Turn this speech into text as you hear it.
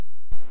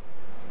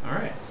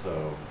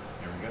So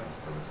here we go.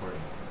 We're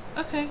recording.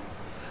 Okay.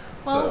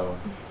 Well, So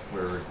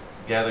we're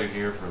gathered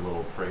here for a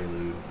little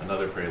prelude,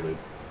 another prelude.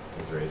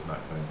 Desiree's not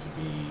going to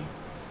be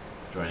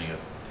joining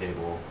us at the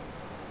table.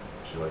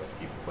 She likes to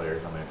keep the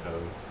players on their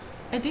toes.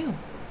 I do.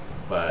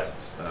 But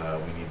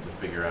we need to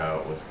figure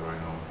out what's going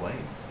on with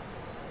Blaine's.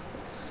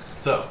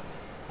 So,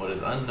 what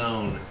is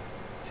unknown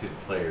to the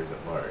players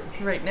at large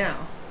Right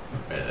now,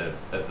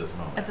 at this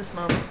moment at this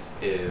moment.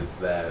 is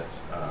that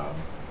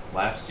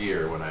last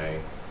year when I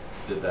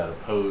did that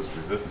opposed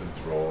resistance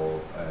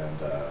roll and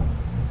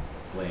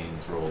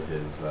Blaine's rolled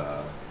his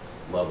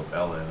love of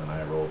Ellen and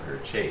I rolled her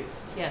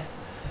chaste. Yes.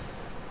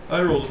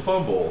 I rolled a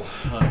fumble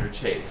on her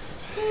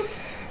chaste.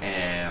 Oops.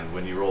 And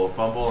when you roll a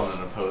fumble on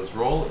an opposed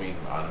roll, it means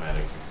an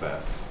automatic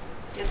success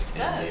Yes, it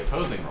in does. the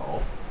opposing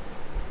roll.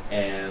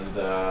 And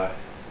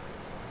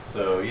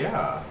so,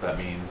 yeah, that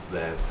means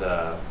that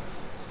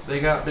they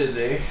got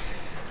busy.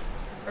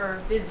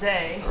 Or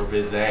busy. Or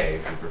busy,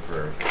 if you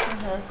prefer.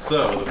 Uh-huh.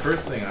 So, the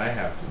first thing I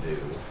have to do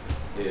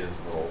is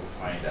roll to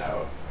find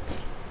out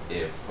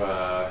if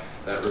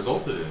that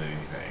resulted in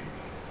anything.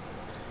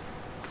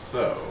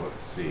 So,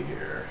 let's see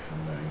here.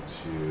 I'm going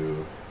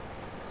to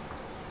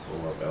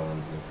pull up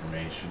Ellen's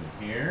information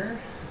here.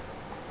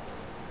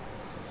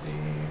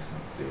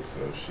 Let's see.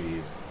 So,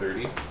 she's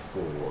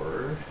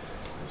 34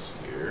 this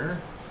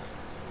year.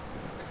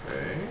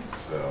 Okay,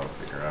 so I'll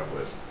figure out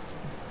what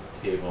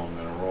table I'm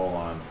going to roll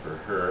on for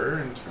her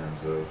in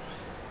terms of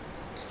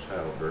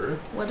childbirth.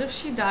 What if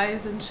she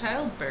dies in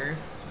childbirth?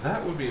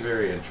 That would be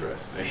very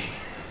interesting.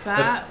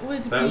 That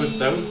would that be...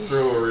 would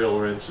throw a real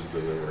wrench into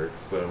the works.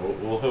 So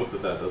we'll hope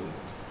that doesn't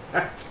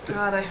happen.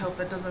 God, I hope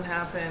it doesn't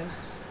happen.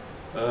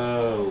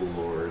 Oh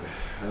Lord.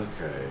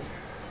 Okay.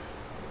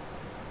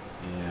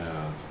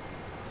 Yeah.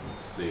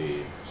 Let's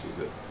see. She's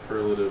at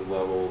superlative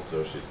level,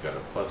 so she's got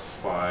a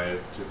 +5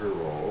 to her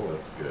roll.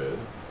 That's good.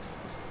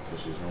 So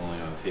she's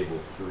rolling on table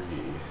 3.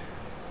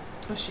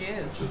 Oh, she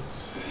is. Which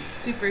is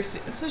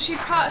So she's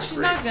not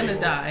not gonna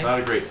table. die. Not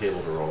a great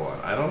table to roll on.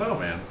 I don't know,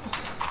 man.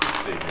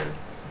 Let's see here.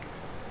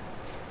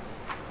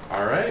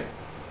 Alright.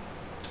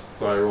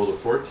 So I rolled a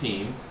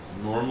 14.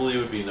 Normally it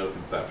would be no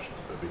conception,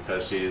 but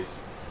because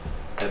she's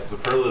at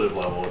superlative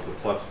level, it's a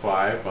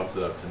 +5, bumps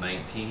it up to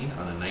 19.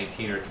 On a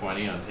 19 or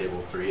 20 on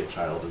table 3, a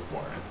child is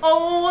born.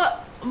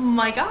 Oh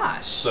my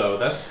gosh. So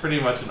that's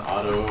pretty much an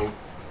auto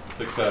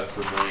success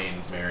for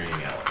Blaine's marrying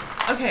Ellen.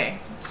 Okay,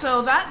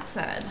 so that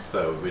said...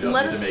 So we don't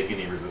need to make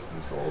any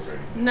resistance rolls or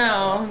anything.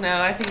 No,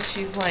 I think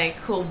she's like,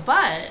 cool,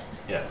 but...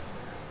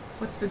 Yes.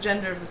 What's the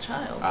gender of the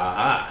child?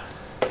 Aha.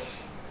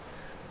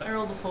 I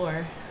rolled a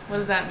 4. What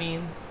does that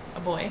mean? A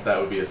boy? That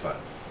would be a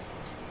son.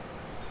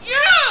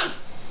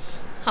 Yes!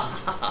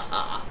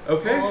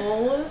 Okay.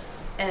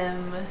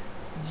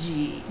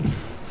 OMG.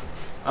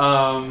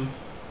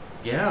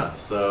 Yeah,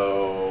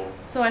 so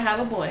I have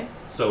a boy.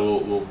 So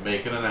we'll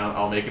make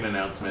I'll make an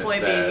announcement Boy,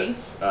 that baby.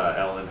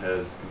 Ellen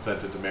has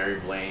consented to marry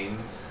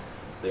Blaine's.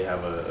 They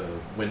have a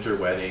winter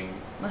wedding,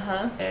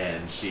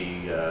 and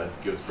she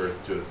gives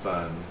birth to a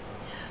son.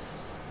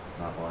 Yes.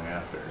 Not long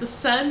after. The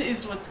son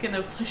is what's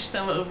gonna push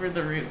them over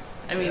the roof.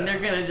 I mean, they're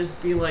gonna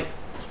just be like,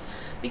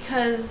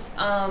 because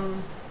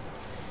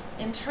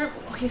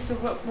okay, so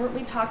weren't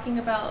we talking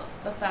about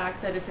the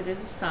fact that if it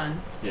is a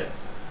son,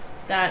 yes,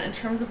 that in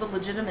terms of a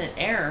legitimate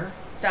heir,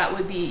 that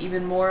would be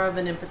even more of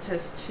an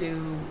impetus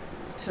to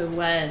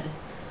wed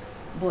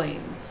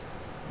Blaine's.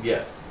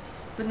 Yes.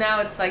 But now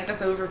it's like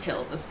that's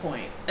overkill at this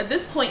point. At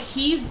this point,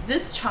 he's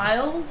this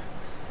child,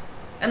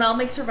 and I'll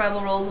make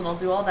survival rolls and I'll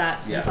do all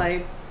that since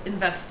I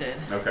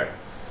invested. Okay.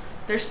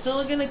 They're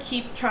still gonna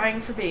keep trying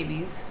for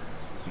babies.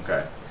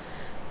 Okay.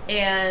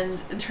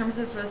 And in terms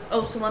of this,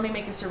 so let me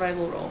make a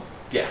survival roll.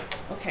 Yeah.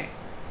 Okay.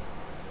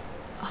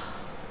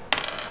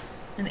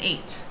 An 8.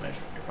 Nice.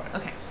 You're fine.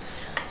 Okay.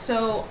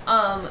 So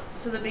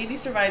the baby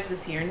survives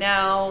this year.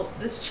 Now,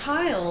 this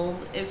child,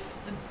 if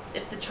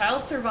the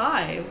child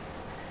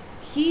survives,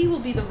 he will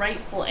be the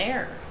rightful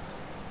heir.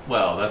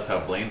 Well, that's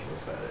how Blaine's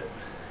looks at it.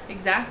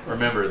 Exactly.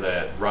 Remember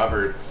that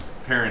Robert's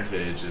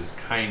parentage is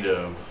kind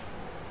of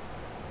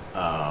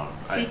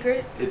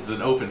secret? It's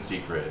an open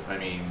secret. I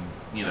mean,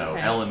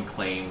 Ellen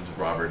claimed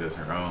Robert as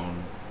her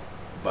own,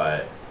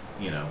 but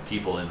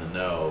people in the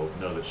know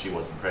that she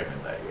wasn't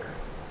pregnant that year.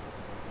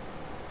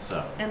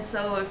 So. And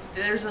so if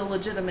she has a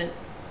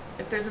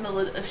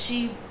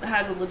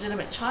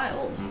legitimate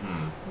child,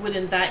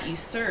 wouldn't that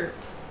usurp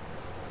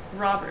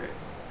Robert?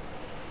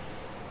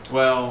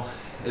 Well,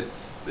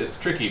 it's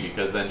tricky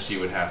because then she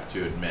would have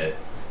to admit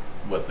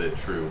what the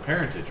true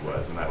parentage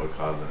was, and that would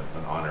cause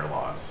an honor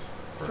loss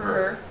for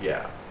her.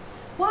 Yeah.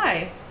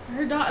 Why?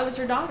 It was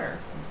her daughter.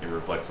 It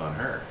reflects on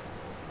her.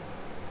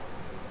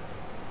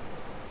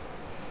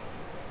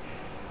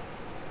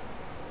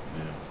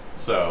 Yeah.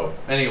 So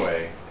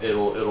anyway,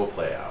 it'll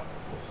play out.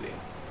 We'll see.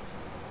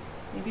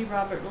 Maybe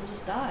Robert will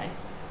just die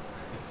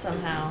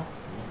somehow.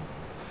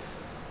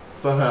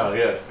 Somehow,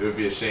 yes. It would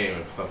be a shame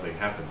if something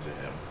happened to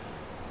him.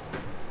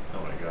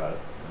 Oh my god.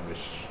 I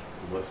wish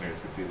the listeners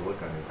could see the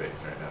look on your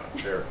face right now.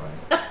 It's terrifying.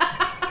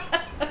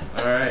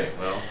 Alright,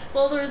 well.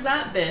 Well, there was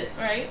that bit,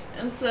 right?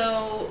 And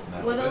so,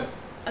 That what was else? it.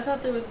 I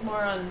thought there was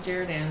more on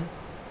Jerdan.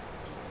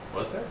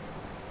 Was there?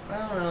 I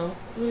don't know.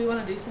 Do we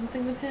want to do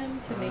something with him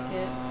to make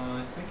it?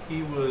 I think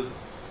he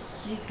was.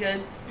 He's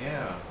good.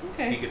 Yeah.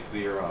 Okay. He gets the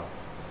year off.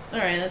 All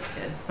right, that's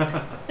good.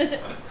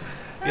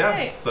 All Yeah.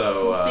 right.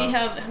 So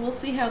we'll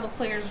see how the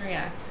players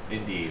react.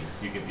 Indeed,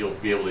 you'll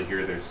be able to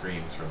hear their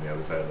screams from the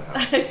other side of the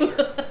house. I'm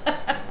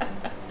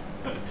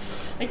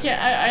sure. I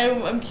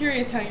can't. I'm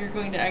curious how you're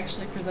going to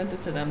actually present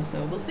it to them.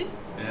 So we'll see.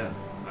 Yeah.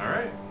 All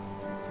right.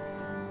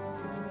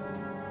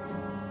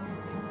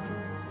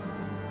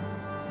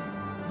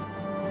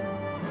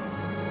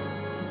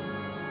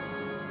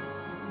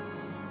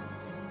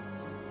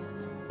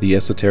 The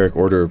Esoteric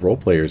Order of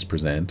Roleplayers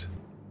present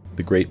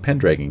The Great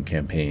Pendragon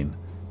Campaign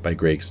by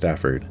Greg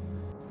Stafford,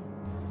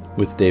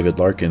 with David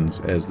Larkins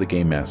as the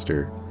Game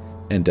Master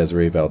and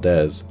Desiree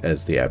Valdez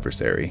as the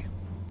adversary.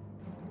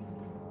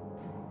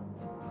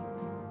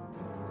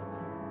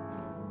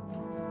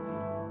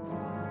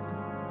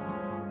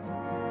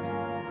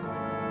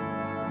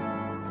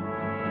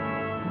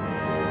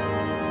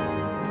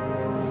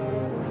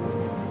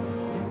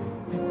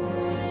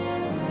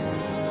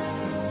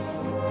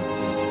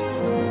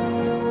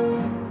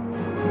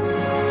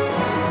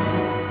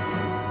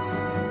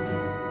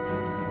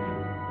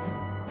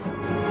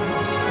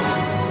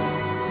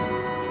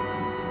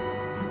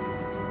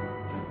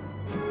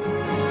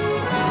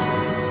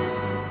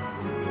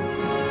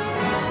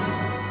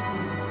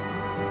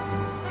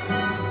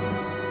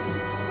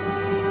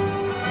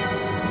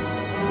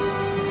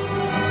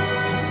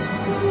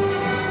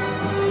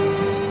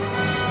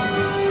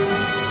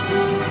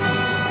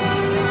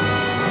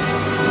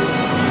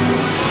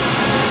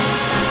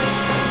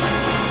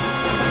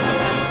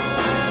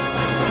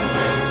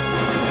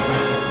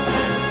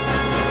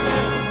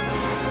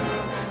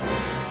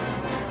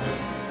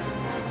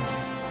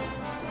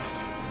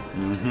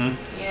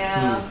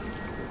 Yeah.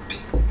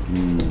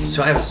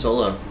 So I have a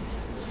solo.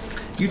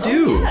 You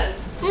do.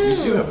 Yes. You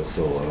do have a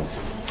solo.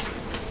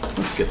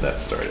 Let's get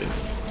that started.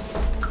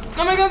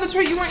 Oh my god, that's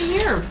right, you weren't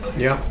here.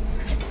 Yeah.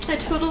 I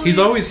totally... He's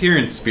always here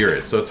in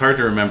spirit, so it's hard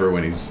to remember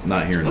when he's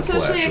not here in the flesh.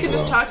 Essentially, I as could well.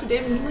 just talk to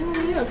David and he's like,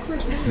 oh yeah, of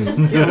course.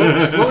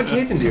 What would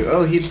Tathan do?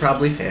 Oh, he'd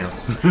probably fail.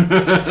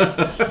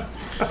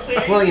 Wait,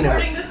 are Well, you know.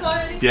 recording this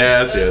already?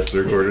 Yes,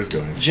 the recorder's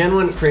going. Jen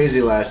went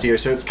crazy last year,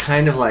 so it's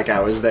kind of like I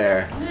was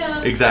there.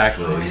 Yeah.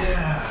 Exactly.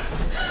 Yeah.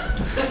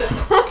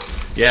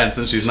 Yeah, and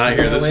since she's not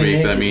here this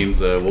week, that means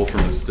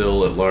Wolfram is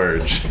still at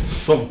large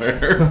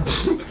somewhere.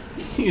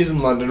 He's in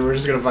London. We're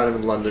just gonna find him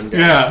in London. Guys.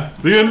 Yeah,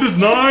 the end is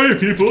nigh,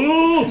 people.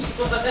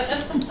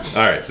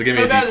 All right, so give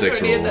me Oh a god, that's d6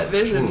 right, he had roll. that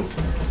vision.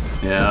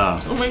 Yeah,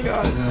 Oh my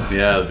god.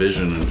 yeah, the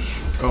vision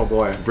of Oh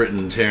boy.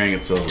 Britain tearing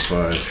itself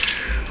apart.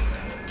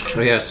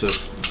 Oh yeah. So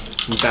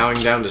I'm bowing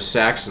down to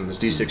Saxon's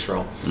D6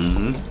 roll.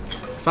 Mm-hmm.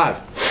 5.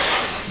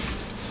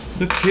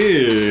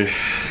 Okay,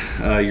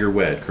 you're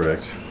wed,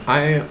 correct?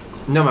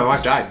 No, my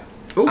wife died.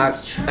 Oh.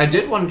 I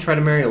did want to try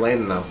to marry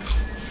Elaine though.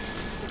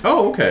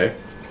 Oh, okay.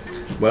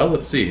 Well,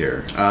 let's see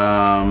here.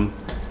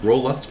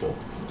 Roll lustful.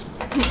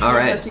 All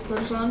right. Jesse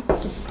Cortison.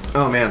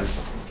 Oh man.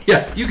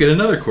 Yeah, you get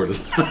another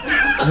courtesan.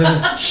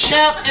 Now,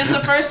 is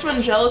the first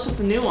one jealous of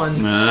the new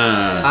one?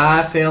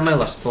 I fail my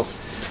lustful.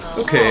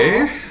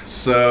 Okay,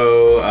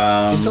 so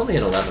It's only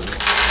an 11,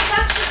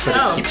 but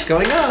Oh. it keeps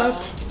going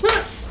up.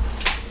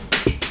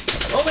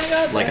 Oh my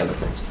god. Like other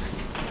that's-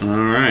 things. all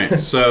right.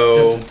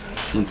 So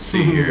let's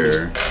see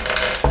here.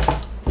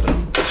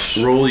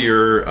 Roll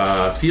your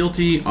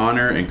fealty,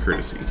 honor, and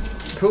courtesy.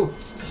 Cool.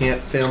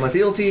 Can't fail my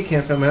fealty.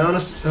 Can't fail my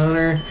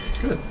honor.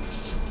 Good.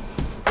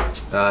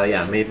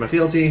 Yeah. Made my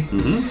fealty.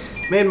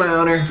 Mm-hmm. Made my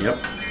honor. Yep.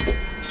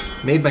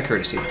 Made my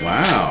courtesy.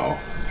 Wow.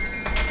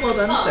 Well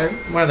done, sir.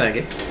 Why thank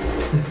you.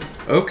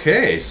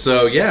 Okay,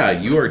 so yeah,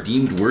 you are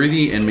deemed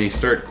worthy and may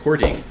start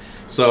courting.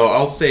 So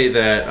I'll say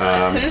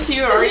that. Since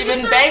you've already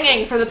been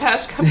banging for the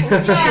past couple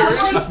of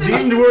years.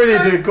 Deemed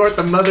worthy to court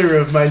the mother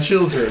of my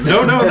children.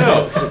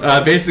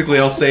 No. Basically,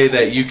 I'll say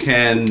that you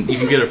can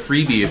get a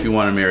freebie if you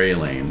want to marry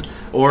Elaine,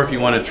 or if you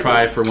want to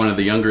try for one of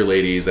the younger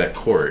ladies at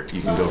court,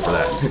 you can go for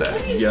that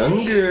instead.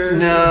 Younger.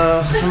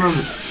 No.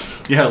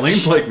 Yeah,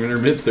 Elaine's like in her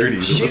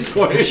mid-30s.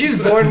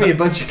 She's born me a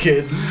bunch of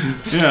kids,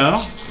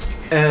 Yeah.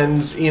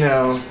 and you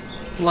know,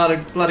 a lot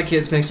of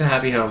kids makes a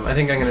happy home. I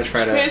think I'm gonna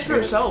try to. Pays for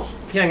herself.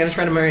 Yeah, I'm gonna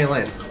try to marry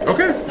Elaine.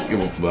 Okay.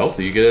 Well,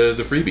 you get it as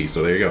a freebie,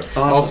 so there you go.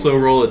 Awesome. Also,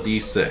 roll a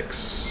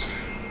d6.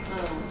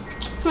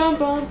 Bum,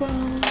 bum,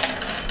 bum.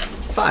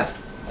 5.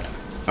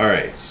 All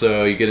right,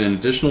 so you get an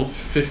additional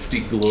 50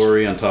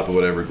 glory on top of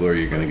whatever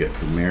glory you're going to get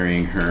for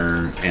marrying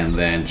her, and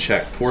then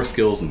check 4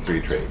 skills and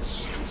 3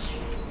 traits.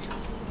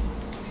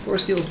 4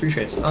 skills, 3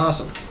 traits.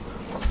 Awesome.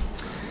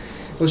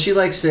 Well, she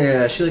likes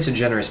a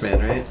generous man,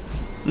 right?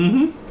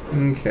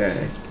 Mm-hmm.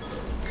 Okay.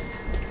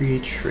 3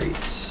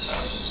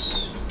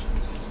 traits.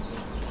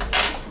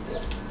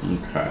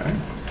 Okay.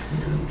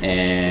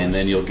 And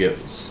then you'll get,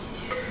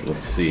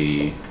 let's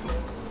see,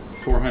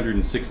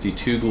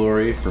 462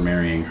 glory for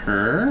marrying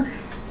her.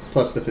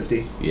 Plus the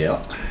 50.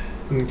 Yep.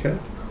 Okay.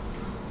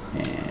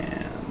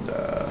 And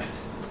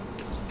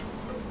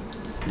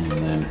And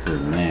then her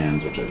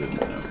lands, which I didn't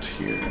note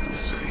here. Let's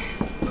see.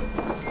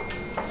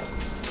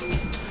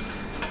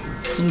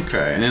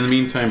 Okay, and in the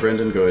meantime,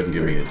 Brendan, go ahead and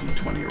give me a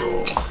d20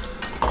 roll.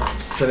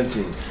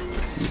 17.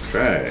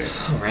 Okay.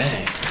 All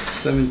right.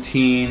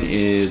 17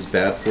 is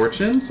bad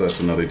fortune, so that's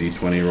another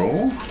d20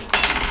 roll.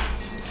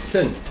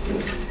 10.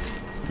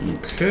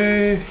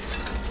 Okay.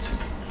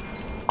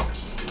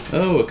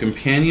 Oh, a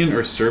companion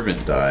or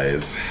servant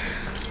dies.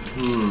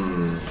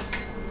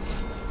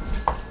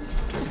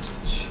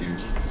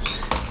 Choose.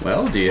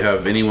 Well, do you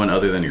have anyone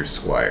other than your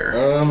squire?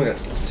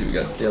 Let's see, we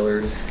got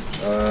Dillard.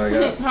 I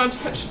got. How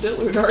touched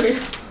Dillard are you?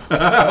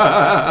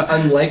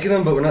 I'm liking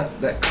him, but we're not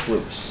that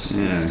close.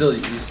 Yeah.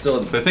 He's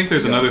still. So I think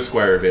there's another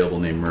squire available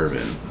named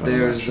Mervyn. but I'm not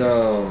There's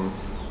sure.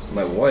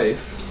 my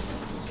wife.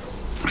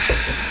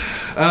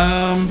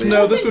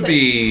 No, this would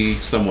be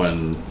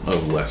someone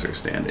of lesser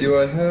standing. Do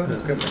I have?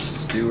 I've got my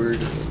steward.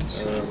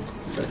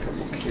 Got a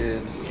couple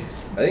kids.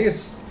 I think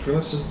it's pretty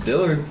much just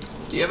Dillard.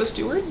 Do you have a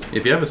steward?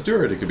 If you have a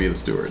steward, it could be the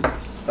steward.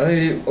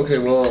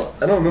 Well,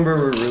 I don't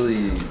remember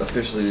really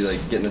officially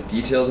like getting the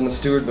details on the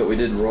steward, but we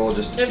did roll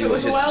just to If see it what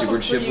was a his while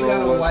stewardship before you got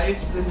role a was.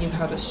 wife, then you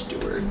had a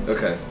steward.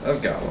 Okay,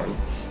 I've got one.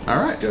 All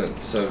That's right.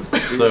 good. So.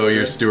 So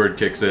your steward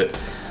kicks it.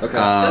 Okay.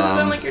 Doesn't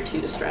sound like you're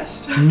too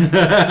distressed. I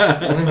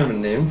don't even have a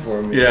name for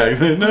him. Yeah, he's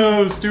like,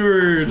 no,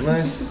 steward.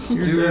 Nice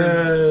You're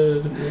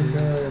steward.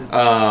 dead.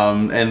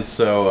 And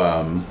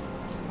so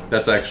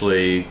that's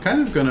actually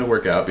kind of going to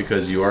work out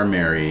because you are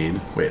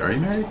married. Wait, are you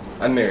married?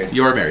 I'm married.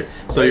 You are married.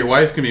 So your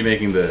wife can be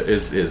making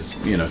is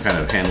kind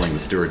of handling the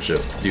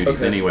stewardship duties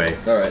Okay. anyway.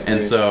 All right, And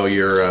maybe. so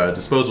your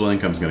disposable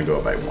income is going to go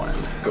up by 1.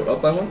 Go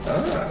up by 1?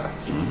 Ah.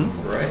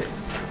 Right.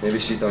 Maybe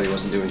she thought he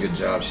wasn't doing a good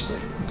job. She's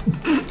like,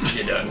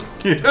 you're done.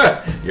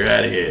 You're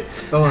out of here.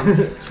 Oh,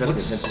 Got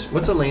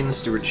what's Elaine's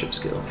stewardship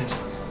skill? Let's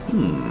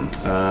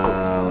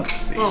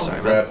see. Oh. So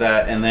grab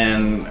that, and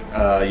then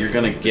you're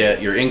gonna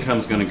get your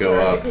income's gonna go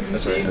Sorry, I up couldn't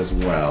That's see. right. as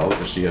well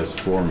because she has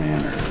 4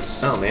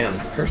 manners. Oh man,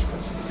 Person.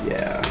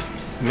 Yeah.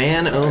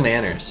 man, oh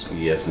manners.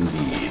 Yes,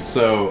 indeed.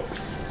 So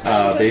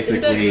Index,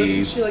 basically,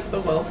 isn't she like the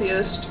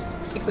wealthiest?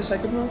 Like the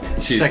second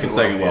wealthiest? she's Second the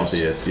second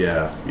wealthiest. wealthiest.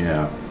 Yeah,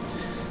 yeah.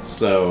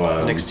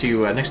 So Next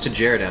to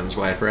Jaredan's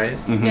wife, right?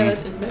 Yeah,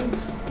 that's Index.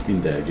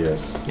 Indag,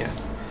 yes. Yeah.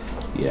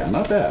 Yeah,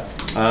 not bad.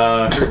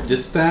 Her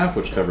distaff,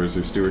 which covers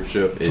her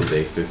stewardship, is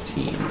a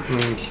 15.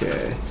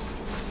 Okay.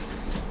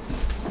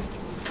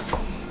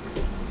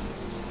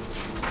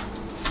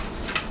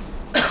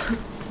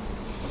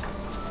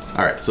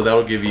 All right, so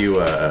that'll give you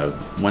a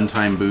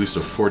one-time boost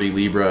of 40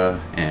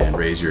 Libra and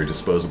raise your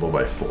disposable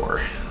by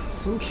 4.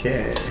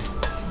 Okay.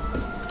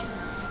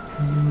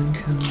 And then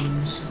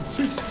comes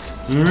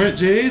All right,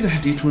 Jade,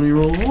 D20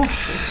 roll.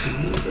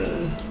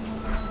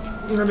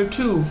 You got a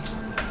 2.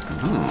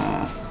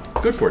 Oh,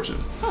 good fortune.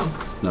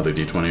 Oh. Another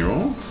D20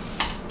 roll.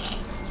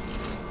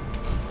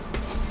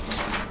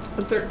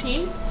 A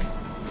 13?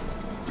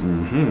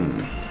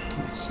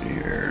 Let's see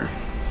here.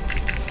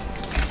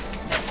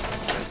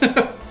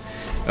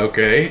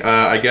 Okay,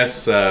 I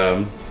guess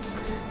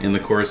in the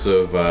course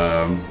of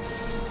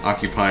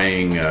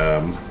occupying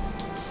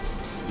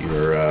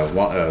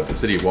the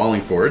city of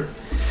Wallingford,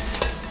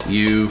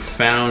 you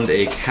found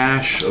a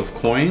cache of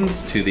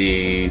coins to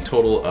the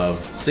total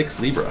of 6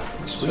 Libra.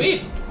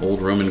 Sweet.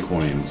 Old Roman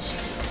coins.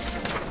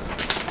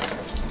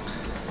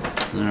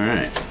 All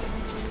right.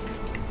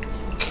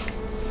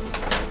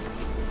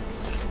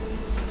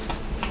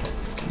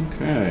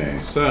 Okay,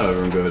 so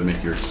everyone go ahead and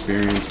make your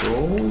experience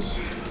rolls.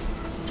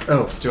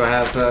 Oh, do I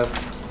have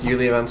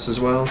yearly events as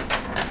well?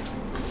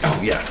 Oh,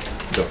 yeah.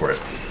 Go for it.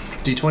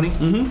 D20?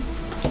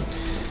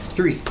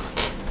 3.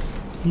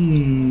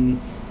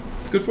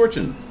 Good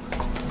fortune.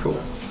 Cool.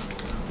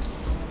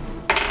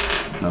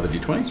 Another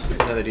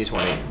D20. Another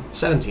D20.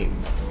 17.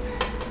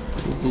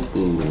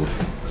 Ooh.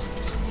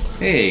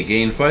 Hey,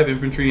 gain 5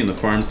 infantry and the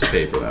farms to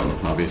pay for them.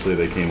 Obviously,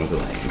 they came with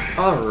Elaine.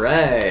 All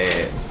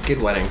right.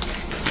 Good wedding.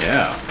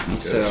 Yeah. Okay.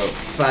 So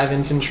 5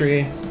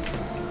 infantry.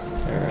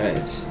 All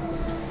right.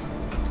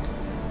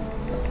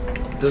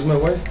 Does my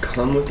wife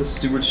come with a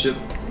stewardship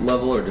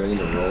level, or do I need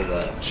to roll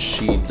that?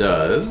 She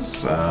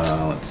does.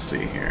 Let's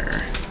see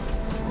here.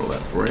 Roll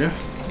that for you.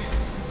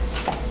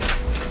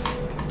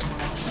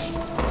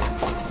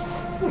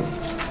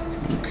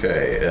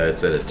 Okay,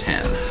 it's at a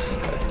 10.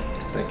 Okay.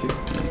 Thank you.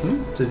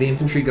 Does the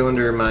infantry go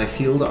under my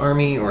field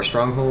army or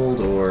stronghold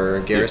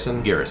or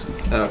garrison? Garrison.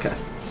 Oh, okay.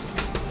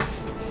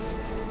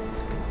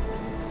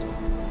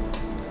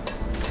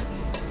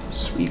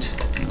 Sweet.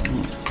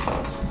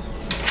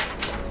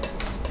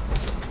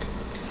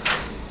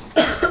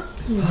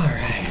 All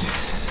right.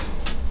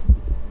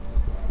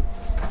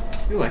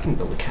 Ooh, I can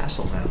build a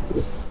castle now.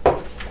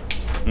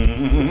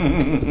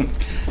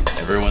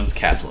 Everyone's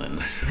castling.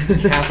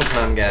 Castle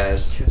time,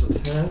 guys. Castle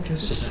time.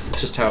 It's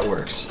just how it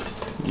works.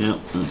 Yep,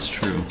 that's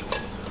true.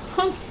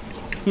 Huh.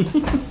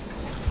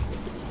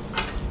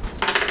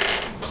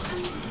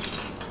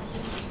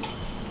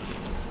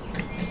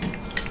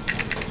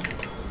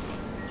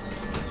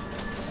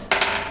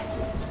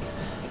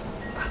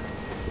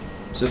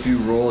 So if you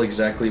roll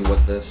exactly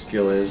what the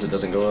skill is, it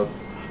doesn't go up.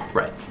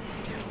 Right.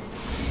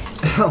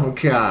 Oh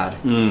god.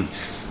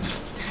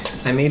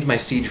 I made my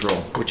siege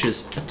roll, which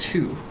is a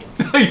 2.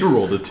 You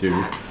rolled a 2.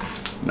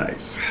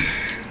 Nice.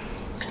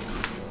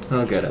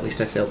 Oh good, at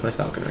least I failed my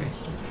falconry.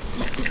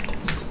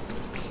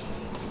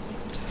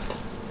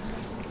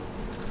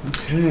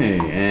 Okay,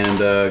 and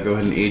go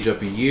ahead and age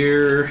up a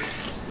year.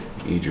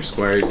 Age your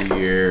squires a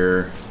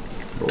year.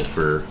 Roll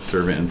for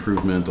servant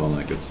improvement, all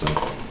that good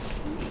stuff.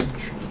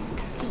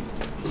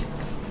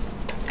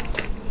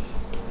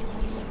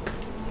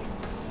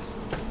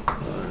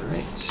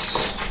 Alright. So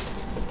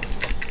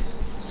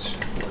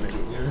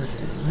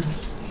 189.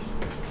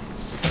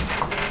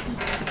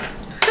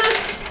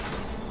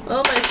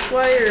 Well, my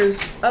squire's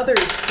other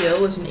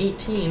skill is an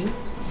 18.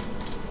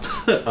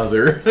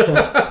 Other.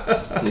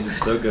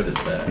 He's so good at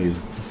that.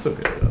 He's so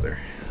good at other.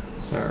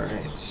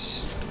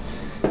 Alright.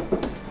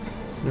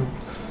 Nope.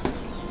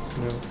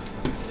 Nope.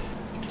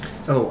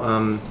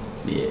 Oh,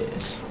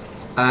 Yes.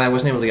 I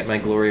wasn't able to get my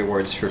glory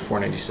awards for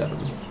 497.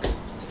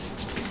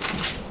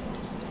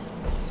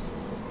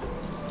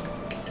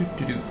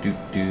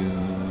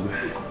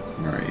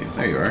 Where are you?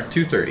 There you are.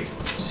 230.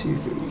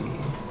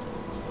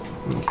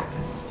 230. Okay.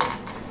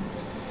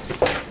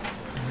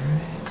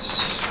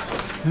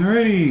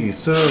 Alrighty,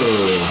 so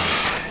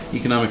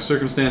economic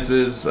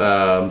circumstances.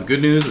 The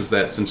good news is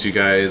that since you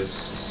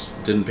guys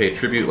didn't pay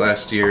tribute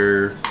last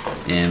year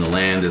and the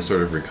land is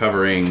sort of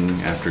recovering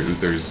after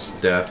Uther's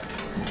death,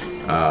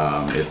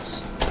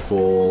 it's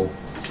full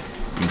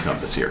income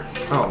this year.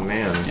 Oh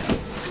man. Yeah.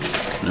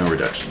 No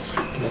reductions.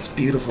 That's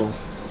beautiful.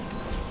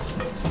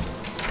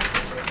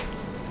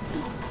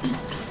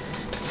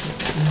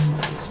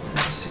 Minus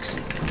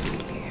 963.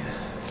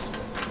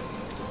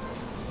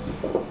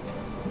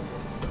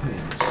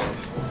 And so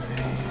if my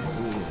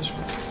meters were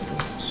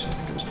built, so I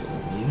think it was below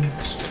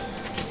meters.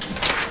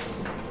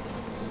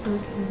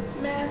 Okay.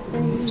 Math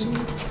Meters thing.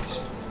 and meters.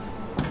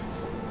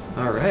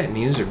 Alright,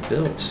 meters are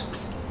built.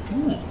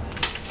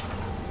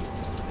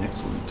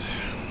 Excellent.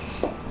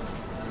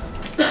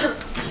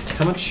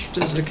 How much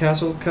does a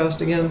castle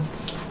cost again?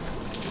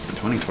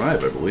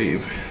 25, I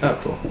believe. Oh,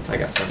 cool. I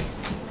got plenty.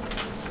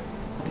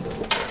 I'll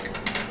double check.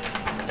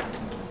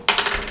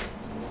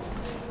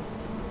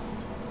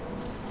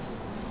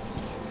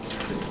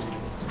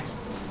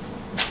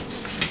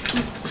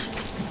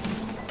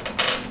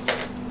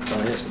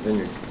 Oh yes, the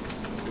vineyard.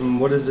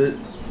 What is it?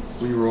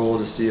 We roll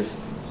to see if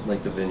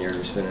like the vineyard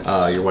was finished.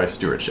 Your wife's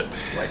stewardship.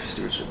 Wife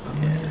stewardship.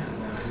 Yeah.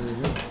 Here we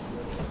go.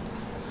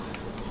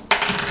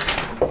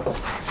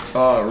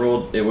 Oh, I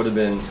rolled. It would have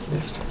been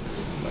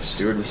if my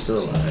steward was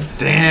still alive.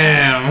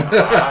 Damn!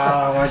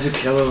 Why'd you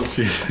kill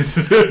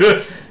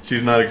him?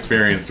 She's not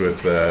experienced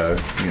with,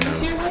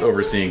 Who's your wife?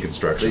 overseeing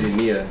construction. Lady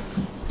Nia.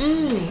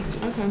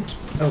 Okay.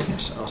 Oh,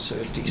 yes, also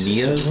D6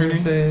 Nia is her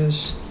name?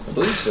 phase. I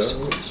believe so.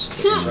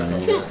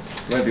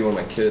 Might be one of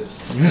my kids.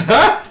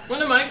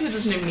 One of my kids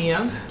is named Mia.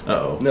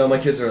 Uh-oh. No, my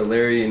kids are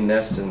Larry,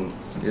 Nest, and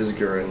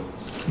Isger, and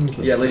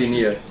Okay. yeah, Lady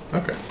Nia.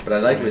 Okay. But I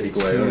like Lady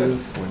Guayona.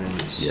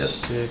 496.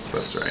 Yes,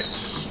 that's right.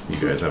 You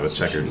guys have a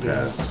checkered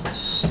past.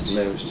 Most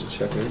to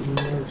check it.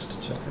 Most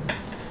to check it.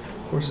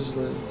 Horses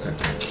live.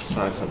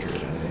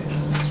 500.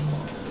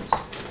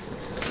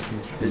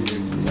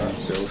 Vineyard not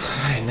built.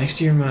 Alright,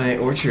 next year my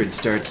orchard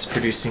starts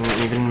producing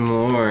even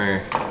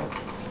more.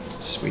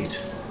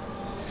 Sweet.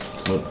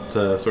 What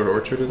sort of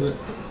orchard is it?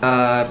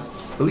 I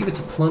believe it's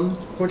a plum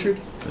orchard.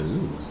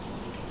 Ooh.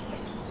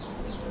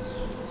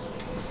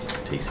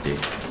 Tasty.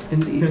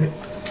 Indeed.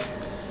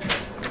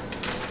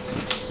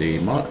 Let's see.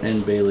 Mott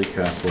and Bailey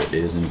Castle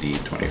is indeed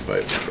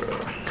 25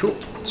 libra. Cool.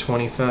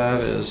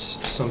 25 is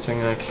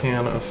something I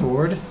can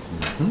afford.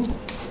 Mm-hmm.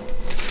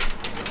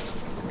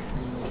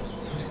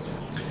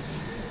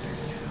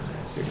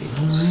 38.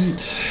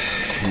 Alright.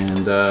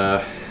 And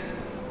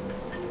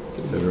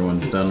if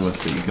everyone's done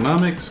with the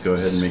economics, go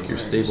ahead and make your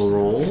stable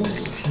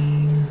rolls.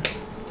 19.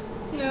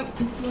 Nope,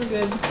 we're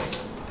good.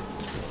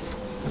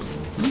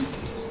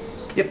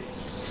 Yep.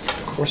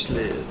 Horse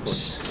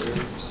lives.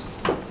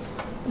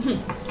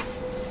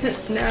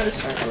 Now to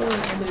start rolling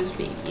all those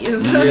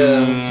babies.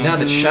 Yeah. Now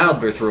the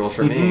childbirth rule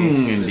for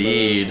me.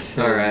 Indeed.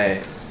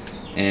 Alright.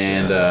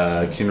 And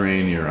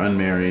Kinrain, you're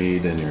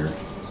unmarried and you're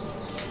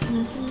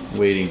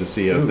waiting to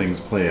see how things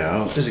play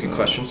out. This is a good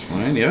question. That's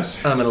fine, yes.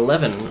 I'm an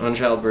 11 on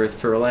childbirth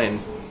for Elaine.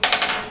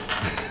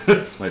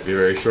 This might be a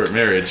very short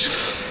marriage.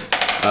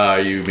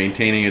 Are you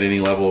maintaining at any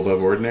level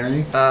above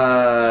ordinary?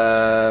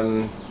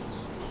 I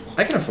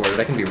can afford it.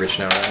 I can be rich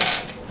now,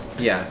 right?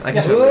 Yeah, I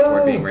can totally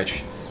afford being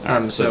rich.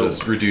 So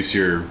just reduce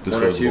your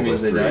One or two disposable by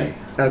means they 3. die.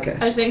 Okay.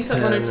 I think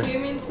that 1 or 2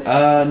 means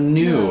that.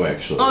 New,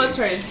 actually. Oh, that's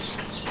right.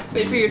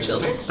 Wait, for your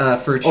children?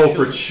 For Oh,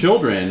 children. for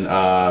children,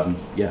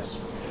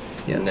 yes.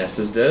 Yeah. Nest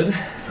is dead.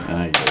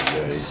 Ay.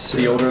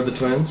 The older of the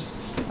twins.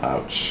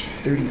 Ouch.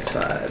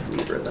 35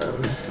 Libra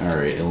then.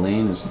 Alright,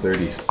 Elaine is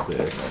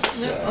 36.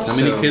 Yep, How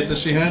also- many kids has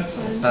she had?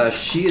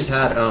 She has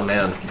had, oh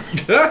man.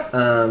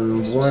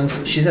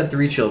 She's had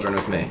 3 children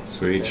with me.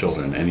 3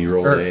 children, and you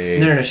rolled Or, a...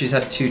 no, she's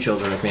had 2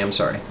 children with me, I'm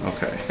sorry.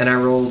 Okay. And I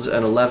rolled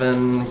an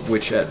 11,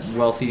 which at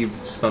wealthy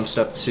bumps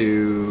it up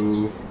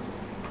to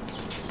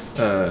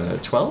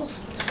 12?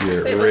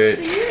 You're Wait, what's rich.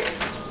 the year?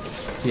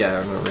 Yeah,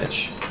 I'm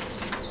rich.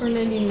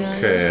 499.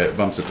 Okay, it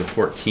bumps it to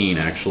 14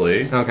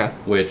 actually. Okay.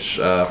 Which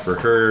for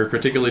her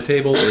particular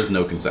table is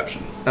no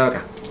conception.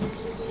 Okay.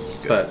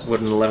 But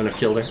would an 11 have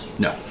killed her?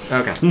 No.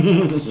 Okay.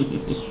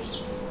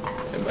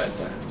 But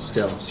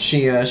still,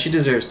 she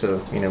deserves to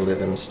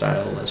live in the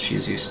style as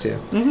she's used to.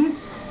 Mm-hmm.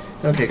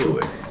 Okay,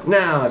 Absolutely. cool.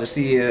 Now to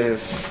see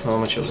if all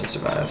my children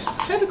survive. I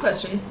have a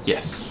question.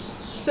 Yes.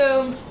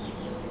 So,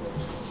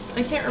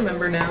 I can't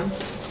remember now.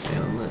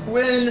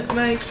 When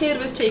my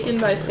kid was taken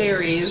by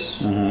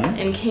fairies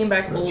and came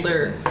back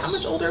older, how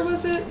much older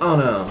was it? Oh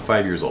no.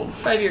 5 years old.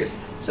 5 years.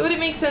 So would it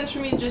make sense for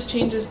me to just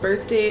change his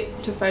birth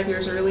date to 5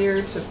 years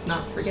earlier to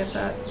not forget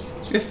that?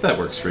 If that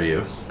works for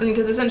you. I mean,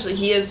 because essentially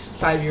he is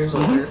 5 years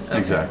older. Okay.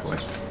 Exactly.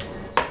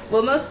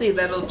 Well, mostly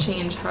that'll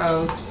change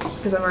how,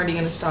 because I'm already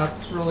going to stop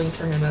rolling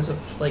for him as of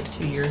like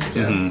 2 years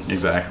ago.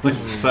 Exactly.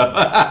 So,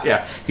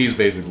 yeah, he's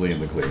basically in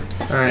the clear.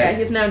 All right. Yeah,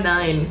 he's now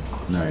 9.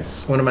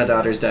 Nice. One of my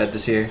daughters died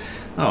this year.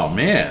 Oh,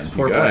 man.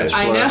 Poor You guys.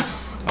 Blanche. I know.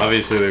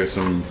 Obviously, there's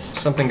some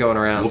Something going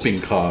around.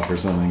 whooping cough or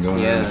something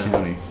going around the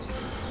county.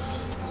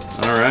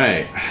 All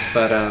right.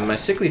 But my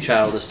sickly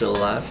child is still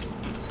alive.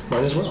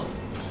 Mine as well.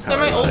 Yeah,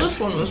 my ironic. oldest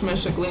one was my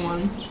sickly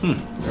one.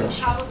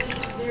 Probably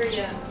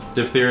diphtheria.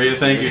 Diphtheria,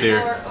 thank you, dear.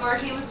 Or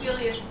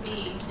hemophilia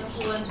B,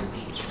 influenza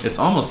B. It's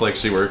almost like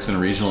she works in a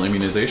regional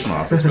immunization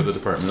office for the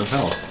Department of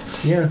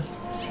Health. Yeah.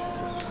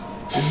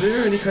 Is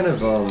there any kind of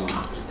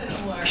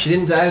She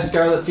didn't die of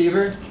scarlet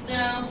fever?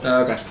 No.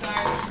 Oh, okay. Sorry.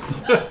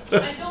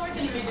 I don't work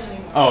in the region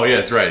anymore. Oh,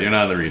 yes, right. You're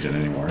not in the region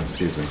anymore.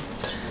 Excuse me.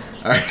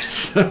 All right.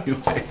 So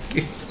anyway.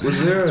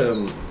 Was there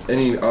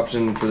any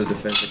option for the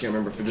defense? I can't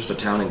remember, for just a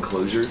town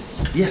enclosure.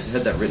 Yes. I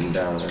had that written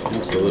down. I don't remember.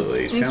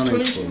 Absolutely. It's Town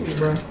 22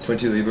 enclosure. Libra.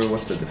 22 Libra.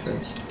 What's the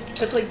defense?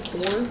 That's like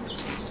 4, I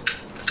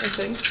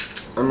think.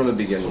 I'm gonna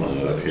be getting one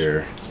of Up those.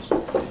 here.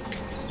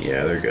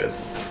 Yeah, they're good.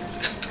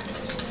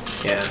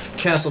 Yeah.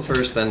 Castle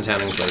first, then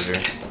town enclosure.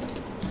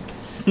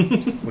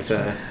 With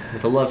a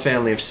love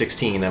family of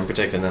 16, I'm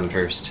protecting them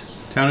first.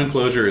 Town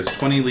enclosure is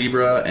 20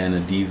 Libra and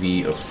a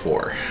DV of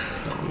 4.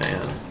 Oh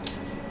man.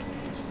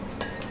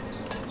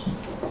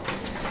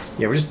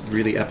 Yeah, we're just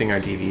really upping our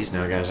DVs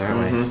now, guys, aren't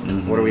we?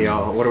 Mhm. What are we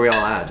all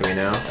at? Do we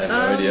know? I have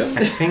no idea.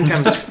 I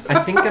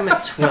think I'm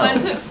at 12.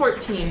 Mine's at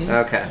 14.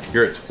 Okay.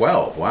 You're at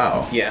 12.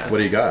 Wow. Yeah. What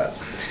do you got?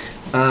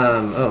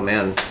 Oh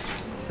man.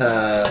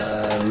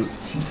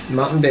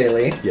 Mountain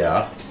Bailey,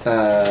 Yeah.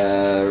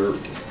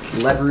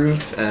 lead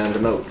roof, and a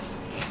moat.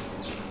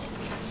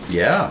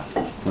 Yeah.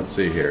 Let's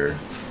see here.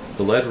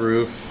 The lead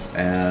roof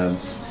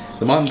adds.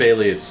 The Mountain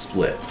Bailey is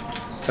split.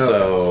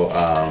 So,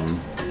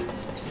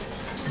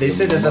 They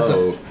say the that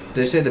moat-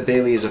 They say the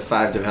Bailey is a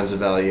 5 defensive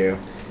value.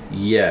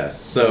 yes.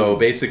 So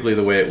basically,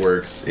 the way it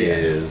works Yeah.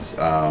 is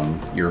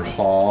your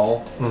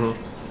hall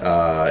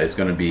Mm-hmm. is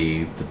going to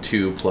be the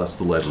 2 plus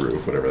the lead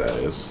roof, whatever that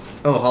is.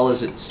 Oh, hall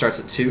starts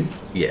at 2?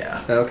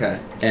 Yeah. Okay.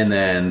 And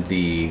then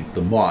the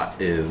mott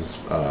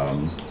is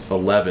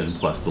 11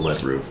 plus the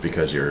lead roof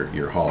because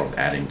your hall is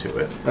adding to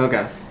it.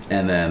 Okay.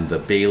 And then the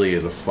Bailey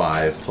is a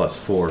 5 plus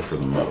 4 for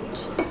the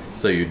moat.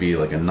 So you'd be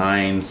like a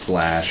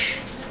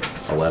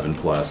 9/11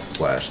 plus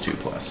 /2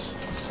 plus.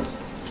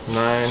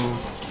 9.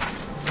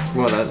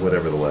 Well,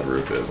 Whatever the lead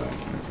roof is, I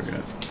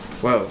forget.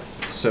 Whoa.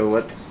 So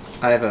what?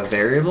 I have a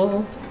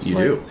variable? You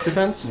do.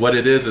 Defense? What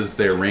it is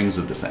they're rings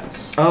of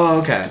defense. Oh,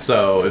 okay.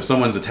 So if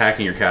someone's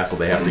attacking your castle,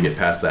 they have to get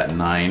past that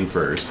 9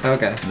 first.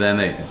 Okay.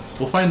 Then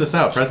we'll find this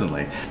out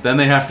presently. Then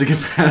they have to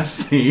get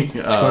past the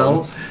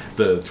 12?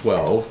 The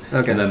 12.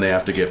 Okay. And then they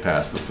have to get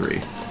past the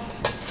 3.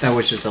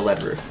 Which is the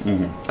lead roof.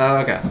 Mm-hmm. Oh,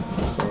 okay.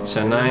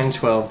 So 9,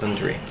 12, then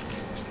 3.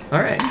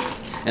 All right.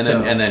 And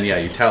then yeah,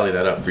 you tally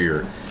that up for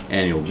your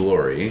annual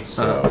glory.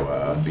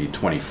 So be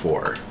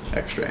 24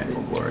 extra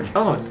annual glory.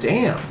 Oh,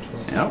 damn.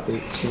 Yep.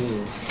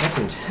 18. That's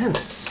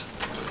intense.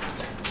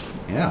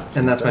 Yeah.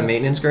 And that's my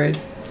maintenance grade?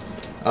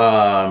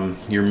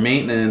 Your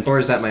maintenance. Or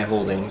is that my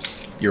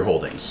holdings? Your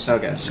holdings.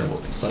 Okay, so Your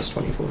holdings. plus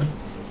 24.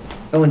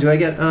 Oh, and do I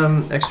get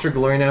extra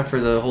glory now for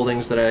the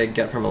holdings that I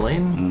get from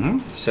Elaine? Mm-hmm.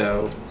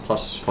 So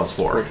plus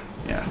 4.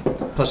 Yeah.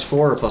 Plus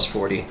 4 or plus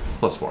 40?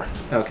 Plus 4.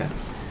 Okay.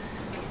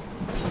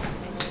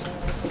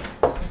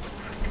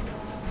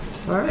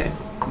 All right.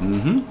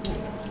 Mm-hmm.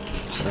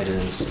 So that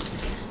is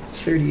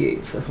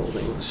 38 for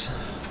holdings.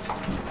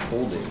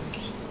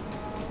 Holdings.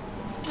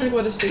 Like,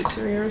 what estates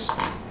are yours?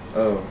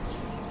 Oh.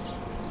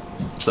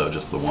 So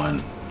just the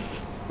one,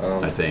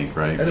 I think,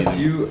 right? I had a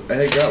few.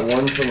 I got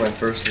one from my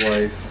first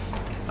wife.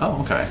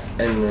 Oh, okay.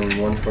 And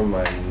then one from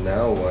my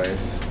now wife.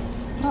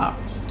 Ah.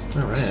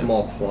 All right. A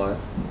small plot.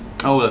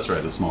 Oh, that's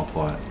right, the small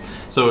plot.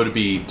 So it would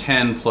be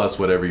 10 plus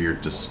whatever your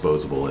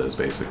disposable is,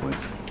 basically.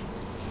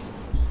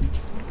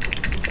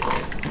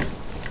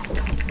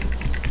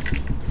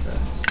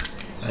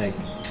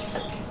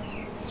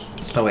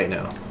 Oh wait,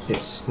 no.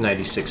 It's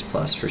 96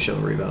 plus for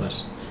chivalry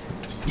bonus.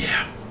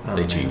 Yeah. Oh,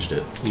 They man. changed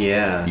it.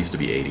 Yeah. It used to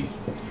be 80.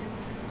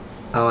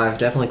 Oh, I've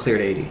definitely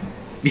cleared 80.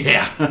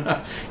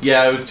 Yeah.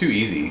 Yeah, it was too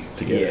easy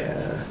to get it.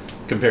 Yeah.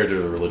 Compared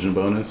to the religion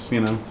bonus,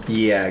 you know?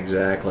 Yeah,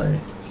 exactly.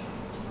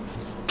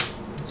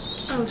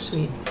 Oh,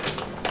 sweet.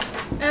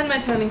 And my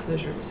town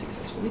enclosure was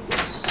successfully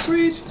built.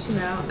 Sweet. So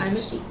now I'm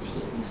at 18.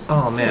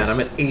 Oh man, I'm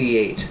at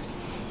 88.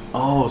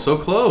 Oh, so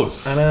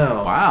close. I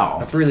know. Wow.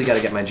 I've really got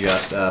to get my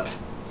just up.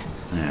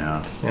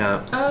 Yeah.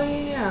 Yeah. Oh,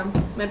 yeah.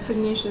 My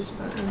pugnacious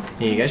button.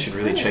 Yeah, you guys should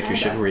really check your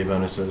chivalry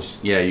bonuses.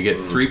 Yeah, you get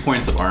 3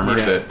 points of armor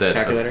Yeah.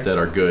 that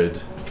are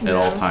good at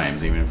all Yeah.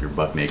 times, even if you're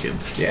buck naked.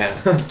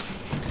 Yeah.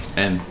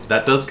 And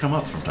that does come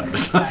up from time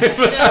to time.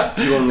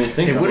 You want me to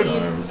think It I'm would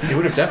unarmed.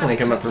 have definitely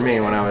come up for me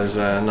when I was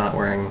not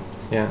wearing.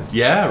 Yeah.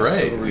 Yeah,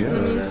 right. Chivalry Yeah.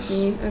 Let me bonus.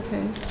 see.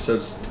 Okay. So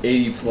it's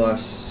 80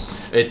 plus.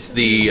 It's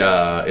the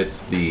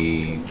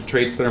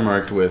traits that are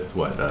marked with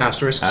what?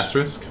 Asterisks?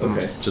 Asterisk.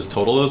 Okay. Just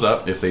total those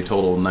up. If they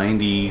total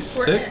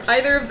 96. Were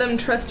either of them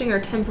trusting or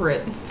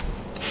temperate?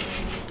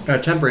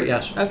 Temperate,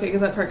 yes. Okay,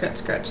 because that part got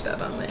scratched out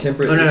on me.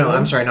 Temperate. Oh, no, is no, one?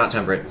 I'm sorry, not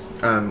temperate.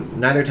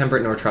 Neither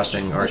temperate nor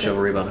trusting are Okay.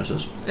 chivalry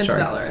bonuses. It's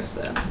Sorry. valorous,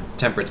 though.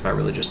 Temperate's my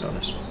religious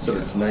bonus. So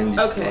it's 90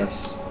 Okay.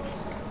 plus.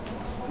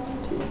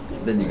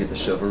 Then you get the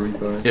chivalry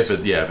bonus. If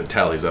it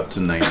tallies up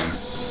to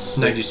 96.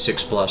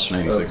 96 plus.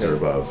 96 Okay. or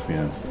above.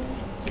 Yeah.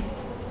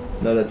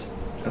 No, that's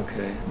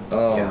okay.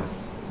 Yeah.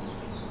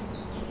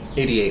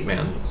 88,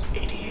 man.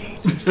 88.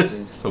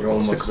 Interesting. So You're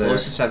close. It's the almost there.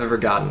 closest I've ever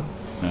gotten.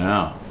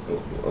 Yeah.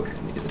 Oh, okay,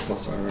 you get the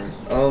plus armor.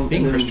 Being and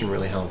then- Christian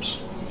really helps.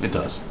 It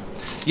does.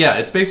 Yeah,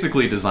 it's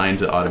basically designed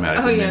to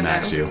automatically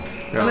min-max no. you.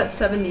 I'm at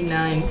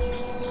 79.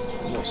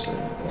 Almost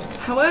there.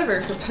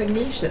 However, for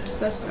pugnacious,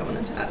 that's what I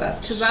wanted to add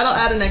up. Because that'll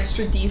add an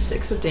extra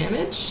d6 of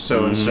damage.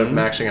 So instead of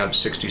maxing out at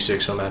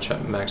 66, I'll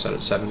max out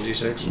at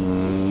 76.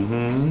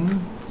 Mm-hmm.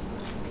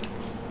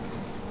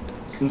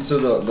 And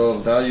so the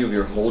value of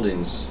your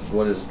holdings,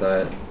 what is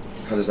that?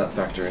 How does that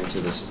factor into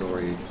the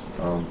story?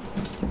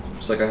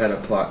 It's like I had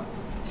a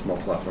small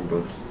plot from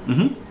both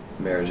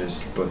Mm-hmm.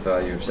 marriages, both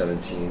value of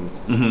 17.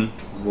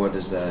 Mm-hmm. What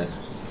is that?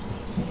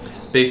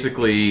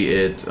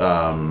 Basically,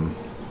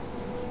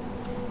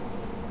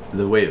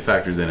 the way it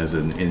factors in is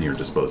in your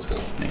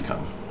disposable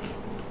income.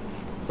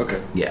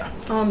 Okay. Yeah.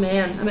 Oh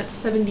man, I'm at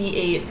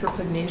 78 for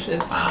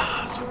pugnacious.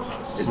 Ah, so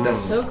close. That's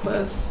So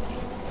close.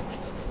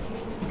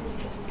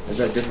 Is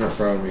that different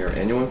from your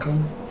annual income?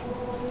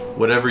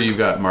 Whatever you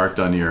got marked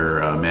on your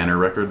manor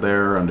record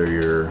there under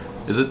your...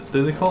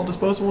 do they call it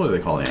disposable or do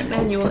they call it annual?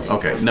 Annual income.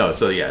 Okay, no,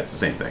 so yeah, it's the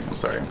same thing. I'm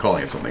sorry, I'm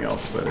calling it something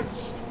else, but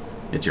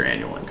it's your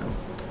annual income.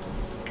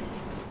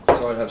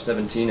 So I'd have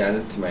 17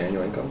 added to my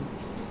annual income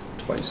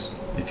twice.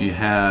 If you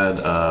had...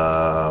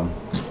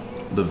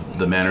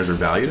 the manors are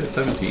valued at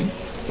 17.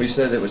 Well, you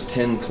said it was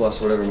 10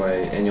 plus whatever my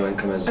annual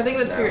income is. I think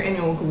that's now. for your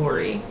annual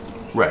glory,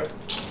 Right.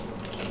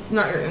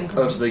 not your income.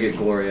 Oh, so they get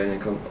glory and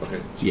income. Okay.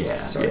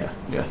 Yeah, Sorry.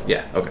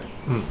 yeah, okay.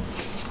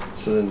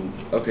 So then,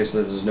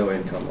 so there's no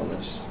income on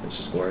this. It's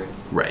just glory.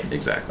 Right,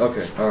 exactly.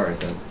 Okay. All right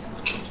then.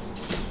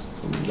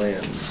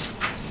 Land.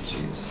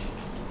 Jeez.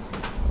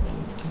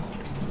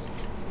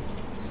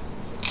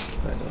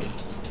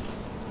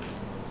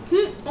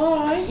 Oh,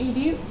 hi,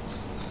 Edie.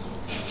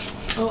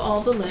 Oh,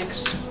 all the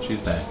legs. She's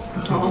back.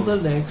 All the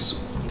legs.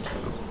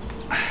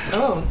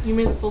 Oh, you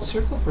made a full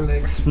circle for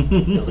legs.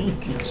 Building a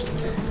castle.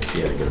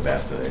 She had to get a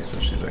bath today, so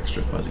she's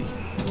extra fuzzy.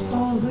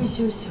 Oh, who's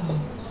so?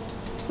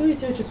 Who's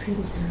such a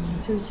pretty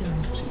girl? So. She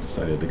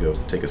decided to go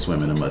take a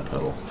swim in a mud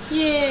puddle.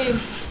 Yay!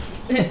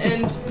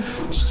 And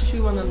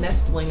chew on a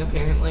nestling,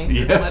 apparently.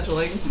 Or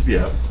fledgling.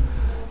 Yep.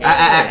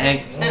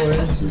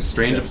 Always.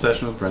 Strange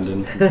obsession with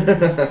Brendan.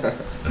 But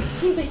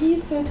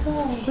he's so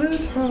tall. So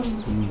tall.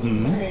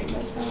 Mm-hmm. Sorry,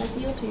 that's how I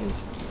feel too.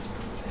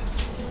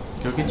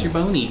 Go get your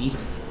bone, Edie.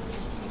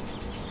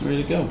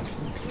 Ready to go.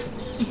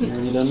 You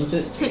already done with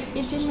it?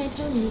 It's in my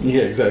tummy.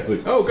 Yeah,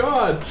 exactly. Oh,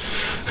 God!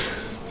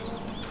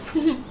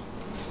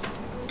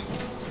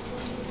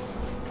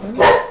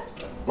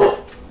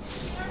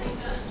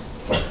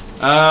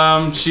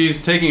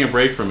 She's taking a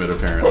break from it,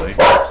 apparently.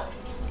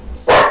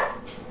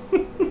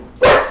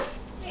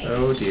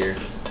 Oh dear.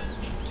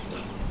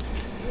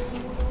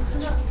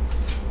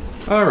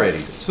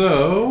 Alrighty,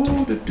 so...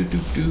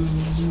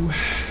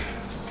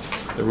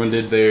 Everyone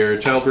did their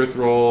childbirth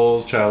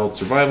rolls, child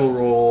survival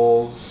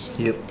rolls.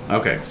 Yep.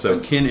 Okay, so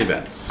kin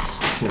events.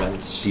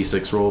 Events.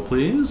 D6 roll,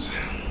 please.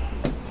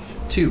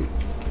 2.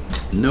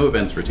 No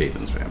events for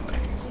Tathan's family.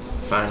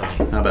 Finally.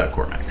 How about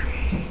Cormac?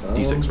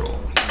 D6 roll.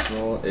 Let's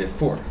roll a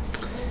 4.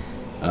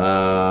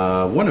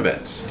 1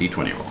 event.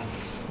 D20 roll.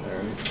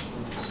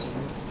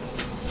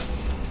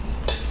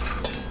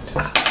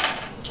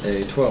 Alright.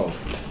 A 12.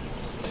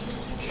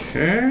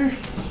 Okay.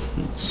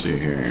 Let's see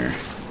here.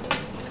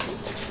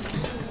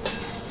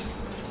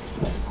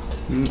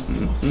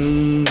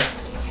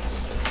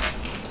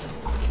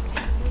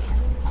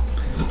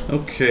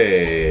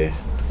 Okay.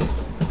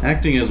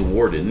 Acting as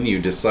warden, you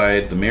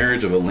decide the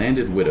marriage of a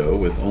landed widow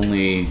with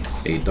only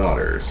a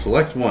daughter.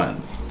 Select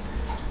one.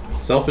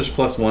 Selfish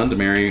 +1 to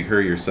marry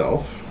her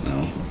yourself.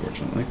 No,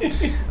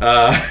 unfortunately.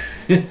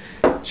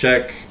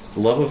 Check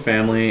love of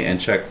family and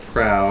check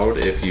proud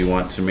if you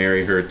want to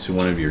marry her to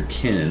one of your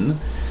kin.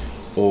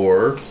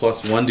 Or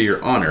 +1 to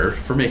your honor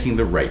for making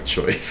the right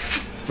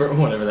choice. For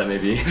whatever that may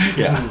be.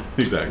 Yeah,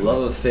 exactly.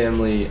 Love of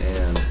family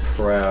and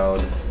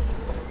proud.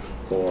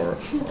 or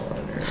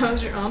honor?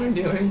 How's your honor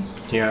doing?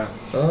 Yeah.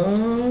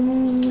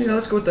 Yeah,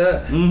 let's go with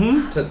that.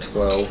 Mm-hmm. It's at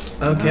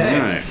 12. Okay.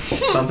 All right.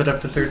 Bump it up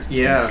to 13.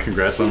 Yeah.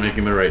 Congrats on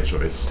making the right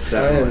choice.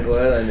 I am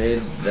glad I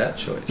made that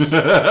choice.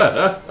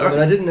 But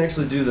I didn't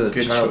actually do the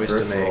Good child choice to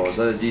birth roll. make. Is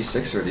that a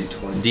D6 or a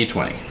D20?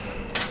 D20.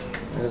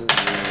 That is a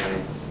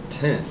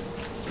 10.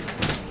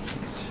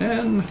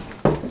 10.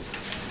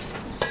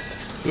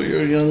 For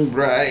your young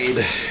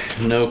bride.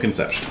 No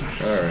conception.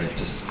 Alright,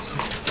 just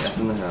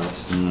in the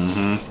house.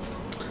 Mm-hmm.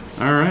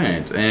 All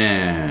right,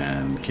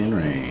 and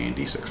Kinrain,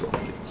 D6 roll,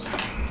 please.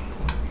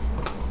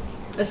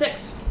 A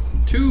 6.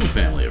 2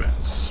 family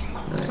events.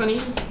 Nice. 20.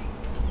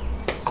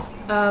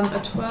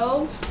 A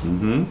 12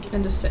 Mm-hmm.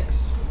 and a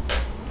 6.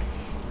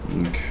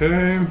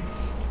 Okay.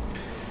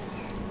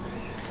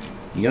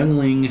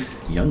 Youngling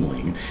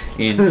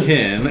in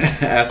Kin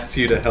asks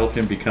you to help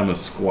him become a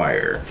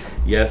squire.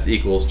 Yes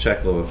equals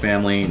check love of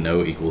family.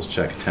 No equals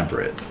check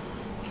temperate.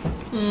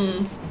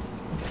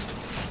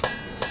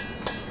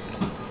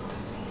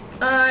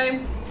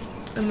 I'm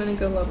gonna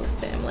go love of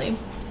family.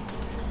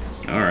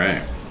 All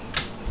right.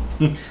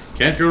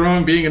 Can't go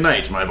wrong being a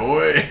knight, my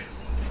boy.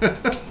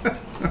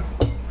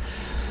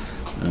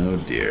 Oh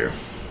dear.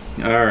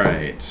 All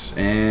right,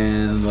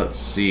 and let's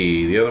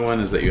see. The other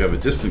one is that you have a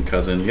distant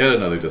cousin, yet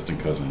another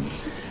distant cousin,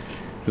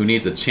 who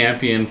needs a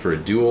champion for a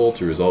duel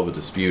to resolve a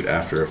dispute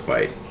after a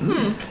fight.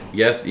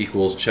 Yes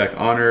equals check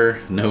honor.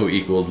 No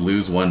equals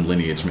lose one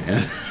lineage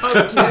man. Oh,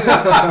 dude.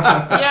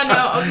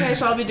 Yeah, no, okay,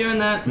 so I'll be doing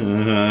that.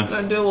 Uh-huh.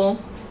 A duel.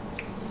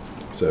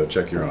 So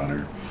check your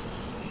honor.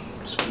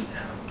 Sweet.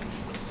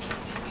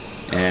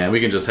 And we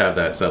can just have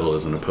that settled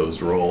as an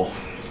opposed roll.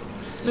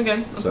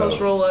 Okay, a So- post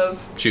roll of.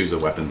 Choose a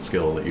weapon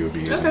skill that you would be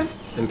using. Okay.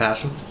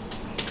 Impassion.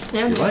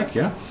 Yeah. If you like,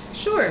 yeah.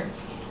 Sure.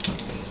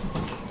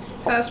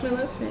 Pass my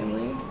love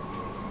family.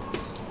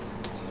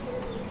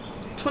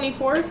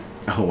 24.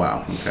 Oh,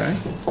 wow. Okay.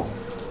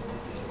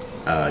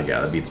 Yeah,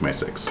 that beats my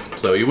 6.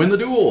 So you win the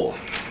duel.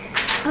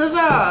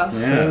 Huzzah!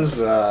 Yes.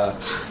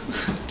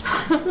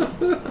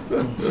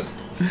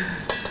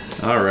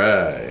 All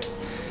right.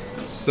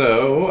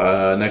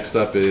 So next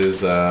up is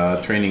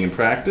training and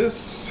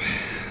practice.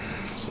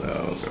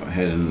 So go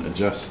ahead and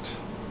adjust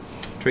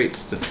traits.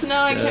 So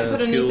now I can't put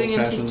skills, anything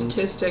into passions.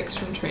 statistics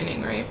from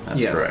training, right? That's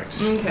Yeah.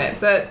 correct. Okay,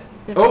 but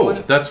if I Oh,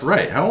 want that's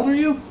right. How old are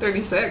you?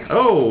 36.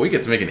 Oh, we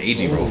get to make an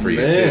aging roll for you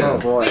man. too. Oh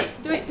boy.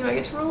 Wait, do I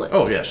get to roll it?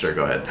 Oh yeah, sure.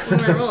 Go ahead.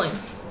 What am I rolling?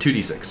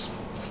 2d6.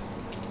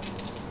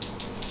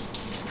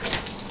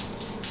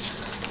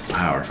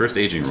 Wow, our first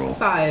aging roll.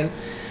 5.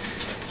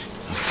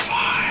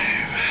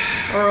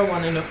 5. Or a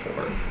 1 and a 4.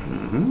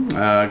 Mm-hmm.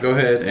 Go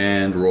ahead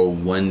and roll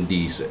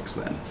 1d6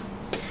 then.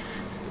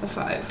 A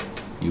 5.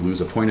 You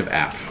lose a point of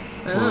AF.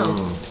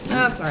 Oh.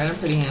 That's alright, I'm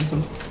pretty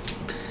handsome.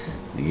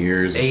 The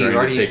years are Hey, you starting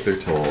already- to take their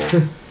toll.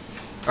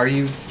 Are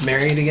you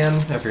married again?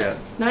 I forgot.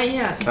 Not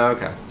yet. Oh,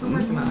 okay. I'm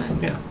working on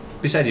it. Yeah.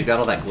 Besides, you've got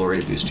all that glory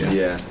to boost you.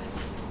 Yeah.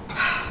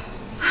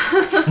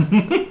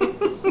 Okay.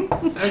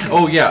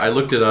 Oh yeah, I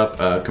looked it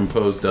up.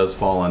 Compose does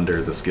fall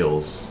under the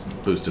skills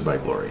boosted by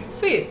glory.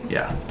 Sweet.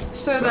 Yeah.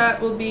 So that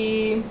will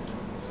be.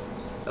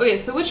 Okay,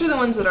 so which are the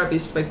ones that are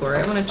boosted by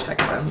glory? I want to check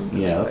them.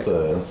 really Yeah, quick.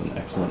 that's an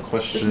excellent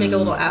question. Just make a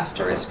little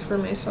asterisk for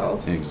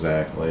myself.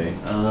 Exactly.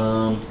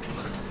 Oh,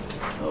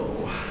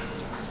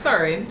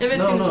 Sorry, if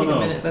it's No, gonna no, take no. a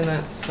minute, then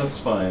that's. that's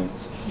fine.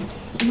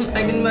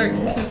 I can mark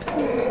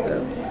compose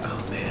though.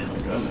 Oh man. Oh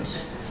my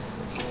goodness.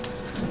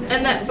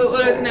 And that, but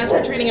what I was gonna ask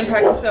for training and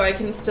practice though, I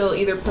can still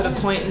either put a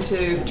point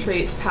into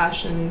traits,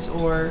 passions,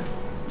 or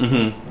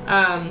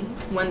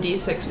Mm-hmm.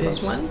 1d6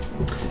 plus 1.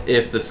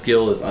 If the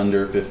skill is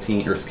under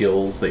 15, or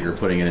skills that you're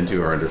putting it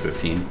into are under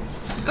 15,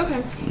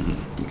 Okay.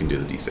 you can do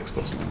the d6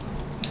 plus 1.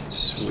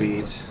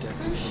 Sweet.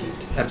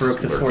 I broke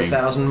the Lurking.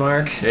 4,000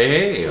 mark.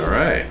 Hey, all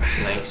right.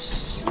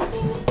 Nice.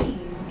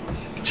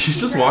 She's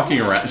just walking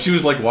around. She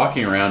was like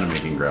walking around and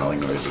making growling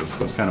noises. It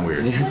was kind of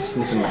weird. Yeah, it's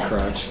sniffing the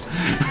crotch.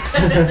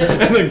 And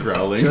then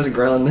growling. She wasn't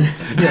growling there.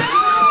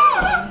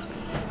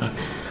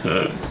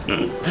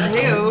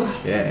 Ew.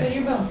 Yeah.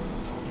 you go.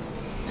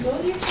 Go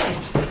to your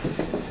place.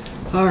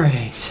 All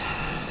right.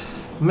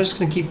 I'm just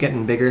gonna keep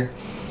getting bigger.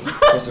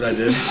 That's what I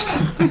did.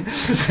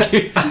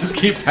 just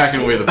keep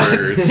packing away the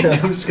burgers.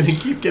 I'm just gonna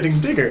keep getting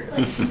bigger.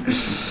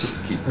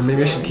 Or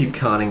maybe I should keep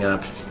conning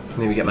up.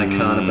 Maybe get my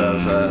con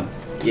above.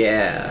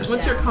 Yeah.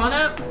 What's your con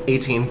up?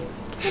 18.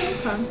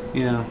 Okay.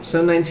 Yeah,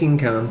 So 19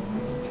 con.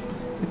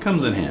 it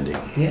comes in handy.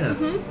 Yeah.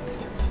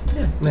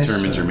 Yeah. Nice.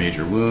 Determines your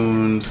major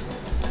wound.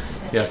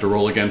 You have to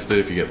roll against it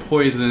if you get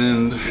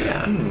poisoned.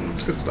 Yeah.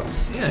 It's good stuff.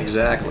 Yeah.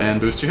 Exactly.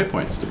 And boost your hit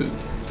points to boot.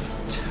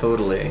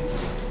 Totally.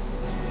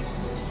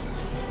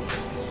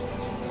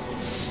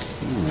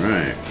 All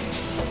right.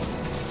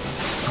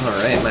 All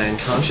right. My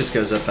unconscious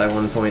goes up by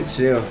 1 point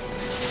too.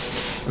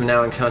 I'm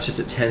now unconscious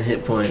at 10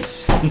 hit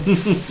points.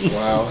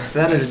 Wow.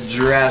 That is a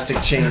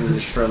drastic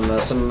change from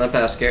some of my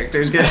past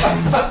characters,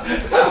 guys.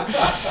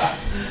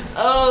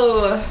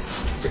 Oh,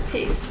 Mr.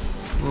 Paste.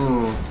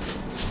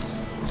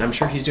 I'm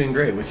sure he's doing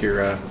great with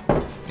your,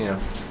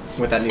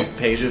 with that new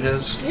page of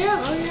his.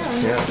 Yeah, oh yeah, I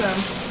Yeah.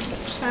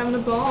 think so. Having a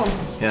ball.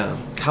 Yeah.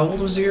 How old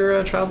was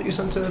your child that you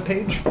sent to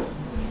Paige?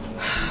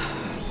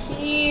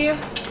 He...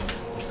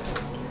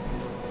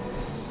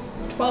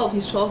 12.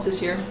 He's 12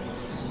 this year.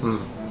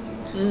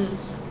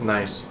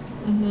 Nice.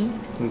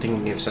 I'm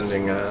thinking of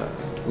sending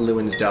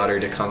Lewin's daughter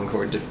to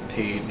Concord to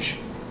Paige.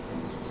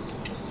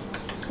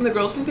 And the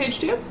girls can page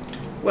too?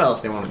 Well,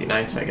 if they want to be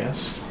nice, I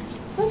guess.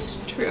 That's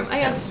true. I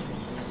guess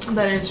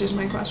that answers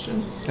my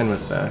question. And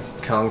with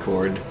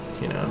Concord,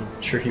 you know,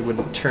 I'm sure he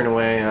wouldn't turn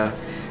away a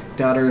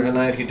daughter of a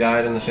knight who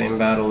died in the same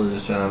battle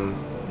as Sir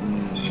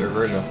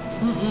Virgil.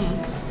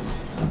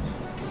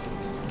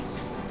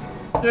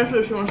 Especially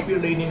if she wants to be a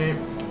lady knight.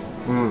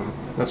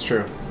 That's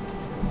true.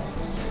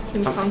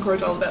 Since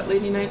Concord's all about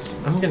lady knights.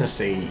 I'm gonna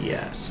say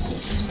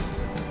yes.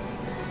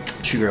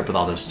 She grew up with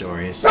all those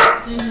stories.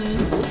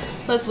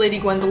 Plus Lady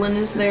Gwendolyn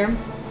is there.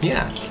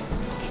 Yeah. I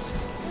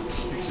think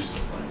she's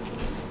just playing.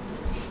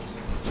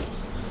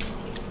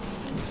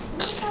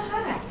 It's so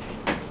hot.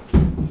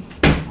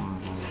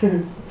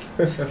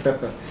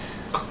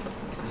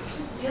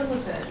 Just deal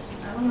with it.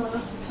 I don't know what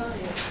else to tell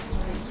you.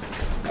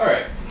 All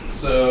right,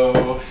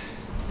 so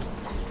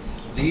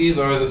these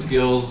are the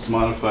skills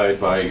modified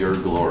by your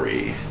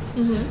glory.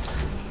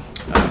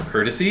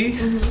 Courtesy,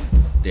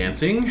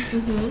 dancing.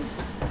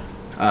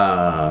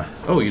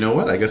 Oh, you know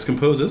what? I guess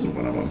compose isn't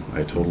one of them.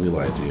 I totally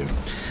lied to you.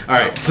 All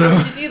right, so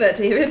Why did you do that,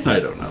 David? I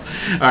don't know.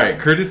 All right,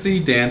 courtesy,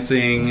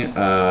 dancing,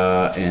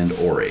 and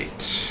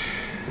orate.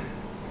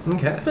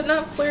 Okay. But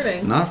not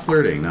flirting. Not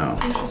flirting, no.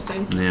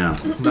 Interesting. Yeah,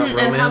 Not romance.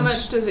 And how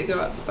much does it go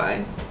up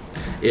by?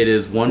 it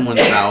is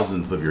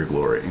 1/1000th of your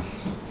glory,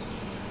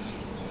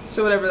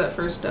 So whatever that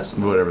first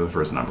decimal. whatever the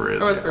first number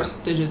is. Or the yeah.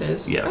 first digit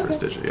is. Yeah, Okay. first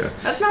digit. Yeah.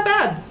 That's not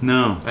bad.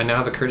 No. I now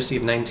have a courtesy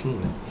of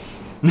 19.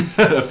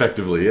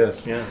 Effectively,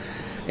 yes. Yeah.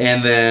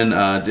 And then,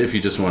 if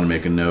you just want to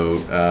make a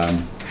note,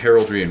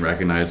 heraldry and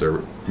recognize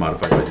are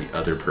modified by the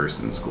other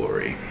person's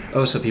glory.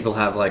 Oh, so people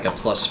have like a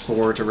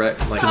 +4 to Oh, so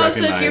if recognize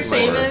you're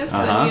more. famous,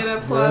 then you get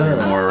a plus.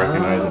 It's more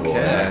recognizable.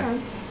 okay.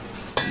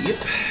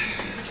 Yep.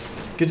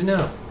 Good to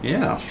know.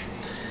 Yeah.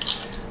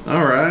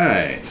 All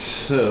right.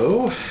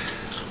 So,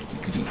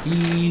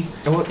 And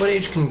what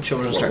age can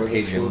children start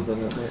paging?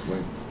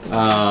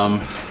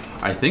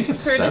 I think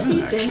it's Courtesy,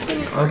 7 actually.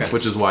 dancing, Okay.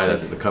 Which is why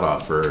that's the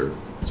cutoff for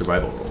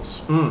survival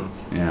rolls.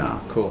 Yeah.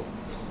 Cool.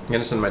 I'm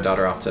gonna send my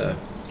daughter off to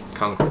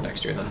Concord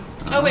next year then.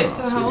 Oh wait,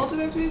 so how sweet. old do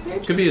they have to be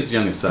page? Could be as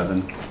young as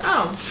 7,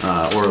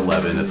 Oh. or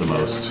 11 at the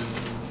most.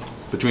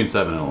 Between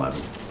 7 and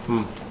 11.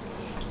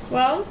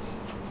 Well,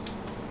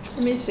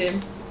 let me see.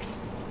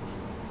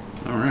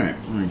 All right.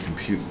 Let me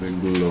compute the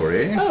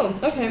glory. Oh,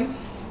 okay.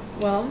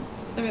 Well,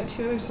 I've got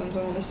 2 other sons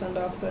I want to send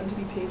off then to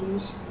be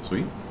pages.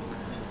 Sweet.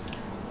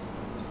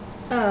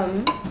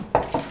 I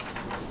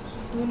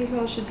wonder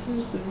who I should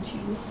send them to.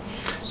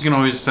 You can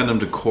always send them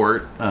to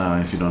court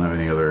if you don't have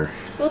any other.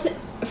 Well,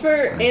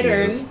 for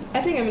Ideas. Adern,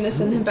 I think I'm going to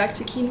send him back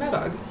to Keen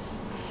Madog.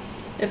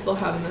 If they'll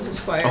have him as a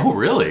squire. Oh,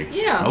 really?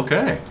 Yeah.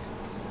 Okay.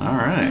 All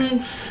right.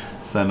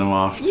 Send them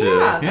off to.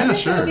 Yeah, I think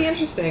sure. that'll be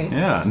interesting.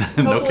 Yeah.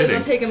 No Hopefully kidding.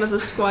 they'll take him as a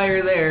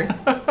squire there.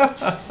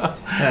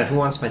 Who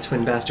wants my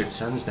twin bastard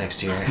sons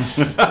next year?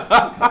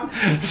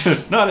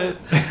 Not it.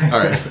 All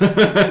right.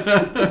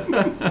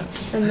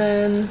 And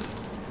then...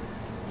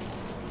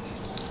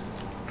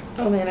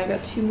 Oh man, I've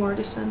got 2 more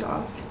to send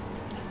off.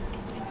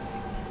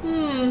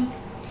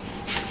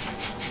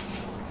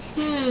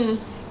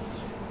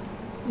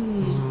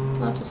 I'll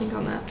have to think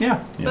on that.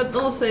 Yeah. But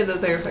they'll say that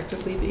they're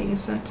effectively being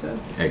sent to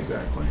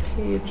Exactly.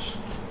 Page.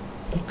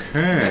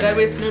 Okay. But I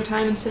waste no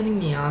time in sending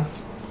me off.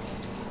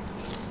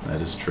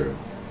 That is true.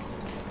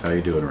 That's how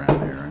you do it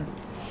around here, right?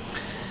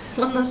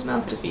 One less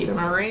mouth to feed, am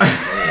I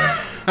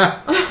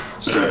right?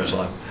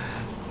 Seriously.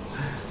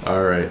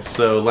 All right.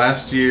 So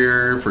last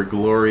year for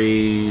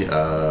glory,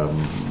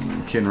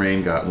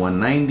 Kinrain got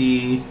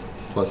 190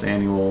 plus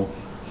annual,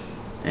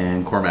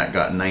 and Cormac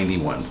got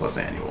 91 plus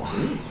annual.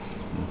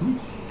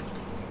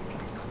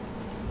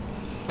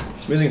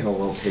 It's amazing how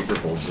well paper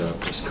holds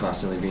up, just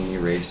constantly being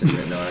erased and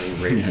written on,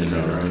 erased and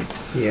written on.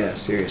 Yeah,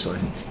 seriously.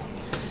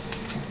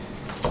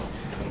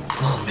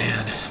 Oh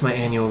man, my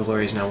annual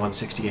glory is now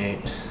 168.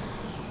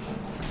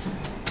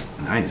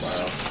 Nice.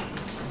 Wow.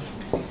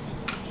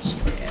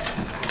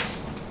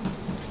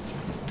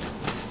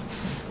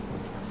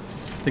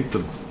 I think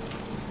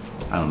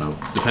I don't know,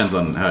 depends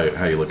on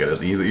how you look at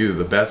it. Either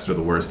the best or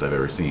the worst I've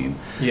ever seen.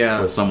 Yeah.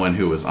 Was someone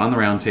who was on the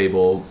round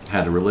table,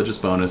 had a religious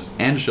bonus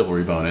and a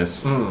chivalry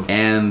bonus,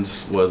 and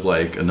was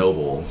like a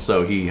noble.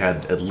 So he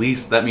had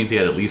that means he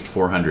had at least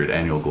 400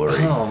 annual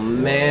glory Oh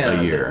man.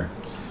 a year.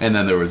 And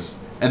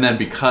then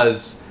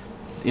because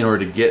in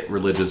order to get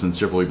religious and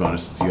chivalry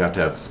bonuses, you have to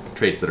have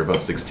traits that are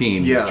above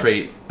 16. Yeah. His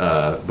trait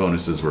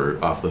bonuses were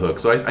off the hook.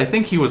 So I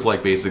think he was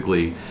like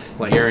basically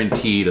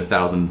guaranteed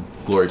 1,000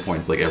 glory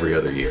points like every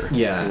other year.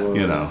 Yeah. Whoa.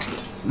 You know.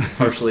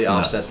 Partially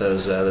Nuts. offset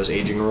those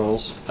aging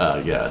rolls.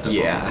 Yeah, definitely.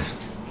 Yeah.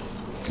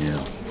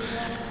 Yeah.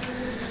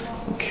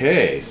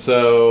 Okay,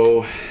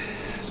 so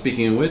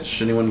speaking of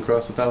which, anyone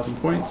cross 1,000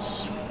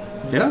 points?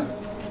 Yeah?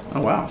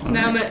 Oh, wow. All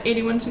Now I'm right. at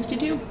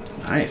 8162.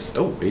 Nice.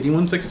 Oh,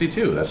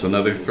 8162. That's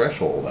another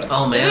threshold.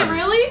 Oh man. Is it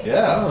really?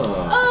 Yeah.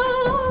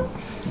 Oh.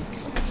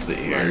 Let's see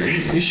here.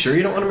 You sure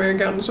you don't want to marry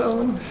Countess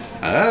Ellen?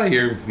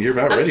 You're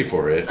about ready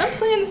for it. I'm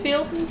playing the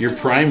field. You're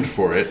primed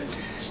for it.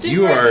 Just didn't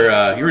You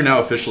write- are now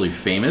officially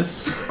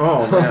famous,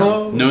 Oh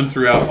man. known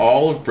throughout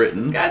all of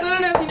Britain. Guys, I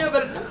don't know if you know,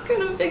 but I'm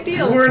kind of a big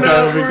deal. We're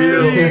not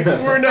worthy.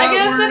 We're not I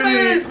guess worthy.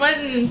 if I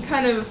went and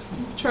kind of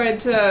tried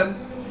to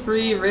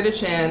free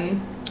Ridichan,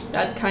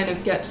 that'd kind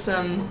of get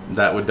some.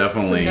 That would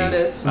definitely Some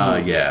notice.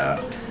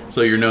 Yeah.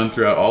 So you're known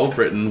throughout all of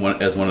Britain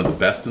as one of the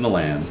best in the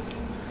land.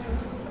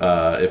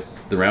 If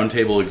the Round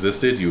Table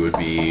existed, you would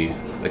be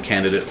a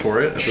candidate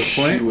for it at this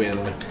point. Win.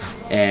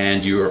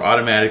 And you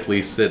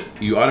automatically sit at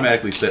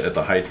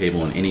the high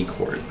table in any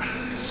court.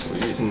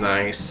 Sweet.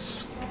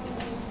 Nice.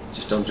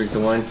 Just don't drink the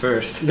wine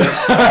first.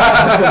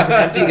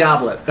 Empty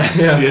goblet.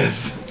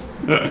 Yes.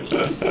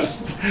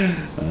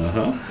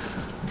 Uh-huh.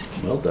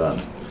 Well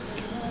done.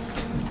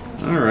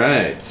 All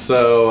right.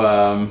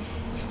 So,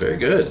 very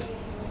good.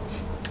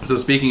 So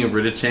speaking of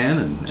Ridichan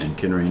and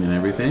Kinrain and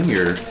everything,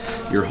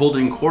 you're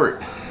holding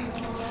court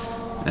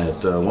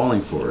at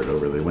Wallingford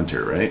over the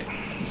winter, right?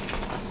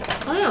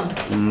 I am.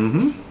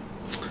 Mm-hmm.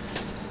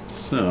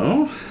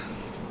 So,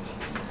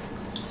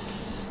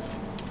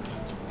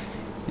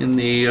 in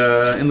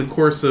the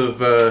course of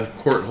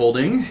court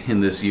holding in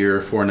this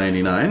year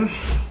 499,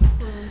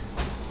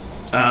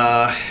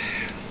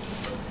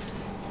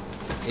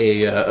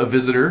 a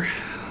visitor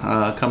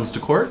comes to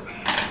court.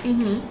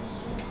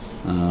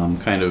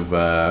 Kind of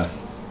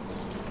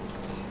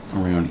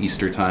around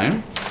Easter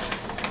time,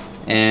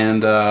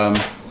 and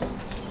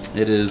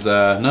it is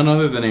none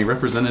other than a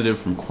representative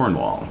from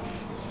Cornwall.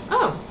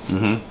 Oh.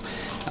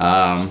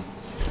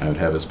 I would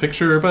have his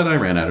picture, but I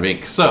ran out of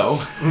ink. So,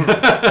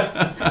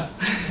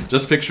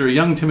 just picture a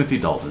young Timothy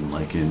Dalton,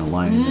 like in A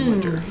Lion in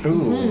Winter.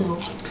 Ooh.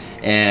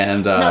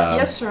 And No,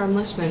 yes, sir, I'm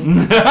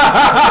listening.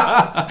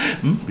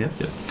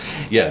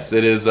 Yes.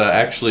 It is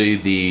actually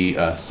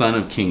the son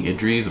of King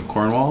Idris of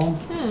Cornwall,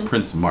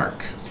 Prince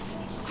Mark.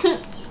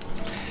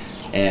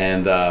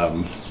 And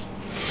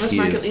Was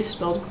Mark at least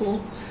spelled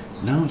cool?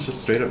 No, it's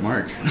just straight up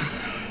Mark.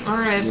 All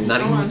right. Not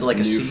go even on. with like a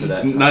New C. for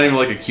that time. Not even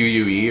like a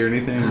QUE or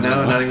anything.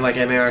 No, not even like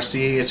MARC.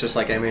 It's just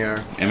like MAR.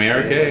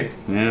 MARK.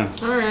 Yeah.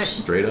 All right.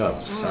 Straight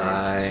up.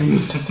 Sigh.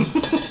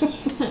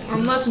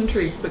 I'm less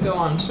intrigued, but go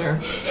on, sir.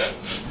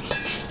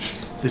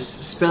 This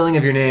spelling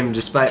of your name,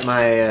 despite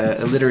my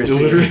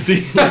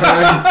illiteracy.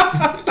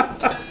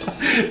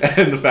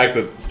 And the fact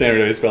that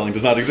standardized spelling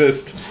does not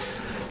exist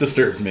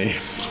disturbs me.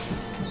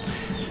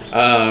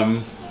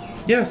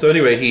 Yeah, so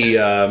anyway, he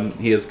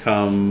has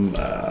come,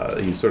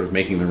 he's sort of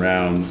making the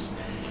rounds.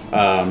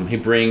 He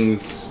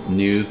brings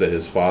news that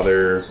his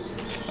father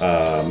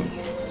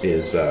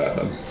is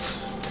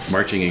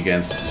marching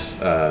against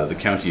the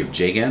county of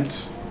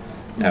Jagant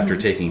after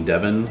taking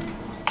Devon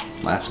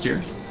last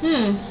year.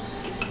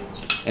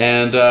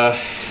 And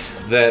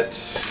that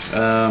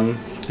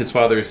his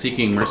father is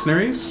seeking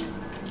mercenaries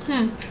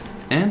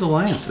and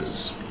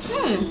alliances.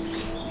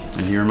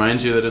 And he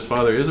reminds you that his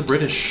father is a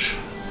British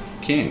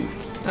king.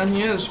 And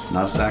he is.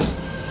 Not a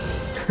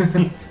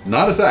Saxon.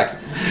 Not a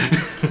Saxon.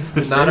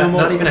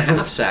 Not even a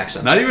half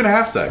Saxon. Not even a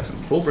half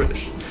Saxon. Full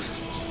British.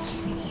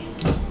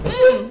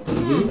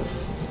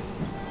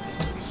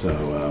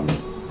 So,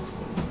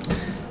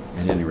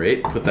 at any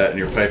rate, put that in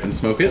your pipe and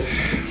smoke it.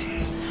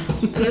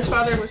 And his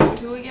father was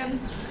who again?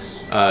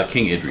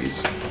 King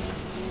Idris.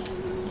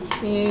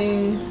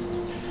 King.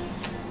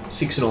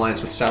 Seeks an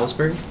alliance with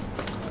Salisbury.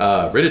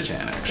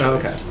 Ridichan, actually. Oh,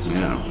 okay.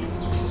 Yeah.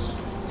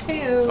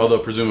 Heyo. Although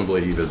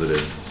presumably he visited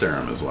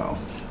Sarum as well.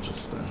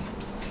 Just.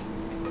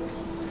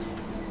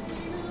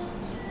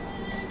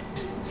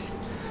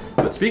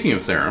 But speaking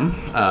of Sarum,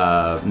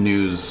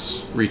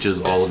 news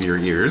reaches all of your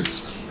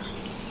ears.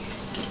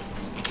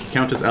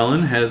 Countess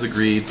Ellen has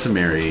agreed to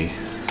marry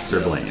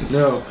Sir Blaine's.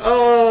 No.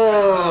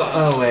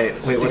 Oh, wait.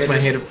 What's my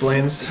hate of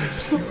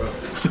Blaine's?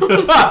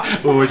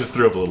 Well, we just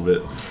threw up a little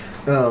bit.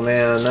 Oh,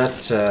 man,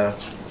 that's, I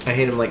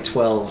hate him like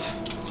 12.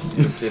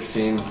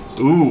 15.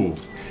 Ooh.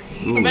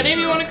 But if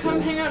you want to come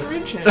hang out in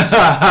Ridgehead.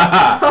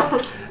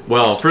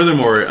 Well,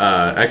 furthermore,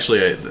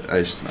 actually,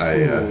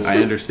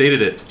 I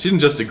understated it. She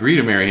didn't just agree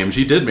to marry him;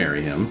 she did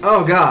marry him.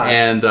 Oh, God.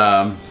 And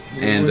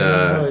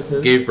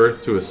gave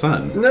birth to a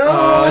son.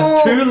 No!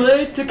 It's too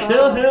late to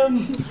kill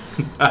him.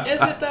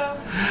 Is it though?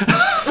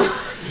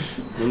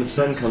 When the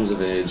son comes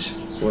of age,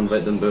 we'll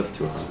invite them both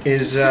to a hunt.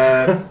 Does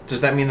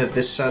that mean that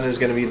this son is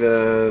going to be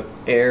the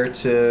heir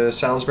to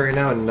Salisbury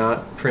now and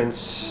not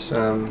Prince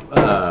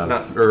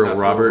not Earl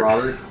Robert.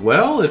 Robert?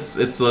 Well,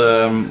 it's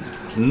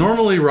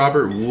normally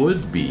Robert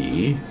would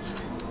be,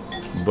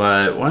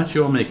 but why don't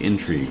you all make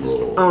intrigue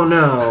rolls? Oh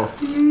no.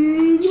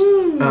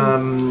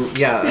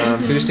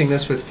 Boosting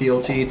this with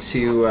fealty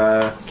to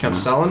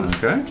Countess Ellen.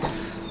 Okay.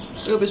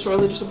 You'll be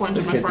sorely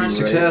disappointed, my Could be friend.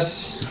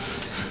 Success.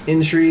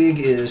 Intrigue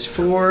is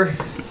 4.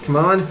 Come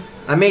on.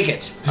 I make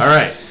it. All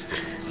right.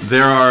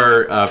 There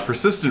are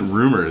persistent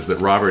rumors that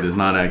Robert is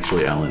not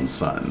actually Ellen's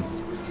son.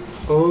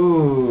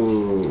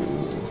 Oh.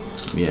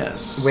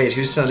 Yes. Wait,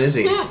 whose son is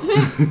he?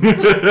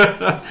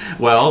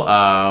 Well,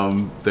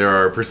 there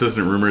are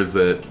persistent rumors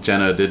that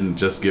Jenna didn't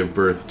just give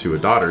birth to a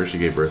daughter, she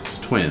gave birth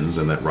to twins,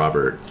 and that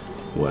Robert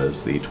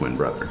was the twin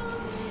brother.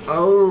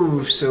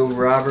 Oh, so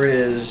Robert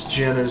is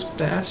Jenna's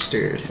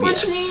bastard.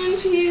 Which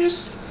means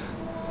he's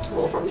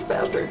Wolfram's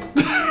bastard.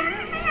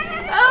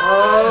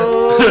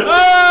 Oh,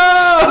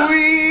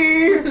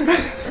 sweet!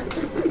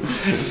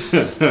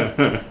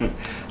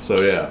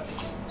 So, yeah.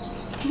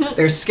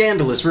 There's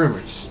scandalous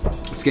rumors.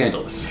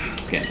 Scandalous. We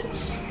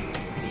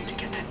need to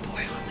get that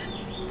boy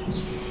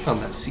on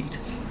that seat.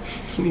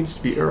 He needs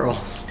to be Earl.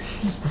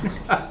 So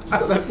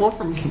that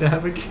Wolfram can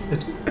have a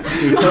kid.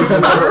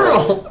 It's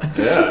Earl.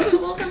 Yeah. Doesn't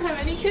Wolfram have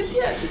any kids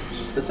yet?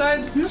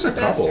 Besides He has a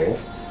couple. I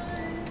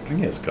think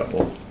he has a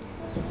couple.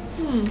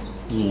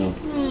 Yeah.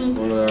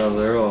 Wonder how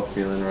they're all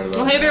feeling right about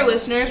Well, hey there, now.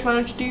 listeners. Why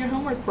don't you do your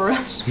homework for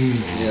us?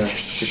 Yeah,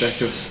 get back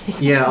to us.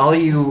 Yeah, all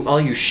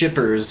you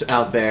shippers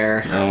out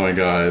there. Oh my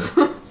god.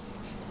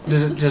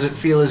 Does it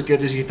feel as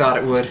good as you thought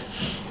it would?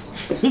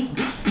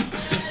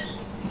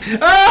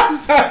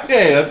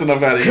 Hey, that's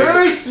enough out of you.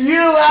 Curse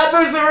you,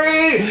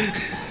 adversary!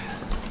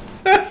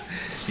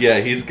 Yeah,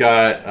 he's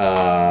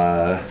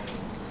got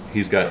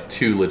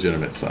 2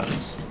 legitimate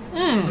sons.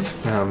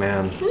 Oh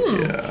man.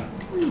 Yeah.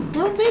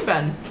 Where have they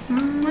been?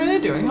 What are they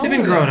doing? How They've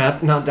old been are growing they?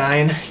 up, not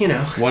dying, you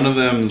know. One of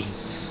them's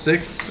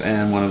 6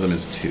 and one of them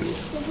is 2. Oh,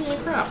 holy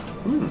crap.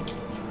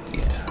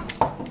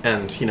 Yeah.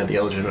 And, you know, the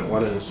illegitimate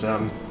one is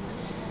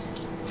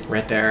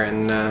right there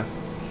in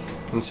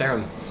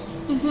Sarum.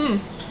 And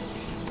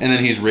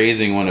then he's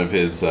raising one of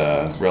his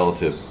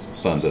relatives'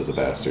 sons as a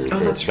bastard. Oh,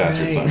 or that's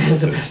bastard right. sons.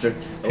 As a bastard.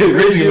 He's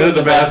raising him as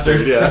a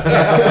bastard,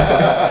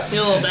 yeah.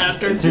 You little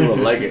bastard. You will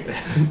like it.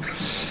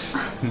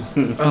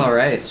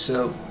 Alright,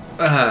 so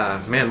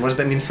man, what does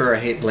that mean for I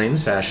hate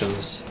Blaine's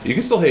fashions? You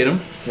can still hate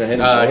him. Can I hate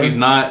him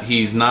more?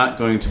 He's not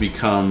going to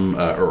become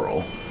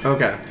Earl.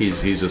 Okay.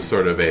 He's just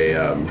sort of a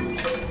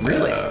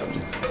Really?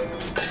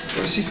 What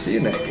does she see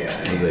in that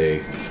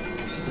guy?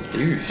 She's a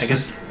douche. I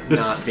guess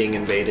not being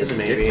invaded, Such a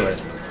maybe.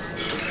 dicklet.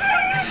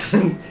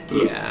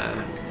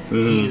 Yeah.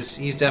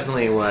 He's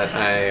definitely what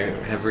I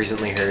have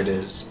recently heard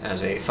is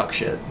as a fuck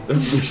shit.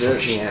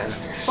 Shit. Yeah.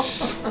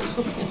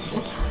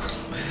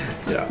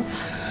 Yeah.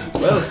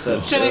 Well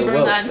said. Should we sir, burn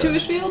well that said. into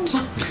his fields?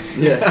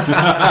 Yes.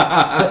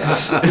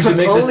 We should If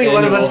make this only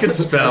one of us annual. could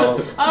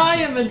spell. I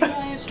am a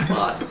giant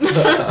twat.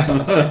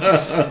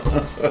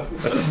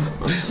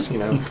 You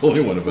know,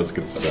 Only one of us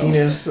could spell.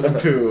 penis and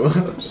poo.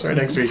 Just right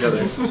next to each other.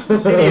 Let's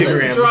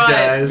Ideograms, draw it.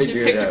 guys.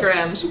 Do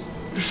pictograms.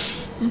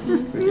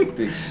 It'd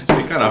be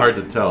kind of hard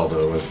to tell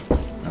though. With I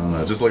don't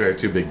know, just look like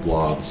 2 big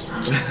blobs.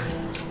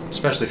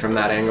 Especially from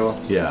that angle.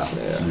 Yeah.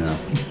 Yeah.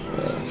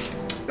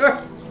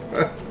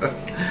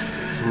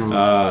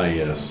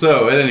 Yes.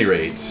 So at any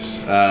rate,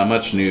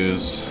 much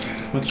news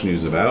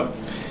about.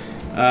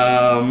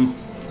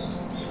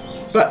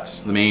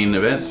 But the main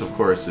event, of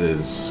course,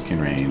 is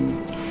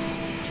Kinrain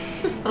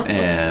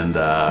and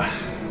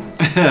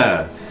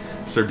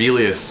Sir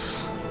Belius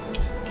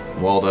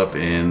walled up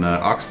in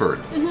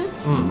Oxford.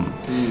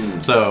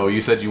 So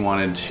you said you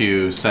wanted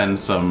to send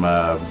some,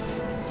 kind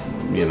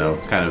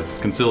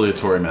of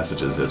conciliatory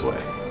messages his way.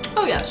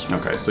 Oh, yes.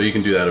 Okay, so you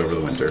can do that over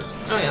the winter.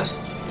 Oh, yes.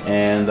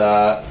 And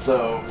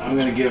so I'm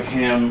going to give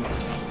him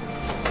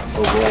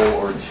a roll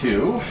or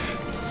 2,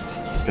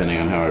 depending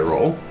on how I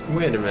roll.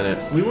 Wait a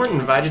minute. We weren't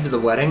invited to the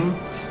wedding?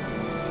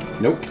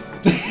 Nope.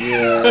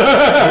 Yeah.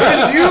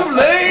 Curse you, I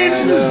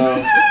Blaine!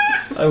 know.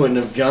 I wouldn't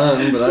have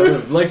gone, but I would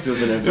have liked to have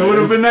been It invited. would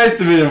have been nice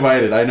to be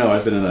invited. I know,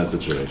 I've been in that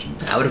situation.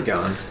 I would have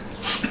gone.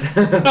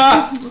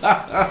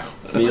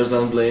 Meals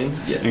on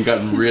Blaine's? Yes. And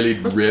gotten really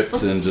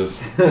ripped and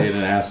just made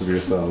an ass of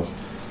yourself.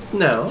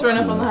 No. Thrown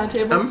up on the high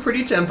table. I'm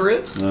pretty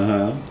temperate.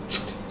 Uh-huh.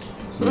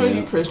 What are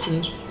you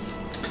Christians?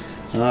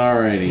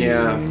 Alrighty.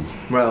 Yeah.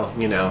 Well,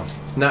 you know,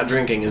 not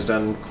drinking has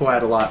done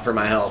quite a lot for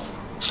my health.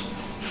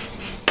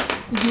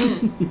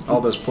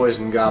 All those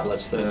poison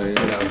goblets that, you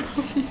know,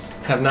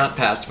 have not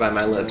passed by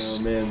my lips.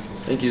 Oh man,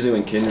 I think usually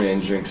when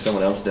Kinrain drinks,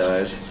 someone else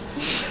dies.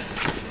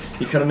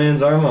 He cut a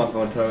man's arm off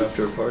one time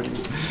after a party.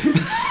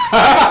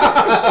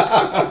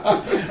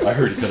 I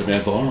heard he cut a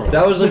man's arm off.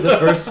 That was like the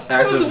first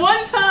act It was of.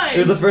 one time! It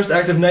was the first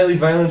act of nightly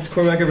violence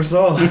Cormac ever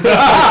saw.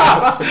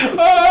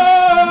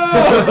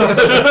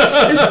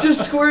 It's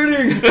just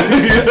squirting.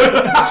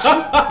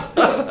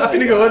 I'm just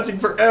gonna go hunting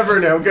forever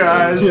now,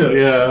 guys. Yeah. I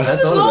It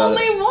was thought about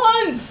only it.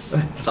 once! I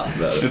thought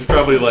about it. It's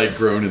probably like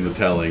grown in the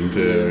telling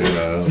too, you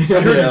know. Yeah.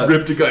 I heard he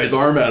ripped a guy's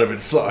arm out of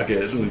its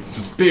socket. Like,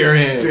 just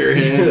Barehanded.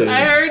 barehanded.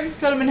 I heard,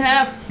 cut him in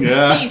half.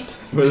 Yeah. His teeth.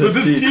 With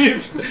his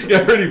teeth. Yeah,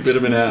 I heard he bit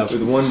him in half.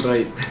 With one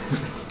bite.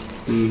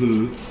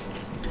 And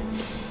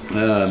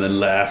then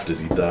laughed as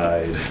he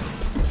died.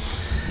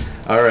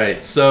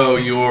 Alright, so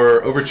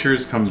your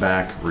overtures come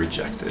back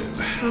rejected.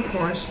 Of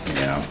course.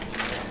 Yeah.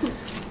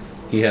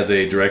 He has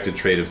a directed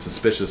trait of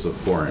suspicious of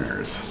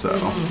foreigners, so.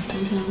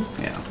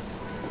 Yeah.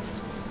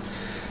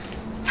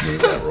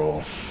 Move that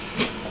roll.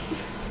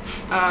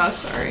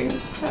 Sorry, I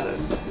just had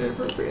an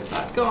inappropriate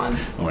thought. Go on.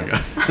 Oh my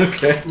god.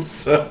 Okay,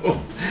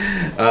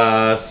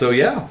 so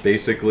yeah,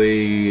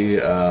 basically,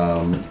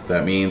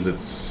 that means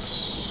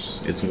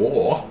it's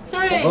war.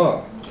 Hooray!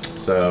 Oh,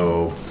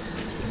 So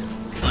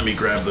let me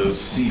grab those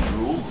seed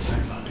rules.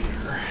 Hang on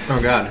here. Oh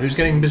god, who's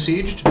getting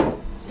besieged?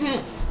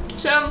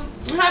 So,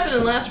 what happened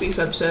in last week's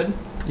episode?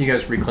 You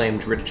guys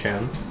reclaimed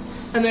Ritachan.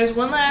 And there's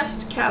one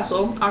last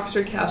castle,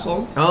 Oxford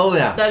Castle, Oh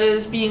yeah. that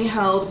is being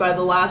held by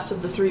the last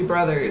of the three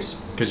brothers.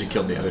 Because you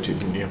killed the other two,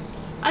 didn't you?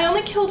 I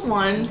only killed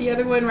one. The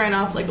other one ran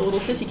off like a little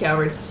sissy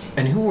coward.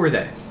 And who were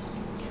they?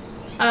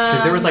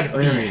 Because there was like a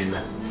theme.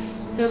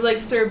 It was like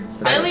Sir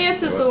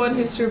Bilius is the one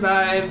who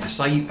survived.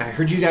 I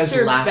heard you guys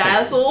Sir laughing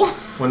Basil.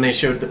 when they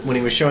when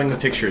he was showing the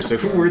pictures. So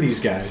who were these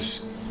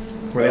guys?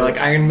 Were they like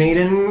Iron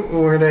Maiden?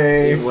 Were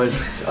they? it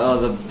was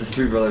the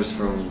three brothers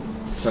from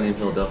Sunny in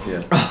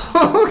Philadelphia.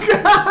 Oh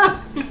god.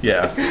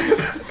 Yeah.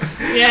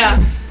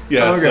 Yeah.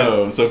 Yeah, Okay.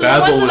 so the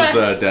Basil one was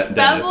that Dennis.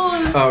 Basil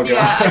is Oh,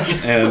 God.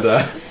 And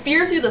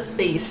spear through the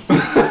face.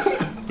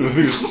 with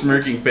his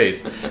smirking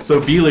face. So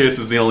Belius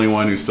is the only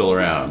one who's still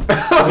around.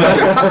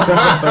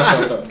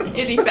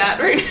 Is he fat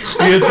right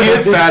now? He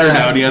is fatter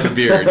now and he has a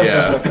beard,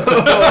 yeah.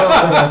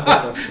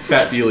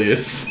 Fat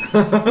Belius.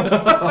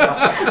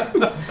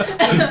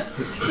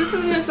 Just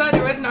as an aside,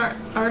 I read an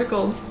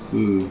article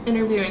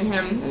interviewing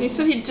him, and he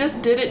said he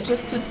just did it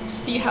just to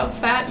see how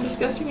fat and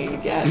disgusting he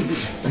could get.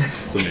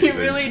 It's amazing. He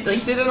really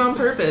did it on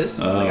purpose.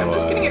 He's like, I'm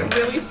just gonna get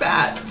really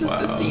fat just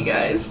to see,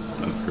 guys.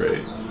 That's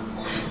great.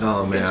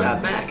 Oh Good man.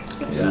 job, Mac.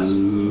 Good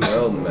job.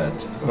 Well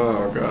met.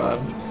 Oh god.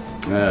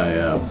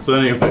 Yeah. So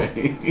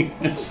anyway,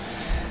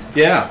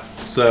 yeah.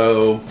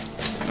 So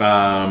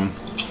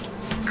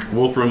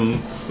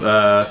Wolfram's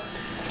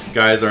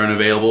guys are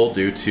unavailable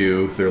due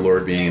to their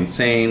lord being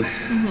insane.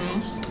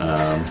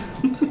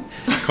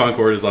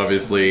 Concord is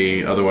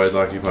obviously otherwise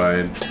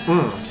occupied.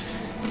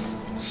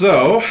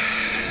 So,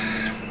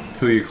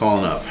 who are you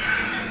calling up?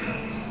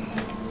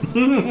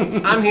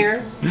 I'm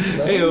here.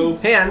 Heyo.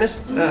 Hey, I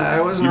missed.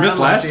 I wasn't. You around missed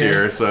last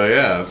year, so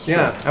yeah. That's true.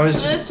 Yeah, I was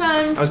So this just.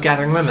 time, I was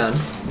gathering my men.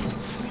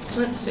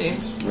 let's see.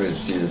 Ready to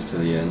see this to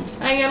the end.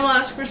 Again, we'll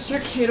ask for Sir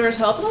Kador's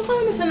help, and also I'm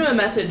going to send him a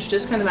message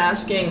just kind of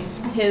asking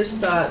his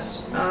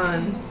thoughts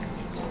on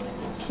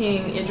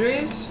King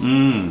Idris.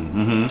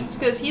 Just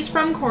because he's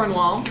from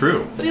Cornwall.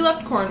 True. But he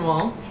left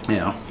Cornwall.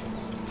 Yeah.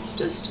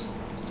 Just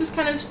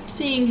kind of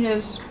seeing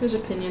his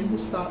opinion,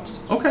 his thoughts.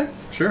 Okay,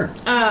 sure.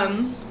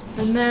 And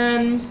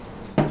then,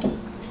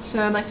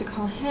 so I'd like to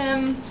call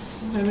him.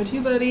 I have my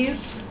two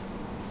buddies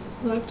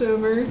left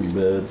over. You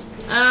buds.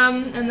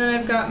 And then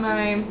I've got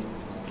my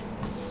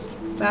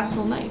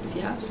vassal knights,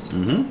 yes.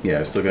 Yeah,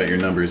 I've still got your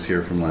numbers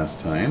here from last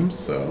time,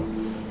 so.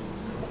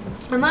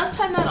 And last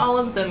time, not all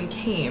of them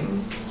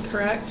came,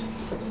 correct?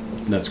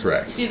 That's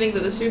correct. Do you think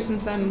that this year,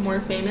 since I'm more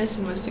famous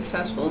and was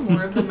successful,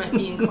 more of them might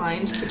be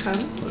inclined to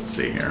come? Let's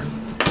see here.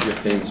 Your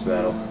famous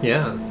battle.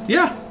 Yeah.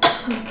 Yeah.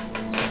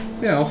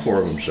 Yeah, all four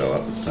of them show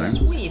up this time.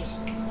 Sweet.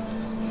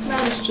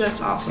 That is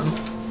just awesome.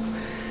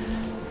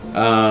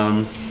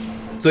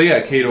 So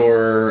yeah,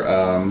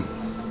 Kador,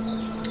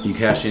 you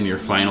cash in your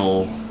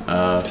final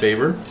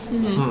favor,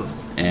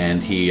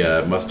 and he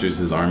musters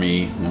his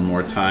army one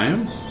more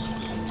time,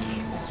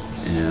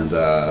 and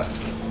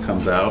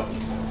comes out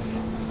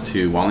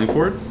to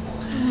Wallingford.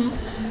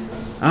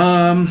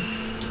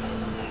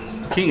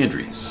 King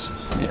Idris,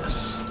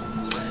 yes.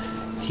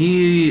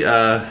 He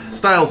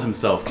styles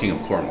himself King of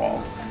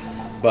Cornwall,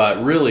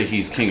 but really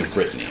he's King of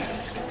Brittany.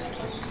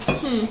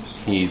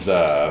 He's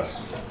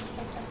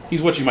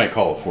what you might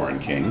call a foreign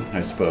king,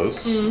 I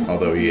suppose,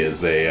 although he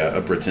is a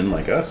Briton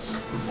like us.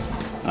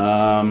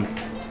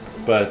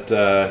 But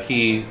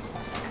he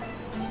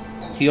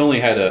only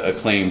had a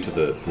claim to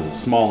the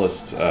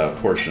smallest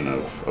portion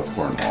of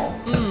Cornwall,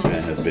 and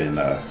has been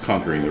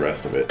conquering the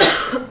rest of it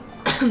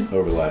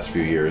over the last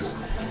few years.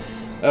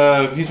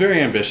 He's very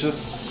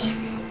ambitious.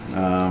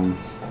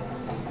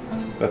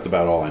 That's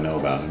about all I know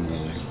about him,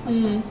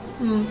 really.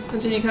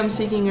 But did he come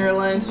seeking your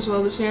alliance as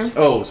well this year?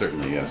 Oh,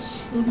 certainly,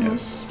 yes.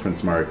 Yes.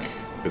 Prince Mark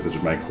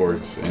visited my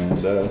court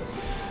and,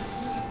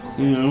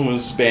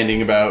 was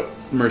banding about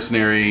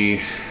mercenary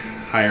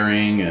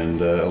hiring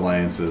and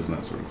alliances and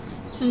that sort of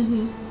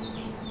thing.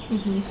 So.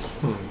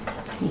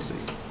 We'll see.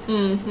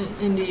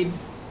 Indeed.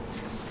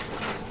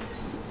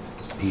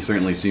 He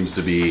certainly seems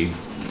to be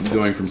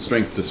going from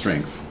strength to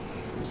strength.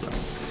 So,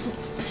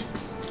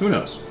 who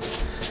knows?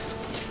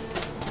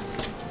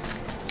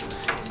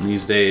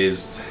 These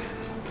days,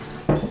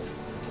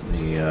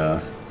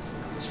 the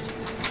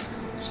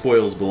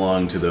spoils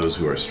belong to those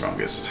who are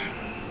strongest.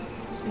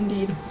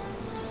 Indeed.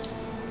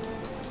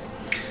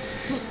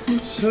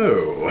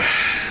 So,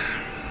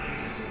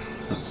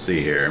 let's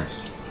see here.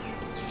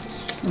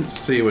 Let's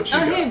see what you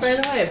got. Hey, by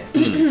the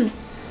way,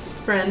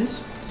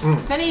 friends,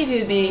 if any of you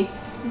would be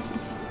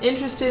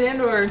interested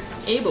and or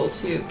able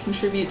to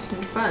contribute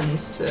some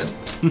funds to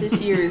this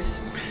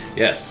year's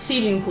Yes.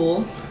 sieging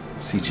pool.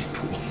 Sieging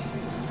pool.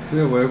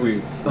 Yeah, where do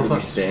we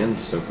stand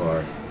so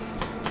far?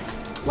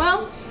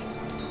 Well,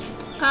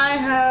 I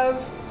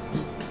have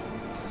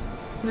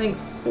I think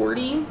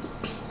 40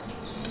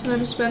 that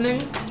I'm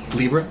spending.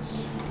 Libra?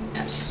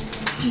 Yes.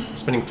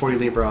 Spending 40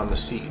 Libra on the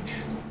siege.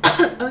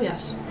 Oh,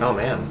 yes. Oh,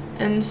 man.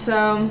 And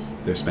so...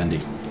 They're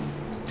spendy.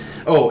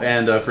 Oh,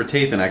 and for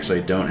Tathan, actually,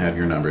 I don't have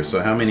your numbers. So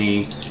how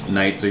many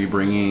knights are you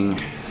bringing?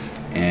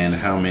 And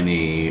how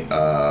many...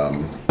 how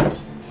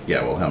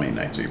many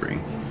knights are you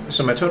bringing?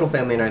 So my total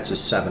family knights is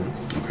 7.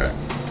 Okay.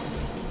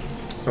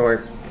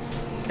 Or...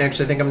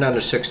 Actually, I think I'm down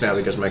to 6 now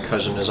because my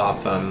cousin is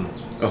off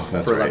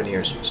That's for right. 11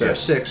 years. So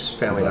Yes. 6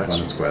 family He's off knights. on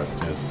his quest,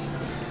 yes.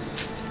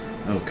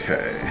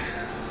 Okay.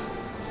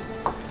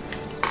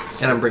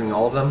 And I'm bringing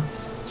all of them?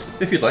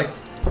 If you'd like.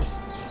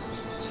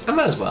 I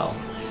might as well.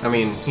 I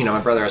mean,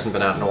 my brother hasn't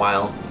been out in a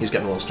while. He's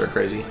getting a little stir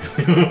crazy.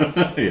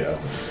 Yeah.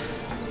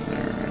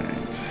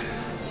 Alright.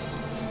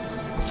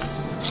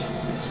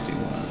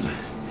 61.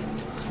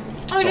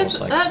 Oh, I guess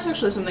almost like- that's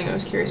actually something I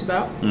was curious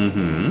about.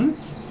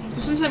 Mm-hmm.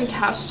 Since I'm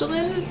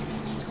Castellan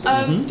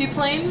of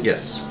Duplain,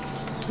 Yes.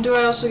 do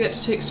I also get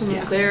to take some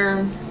of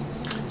their...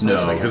 No,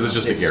 Looks like because it's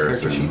just a updated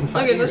character sheet in garrison.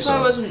 5 Okay, that's years. why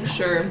I wasn't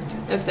sure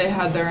if they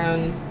had their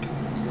own...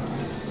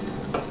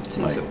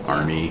 Like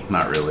army,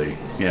 not really.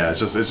 Yeah, it's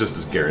just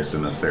a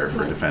garrison that's there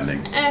for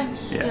defending.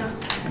 Yeah.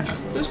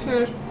 Just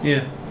curious.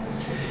 Yeah.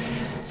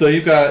 So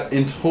you've got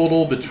in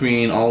total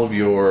between all of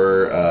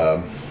your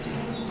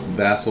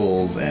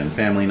vassals and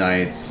family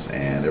knights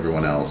and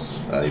everyone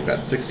else, you've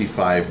got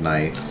 65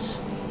 knights,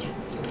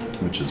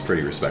 which is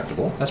pretty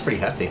respectable. That's pretty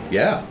hefty.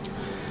 Yeah.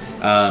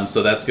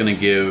 So that's going to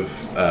give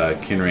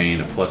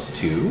Kinrain a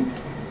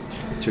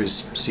 +2 To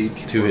his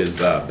siege? to his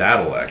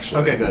battle,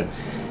 actually. Okay, good.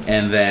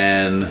 And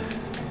then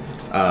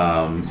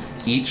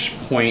each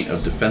point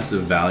of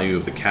defensive value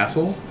of the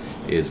castle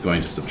is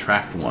going to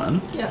subtract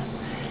 1.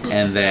 Yes.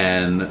 And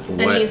then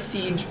Any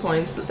siege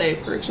points that they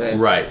purchase.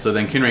 Right, so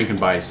then Kinrain can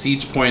buy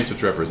siege points,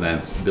 which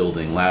represents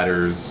building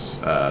ladders,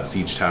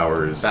 siege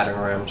towers,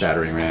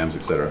 battering rams,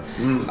 etc.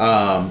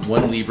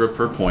 1 Libra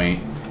per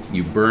point.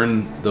 You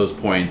burn those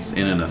points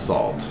in an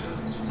assault.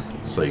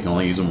 So you can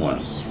only use them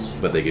once,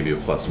 but they give you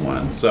a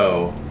 +1.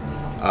 So...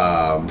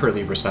 per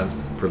Libra spent.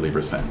 Per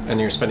Libra spent. And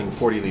you're spending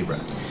 40 Libra.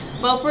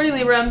 Well, 40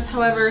 Libra,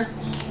 however,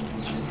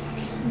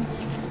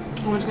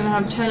 I'm just going to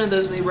have 10 of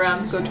those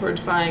Libra go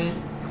towards buying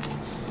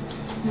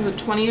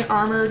 20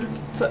 armored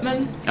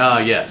footmen.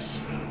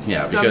 Yes.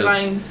 Yeah, So because I'm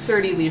buying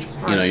 30 Liege.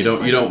 you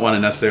don't want to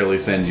necessarily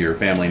send your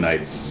family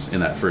knights in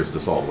that first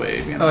assault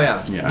wave. Oh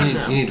yeah.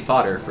 Yeah. You need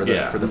fodder for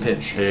the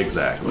pitch.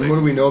 Exactly. What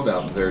do we know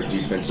about their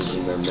defenses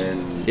and their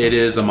men? It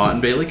is a Mott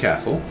and Bailey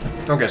castle.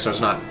 Okay, so it's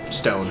not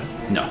stone.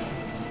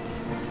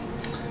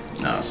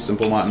 No,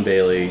 simple Mott and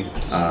Bailey.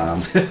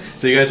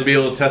 So you guys will be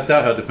able to test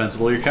out how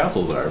defensible your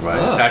castles are by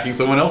attacking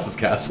someone else's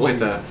castle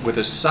with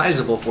a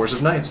sizable force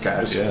of knights,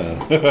 guys. Yeah.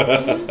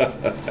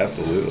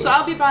 Absolutely. So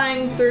I'll be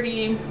buying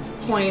 30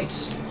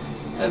 points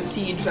of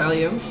siege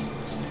value.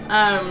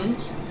 And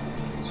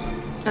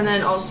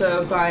then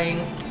also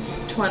buying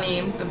 20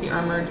 of the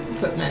armored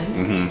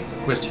footmen.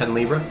 With 10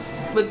 Libra?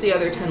 With the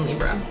other 10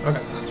 Libra.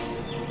 Okay.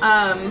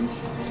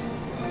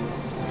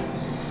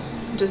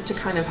 Just to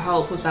kind of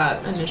help with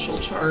that initial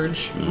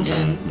charge.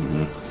 Yeah,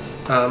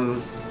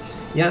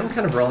 I'm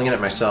kind of rolling in it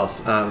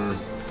myself.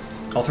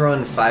 I'll throw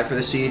in 5 for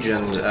the siege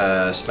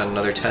and spend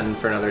another 10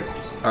 for another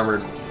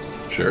armored.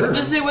 Sure.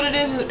 Just say what it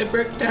is. It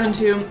broke down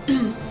to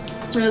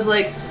it was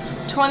like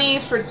 20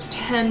 for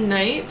 10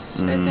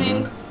 knights, I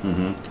think.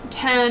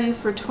 10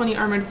 for 20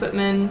 armored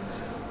footmen.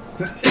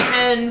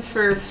 10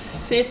 for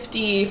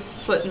 50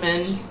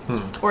 footmen.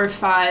 Or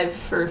 5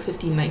 for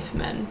 50 knife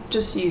men.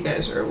 Just so you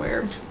guys are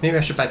aware. Maybe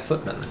I should buy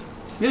footmen.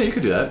 Yeah, you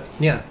could do that.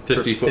 Yeah.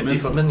 50 footmen? 50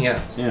 footmen,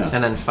 yeah. Yeah.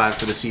 And then 5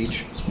 for the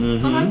siege.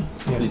 Okay.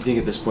 Do you think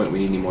at this point we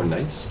need any more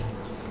knights?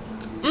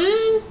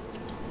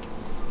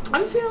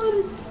 I'm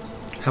feeling...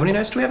 How many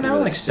knights do we have now?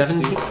 Like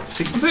 17?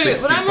 60?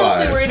 What I'm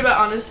mostly 65. worried about,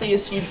 honestly,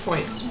 is siege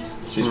points.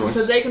 Siege points?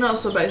 Because they can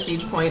also buy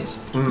siege points.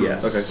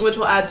 Yes. Okay. Which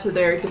will add to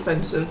their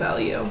defensive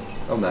value.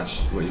 I'll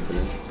match what you put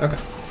in. Okay.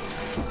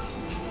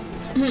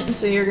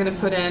 So you're going to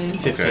put in...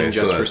 15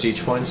 just so for that's-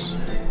 siege points.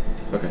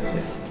 Okay,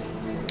 yeah.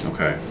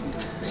 Okay.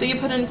 So you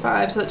put in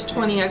 5, so that's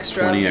 20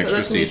 extra. 20 so extra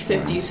that's going to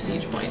be siege 50 points.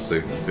 siege points.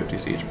 So 50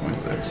 siege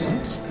points.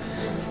 Excellent.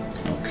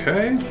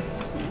 Okay.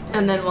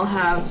 And then we'll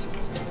have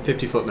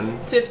 50 footmen,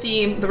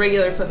 50 the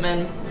regular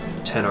footmen,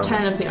 10 armor,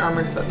 10 of the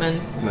armored footmen,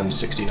 and then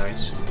 60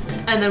 knights.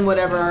 and then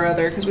whatever our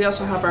other, because we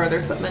also have our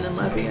other footmen and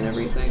levy and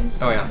everything,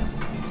 Oh yeah.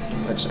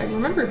 which I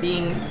remember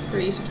being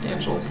pretty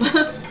substantial.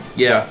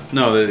 Yeah.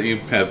 No, you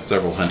have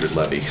several hundred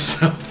levies,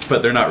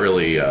 but they're not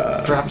really.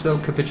 Perhaps they'll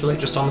capitulate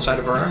just on the side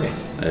of our army.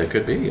 It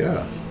could be,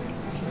 yeah.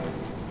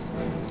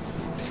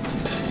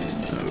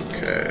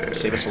 Okay.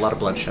 Save us a lot of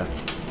bloodshed.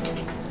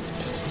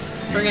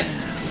 Bring it.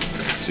 Let's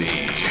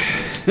see.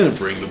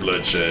 Bring the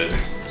bloodshed.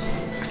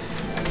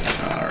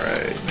 All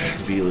right.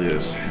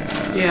 Velius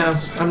has... Yeah,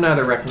 I'm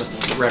neither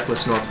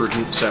reckless nor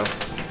prudent, so...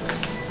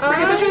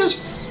 Bring it,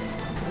 bitches!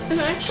 I'm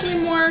actually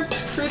more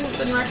prudent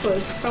than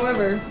reckless.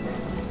 However,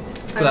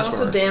 I'm that's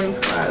also where- damn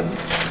clad,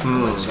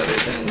 amongst other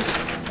things.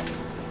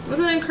 With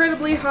an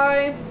incredibly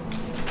high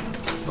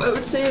I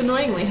would say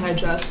annoyingly high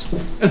just.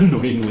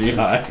 Annoyingly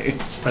high.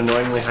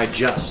 Annoyingly high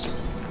just.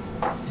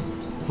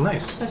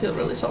 Nice. I feel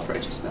really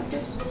self-righteous about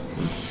this.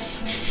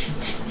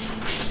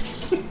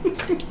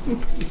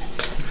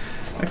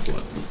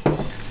 Excellent.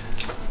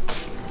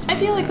 I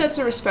feel like that's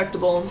a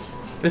respectable.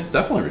 It's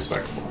definitely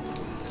respectable.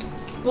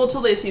 Well,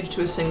 till they siege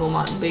to a single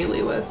Mott and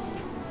Bailey with.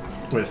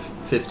 With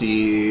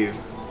 50...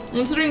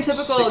 Considering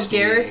typical 60.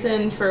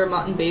 garrison for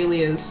Mott and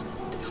Bailey is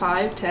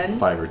 5, 10.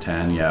 5 or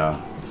 10, yeah.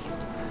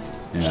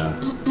 Yeah.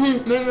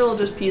 Maybe they'll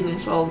just pee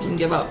themselves and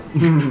give up.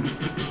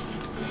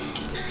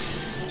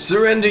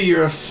 Surrender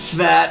your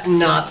fat,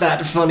 not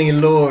that funny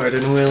lord,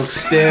 and we'll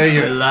spare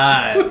your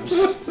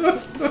lives.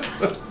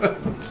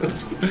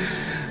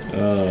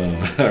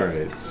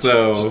 Alright,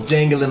 so... Just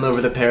dangle him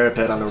over the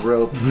parapet on a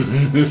rope.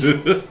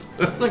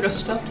 Like a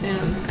stuffed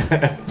hand.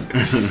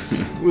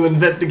 We'll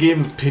invent the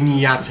game of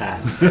pinata.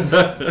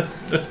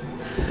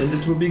 And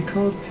it will be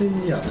called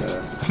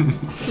Pinata.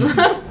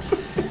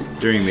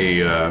 During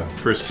the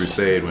First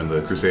Crusade, when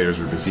the Crusaders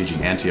were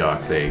besieging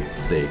Antioch, they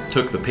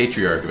took the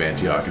Patriarch of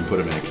Antioch and put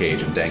him in a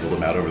cage and dangled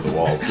him out over the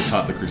walls to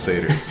taunt the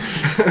Crusaders.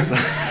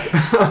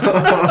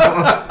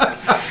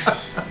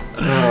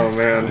 Oh,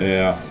 man.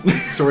 Yeah.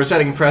 So we're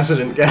setting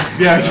precedent, guys.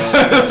 Yeah.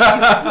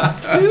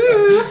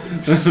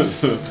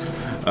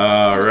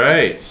 All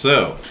right.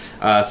 So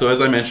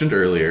as I mentioned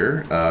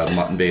earlier,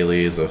 Mott and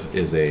Bailey is a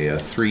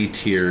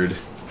 3-tiered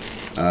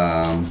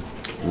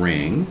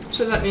ring. So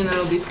does that mean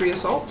there'll be 3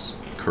 assaults?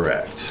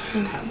 Correct.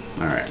 Okay.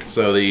 All right.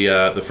 So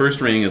the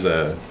first ring is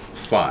a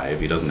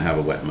 5. He doesn't have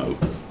a wet moat.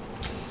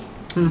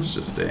 It's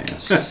just a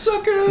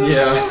Sucker!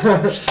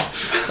 Yeah.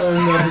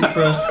 I'm not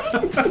impressed.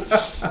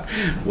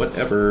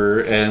 whatever.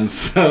 And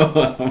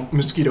so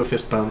Mosquito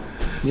fist bump.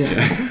 Yeah.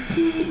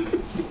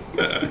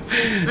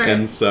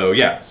 and so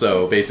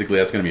basically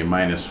that's going to be a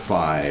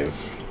 -5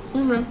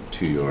 Okay.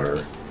 to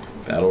your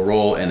battle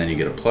roll, and then you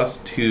get a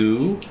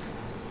 +2.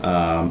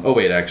 Oh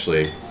wait,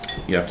 actually,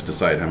 you have to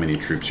decide how many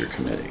troops you're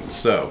committing.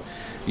 So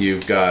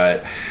you've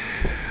got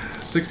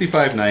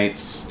 65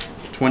 knights,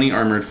 20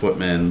 armored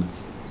footmen,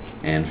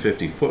 and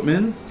 50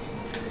 footmen,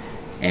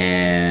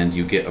 and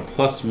you get a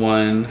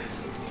 +1.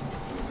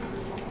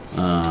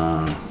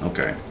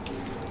 Okay,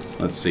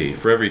 let's see.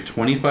 For every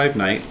 25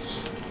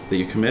 knights that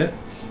you commit,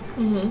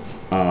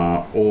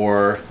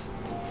 or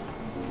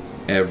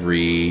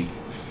every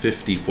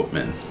 50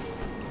 footmen.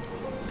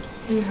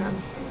 Okay.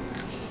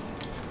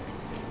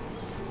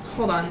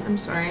 Hold on, I'm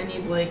sorry, I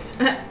need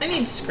I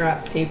need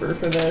scrap paper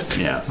for this.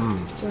 Yeah. Do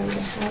I even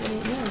have any?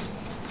 No.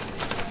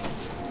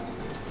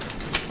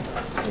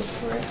 Wait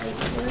for it.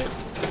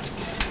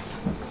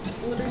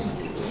 What are you?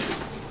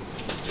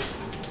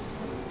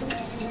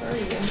 What are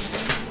you?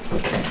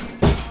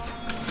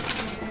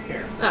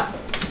 Here. Oh.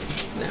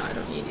 No, I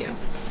don't need you.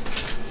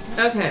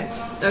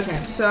 Okay,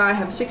 so I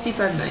have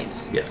 65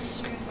 knights.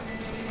 Yes.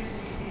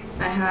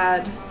 I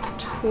had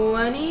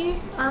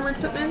 20 armored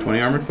footmen. 20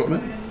 armored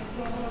footmen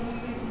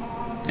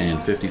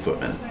and 50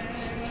 footmen.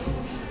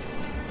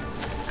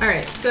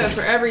 Alright, so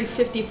for every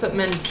 50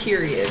 footmen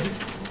period,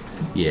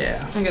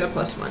 Yeah. I get a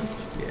 +1.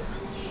 Yeah.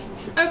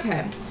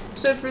 Okay,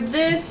 so for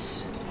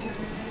this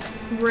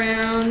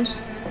round...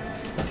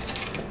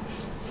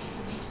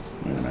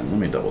 Wait a minute, let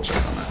me double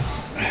check on that.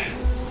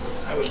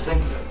 I was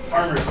thinking that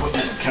armored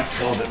footmen would count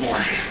for a little bit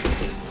more.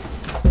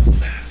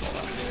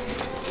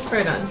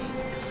 Right on.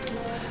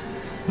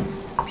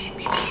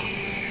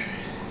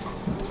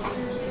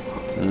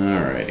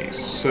 Alrighty,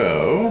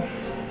 so...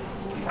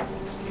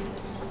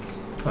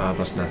 Oh,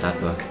 busting out that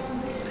book.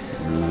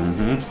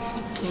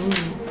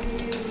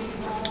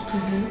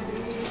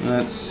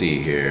 Let's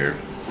see here.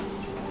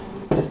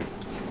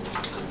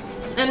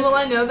 And will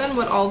I know then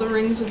what all the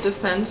rings of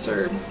defense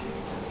are...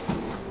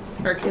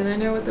 Or can I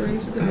know what the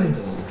rings of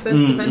defense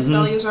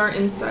values are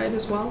inside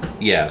as well?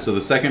 Yeah, so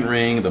the second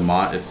ring, the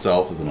Mott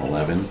itself, is an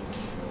 11.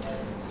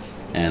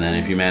 And then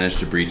if you manage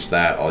to breach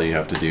that, all you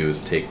have to do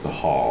is take the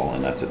hall,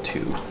 and that's a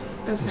 2.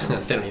 Okay.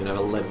 They don't even have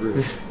a lead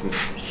roof.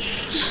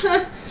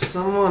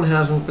 Someone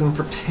hasn't been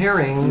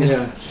preparing.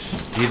 Yeah.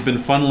 He's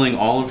been funneling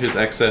all of his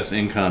excess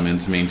income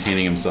into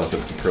maintaining himself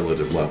at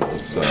superlative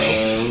levels, so...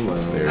 Well.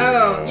 there you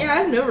Oh, go. yeah, I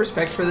have no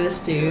respect for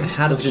this dude.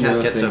 How did But the you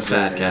know cat get so things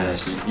fat, are-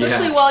 guys?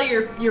 Especially Yeah. while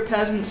your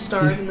peasants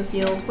starve in the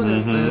fields. What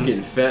is I'm this?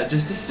 getting fat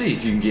just to see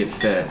if you can get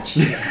fat.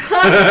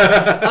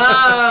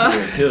 Ah. I'm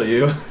gonna kill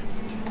you.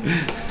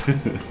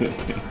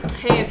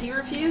 Hey, if you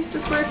refuse to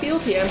swear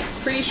fealty, I'm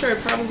pretty sure I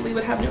probably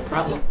would have no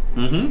problem.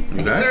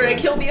 Exactly. Sorry, I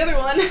killed the other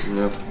one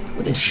Nope.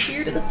 with a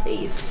spear to the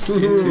face.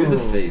 Spear to the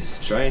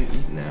face. Try and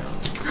eat now.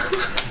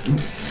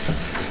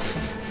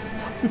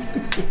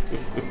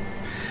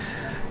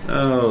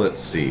 Oh, let's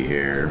see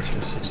here.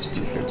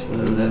 260,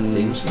 None of that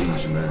famous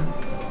liege, man.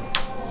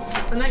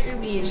 I'm not your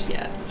liege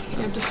yet. You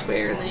have to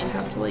swear, and then you'd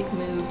have to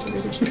move to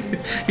where the change.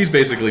 He's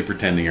basically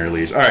pretending you're a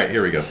liege. All right,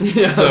 here we go.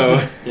 Yeah. So,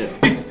 Yeah.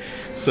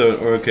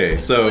 okay.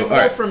 So, all Roll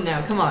right. from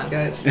now. Come on,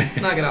 guys.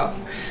 Knock it off.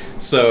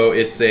 So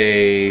it's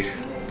a.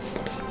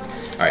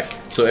 All right.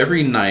 So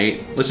every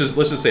night, let's just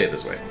say it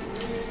this way.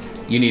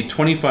 you need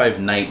 25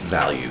 knight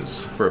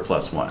values for a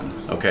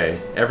 +1. Okay,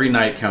 every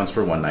knight counts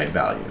for 1 knight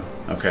value.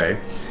 Okay,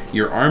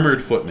 your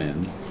armored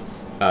footmen,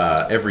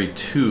 every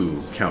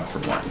 2 count for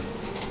 1.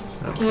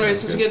 Okay,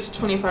 so to get to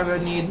 25, I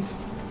would need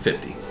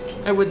 50.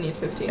 I would need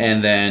 50.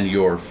 And then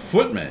your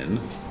footmen,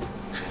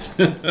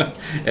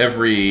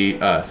 every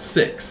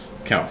 6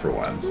 count for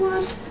 1.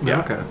 What?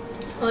 Yeah. Okay.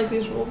 I like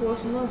these rules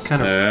less and less.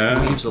 Kind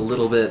of leaves a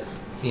little bit,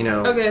 you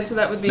know. Okay, so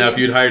that would be. Now, if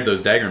you'd hired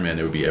those daggermen,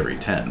 it would be every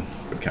 10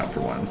 would count for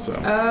 1. So.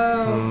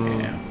 Oh.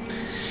 Yeah.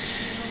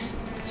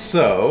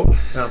 So.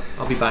 Well,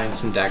 I'll be buying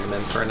some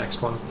daggermen for our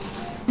next one.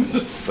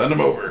 Send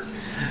them over.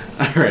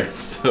 All right.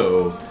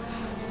 So,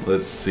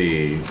 let's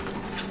see.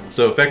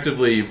 So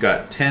effectively, you've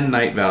got 10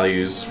 knight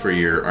values for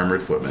your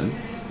armored footmen,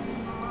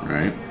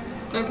 right?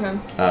 Okay.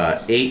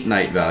 8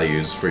 knight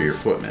values for your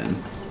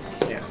footmen.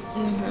 Yeah.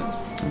 Okay.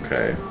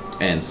 Okay.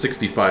 And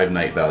 65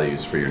 knight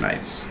values for your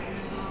knights.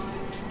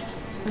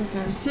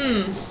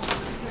 Okay.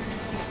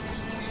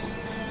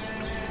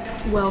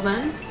 Well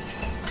then.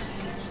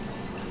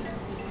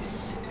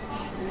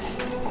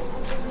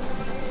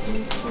 Let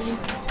me see.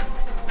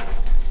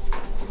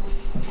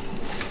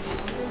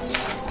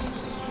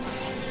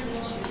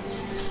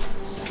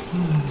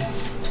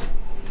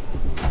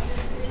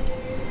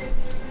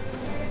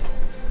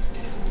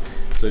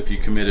 So if you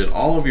committed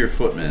all of your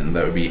footmen,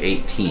 that would be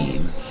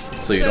 18.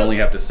 So you'd only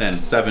have to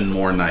send 7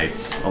 more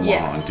knights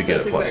along to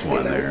get a +1 exactly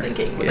what there. I was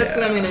thinking. Well, that's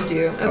what I'm going to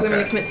do. I'm going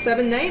to commit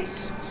 7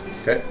 knights,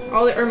 Okay.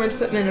 all the armored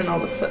footmen, and all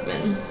the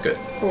footmen. Good.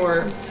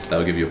 For.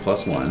 That'll give you a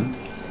 +1.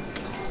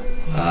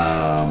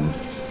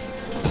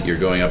 You're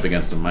going up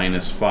against a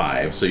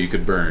 -5, so you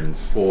could burn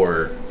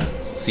 4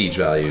 siege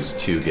values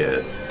to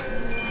get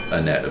a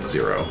net of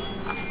 0.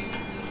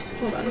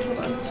 Hold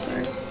on.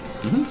 Sorry.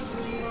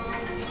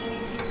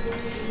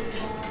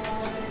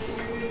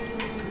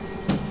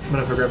 I'm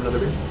gonna go grab another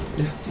beer.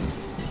 Yeah.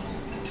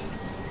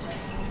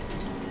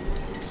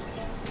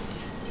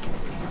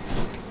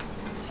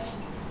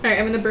 Alright,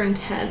 I'm going to burn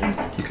 10.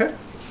 Okay.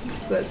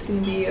 So that's going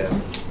to be a.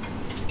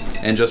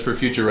 And just for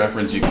future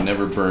reference, you can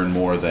never burn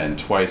more than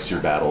twice your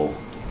battle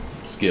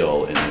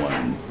skill in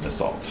one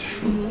assault.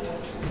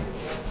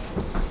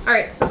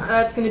 Alright, so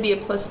that's going to be a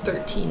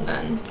 +13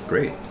 then.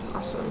 Great.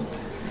 Awesome.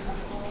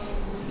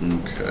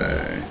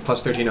 Okay.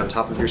 +13 on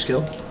top of your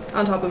skill.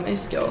 On top of my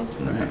skill.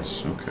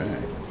 Nice. Okay.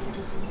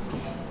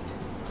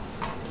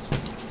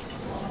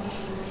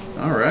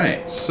 All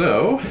right.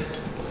 So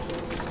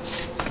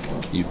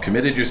you've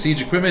committed your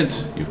siege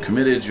equipment. You've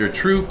committed your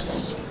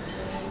troops.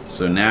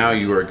 So now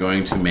you are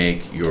going to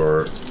make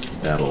your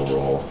battle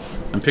roll.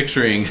 I'm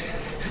picturing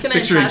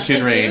picturing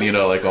Shinrain, you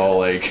know, like all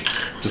like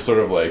just sort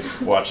of like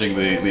watching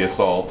the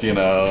assault, you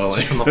know,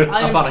 like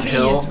I am up on a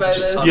hill. pleased by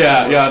just this.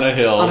 yeah, on a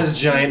hill. On his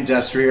giant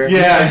destrier.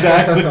 Yeah,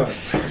 exactly.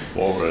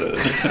 Forward.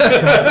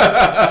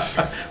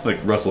 Like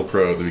Russell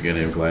Crowe at the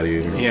beginning of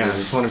Gladiator. Yeah,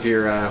 one of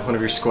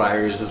your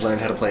squires has learned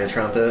how to play a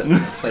trumpet.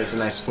 Plays a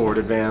nice forward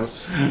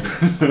advance,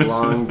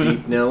 long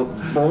deep note.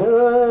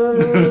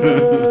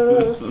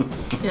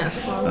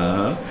 Yes,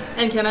 well.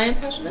 And can I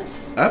impassion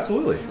this?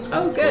 Absolutely.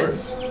 Oh, Of good.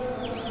 course.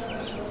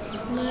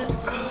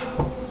 Let's.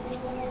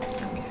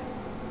 Okay.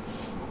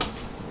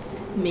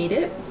 Made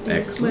it.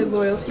 Thanks to my Excellent.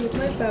 loyalty with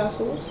my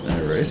vassals.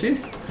 Alrighty.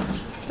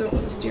 Don't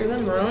want to steer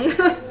them wrong.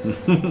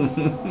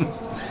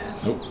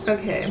 Nope.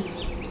 Okay.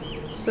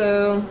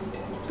 So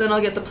then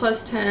I'll get the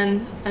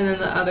 +10, and then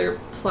the other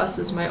plus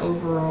is my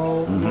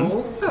overall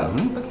roll. Oh,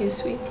 okay,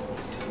 sweet.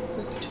 So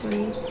that's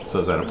 20. So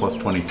is that a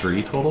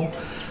 +23 total?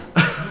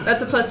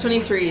 That's a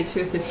 +23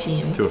 to a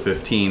 15. To a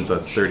 15, so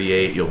that's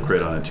 38. You'll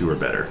crit on a 2 or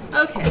better.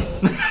 Okay.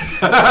 And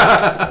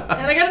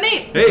I got an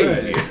 8.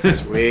 Hey!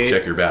 Sweet.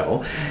 Check your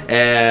battle.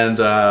 And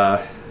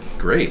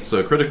great.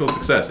 So critical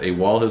success. A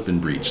wall has been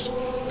breached.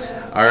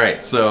 All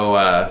right.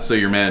 So so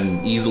your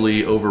men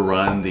easily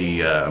overrun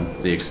the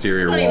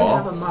exterior I don't wall.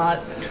 even have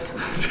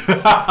a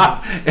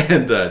mot.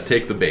 And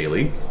take the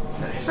Bailey.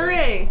 Nice.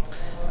 Hooray!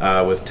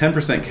 With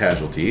 10%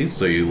 casualties,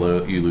 so you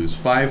lose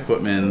 5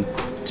 footmen,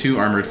 2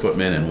 armored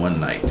footmen, and 1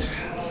 knight.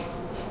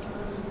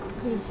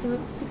 Okay, so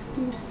that's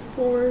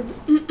 64.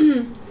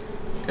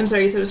 I'm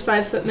sorry, you said it was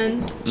 5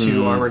 footmen?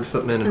 2 armored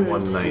footmen and And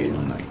 1 then knight.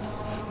 1 knight.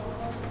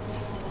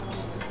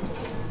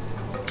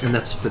 And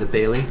that's for the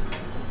Bailey.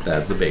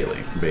 That's the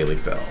Bailey. Bailey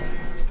fell.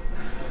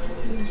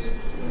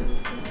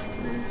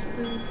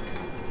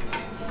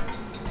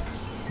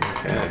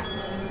 Okay.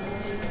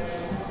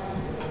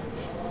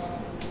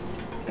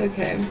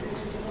 Okay.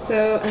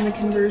 So, and the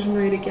conversion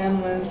rate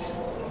again was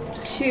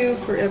 2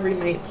 for every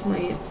knight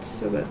point,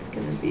 so that's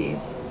gonna be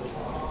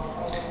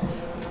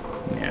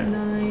Yeah.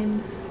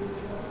 9.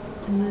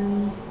 And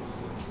then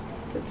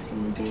that's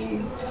gonna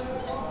be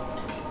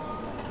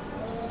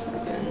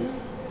 7.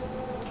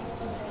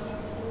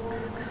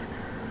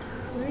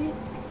 Right?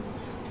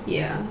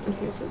 Yeah,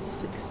 okay, so it's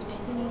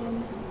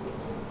 16.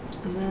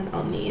 And then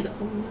I'll need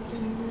 11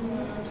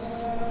 knights.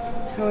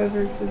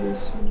 However, for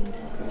this one,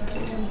 I'll go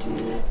ahead and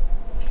do.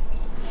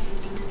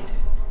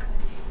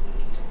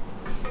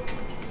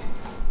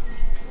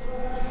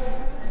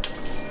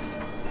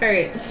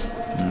 Alright.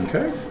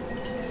 Okay.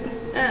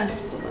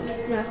 Hold on.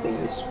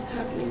 Mathing is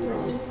happening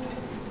wrong.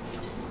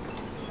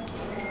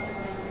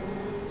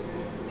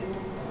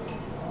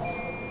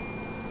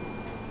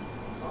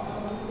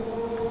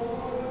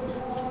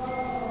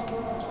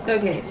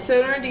 Okay, so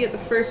in order to get the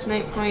first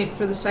night point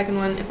for the second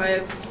one, if I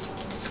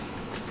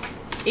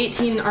have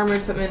 18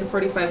 armored footmen,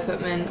 45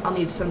 footmen, I'll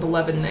need to send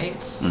 11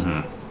 knights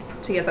to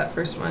get that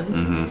first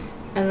one.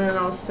 And then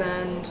I'll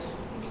send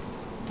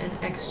an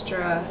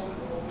extra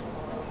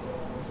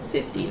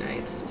 50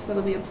 knights, so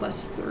that'll be a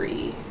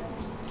 +3.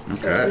 Okay.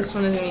 So this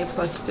one is going to be a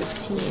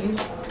 +15.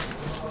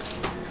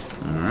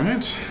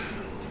 Alright.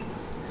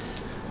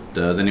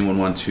 Does anyone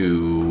want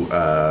to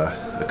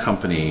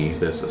accompany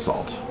this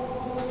assault?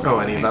 Oh,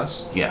 any of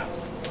us? Yeah,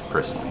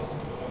 personally.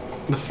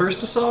 The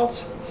first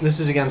assault? This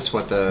is against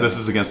what the... This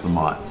is against the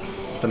Mott.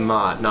 The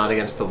Mott, not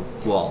against the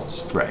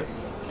walls. Right.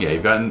 Yeah,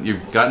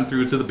 you've gotten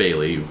through to the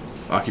Bailey. You've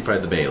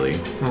occupied the Bailey.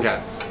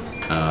 Okay.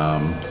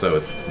 So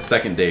it's the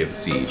second day of the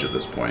siege at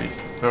this point.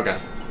 Okay.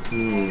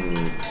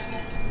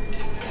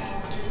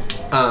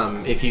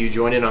 If you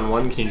join in on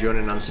one, can you join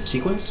in on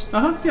subsequence?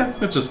 Yeah.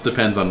 It just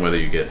depends on whether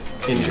you get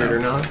Injured or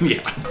not?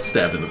 Yeah,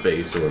 stabbed in the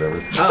face or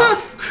whatever.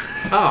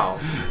 Oh.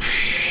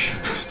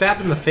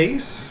 Stabbed in the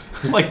face?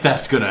 Like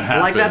that's gonna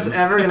happen. Like that's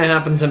ever gonna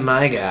happen to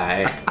my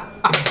guy.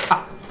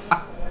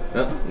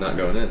 Nope, not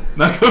going in.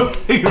 Not going.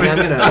 Yeah, I'm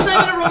Actually, gonna... I'm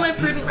going to roll my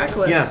Prudent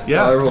Reckless. Yeah.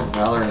 Yeah. I rolled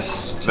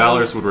Valorous.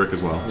 Valorous would work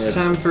as well. It's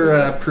time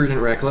for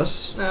Prudent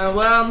Reckless.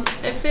 Well,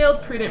 I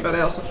failed Prudent, but I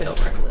also failed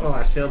Reckless. Oh,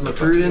 I failed my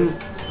Prudent.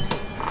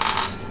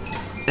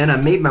 And I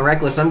made my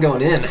Reckless. I'm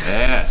going in.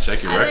 Yeah,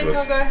 check your I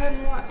reckless. think I'll go ahead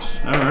and watch.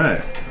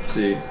 Alright.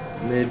 See,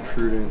 made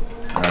Prudent.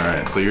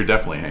 Alright, so you're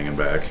definitely hanging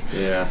back.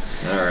 Yeah,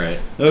 alright.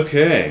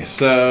 Okay,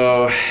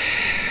 so...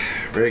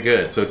 Very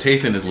good. So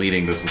Tathan is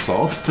leading this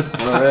assault.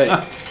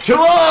 Alright. To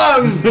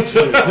arms!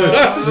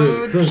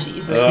 Oh,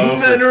 Jesus.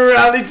 Men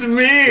rally to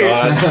me!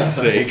 God's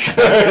sake.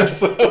 Alright,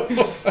 so...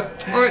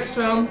 Alright,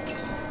 so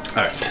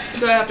Alright.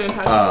 do I have to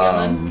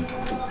impassion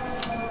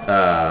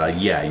again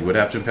Yeah, you would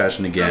have to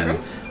impassion again.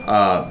 Okay.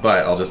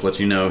 But I'll just let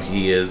you know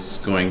he is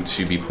going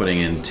to be putting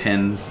in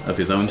 10 of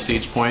his own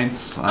siege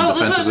points on Oh,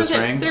 that's defense what I of was this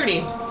going to say.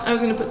 ring. 30. I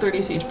was going to put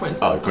 30 siege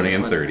points Oh, on you're putting this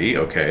in one. 30.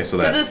 Okay, so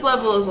Because that... this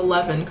level is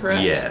 11,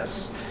 correct?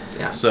 Yes.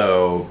 Yeah.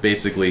 So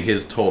basically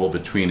his total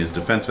between his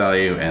defense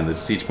value and the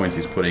siege points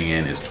he's putting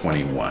in is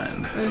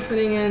 21. I'm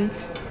putting in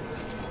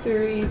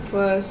 30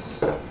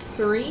 plus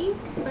 3,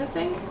 I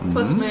think,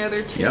 plus my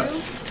other 2. Yep.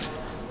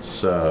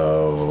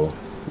 So,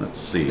 let's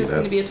see. It's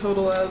going to be a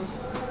total of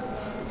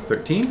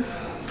 13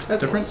 okay,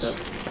 difference? So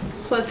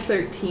plus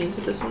 13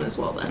 to this one as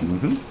well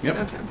then. Yep.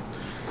 Okay.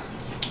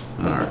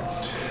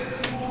 Alright.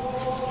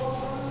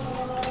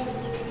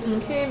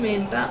 Okay,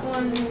 made that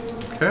one.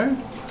 Okay.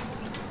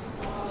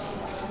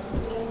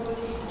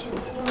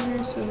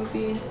 Honor, so it'll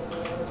be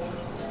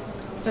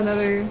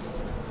another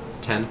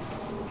 10.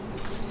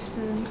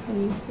 10,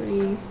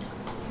 23,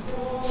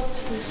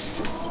 plus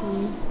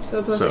 15.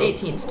 So plus So-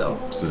 18 still.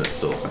 So that's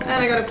still the same. And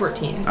I got a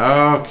 14.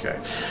 Okay.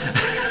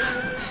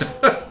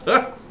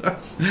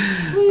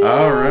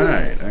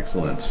 Alright,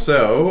 excellent.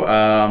 So,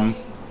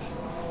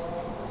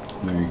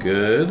 very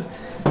good.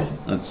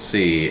 Let's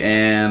see,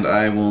 and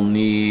I will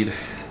need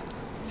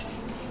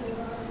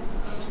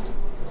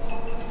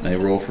a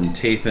roll from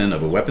Tathan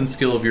of a weapon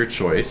skill of your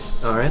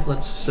choice Alright,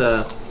 let's,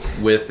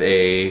 with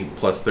a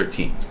plus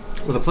 13.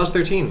 with a plus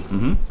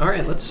 13.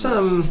 Alright, let's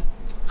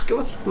go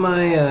with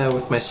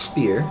my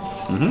spear.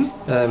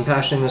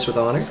 Impassioning this with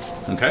honor.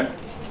 Okay,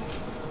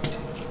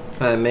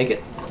 Make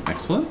it.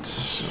 excellent.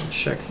 So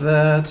check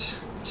that.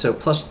 So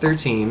plus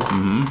 13.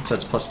 So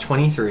that's plus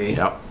 23.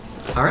 Yep.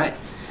 Alright.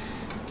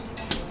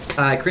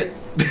 I crit.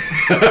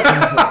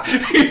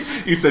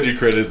 You said you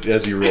crit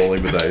as you're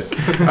rolling the dice.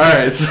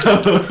 Alright,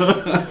 so...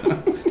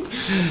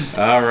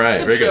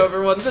 Alright, very Good show, good.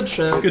 everyone. Good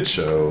show. Good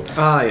show.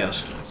 Ah,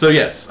 yes. So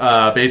yes,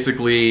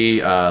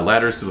 basically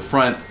ladders to the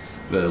front.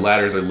 The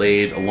ladders are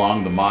laid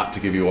along the motte to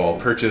give you all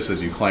purchase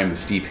as you climb the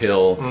steep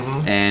hill.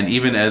 And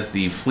even as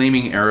the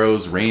flaming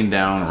arrows rain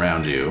down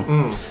around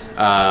you,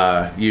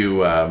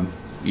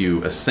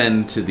 you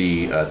ascend to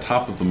the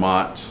top of the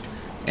motte,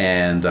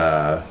 and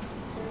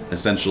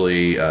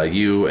essentially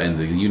you and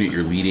the unit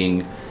you're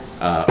leading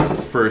are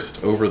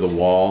first over the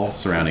wall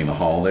surrounding the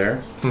hall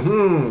there.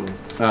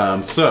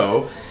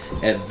 So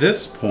at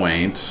this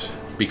point,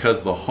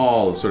 because the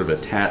hall is sort of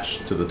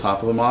attached to the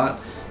top of the motte,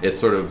 it's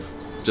sort of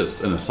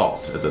just an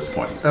assault at this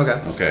point. Okay.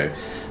 Okay.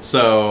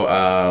 So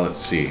let's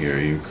see here.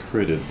 You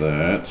critted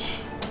that.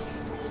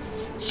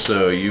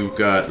 So you've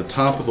got the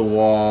top of the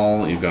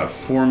wall. You've got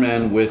 4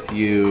 men with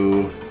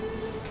you.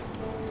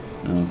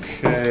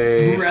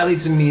 Okay. Rally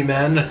to me,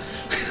 man.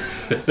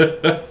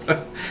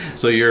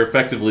 So you're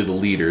effectively the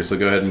leader. So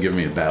go ahead and give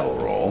me a battle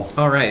roll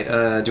Alright,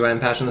 do I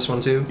impassion this one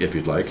too? if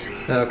you'd like.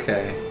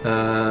 Okay.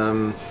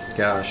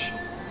 Gosh.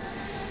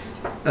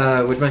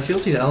 Would my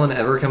fealty to Ellen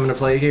ever come into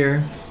play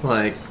here?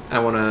 Like, I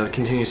want to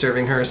continue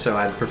serving her, so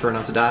I'd prefer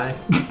not to die.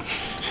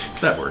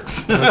 That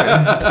works.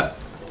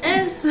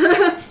 Eh.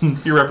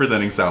 You're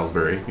representing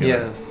Salisbury. you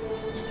know.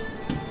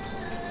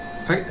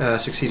 Yeah.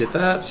 Alright, succeed at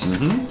that.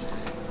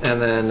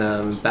 And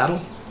then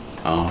battle?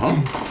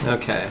 Uh-huh.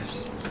 Okay.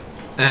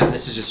 And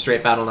this is just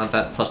straight battle, not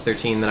that plus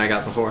 13 that I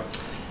got before?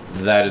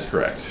 That is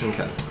correct.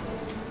 Okay.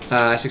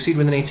 I succeed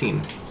with an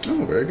 18.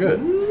 Oh, very good.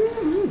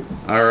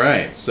 All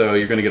right, so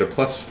you're going to get a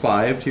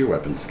 +5 to your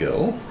weapon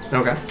skill.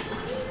 Okay.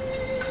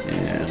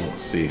 And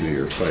let's see who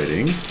you're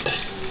fighting.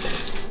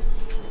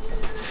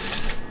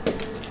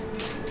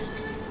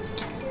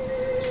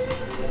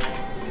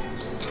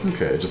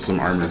 Okay, just some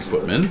armored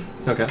footmen.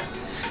 Okay.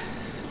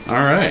 All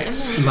right.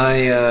 Am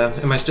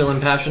I still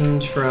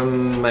impassioned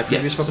from my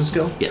previous weapon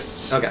skill?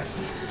 Yes. Okay.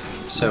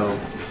 So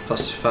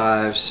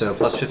 +5, so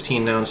plus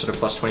 15 now instead of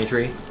plus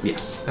 23?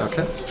 Yes.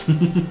 Okay.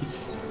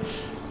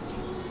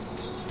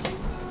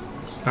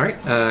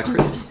 Alright,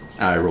 crit.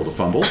 I rolled a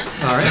fumble.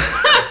 Alright.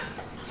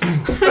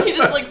 He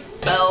just like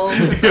fell.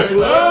 He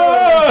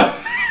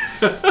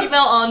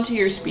fell onto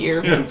your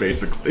spear. Yeah,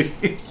 basically.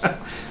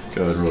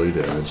 Go ahead and roll your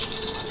damage.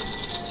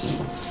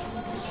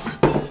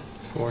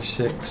 4,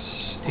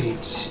 6,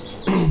 8,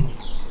 11,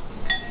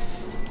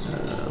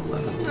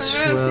 I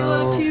see a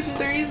lot of 12. 2s and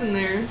 3s in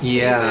there.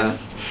 Yeah.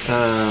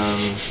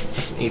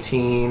 That's an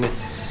 18,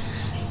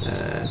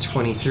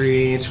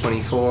 23,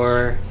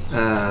 24.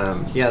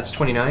 Yeah, it's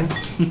 29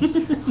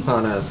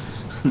 on a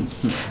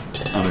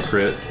On a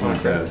crit. On a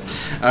crit. Okay.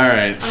 All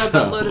right. On So. a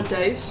buttload of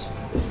dice.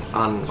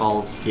 on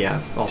all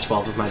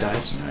 12 of my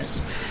dice. Nice.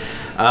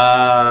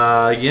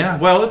 Yeah.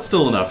 Well, it's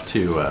still enough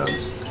to,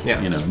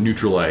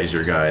 neutralize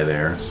your guy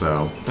there.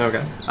 So.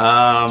 Okay.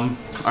 All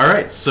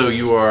right. So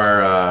you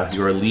are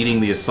leading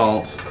the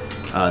assault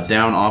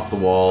down off the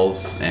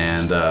walls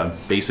and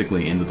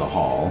basically into the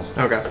hall.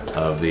 Okay.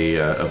 Of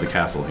the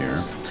castle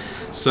here.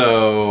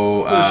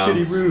 So.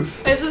 Shitty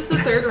roof. Is this the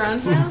third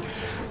round now?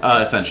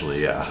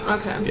 Essentially, yeah.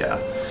 Okay. Yeah.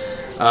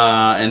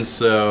 And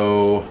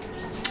so.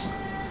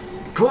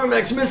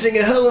 Cormac's missing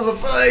a hell of a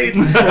fight.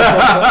 You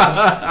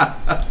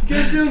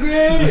guys doing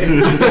great.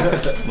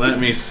 Let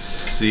me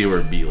see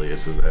where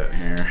Belius is at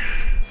here.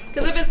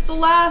 Because if it's the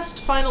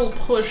last final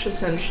push,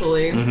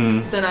 essentially,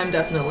 Mm-hmm. then I'm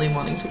definitely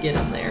wanting to get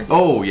in there.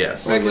 Oh,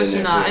 yes. Regulars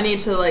or not, I need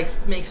to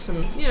make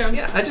some,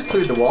 Yeah, I just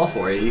cleared the wall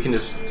for you. You can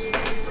just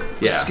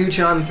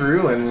scooch on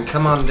through and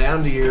come on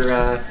down to your.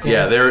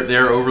 Yeah,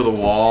 they're over the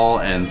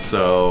wall, and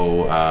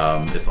so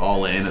it's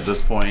all in at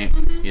this point.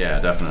 Mm-hmm. Yeah,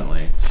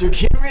 definitely. So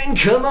Kinrain,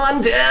 come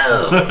on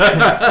down.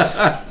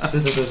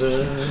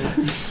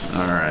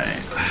 All right.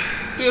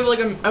 Do you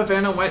have a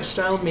Vanna White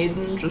style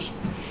maiden? Just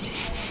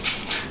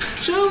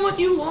show them what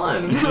you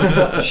want.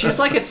 She's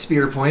like at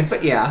spear point,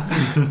 but yeah.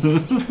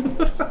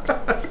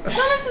 Not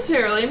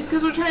necessarily,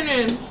 because we're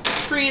trying to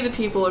free the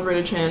people of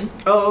Ridichan.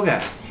 Oh,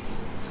 okay.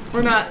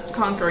 We're not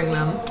conquering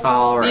them.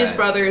 All right. These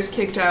brothers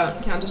kicked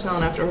out Countess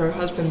Ellen after her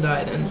husband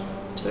died and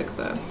took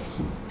the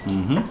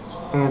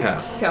Okay.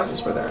 castles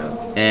for their own.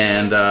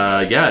 And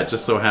it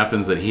just so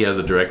happens that he has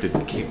a directed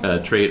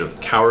trait of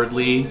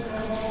cowardly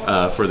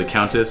for the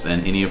Countess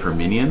and any of her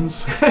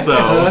minions. So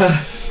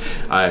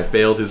I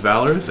failed his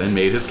valors and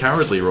made his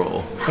cowardly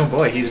roll. Oh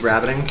boy, he's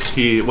rabbiting.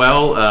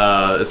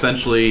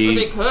 Essentially. But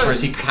they could. Or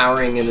is he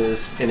cowering in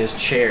his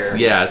chair?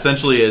 Yeah,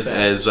 essentially as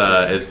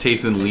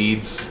Tathan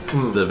leads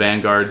the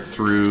vanguard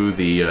through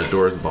the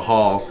doors of the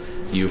hall,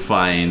 you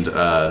find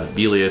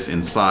Belius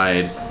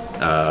inside,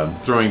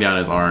 throwing down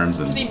his arms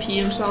and Did he pee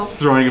himself?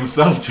 throwing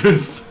himself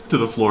to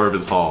the floor of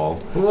his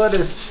hall. What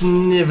a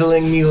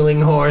sniveling,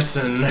 mewling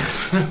horson.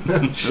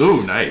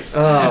 Ooh, nice.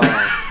 Oh.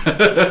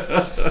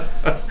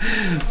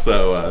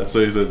 So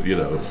he says,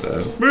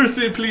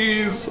 mercy,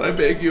 please, I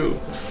beg you.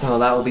 Well,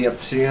 that will be up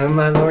to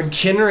my Lord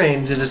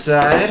Kinrain to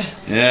decide.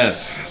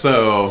 Yes.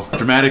 So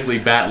dramatically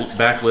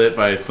backlit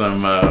by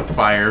some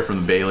fire from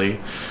the Bailey.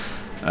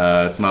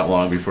 It's not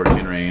long before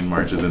Kinrain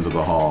marches into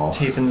the hall.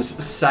 Tathan's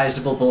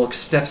sizable bulk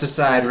steps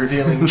aside,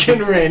 revealing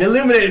Kinrain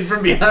illuminated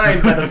from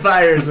behind by the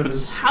fires of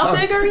his... How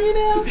big are you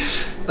now?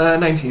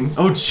 19.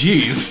 Oh,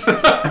 jeez.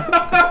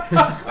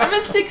 I'm a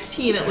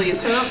 16 at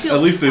least. I don't feel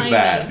At least there's tiny,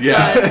 that.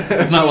 Yeah.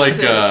 but It's not like...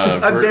 Jesus.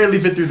 I barely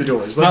fit through the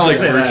doors. It's not like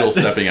just say Virgil that.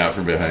 stepping out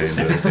from behind.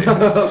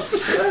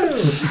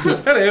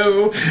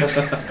 Hello.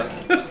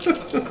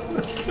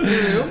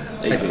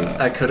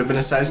 I could have been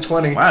a size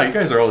 20. Wow, you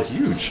guys are all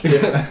huge.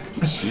 Yeah.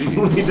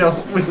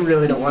 Jeez. We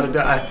really don't want to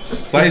die.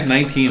 Size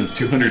 19 is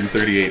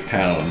 238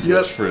 pounds,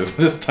 Yep. which for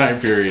this time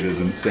period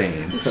is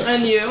insane.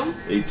 And you?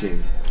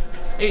 18.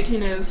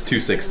 18 is.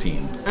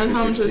 216. And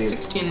how much is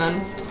 16 216.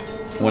 then?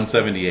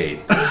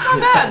 178. That's not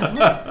bad.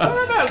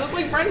 Not bad. That's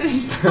like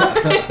Brendan's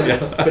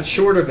size. But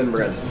shorter than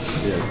Brendan.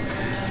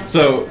 Yeah.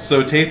 So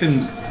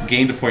Tathan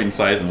gained a point in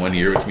size in 1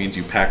 year, which means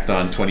you packed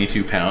on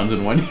 22 pounds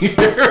in 1 year.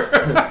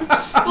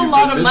 That's a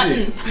lot of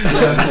mutton.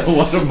 That's a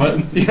lot of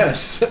mutton.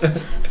 Yes.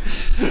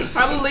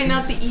 Probably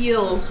not the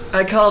eel.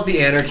 I call it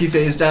the anarchy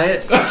phase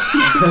diet.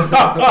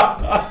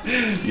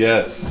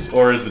 Yes,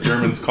 or as the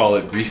Germans call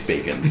it, grief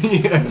bacon.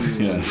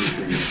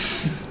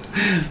 Yes.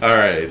 All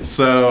right,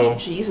 so Sweet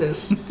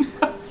Jesus.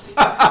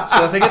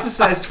 So if I get to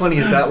size 20,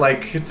 is that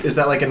like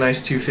a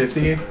nice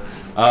 250?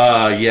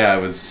 yeah,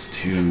 it was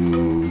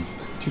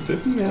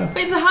 250. Yeah.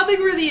 Wait, so how big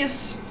were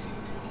these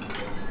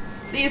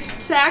these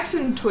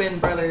Saxon twin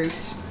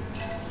brothers.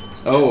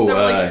 Oh, They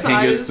were, like,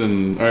 Hengist size-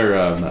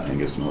 not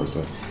Hengist and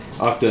Orsa.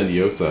 Octa and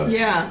Yosa.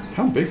 Yeah.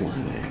 How big were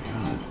they?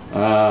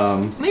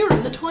 God. They were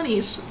in the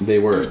 20s. They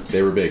were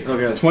big.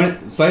 Okay.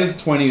 Size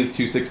 20 is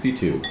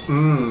 262.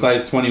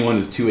 Size 21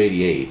 is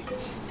 288.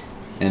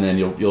 And then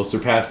you'll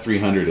surpass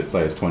 300 at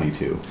size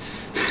 22.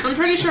 I'm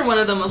pretty sure one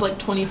of them was like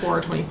 24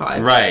 or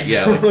 25. Right,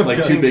 yeah,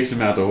 like too big to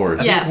mount a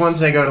horse. Yeah. Yes.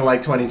 Once I go to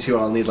like 22,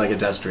 I'll need like a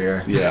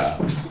destrier. Yeah.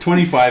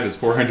 25 is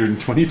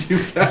 422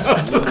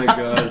 pounds. Oh my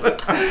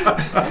god.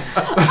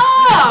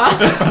 Ah!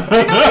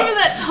 You're not even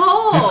that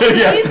tall.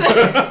 Yeah.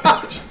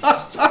 Jesus.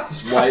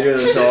 Just wider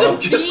than tall.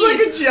 Just like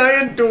a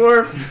giant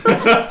dwarf.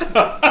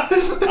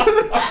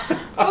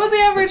 What was the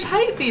average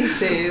height these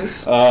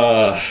days?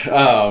 I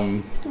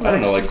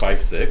don't know, like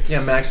 5'6".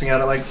 Yeah, maxing out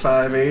at like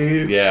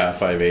 5'8". Yeah,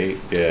 5'8".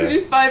 Yeah.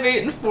 Maybe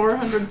 5'8" and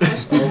 400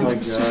 plus Oh my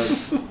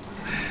pounds. god.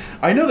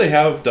 I know they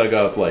have dug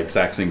up like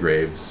Saxon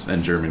graves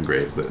and German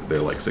graves that they're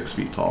like 6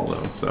 feet tall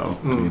though. So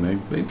I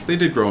mean, they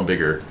did grow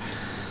bigger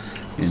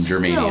in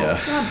Germania.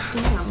 Still, god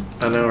damn.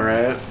 I know,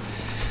 right?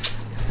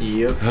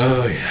 Yep.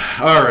 Oh yeah.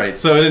 All right.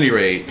 So at any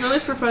rate, At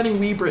least we're fighting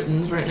wee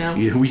Britons right now.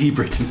 yeah, we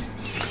Britain.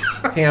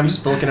 Hey, I'm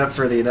just bulking up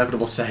for the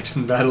inevitable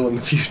Saxon battle in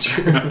the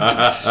future.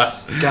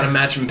 Gotta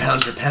match him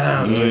pound for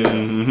pound.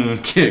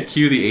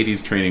 Cue the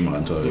 80s training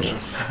montage.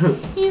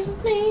 He's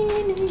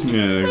meaning.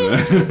 Yeah,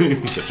 exactly.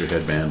 Get your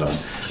headband on.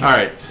 All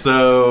right,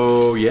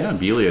 so yeah,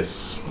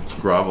 Belius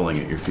groveling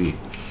at your feet.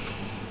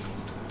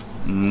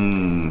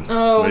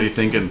 Oh. What are you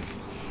thinking?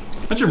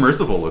 What's your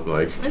merciful look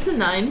like? It's a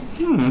 9.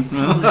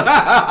 Well.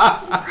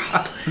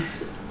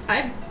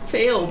 I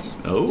failed.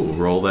 Oh,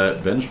 roll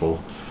that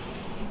vengeful.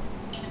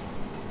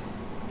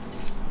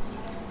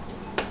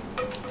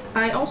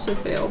 I also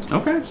failed.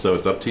 Okay, so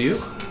it's up to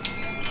you.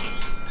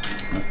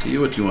 Up to you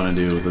what you want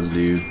to do with this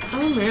dude.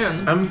 Oh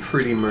man. I'm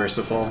pretty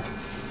merciful.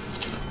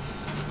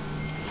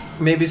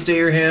 Maybe stay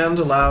your hand,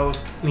 allow,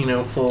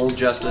 full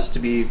justice to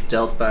be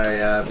dealt by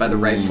the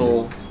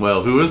rightful.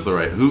 Well, who is the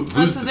right? Who's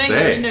That's to the thing, say?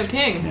 there's no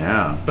king.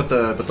 Yeah. But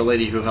the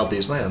lady who held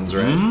these lands,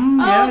 right?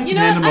 Yeah, you you can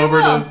know hand him what? I over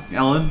will. to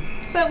Ellen.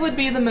 That would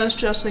be the most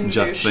just thing to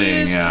Just do. She thing,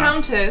 is yeah.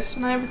 countess,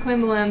 and I have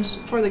reclaimed the land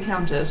for the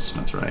countess.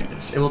 That's right.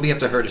 Yes, it will be up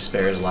to her to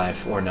spare his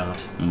life or not.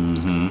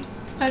 Mm-hmm.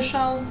 I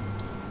shall.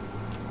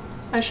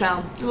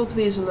 It will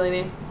please the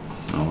lady.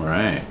 All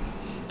right.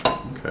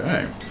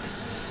 Okay.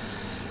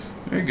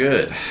 Very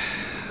good.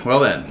 Well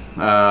then,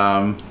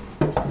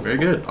 very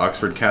good.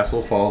 Oxford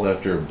Castle falls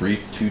after a brief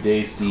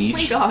 2-day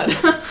siege. Oh my god.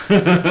 It's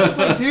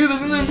like, dude,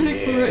 this is gonna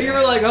take. You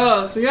were like,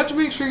 oh, so you have to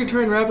make sure you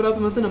try and wrap it up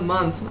within a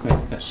month.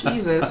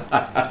 Jesus.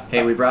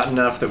 Hey, we brought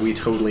enough that we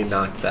totally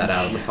knocked that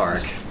out of the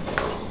park.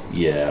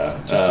 Yeah.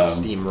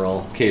 Just a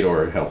steamroll.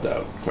 Kador helped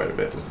out quite a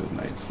bit with his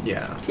knights.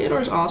 Yeah.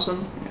 Kador's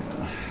awesome.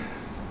 Yeah.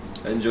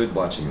 I enjoyed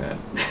watching that.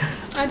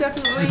 I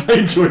definitely I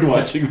enjoyed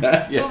watching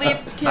that. Yeah. believe I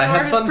Kador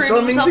had has fun proven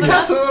storming himself the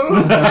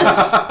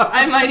enough. castle!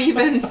 I might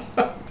even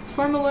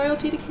form a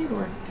loyalty to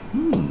Kador.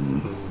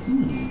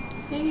 Hmm.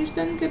 Yeah, he's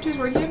been good to his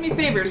word. He had me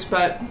favors,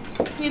 but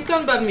he's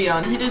gone above and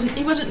beyond.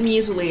 He wasn't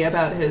measly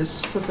about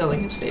his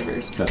fulfilling his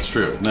favors. That's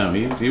true. No,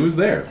 he was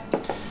there.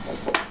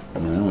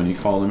 When you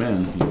called him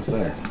in, he was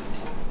there.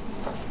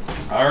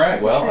 All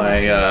right. Well,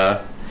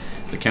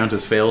 the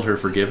Countess failed her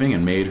forgiving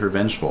and made her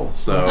vengeful.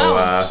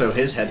 So, So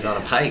his head's on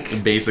a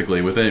pike.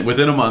 basically,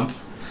 within a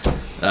month,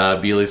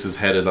 Belius's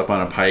head is up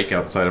on a pike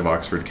outside of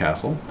Oxford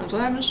Castle, That's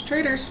what happens to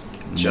traitors.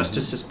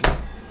 Justice is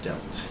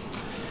dealt.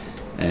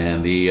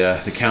 and the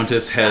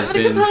Countess has I'm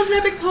gonna been. compose an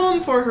epic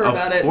poem for her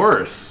about it.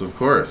 Of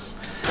course.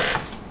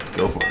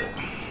 Go for it.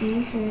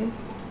 Okay.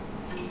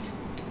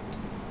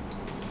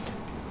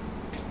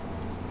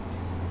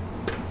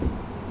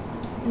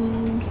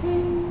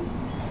 Okay.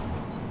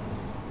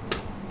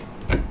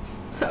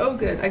 Oh,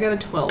 good. I got a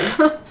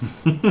 12.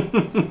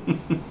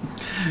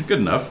 Good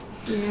enough.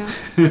 Yeah.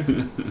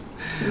 I'm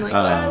like,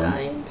 glad I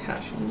am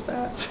passionate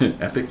that.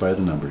 Epic by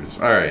the numbers.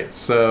 All right,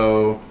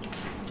 so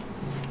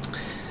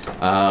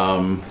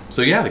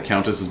yeah, the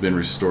Countess has been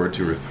restored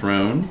to her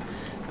throne.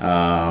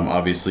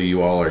 Obviously,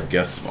 you all are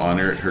guests of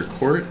honor at her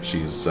court.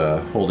 She's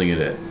holding it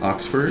at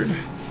Oxford.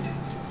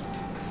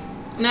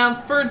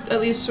 Now, for at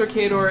least Sir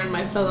Kador and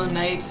my fellow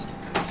knights,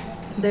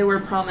 they were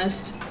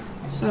promised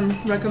some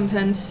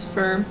recompense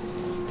for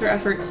their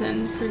efforts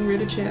in freeing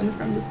Rita-chan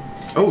from the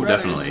Oh, brothers.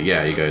 definitely.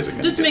 Yeah, you guys are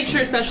gonna Just to get make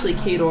sure, especially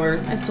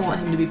Kador, I still want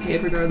him to be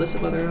paid regardless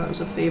of whether or not it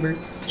was a favor.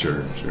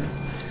 Sure.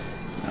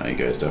 You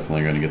guys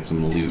definitely are going to get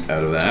some loot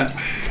out of that.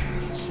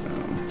 So,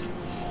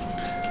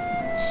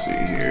 let's see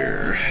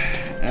here.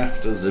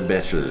 After the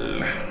battle.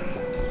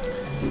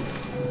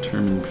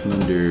 Determine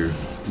plunder.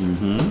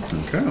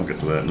 Okay, I'll get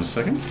to that in a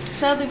second.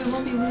 Sadly, we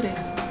won't be looting.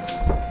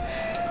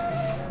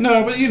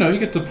 No, but you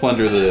get to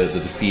plunder the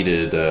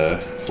defeated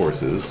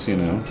forces,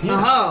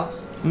 Oh.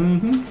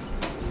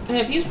 Hey,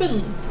 if he's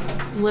been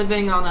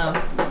living on a...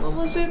 What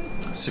was it?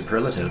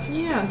 Superlative.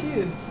 Yeah,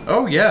 dude.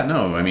 Oh yeah,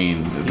 no, I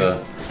mean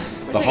the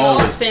Taking hall all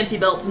his was fancy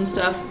belts and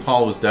stuff.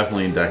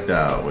 definitely decked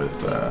out with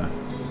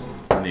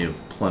plenty of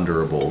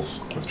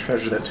plunderables. With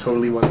treasure that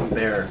totally wasn't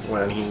there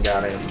when he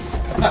got in.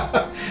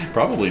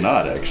 Probably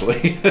not,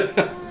 actually.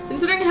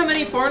 Considering how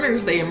many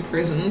foreigners they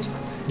imprisoned.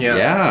 Yeah.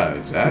 Yeah,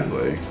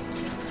 exactly.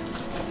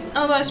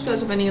 Although I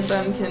suppose if any of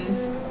them can...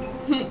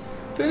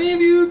 if any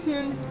of you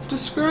can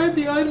describe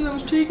the item that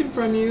was taken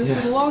from you,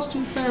 Yeah. the lost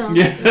and found,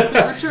 Yeah. and if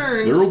it's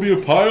returned... There will be a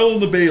pile in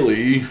the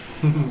Bailey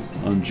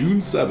on June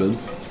 7th.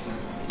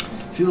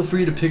 Feel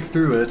free to pick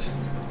through it.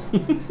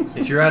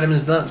 If your item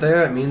is not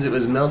there, it means it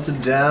was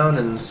melted down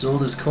and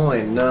sold as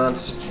coin, not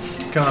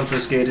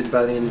confiscated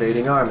by the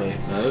invading army.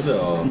 Not at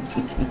all.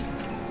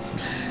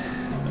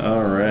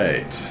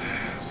 Alright.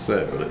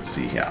 So, let's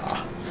see here.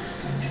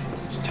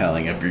 Just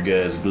tallying up your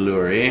guys'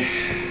 glory.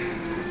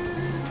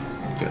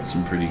 Got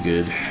some pretty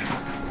good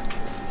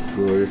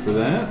glory for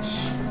that.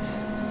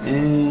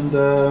 And,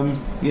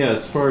 yeah,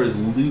 as far as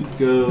loot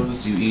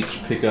goes, you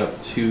each pick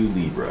up 2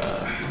 Libra.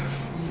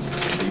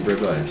 Libra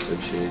by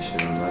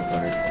association on my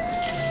part.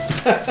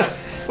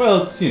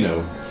 Well, it's,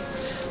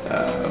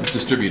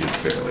 distributed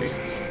fairly.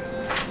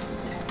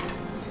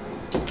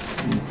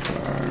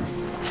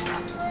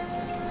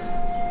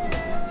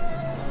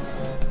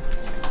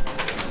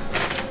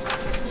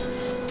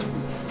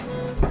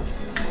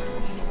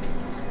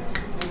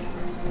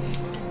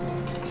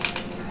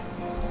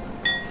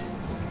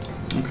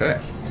 Okay.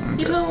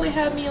 You totally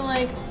had me,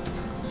 like,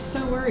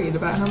 so worried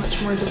about how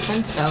much more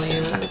defense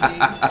value it would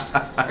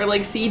be. Or,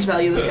 like, siege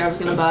value this guy was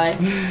gonna buy.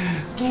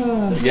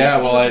 Yeah,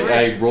 well, I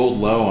Rich. rolled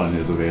low on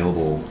his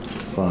available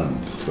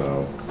funds,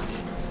 so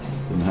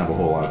didn't have a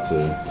whole lot to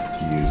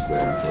use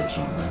there,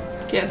 unfortunately.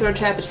 Can't throw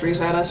tapestries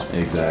at us.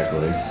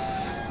 Exactly.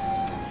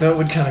 That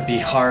would kind of be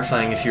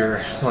horrifying if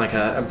you're like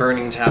a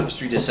burning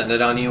tapestry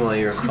descended on you while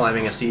you're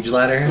climbing a siege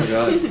ladder. Oh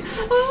god.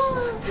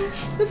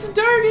 It's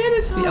dark and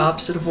it's The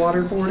opposite of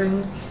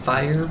waterboarding,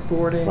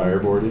 fireboarding.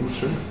 Fireboarding,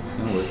 sure.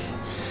 That works.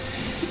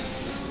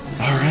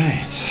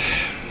 Alright.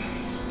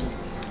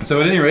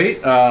 So at any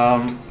rate,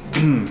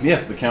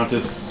 yes, the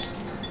Countess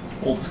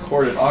holds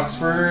court at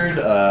Oxford.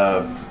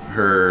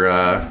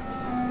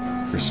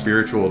 Her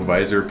spiritual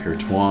advisor,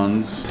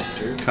 Pertoines,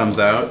 comes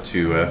out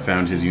to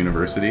found his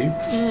university.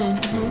 Yeah.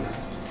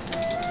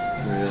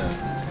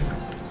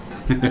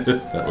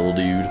 That little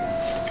dude.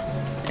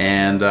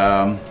 And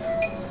I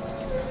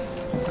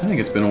think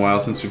it's been a while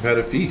since we've had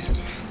a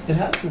feast. It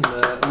has been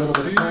a little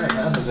bit of time,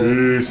 hasn't it?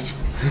 Feast.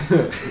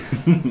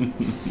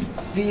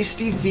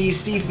 Feasty,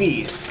 feasty,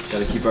 feast.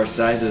 Gotta keep our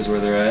sizes where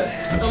they're at.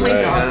 That's Oh my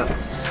right. god.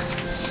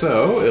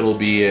 So it'll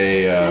be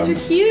a. Guys are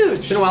huge.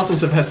 It's been a while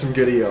since I've had some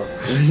good eel.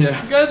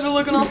 Yeah. You guys are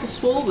looking awful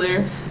swole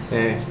there.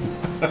 Hey.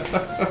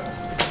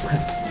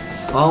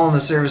 All in the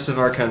service of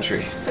our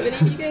country. Have any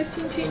of you guys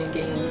seen Pain and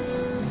Gain?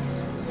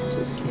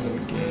 Just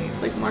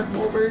like Mark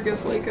Wahlberg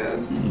as like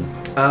a...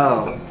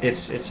 Oh,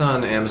 it's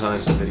on Amazon.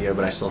 It's a video,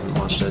 but I still haven't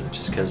watched it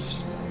just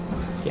because,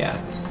 yeah.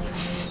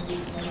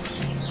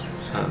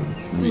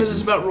 Is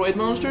this about roid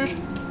monsters?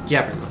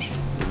 Yeah, pretty much.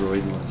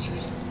 Roid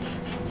monsters.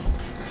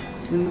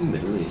 In the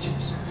Middle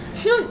Ages.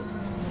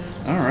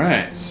 All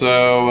right.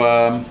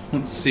 So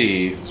let's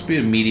see. This will be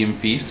a medium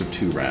feast of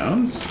 2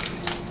 rounds.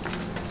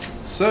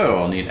 So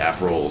I'll need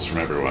app rolls from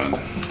everyone.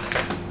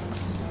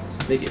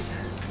 Make it.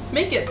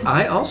 Make it.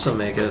 I also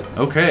make it.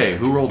 Okay.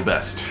 Who rolled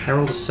best? I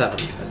rolled a 7.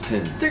 A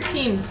 10.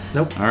 13.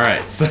 Nope. All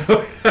right. So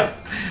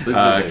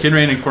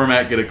Kinrain and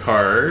Cormac get a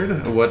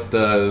card. What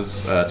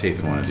does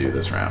Tathan want to do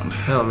this round?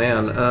 Oh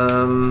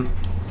man.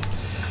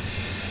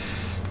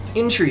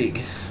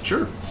 Intrigue.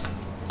 Sure.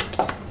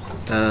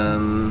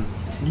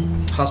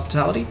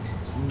 Hospitality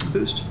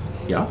boost.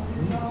 Yeah.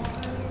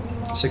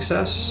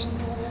 Success.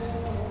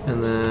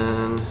 And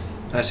then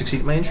I succeed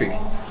at my intrigue.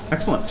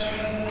 Excellent.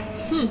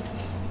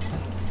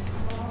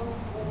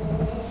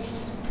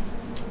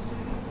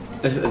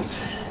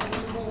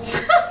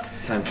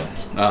 Time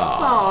flies.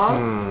 Ah.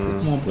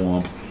 Aww. Womp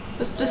womp.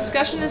 This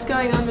discussion is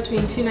going on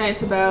between 2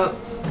 knights about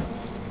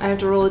I have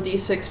to roll a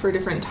d6 for a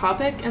different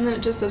topic, and then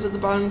it just says at the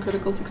bottom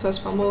critical success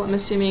fumble. I'm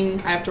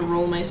assuming I have to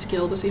roll my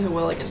skill to see how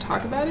well I can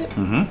talk about it.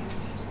 Mm-hmm.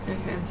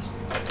 Okay.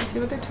 Let's see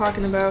what they're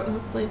talking about.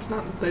 Hopefully it's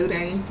not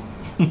boating.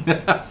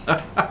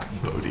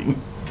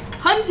 Voting.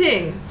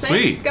 Hunting! Thank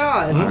Sweet.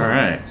 God. All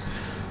right.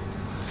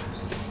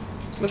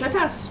 Which I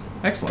pass.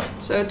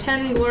 Excellent. So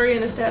 10 glory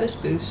and a status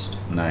boost.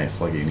 Nice.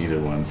 Lucky you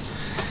needed one.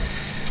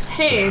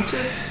 Hey,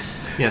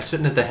 just... Yeah,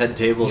 sitting at the head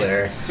table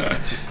there.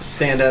 Just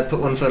stand up, put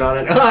one foot on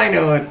it. Oh, I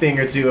know a thing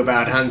or two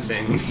about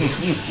hunting.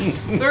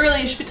 But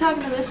really, you should be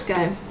talking to this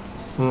guy.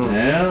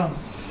 Yeah.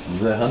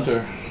 The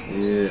hunter.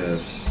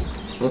 Yes.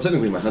 Well,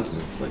 technically my hunting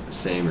is like the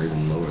same or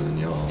even lower than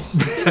y'all's.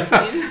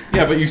 15.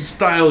 Yeah, but you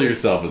style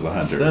yourself as a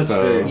hunter. That's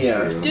so very yeah.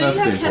 true. Do you That's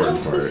the have important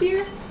kennels this part.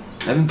 year?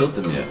 I haven't built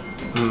them yet.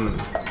 I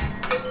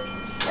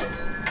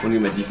want to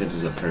get my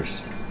defenses up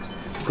first.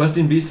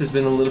 Questing Beast has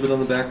been a little bit on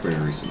the back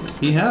burner recently.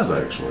 He has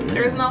actually.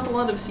 There is an awful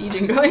lot of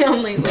sieging going on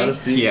A lately. lot of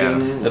sieging. Yeah,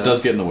 That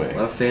does get in the way. A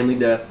lot of family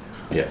death.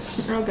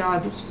 Yes. Oh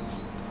god.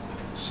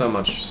 So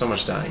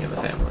much dying in the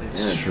family.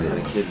 Yeah, true. I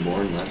had a kid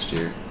born last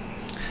year.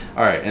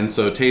 All right, and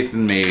so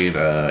Tathan made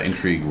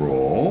intrigue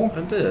roll.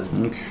 I did.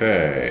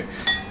 Okay.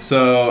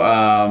 So,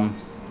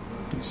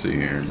 let's see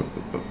here.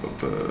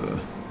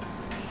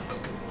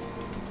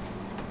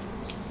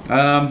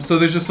 So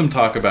there's just some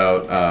talk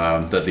about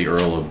that the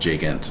Earl of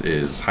Jagent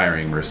is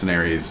hiring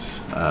mercenaries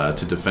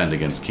to defend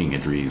against King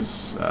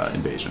Idri's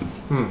invasion.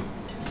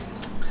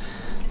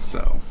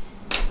 So,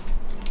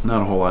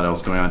 not a whole lot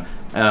else going on.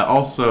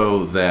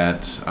 Also,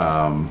 that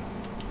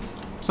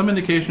some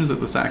indications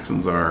that the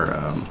Saxons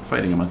are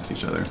fighting amongst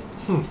each other.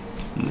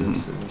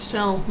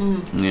 Still.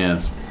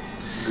 Yes.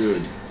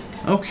 Good.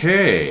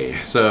 Okay,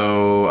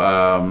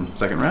 so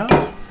second round,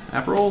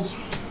 app rolls.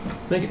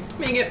 Make it.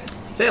 Make it.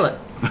 Fail it.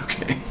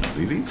 Okay, that's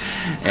easy.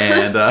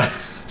 And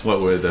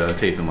what would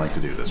Tathan like to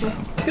do this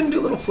round? I'm gonna do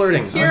a little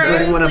flirting. Here, I'm I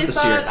flirting one up honestly this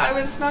thought year. I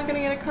was not going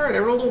to get a card. I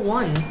rolled a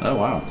 1. Oh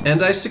wow,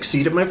 And I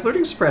succeed at my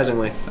flirting,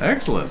 surprisingly.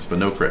 excellent, but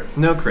no crit.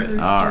 No crit.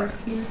 All right,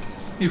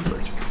 you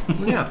flirt.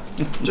 Yeah,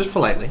 just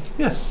politely.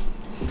 Yes,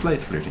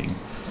 light flirting.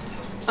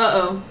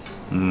 Uh-oh.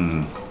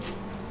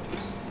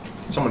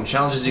 Someone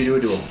challenges you to a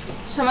duel.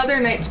 Some other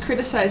knights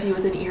criticize you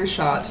with an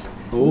earshot.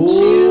 Ooh.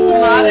 Choose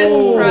modest,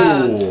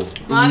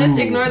 proud. Modest,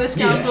 Ooh, ignore the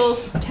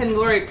scoundrels. yes. 10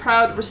 glory,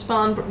 proud,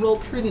 respond, but roll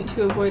prudent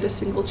to avoid a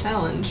single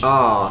challenge.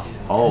 Aw.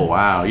 Oh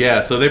wow,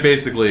 yeah. So they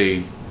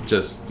basically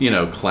just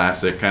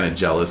classic kind of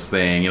jealous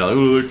thing. Oh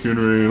look,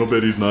 Henry. I'll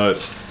bet he's not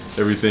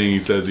everything he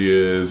says he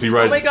is. He Oh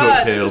rides my the god,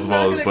 this coattails is of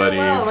all not his gonna go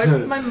buddies.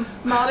 well. My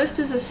modest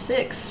is a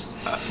 6.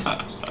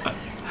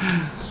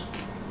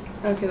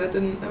 Okay, that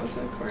was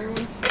a Corey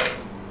one.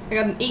 I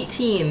got an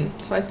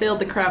 18, so I failed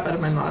the crap out of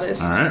my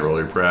modest. All right, roll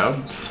your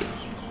proud.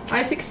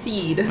 I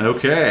succeed.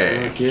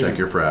 Okay, Okay. check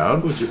your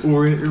proud. Would you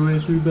orient your way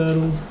through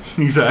battle?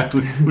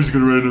 Exactly. We're just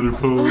gonna write another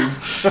poem.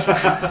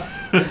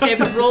 Okay,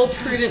 but roll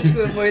prudent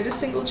to avoid a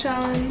single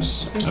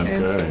challenge. Okay.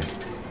 Okay.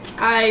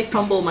 I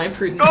fumble my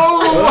prudent.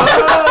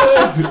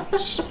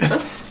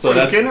 So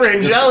that's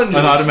in-range challenges.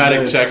 an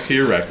automatic check to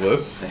your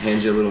reckless. I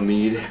hand you a little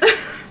mead.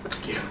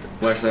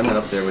 Well, actually, I'm not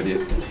up there with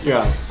you.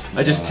 Yeah.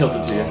 I just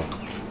tilted to you.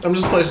 I'm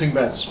just placing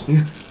bets.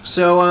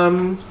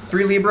 So,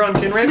 3 Libra on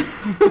Kinraid?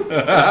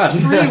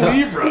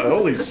 3 Libra.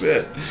 Holy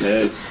shit.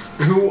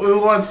 Who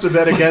wants to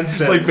bet against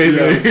It's it? like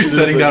basically Yeah. you're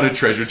setting There's down a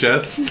treasure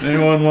chest.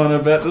 Anyone want to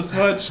bet this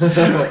much? So,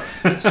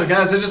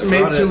 guys, I just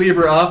made 2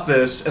 Libra off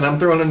this, and I'm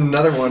throwing in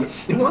another one.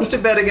 Who wants to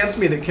bet against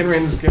me that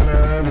Kinraid's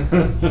gonna...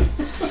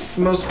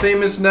 the most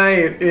famous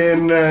knight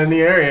in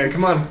the area?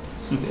 Come on.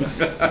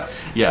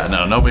 Yeah,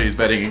 no, nobody's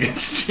betting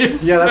against you.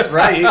 Yeah, that's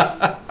right.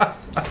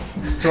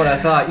 That's what I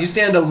thought. You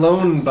stand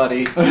alone,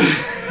 buddy.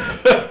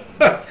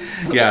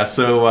 Yeah,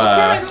 so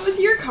Cormac, what was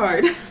your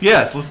card?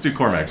 yes, let's do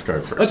Cormac's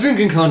card A first.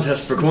 drinking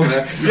contest for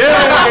Cormac.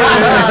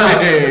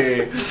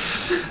 Yay!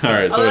 All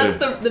right, Oh, so that's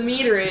the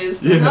mead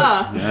raised. Yes.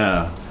 Aha.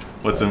 yeah,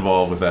 what's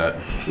involved with that?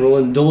 Roll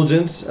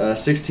indulgence.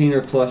 16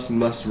 or plus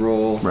must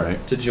roll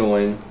Right. to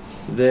join.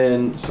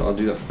 Then, so I'll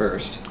do that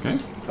first. Okay.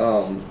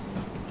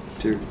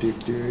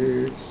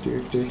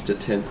 It's a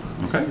 10.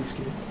 Okay.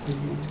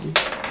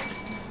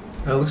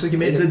 Oh, looks like you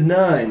made It's it. a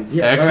 9.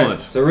 Yes. Excellent.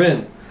 Alright, so we're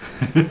in.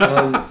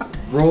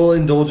 Roll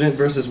indulgent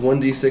versus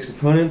 1d6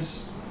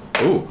 opponents.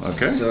 Oh,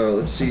 okay. So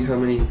let's see how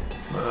many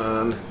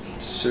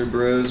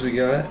Cerberos we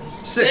got.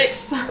 6.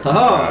 6. Haha.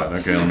 God,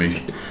 okay, let me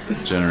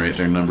generate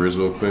their numbers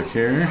real quick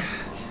here.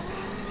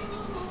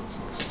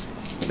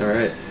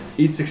 Alright.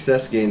 Each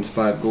success gains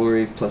 5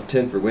 glory, plus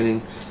 10 for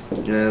winning,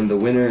 and the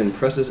winner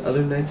impresses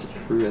other knights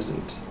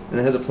present. And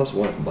it has a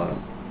 +1 at the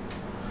bottom.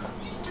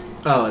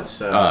 Oh, it's,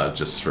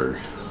 Just for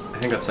I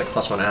think that's like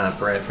 +1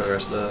 app, right, for the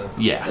rest of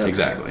the... yeah, Okay.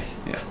 exactly.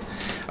 Yeah.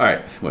 All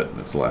right. What?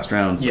 That's the last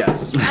round. So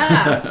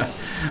Yeah.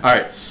 All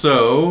right.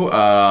 So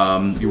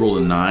you rolled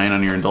a 9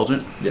 on your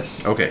indulgent.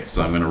 Yes. Okay.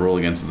 So I'm gonna roll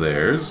against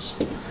theirs.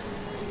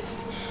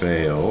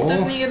 Fail.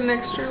 Doesn't he get an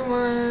extra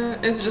one?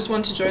 Is it just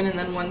 1 to join and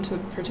then 1 to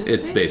participate?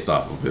 It's based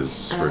off of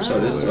his first Oh,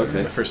 roll. it is?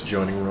 Okay. The first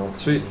joining roll.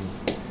 Sweet.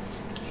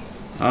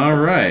 All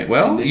right.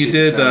 Well, you Initiate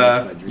did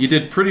challenge by drink. you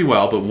did pretty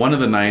well, but one of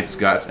the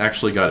knights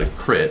actually got a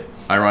crit.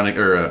 Ironic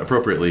or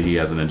appropriately, he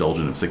has an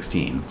indulgent of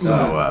 16.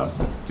 So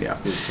yeah.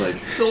 It's like,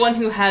 The one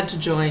who had to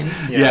join.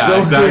 Yeah,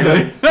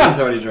 exactly. he's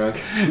already drunk.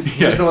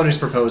 He's the one who's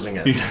proposing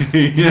it.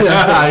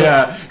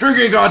 yeah.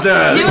 Drinking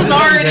contest. He was This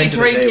is already head to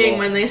the drinking table.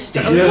 when they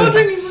started. Yeah. No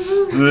drinking.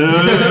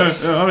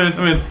 I'm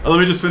in. Let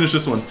me just finish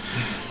this one.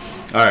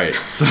 All right.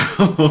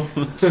 So,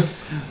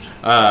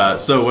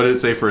 so what did it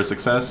say for a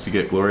success? You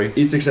get glory.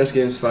 Each success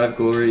gains 5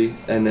 glory,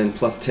 and then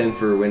plus 10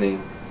 for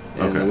winning.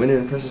 And Okay. the winner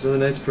impresses other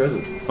knights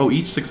present. Oh,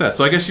 each success.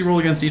 So I guess you roll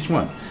against each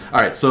one. All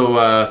right. So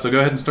so go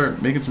ahead and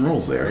start making some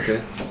rolls there. Okay.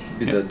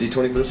 Be the d20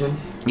 for this one?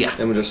 Yeah.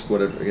 And we'll just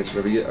whatever against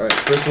whatever you get. Alright,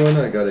 first one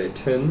I got a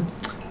 10.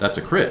 That's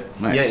a crit.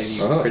 Yeah, Nice.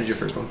 you Uh-huh. critted your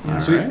first one. All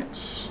Sweet.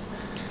 right.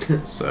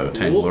 So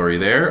 10 Cool. glory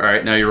there. All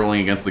right. Now you're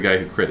rolling against the guy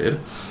who critted.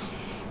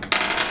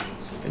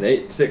 An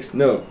 8, 6,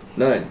 no,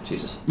 9.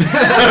 Jesus.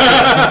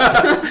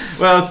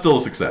 Well, it's still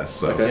a success.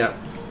 So. Okay. Yeah.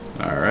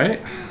 All right.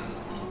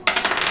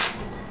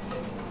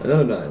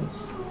 Another 9.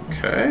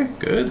 Okay.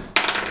 Good.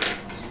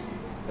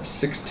 A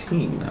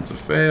 16. That's a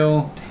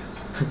fail.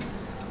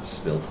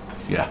 Spilled.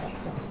 Yeah.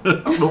 All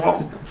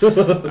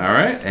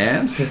right.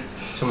 And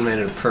Someone made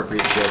an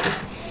appropriate joke.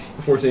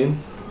 14.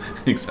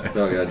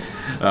 Exactly. Oh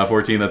god.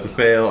 14, that's a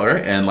fail. All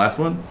right, and last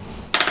one.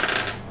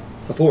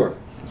 A 4.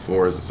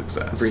 4 is a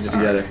success. Brings it All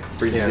together. right.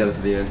 Brings it Yeah. together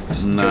for the end.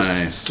 Just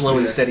Nice. goes slow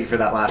and steady for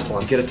that last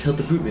one. You gotta tilt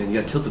the boot, man. You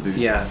gotta tilt the boot.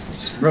 Yeah,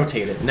 just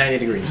rotate it 90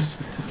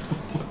 degrees.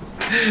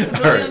 It's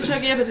All only right. gonna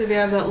chuck you up if you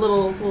have that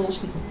little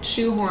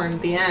shoehorn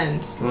at the end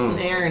with some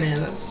air in it.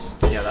 That's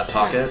Yeah, that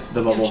pocket.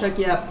 The gonna bubble. chuck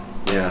you up.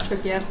 Yeah.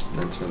 Chuck you up.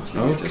 That's what's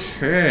gonna be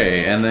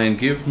Okay, and then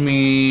give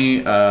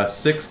me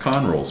 6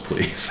 con rolls,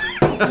 please.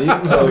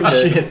 Oh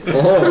shit.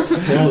 Oh,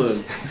 hold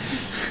on.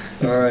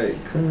 Alright.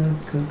 Oh,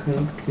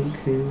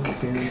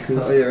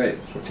 yeah, right.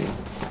 14.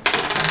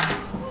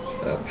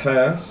 A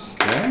pass.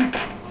 Okay.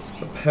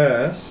 A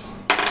pass.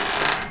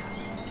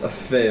 A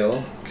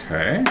fail.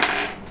 Okay.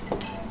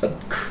 A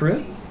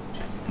crit.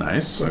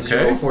 Nice. Did you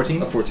roll Okay.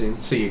 14? A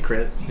 14. So you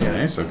crit. Yeah.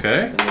 Nice.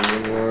 Okay. And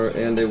then one more.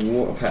 And a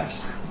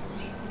pass.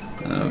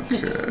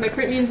 Okay. By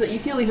crit means that you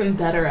feel even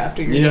better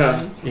after you're Yeah.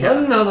 done. Yeah.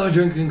 Another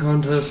drinking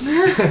contest.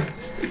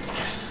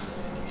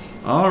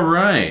 All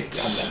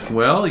right.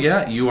 Well,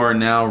 yeah, you are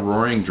now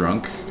roaring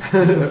drunk.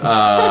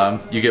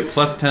 You get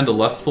 +10 to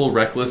lustful,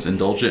 reckless,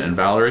 indulgent, and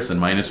valorous,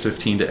 and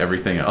 -15 to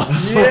everything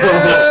else.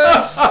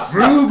 Yes!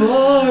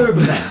 Rhubarb!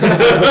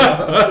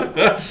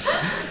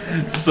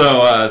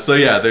 So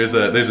yeah, there's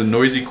a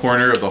noisy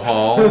corner of the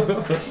hall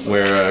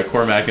where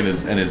Cormac and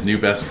his new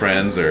best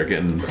friends are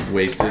getting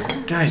wasted.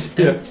 Guys,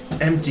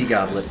 empty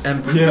goblet.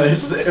 Empty. Yeah,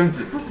 it's the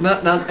empty.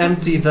 Not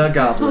empty the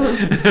goblet.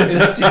 It's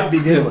empty to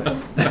begin with.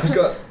 It's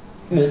got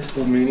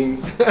multiple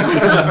meanings.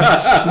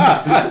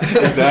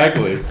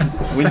 Exactly.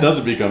 When does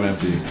it become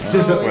empty?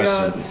 That's the Oh my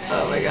god. question.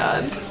 Oh my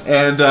god.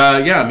 And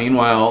yeah,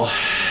 meanwhile,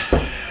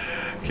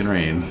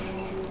 Kinrain.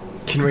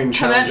 Kinrain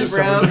Come at me, challenges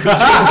bro. someone to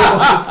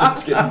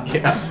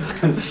Yeah.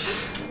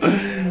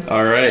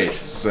 All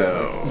right,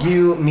 so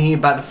You, me,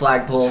 by the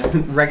flagpole,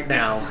 right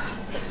now.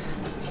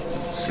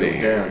 let's see.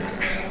 Damn.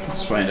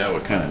 Let's find out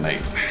what kind of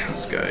knight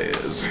this guy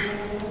is.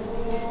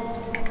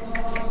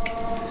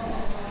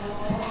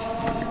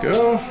 There we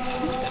go.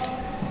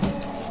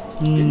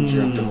 Getting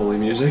drunk to holy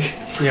music.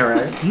 Yeah,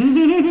 right?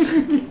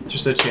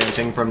 Just the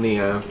chanting from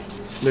the,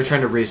 they're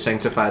trying to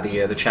re-sanctify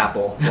the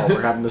chapel while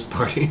we're having this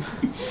party.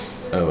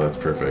 Oh, that's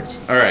perfect.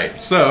 All right,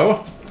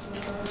 so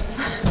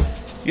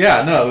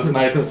yeah, no, this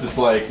knight's just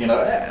like,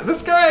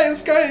 this guy,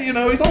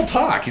 he's all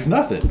talk. He's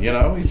nothing,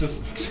 he's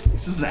just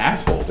an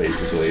asshole,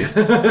 basically.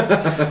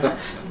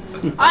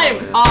 I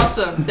am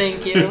awesome,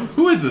 thank you.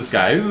 Who is this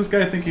guy? Who does this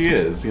guy think he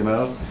is?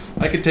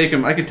 I could take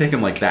him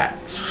like that.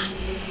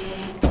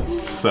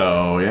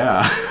 So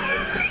yeah.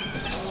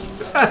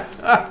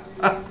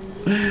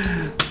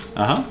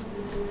 Uh-huh.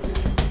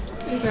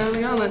 See, found the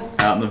gauntlet.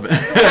 Out in the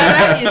Come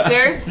at you,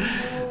 sir.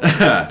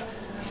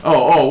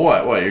 oh,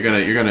 what? You're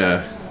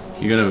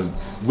gonna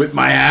whip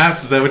my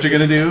ass? Is that what you're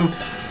gonna do?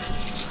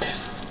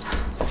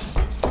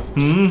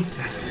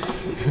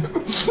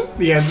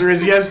 The answer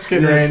is yes,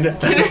 Kinrain.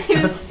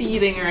 Kinrain is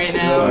seething right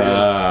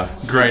now.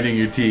 Grinding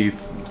your teeth.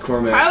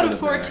 Cormac. Proud in of the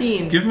back.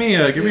 14. Give me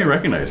a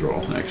recognize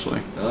roll,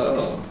 actually.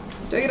 Oh.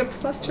 Do I get a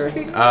plus to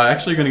recognize?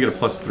 Actually, you're gonna get a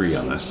 +3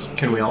 on this.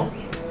 Can we all?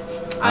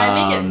 I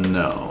make it.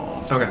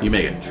 No. Okay. You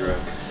make it. Drunk.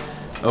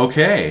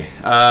 Okay.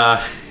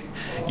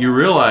 You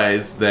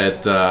realize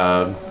that,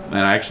 and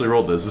I actually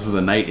rolled this. This is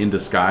a knight in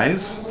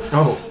disguise.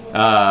 Oh.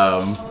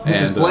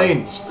 Mrs.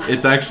 Blaines.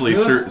 It's actually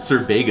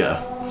Sir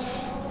Bega,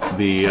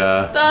 the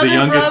other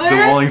youngest brother?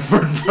 de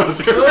Wallingford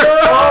brother.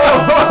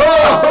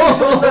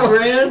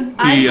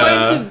 I'm He,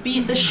 going to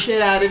beat the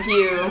shit out of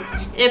you.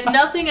 If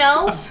nothing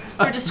else,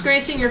 for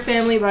disgracing your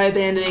family by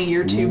abandoning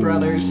your two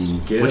brothers.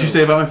 What'd you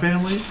say about my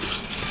family?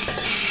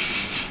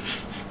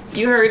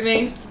 You heard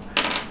me.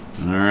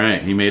 All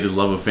right, he made his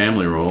love of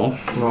family roll.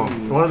 Well,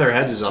 one of their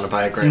heads is on a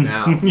pike right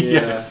now.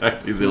 Yeah,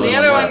 exactly. He's the only The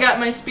other one left. got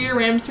my spear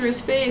rammed through his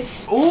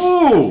face.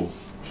 Ooh!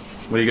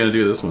 What are you gonna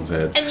do to this one's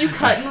head? And you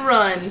cut and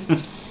run.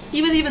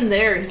 He was even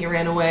there and he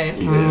ran away.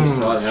 He did.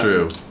 saw it It's happen.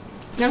 true.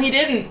 No, he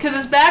didn't, because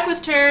his back was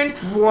turned.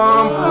 Oh!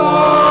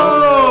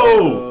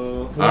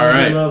 What All was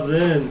right. your love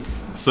then?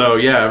 So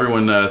yeah,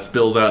 everyone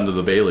spills out into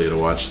the Bailey to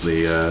watch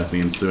the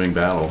ensuing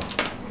battle.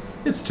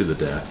 It's to the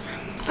death.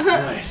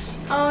 Nice.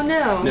 Oh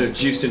no. No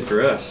juicing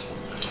for us.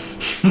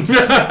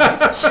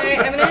 Alright,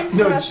 I'm gonna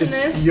No, impression it's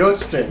this,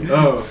 Yosten.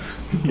 Oh.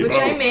 which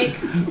I make.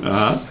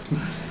 Uh-huh.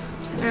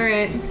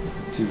 Alright.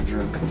 Too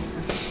drunk.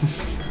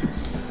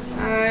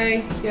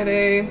 I get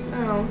a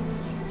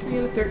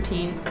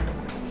 13.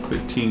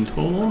 15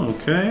 total,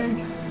 okay.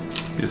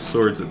 His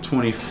sword's at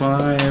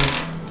 25.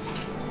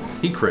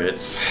 He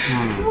crits.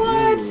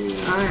 What?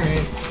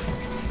 Alright.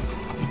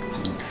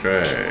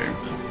 Okay.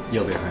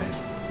 You'll be alright.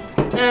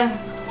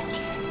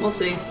 We'll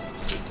see.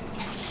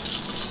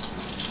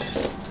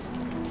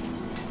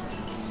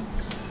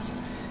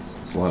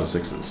 It's a lot of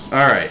 6s.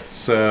 Alright,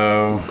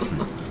 so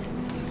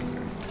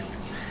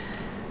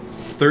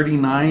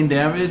 39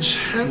 damage.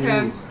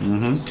 Okay.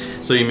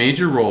 So you made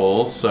your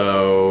roll,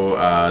 so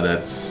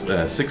that's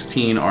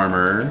 16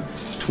 armor,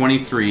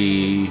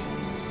 23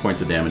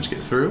 points of damage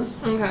get through.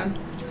 Okay.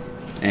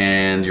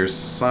 And your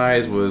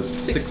size was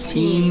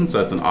 16, so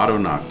that's an auto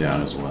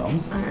knockdown as well.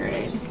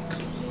 Alright.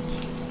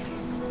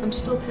 I'm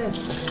still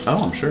pissed. Oh,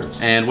 I'm sure.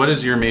 And what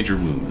is your major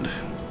wound?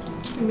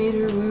 A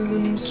major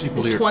wound Equal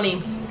is to your-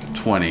 20.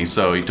 20.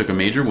 So you took a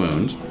major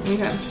wound.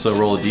 Okay. So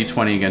roll a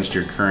d20 against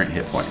your current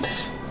hit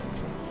points.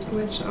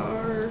 Which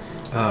are...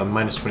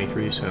 minus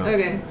 23, so...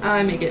 Okay,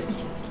 I make it.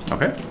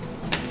 Okay.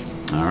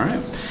 All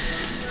right.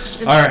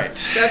 All right.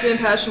 Do I have to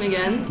impassion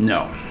again?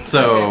 No.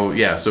 So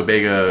yeah. So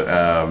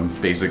Bega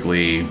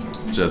basically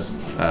just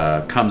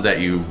comes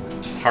at you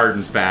hard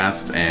and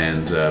fast,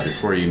 and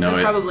before you know I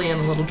it, probably am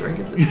a little drunk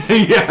at this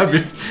point. yeah.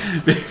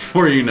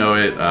 Before you know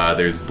it,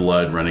 there's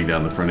blood running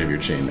down the front of your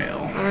chainmail.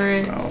 All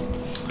right. So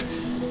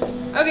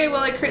Okay,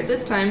 well, I crit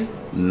this time.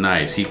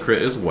 nice. He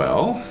crit as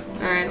well.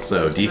 All right.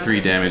 So that's D3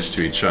 nothing. damage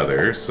to each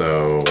other.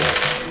 So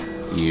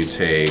you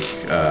take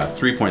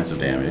 3 points of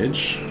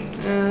damage.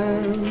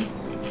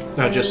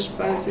 No, just...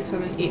 5, 6,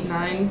 7, 8,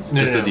 9. No,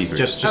 Just no, a no, D3.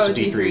 Just Oh, a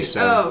D3, D3.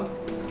 so...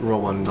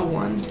 Roll one. Oh, a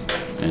 1.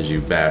 As you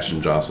bash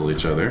and jostle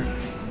each other.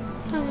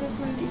 Oh,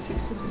 my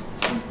D6 is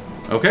missing.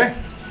 Okay.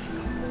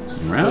 I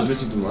was Round.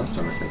 missing from last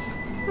time, I think.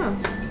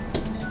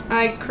 Oh.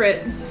 I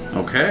crit.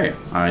 Okay.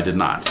 I did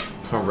not.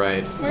 All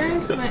right. Where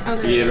is my... Oh,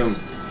 there Eat it is.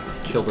 him.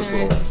 Kill this All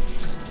right. little...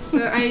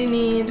 So I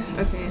need...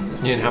 Okay.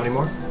 You need how many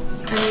more?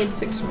 I need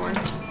 6 more.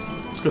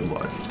 Good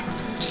luck.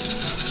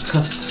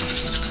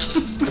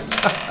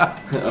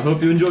 I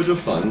hope you enjoyed your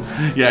fun.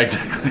 Yeah,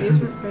 exactly.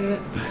 These were part of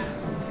it.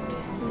 It's 10.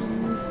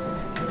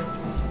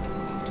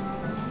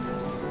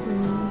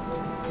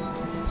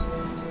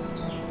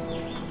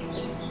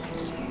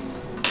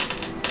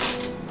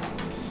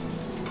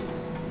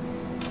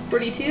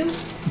 42?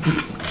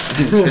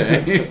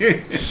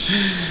 Okay.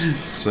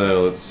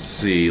 So let's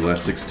see.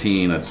 Less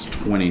 16. That's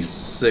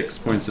 26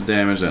 points of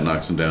damage. That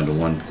knocks him down to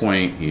 1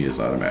 point. He is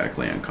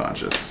automatically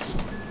unconscious.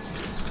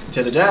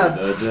 To the death.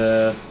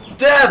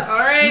 Death! All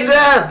right.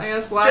 Death! I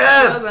guess last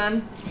Death! blow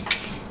then.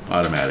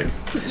 Automatic.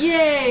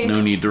 Yay!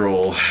 No need to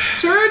roll.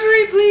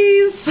 Surgery,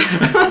 please!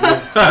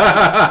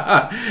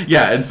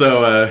 Yeah, and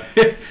so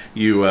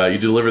you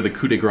deliver the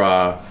coup de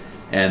grace,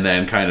 and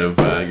then kind of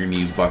your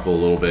knees buckle a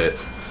little bit,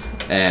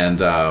 and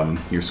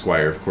your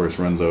squire, of course,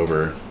 runs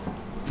over.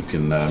 You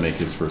can make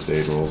his first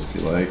aid rolls if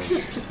you like.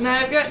 Now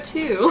I've got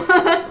 2.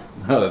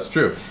 Oh, that's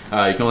true.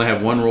 You can only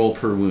have 1 roll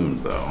per wound,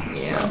 though.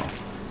 Yeah.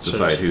 So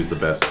decide who's the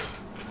best.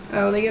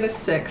 Oh, they get a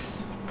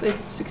 6. They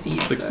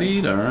succeed.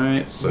 Succeed. All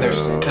right. So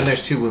There's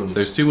 2 wounds.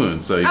 there's 2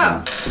 wounds, so you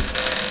can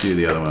do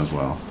the other one as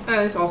well. So. Oh,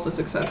 it's also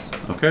success.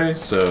 Okay,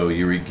 so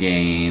you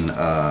regain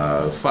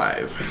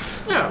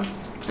 5. Oh.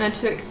 I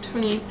took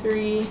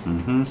 23.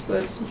 Mm-hmm. So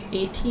that's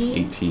 18.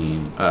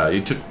 18.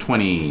 You took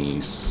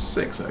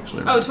 26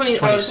 actually. Oh, Right? 20. Oh, I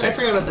 26.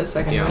 forgot about the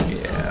second Yeah. one.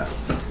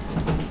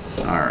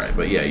 Yeah. All right,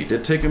 but yeah, you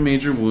did take a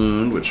major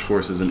wound, which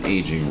forces an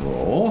aging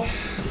roll.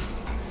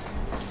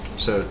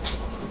 So,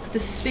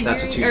 Disfiguring,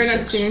 That's a or not 2d6.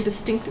 disfiguring,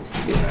 distinctive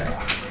disfiguring.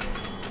 I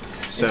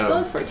still so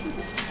have 14.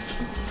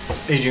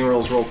 aging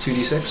rolls roll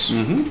 2d6.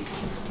 Mm-hmm.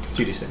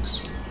 2d6.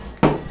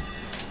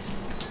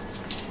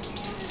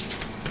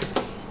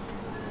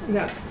 I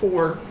got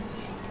 4.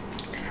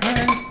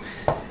 Okay.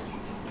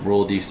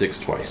 Roll a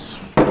d6 twice.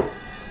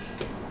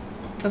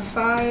 A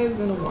 5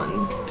 and a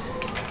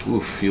 1.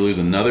 Oof, you lose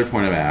another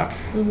point of app,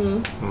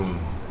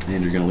 Mm-hmm.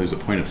 and you're going to lose a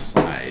point of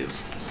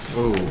size.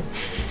 Ooh.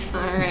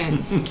 Alright.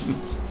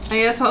 I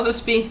guess I'll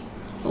just be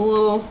a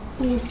little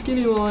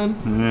skinny while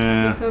I'm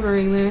Yeah.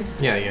 recovering there.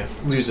 Yeah, you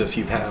lose a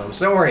few pounds.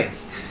 Don't worry.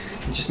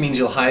 It just means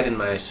you'll hide in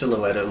my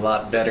silhouette a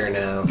lot better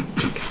now.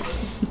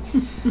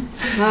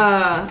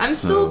 I'm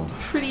still So-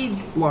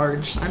 pretty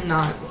large. I'm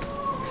not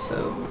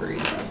so worried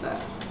about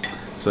that.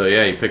 So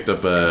yeah, you picked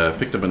up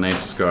a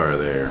nice scar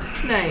there.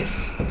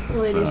 Nice. The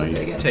ladies So are you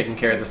digging. Taking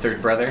care of the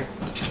third brother.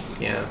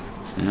 Yeah.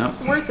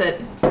 Yep. Worth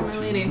it for my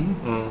lady.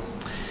 Mm.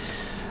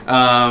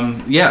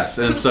 Yes,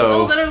 and I'm still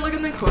so better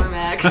looking than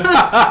Cormac.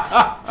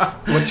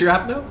 What's your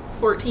app now?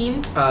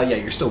 14. Yeah,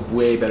 you're still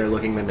way better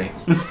looking than me.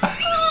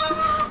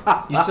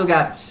 You still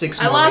got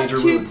 6 I more lost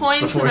major 2 wounds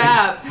points before of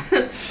you-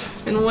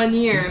 app in 1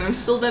 year, and I'm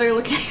still better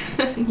looking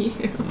than you.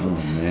 oh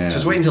man.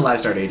 Just wait until I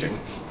start aging.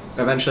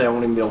 Eventually, I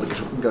won't even be able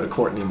to go to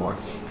court anymore.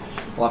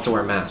 I'll have to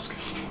wear a mask.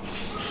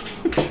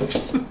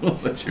 We'll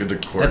let you into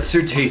court. That's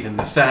Sir Tathan,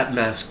 the fat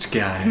masked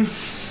guy.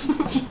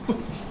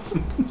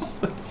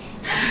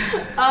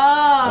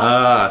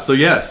 So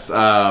yes,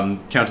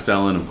 Countess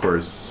Ellen, of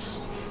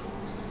course,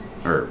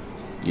 or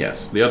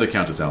yes, the other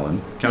Countess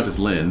Ellen, Countess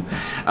Lynn,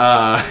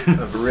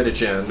 Of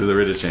Ridichan. the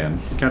Ridichan,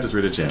 Countess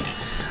Ridichan,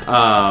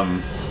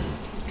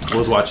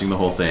 was watching the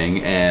whole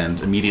thing and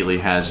immediately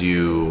has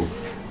you,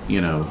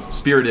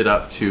 spirited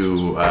up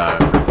to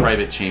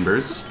private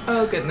chambers.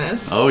 Oh,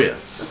 goodness. Oh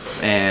yes,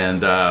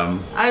 and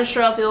I'm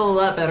sure I'll feel a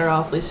lot better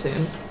awfully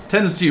soon.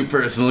 tends to you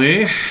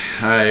personally.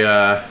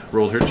 I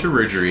rolled her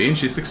chirurgery and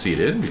she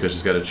succeeded because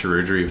she's got a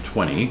chirurgery of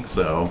 20.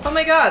 So Oh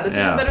my god, that's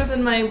Yeah. even better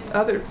than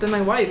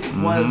my wife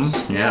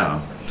was. yeah.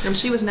 And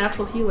she was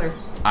natural healer.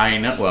 I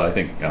know. Well, I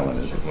think Ellen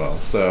is as well.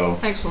 So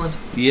Excellent.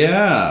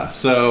 yeah.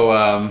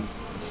 So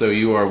so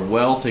you are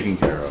well taken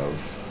care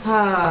of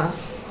Ah.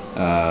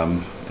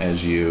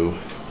 as you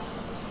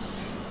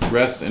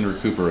rest and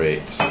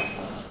recuperate.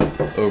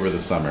 over the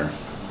summer.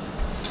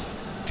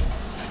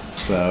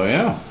 So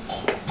yeah.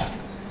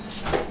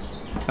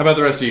 How about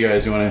the rest of you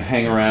guys? You want to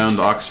hang around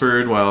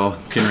Oxford while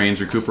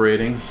Kinrain's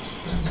recuperating?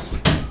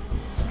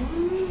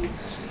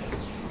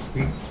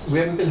 We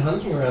haven't been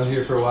hunting around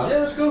here for a while. Yeah,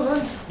 let's go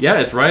hunt. Yeah,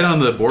 it's right on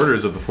the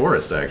borders of the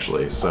forest,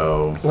 actually.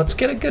 So Let's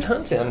get a good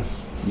hunt in.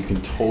 you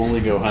can totally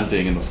go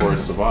hunting in the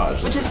Forest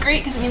Sauvage. Which is great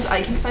because it means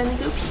I can finally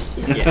go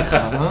pee. Yeah.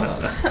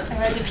 Uh-huh. I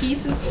had to pee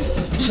since the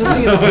sea.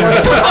 Hunting in the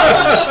Forest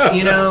Sauvage.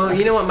 You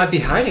know what might be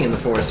hiding in the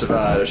Forest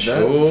Sauvage.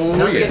 Oh,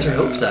 Not to get yeah.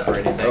 your hopes up or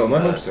anything. Oh, my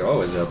but- hopes are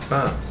always up.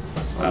 Huh.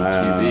 On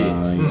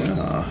QB.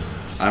 Yeah.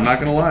 I'm not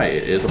gonna lie,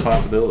 it is a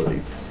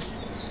possibility.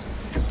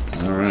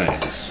 All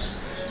right.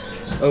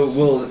 Oh,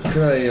 well,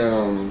 could I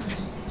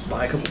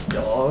buy a couple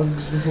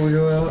dogs before we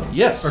go out?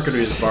 Yes. Or could we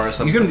just borrow You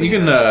something? can from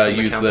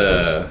use the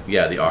the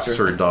countesses?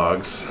 Oxford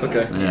dogs.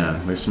 Okay. Yeah,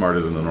 they're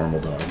smarter than the normal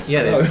dogs.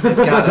 Yeah,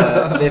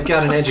 they've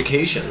got an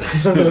education.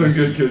 Oh,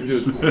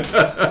 good.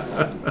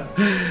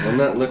 I'm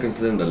not looking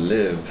for them to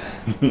live.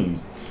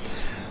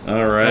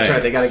 All right. That's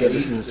right. They got to get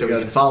distance so we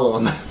can follow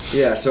them.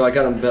 Yeah, so I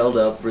got them belled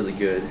up really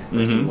good,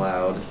 nice and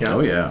loud. Yeah. Oh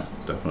yeah,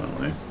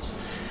 definitely.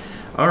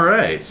 All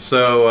right,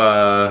 so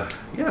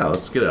yeah,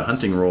 let's get a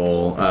hunting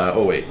roll.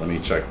 Oh wait, let me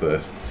check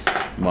the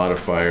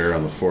modifier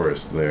on the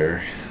forest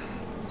there.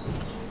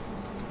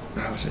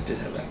 I wish I did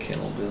have that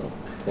kennel built.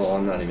 Well,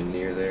 I'm not even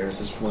near there at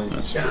this point.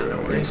 That's Yeah, true.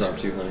 no worries.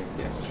 Impromptu hunting.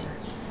 Yeah, whatever.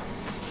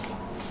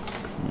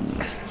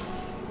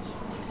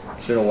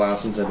 It's been a while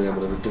since I've been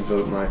able to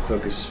devote my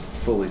focus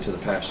fully to the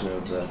passion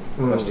of the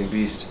questing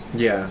beast.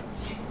 Yeah.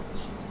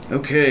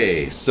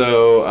 Okay,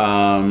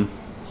 so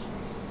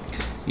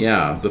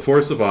yeah, the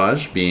Forest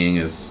Sauvage, being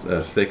as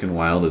thick and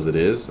wild as it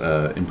is,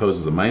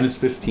 imposes a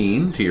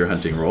 -15 to your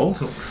hunting roll.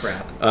 Oh,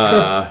 crap.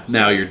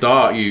 Now your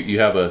dog, you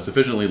have a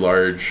sufficiently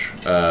large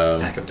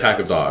pack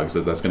of dogs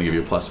that's going to give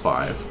you a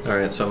 +5, All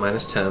right, so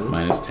 -10.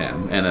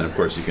 -10, and then of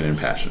course you can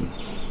impassion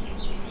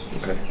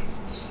Okay.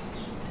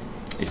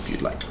 if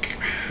you'd like.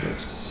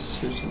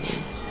 Excuse me.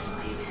 It's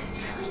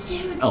really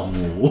cute. Oh,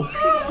 She's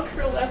all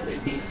curled up with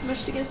her face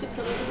smushed against a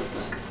pillow with a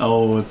book.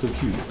 oh, it's so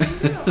cute.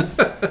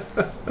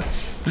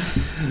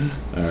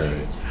 All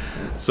right.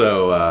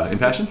 So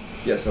impassion.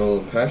 Yes, I will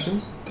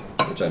impassion,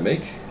 which I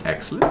make.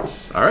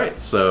 Excellent. All right,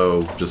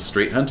 so just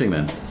straight hunting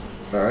then.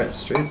 Alright,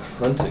 straight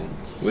hunting,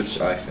 which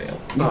I fail.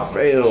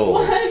 Fail.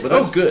 What? But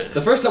oh, good.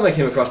 The first time I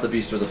came across the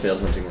beast was a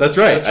failed hunting roll. That's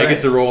right. That's I get right.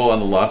 to roll on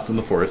the Lost in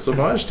the Forest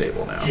Sauvage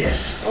table now.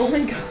 Yes. Oh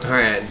my god. All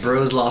right,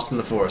 bros lost in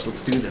the forest.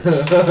 Let's do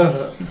this.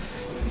 Let's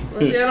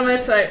get out of my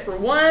sight for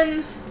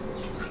 1.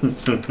 I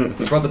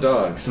brought the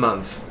dogs.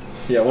 Month.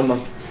 Yeah, 1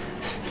 month.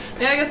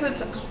 Yeah, I guess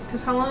that's.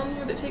 Because how long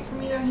would it take for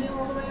me to heal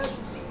all the way up?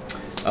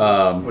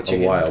 What's A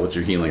your while. healing? What's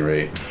your healing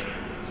rate?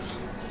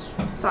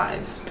 5.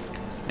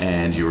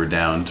 And you were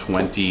down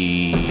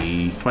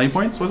 20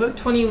 points, was it?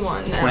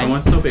 21 now.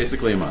 21, so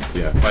basically a month.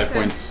 Yeah, 5 Okay.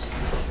 points.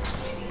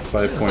 5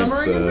 points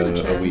Summary and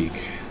a Bridgerton. week.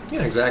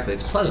 Yeah, exactly.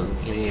 It's pleasant.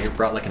 You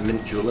brought like a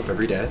mint julep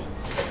every day.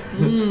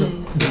 The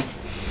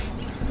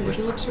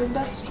tulips are the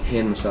best.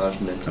 Hand massage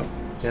mint.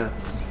 Yeah.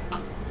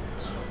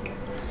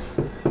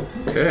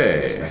 I guess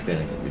Okay. back then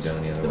it couldn't be done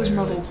any other It way. was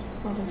really.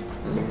 muddled.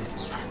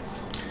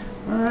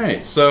 All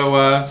right. So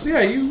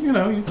yeah,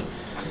 you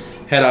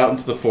head out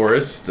into the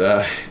forest.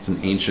 It's an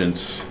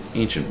ancient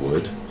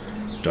wood,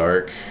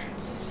 dark,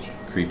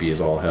 creepy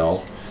as all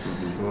hell,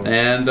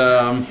 and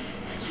I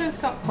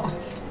just got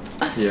lost.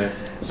 Yeah.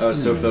 I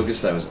was so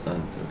focused, I was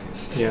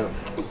unfocused. Yeah.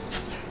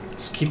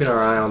 Just keeping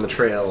our eye on the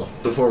trail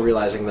before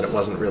realizing that it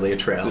wasn't really a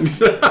trail.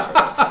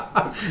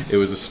 it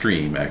was a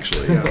stream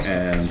actually,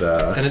 and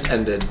And it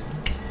ended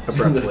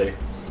abruptly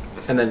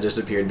and then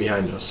disappeared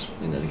behind us.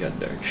 And then it got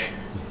dark.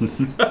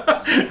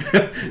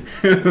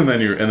 and then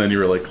you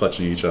were like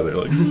clutching each other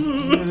like.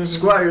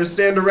 Squires,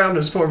 stand around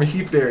us, form a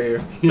heat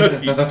barrier. Yeah,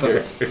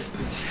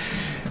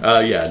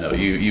 no,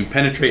 you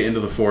penetrate into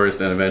the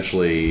forest and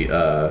eventually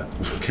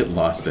get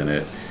lost in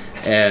it,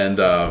 and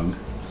are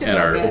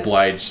guys.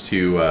 obliged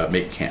to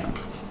make camp.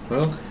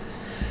 Well,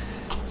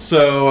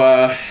 So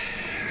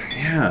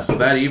yeah, so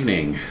that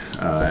evening,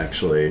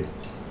 actually,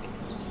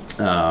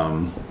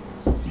 some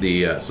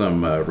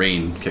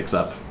rain kicks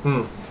up,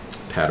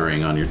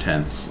 pattering on your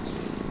tents,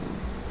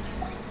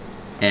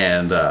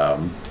 and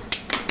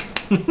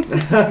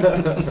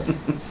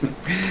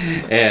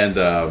and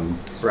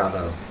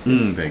Bravo.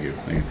 thank you.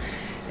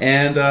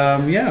 And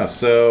yeah,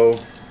 so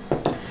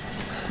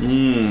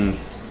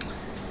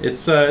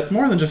it's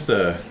more than just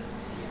a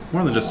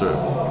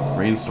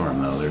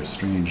rainstorm though. There's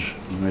strange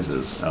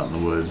noises out in the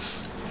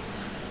woods.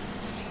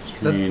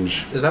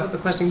 Strange. Is that what the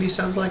questing beast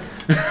sounds like?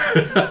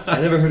 I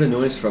never heard a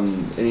noise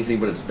from anything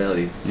but its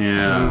belly.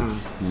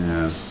 Yes.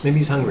 Yes. Maybe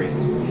he's hungry.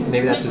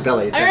 Maybe that's his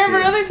belly. It's I remember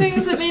empty. other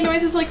things that made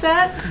noises like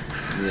that.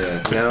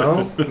 Yes.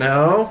 No.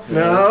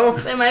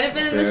 They might have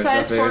been in the Bears,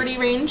 size not bears. 40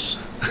 range.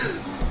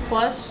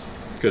 Plus.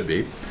 Could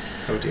be.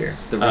 Oh dear.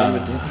 The rain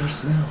would dampen our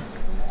smell.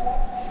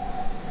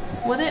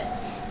 Would it?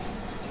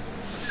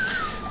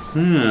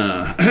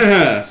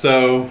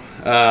 So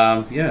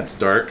yeah, it's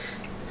dark.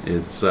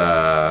 It's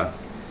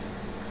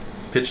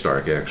pitch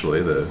dark,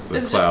 actually. The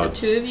Is it clouds.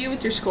 just the two of you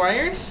with your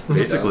squires?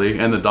 Basically,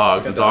 and the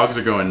dogs. The Got dogs dogs.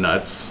 are going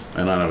nuts. I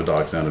don't have a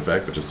dog sound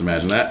effect, but just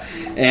imagine that.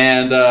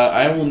 And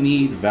I will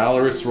need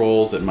valorous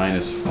rolls at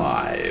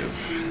 -5.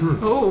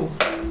 Oh.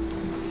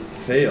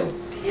 Fail.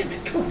 Damn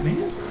it! Come on,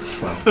 man.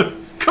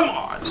 Come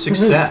on.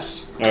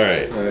 Success. All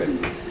right. All right.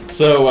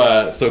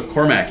 So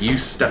Cormac, you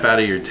step out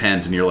of your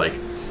tent and you're like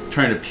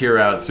trying to peer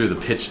out through the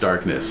pitch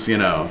darkness,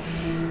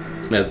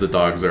 as the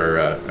dogs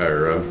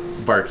are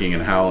barking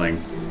and howling,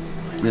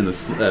 and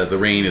the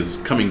rain is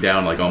coming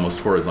down like almost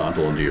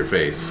horizontal into your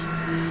face.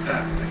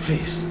 My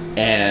face.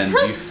 And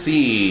you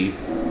see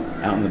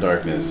out in the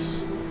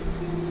darkness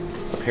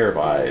a pair of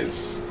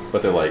eyes,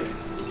 but they're like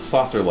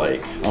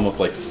saucer-like, almost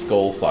like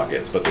skull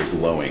sockets, but they're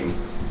glowing.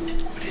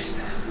 What is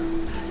that?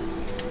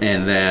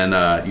 And then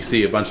you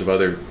see a bunch of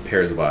other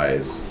pairs of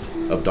eyes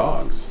of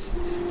dogs,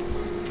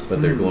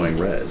 but they're glowing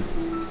red.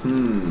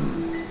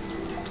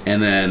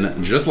 And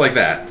then, just like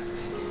that,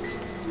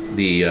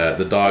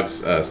 the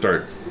dogs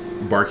start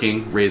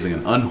barking, raising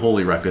an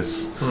unholy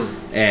ruckus,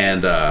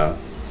 and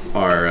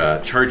are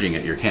charging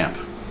at your camp.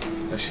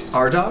 Oh, shit.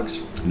 Our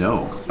dogs?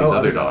 No, these Oh, other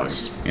other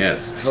dogs. dogs.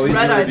 Yes. How easy would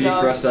Red-eyed it be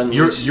for us to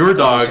unleash Your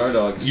dogs, our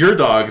dogs? your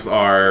dogs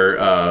are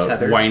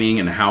Tethered?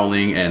 whining and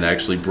howling and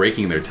actually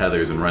breaking their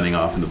tethers and running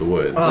off into the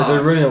woods. Like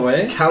they're running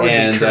away? Cowardly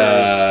And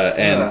curs.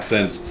 and Ah.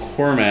 since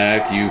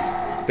Cormac, you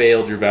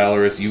failed your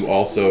valorous, you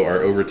also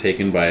are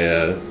overtaken by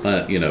a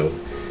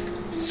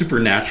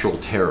supernatural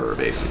terror,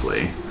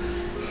 basically.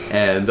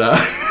 And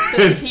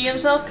Does he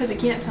himself? Because he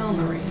can't tell in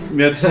the rain.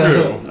 that's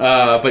true.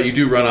 But you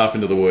do run off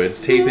into the woods.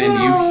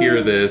 Tathan, you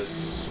hear this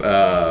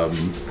So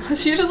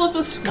you just left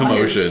with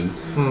squires.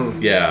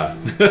 commotion. Yeah.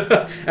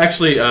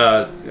 Actually,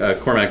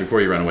 Cormac,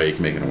 before you run away, you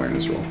can make an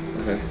awareness roll.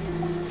 Okay.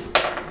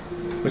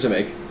 Which I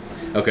make.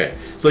 Okay,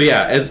 so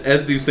yeah,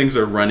 as these things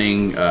are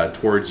running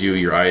towards you,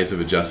 your eyes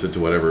have adjusted to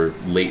whatever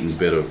latent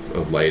bit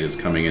of light is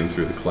coming in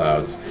through the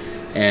clouds,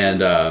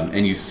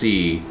 and you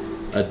see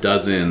a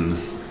dozen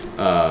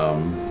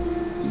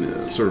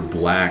sort of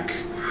black,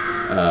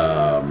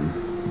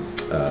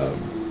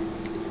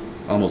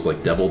 almost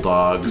like devil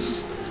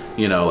dogs.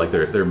 Like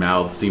their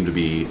mouths seem to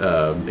be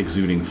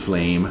exuding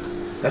flame.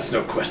 That's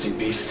no questing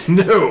beast.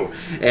 No,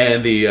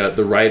 and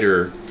the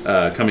rider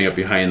coming up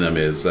behind them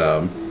is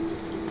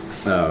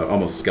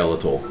almost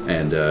skeletal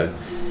and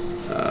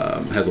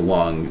has a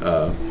long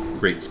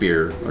great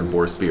spear or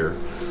boar spear,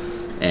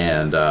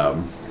 and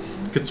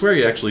could swear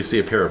you actually see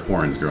a pair of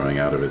horns growing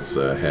out of its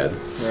head.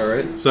 All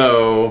right.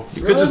 So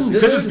you could Run, just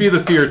dude. be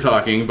the fear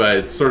talking, but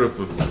it's sort of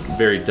a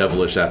very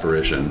devilish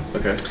apparition.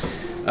 Okay.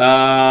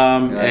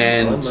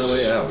 And on my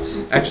way out.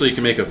 actually, you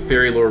can make a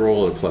fairy lore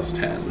roll at a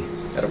 +10.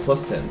 At a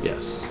 +10.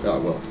 Yes. Oh,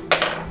 well.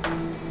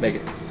 Make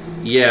it.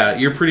 Yeah,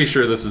 you're pretty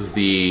sure this is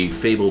the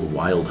fabled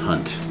wild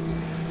hunt.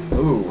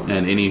 Ooh.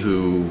 And any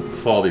who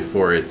fall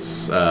before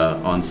its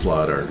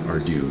onslaught are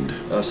doomed.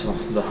 So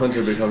the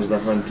hunter becomes the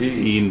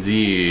huntee.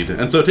 Indeed.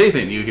 And so,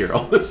 Tathan, you hear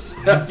all this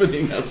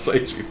happening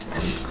outside your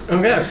tent.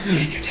 Okay.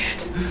 Stay in your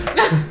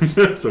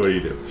tent. So what do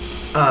you do?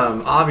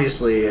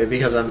 Obviously,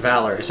 because I'm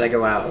valorous, I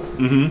go out.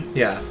 Mm-hmm.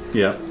 Yeah.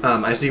 Yeah.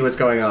 I see what's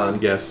going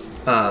on. Yes.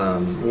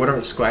 What are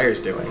the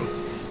squires doing?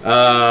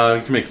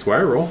 You can make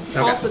squire roll. Okay.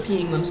 Also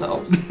peeing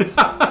themselves.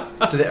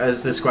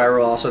 Is the squire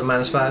roll also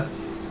 -5?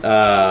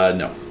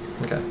 No.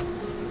 Okay.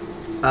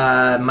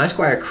 My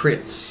squire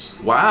crits.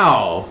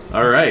 Wow.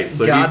 All right.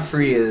 So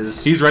Godfrey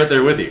is... he's right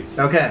there with you.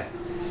 Okay.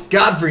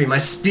 Godfrey, my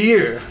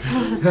spear!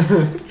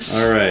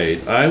 All right.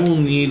 I will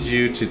need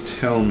you to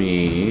tell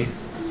me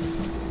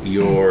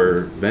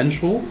your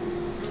vengeful,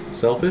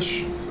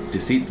 selfish,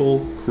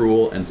 deceitful,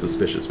 cruel, and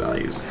suspicious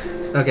values.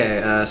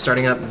 Okay,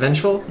 starting up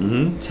vengeful,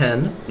 Mm-hmm.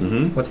 10.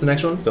 Mm-hmm. What's the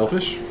next one?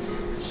 Selfish,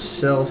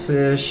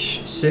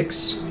 Selfish,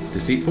 6.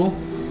 deceitful,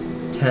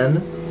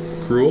 10.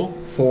 cruel,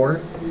 4.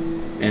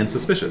 and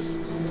suspicious.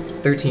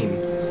 13.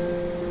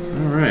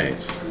 All right.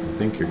 I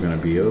think you're going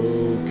to be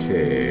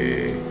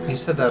okay. You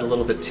said that a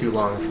little bit too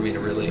long for me to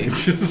really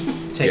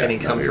take any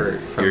comfort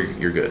from...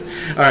 You're good.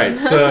 All right.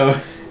 So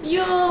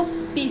You'll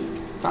be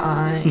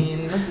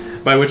fine.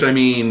 by which I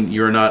mean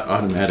you're not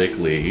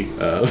automatically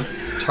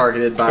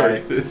targeted by...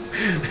 targeted.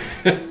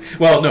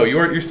 Well, no,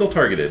 you're still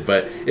targeted.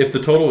 But if the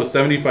total was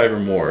 75 or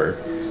more,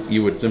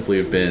 you would simply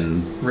have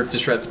been Ripped to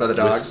shreds by the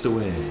dogs? whisked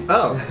away,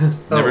 Oh.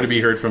 never to be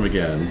heard from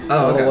again.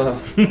 Oh, okay. wow.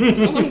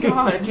 Oh my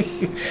god.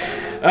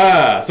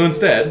 So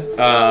instead,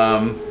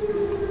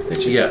 They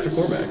chased Yes.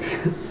 after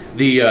Cormac.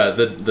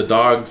 the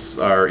dogs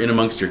are in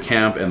amongst your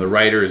camp, and the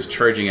rider is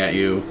charging at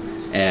you,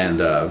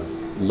 and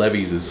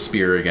levies his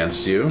spear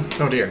against you.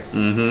 Oh, dear.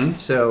 Mm-hmm.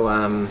 So,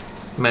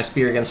 my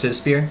spear against his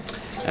spear?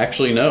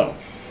 Actually, no.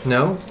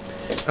 No?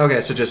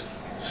 Okay, so just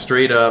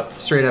Straight up,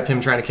 straight up him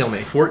trying to kill me.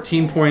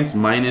 14 points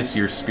minus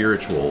your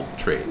spiritual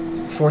trait.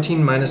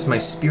 14 minus my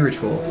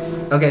spiritual.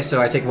 Okay,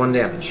 so I take 1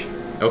 damage.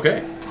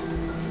 Okay,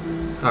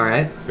 All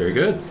right. very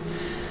good.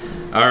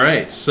 All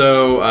right,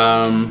 so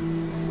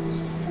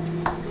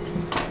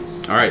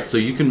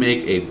you can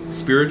make a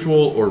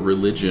spiritual or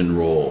religion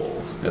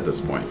roll at this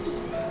point.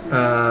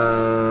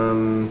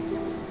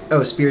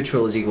 Oh,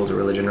 spiritual is equal to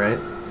religion, right?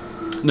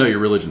 No, your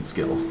religion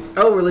skill.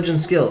 Oh, religion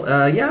skill.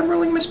 Yeah, I'm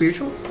rolling my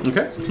spiritual.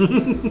 Okay.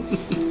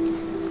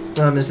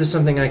 Is this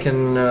something I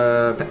can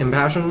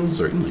impassion?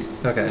 Certainly.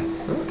 Okay.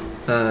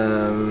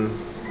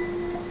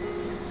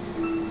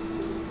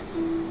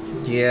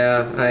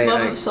 Yeah,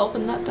 Love of self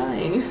and not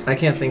dying. I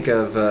can't think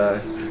of.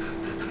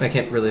 I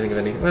can't really think of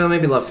any. Well,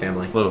 maybe love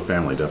family. Love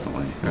family,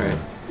 definitely. All right.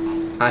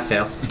 I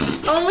fail.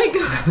 Oh my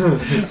god.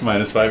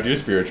 -5 to your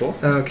spiritual.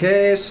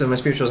 Okay, so my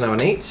spiritual is now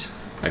an 8.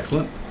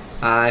 Excellent.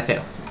 I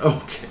fail.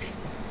 Okay.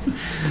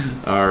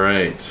 All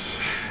right.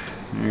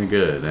 Very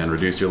good. And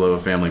reduce your love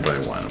of family by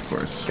 1, of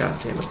course. God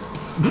damn it.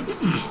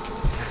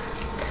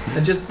 I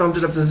just bumped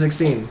it up to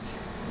 16.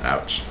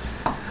 Ouch.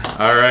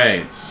 All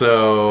right,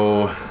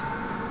 so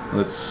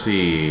let's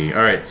see.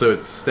 All right, so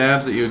it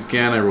stabs at you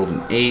again. I rolled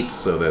an 8,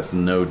 so that's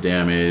no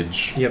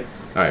damage. Yep.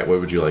 All right, what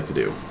would you like to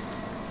do?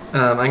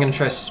 I'm going to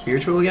try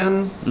spiritual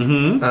again.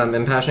 Mm-hmm.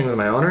 Impassioning with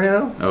my honor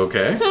now.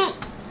 Okay.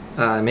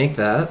 I make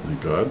that.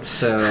 Thank God.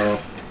 So,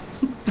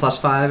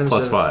 +5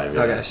 instead. +5,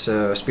 yeah. Okay,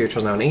 so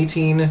spiritual is now an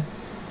 18,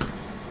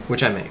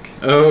 which I make.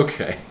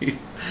 Okay.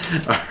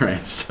 All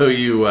right, so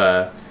you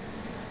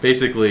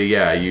basically,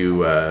 yeah,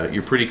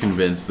 you're pretty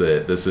convinced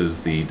that this is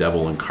the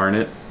devil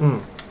incarnate.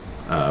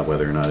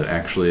 Whether or not it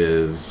actually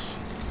is,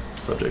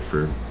 subject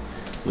for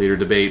later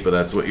debate, but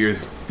that's what you're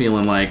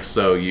feeling like.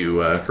 So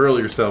you hurl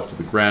yourself to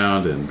the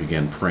ground and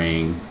begin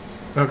praying.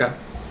 Okay.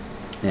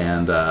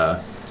 And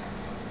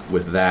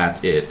with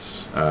that, it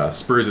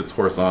spurs its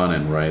horse on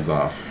and rides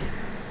off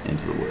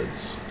into the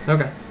woods.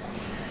 Okay.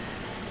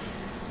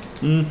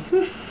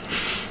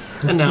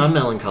 And now I'm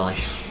melancholy.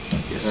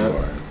 Yes, you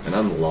are. And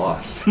I'm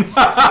lost.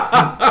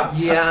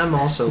 Yeah, I'm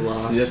also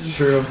lost. That's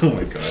true. Oh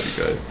my God,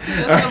 you guys.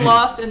 We're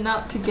lost and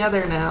not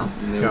together now.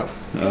 Nope.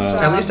 Uh,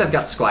 At least I've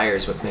got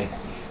squires with me.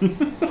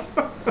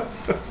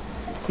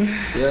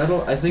 Yeah, I don't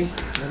know You if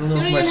don't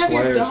my even have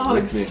your squire's with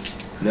dogs. me.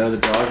 No, the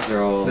dogs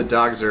are all... The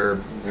dogs are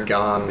they're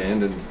gone.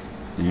 abandoned.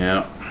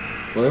 Yeah.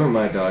 Well, they weren't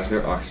my dogs.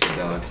 They're Oxford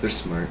dogs. They're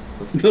smart.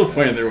 They'll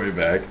find their way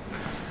back.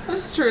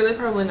 That's true. They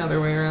probably know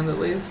their way around at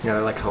least. Yeah,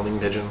 they're like homing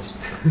pigeons.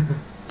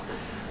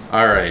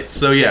 All right,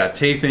 so yeah,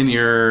 Tathan,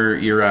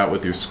 you're out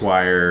with your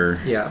squire.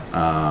 Yeah.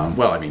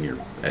 Well, I mean, you're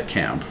at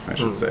camp, I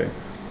should say,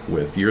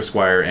 with your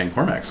squire and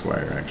Cormac's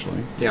squire,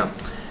 actually. Yeah.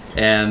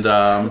 And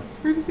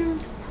Where'd he go?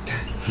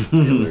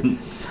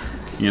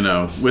 you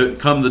know,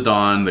 come the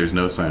dawn, there's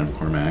no sign of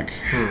Cormac.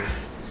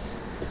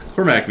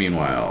 Cormac,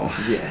 meanwhile.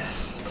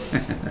 Yes.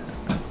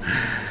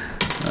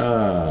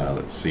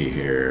 Let's see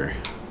here.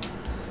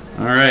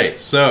 All right,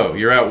 so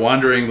you're out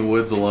wandering the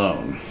woods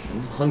alone.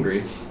 I'm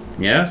hungry.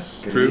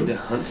 Yes, Gonna true. need to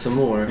hunt some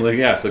more. Well,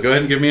 yeah, so go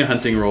ahead and give me a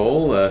hunting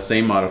roll.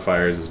 Same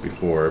modifiers as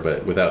before,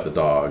 but without the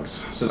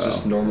dogs. So it's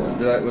just normal.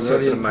 Was So I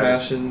it's a already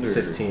impassioned? Or...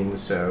 -15,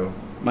 so...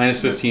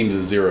 -15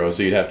 to 0,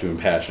 so you'd have to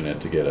impassion it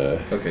to get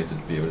a... Okay, to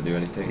be able to do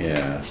anything.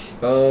 Yeah.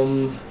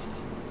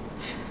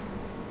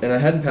 And I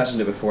hadn't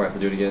impassioned it before. I have to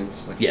do it again.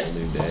 It's like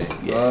Yes. a new day.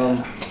 Yeah.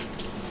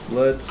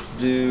 Let's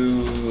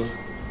do...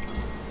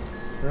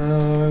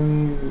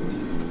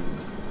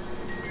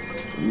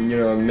 You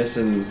know, I'm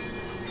missing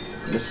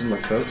my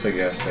folks, I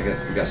guess. We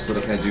got split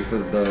up. Can I do for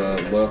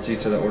the loyalty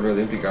to the Order of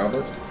the Empty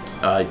Goblet?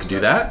 You could do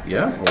that,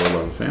 yeah. Okay. Or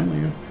love of family,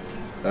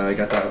 yeah. I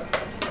got that.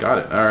 Got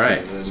it. All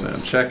right. So then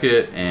So check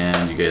it,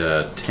 and you get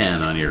a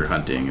 10 on your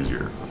hunting as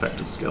your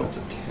effective skill. It's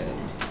a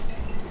 10.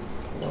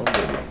 Well,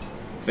 baby.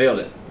 Failed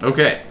it.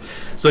 Okay.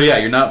 So yeah,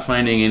 you're not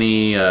finding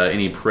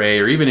any prey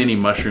or even any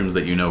mushrooms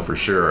that you know for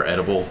sure are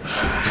edible.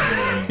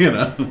 You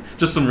know,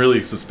 just some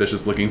really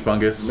suspicious looking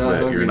fungus Not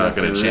that hungry you're not enough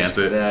going to to chance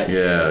risk it. that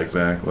Yeah, yet.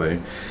 exactly.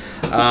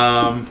 Maybe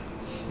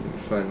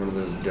find one of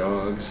those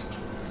dogs.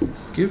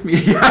 Give me.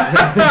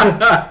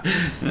 Yeah,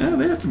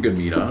 they had some good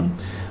meat on them.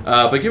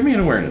 But give me an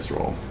awareness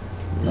roll.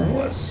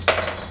 Nonetheless.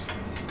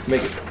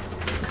 Make it.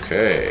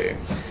 Okay.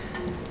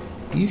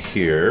 You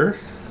hear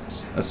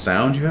a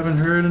sound you haven't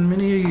heard in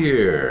many a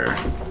year.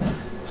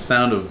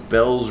 Sound of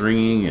bells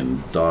ringing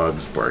and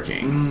dogs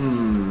barking.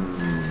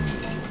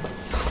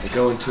 I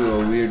go into a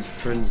weird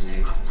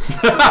frenzy.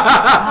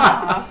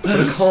 But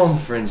a calm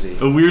frenzy.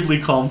 A weirdly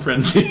calm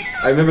frenzy.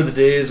 I remember the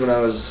days when I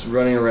was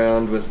running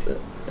around with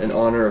an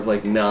honor of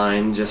like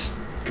 9, just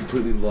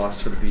completely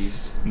lost for the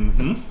beast.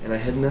 Mm-hmm. And I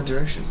head in that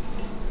direction.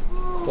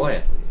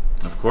 Quietly.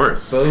 Of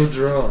course. Bow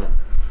drawn.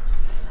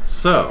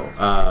 So,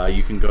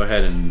 you can go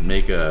ahead and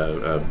make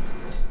a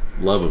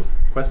love of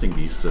questing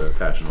beast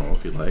passion roll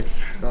if you'd like.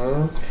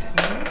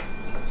 Okay.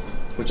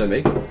 Which I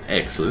make.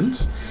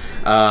 Excellent.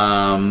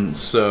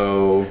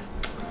 So,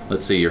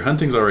 let's see. Your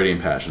hunting's already in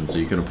passion, so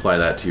you can apply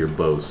that to your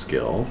bow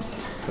skill.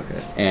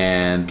 Okay.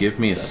 And give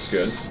me That's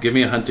good. Give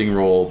me a hunting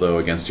roll though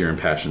against your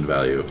impassioned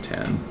value of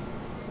 10.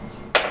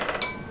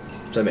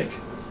 Which I make.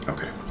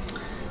 Okay.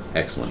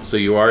 Excellent. So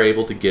you are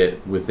able to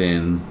get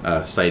within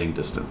sighting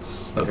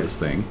distance of this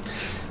thing.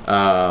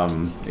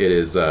 It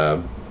is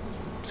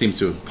seems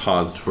to have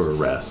paused for a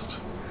rest.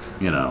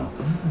 You know,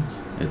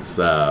 it's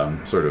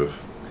sort of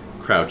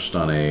crouched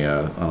on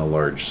a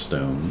large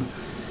stone,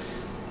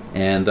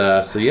 and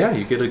so yeah,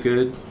 you got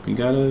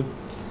a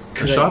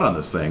a shot on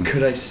this thing.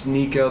 Could I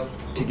sneak up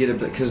to get a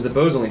bit? Because the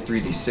bow's only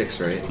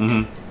 3d6, right?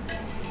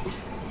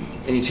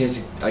 Mm-hmm. Any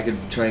chance I could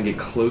try and get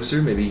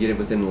closer? Maybe get it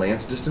within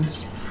lance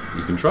distance?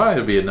 You can try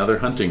to be another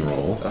hunting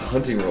roll. A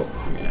hunting roll.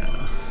 Yeah.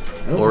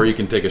 Or you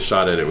can take a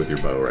shot at it with your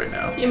bow right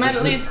now. You might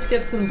at least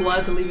get some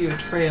blood to leave you a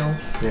trail.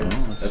 Yeah.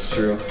 Oh, That's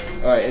true.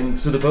 Alright, and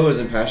so the bow is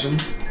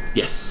impassioned,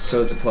 Yes.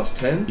 so it's a plus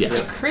 10? Yeah.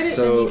 You crit it,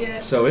 So, then you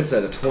get so it's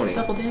at a 20.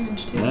 double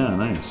damage too. Yeah,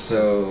 nice.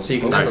 So you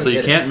can All right, so you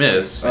Get it. can't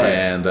miss, All right.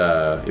 and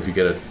if you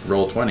get a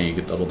roll 20, you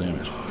get double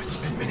damage. Oh, it's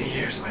been many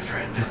years, my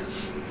friend.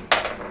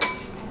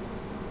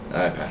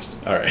 I passed.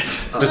 All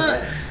right.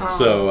 Alright.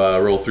 So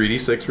roll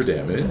 3d6 for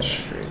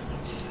damage. Great.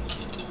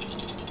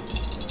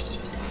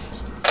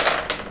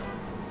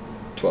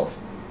 12.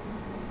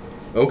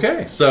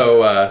 Okay,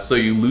 so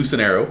you loose an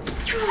arrow,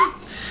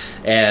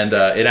 and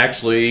it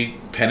actually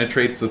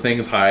penetrates the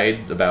thing's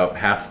hide about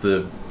half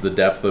the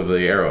depth of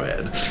the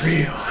arrowhead. It's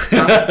real.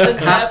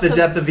 Half the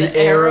depth of the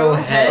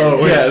arrowhead. Oh,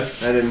 wait.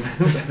 Yes. I didn't.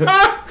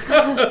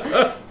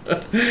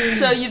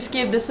 So you just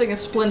gave this thing a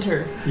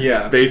splinter.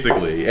 Yeah.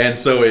 Basically, and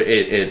so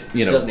it Doesn't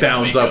even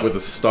bounds wake up up. with a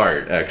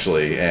start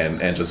actually,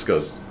 and just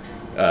goes,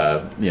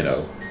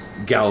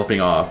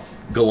 galloping off,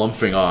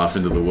 galumphing off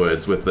into the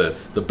woods with the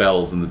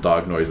bells and the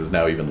dog noises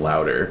now even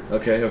louder.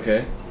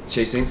 Okay.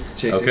 Chasing.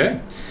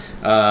 Okay,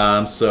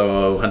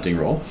 so hunting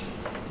roll.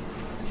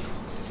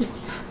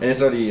 And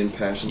it's already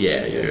impassioned.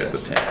 Yeah, you're at the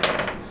 10.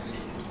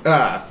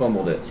 Ah, I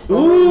fumbled it.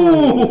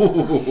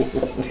 Ooh!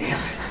 Damn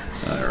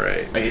it. All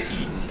right. I get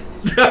eaten.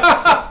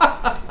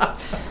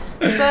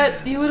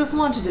 But you would have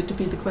wanted it to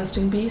be the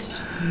questing beast.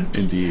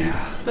 Indeed.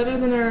 Better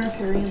than our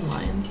Arthurian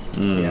lion.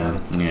 Yeah.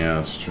 Yeah,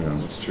 that's true.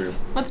 That's true.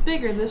 What's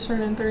bigger, this or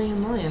an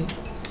Arthurian lion?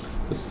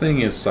 This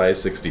thing is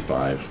size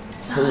 65.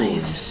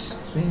 Nice.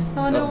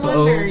 Oh, no A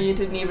bow? wonder you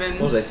didn't even...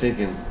 What was I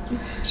thinking?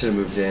 Should have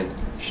moved in.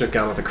 Should have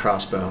gone with a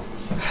crossbow.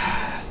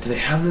 Do they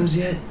have those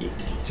yet?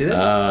 Do they?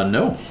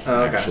 No.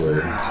 Oh, okay. Actually,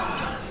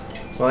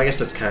 Well, I guess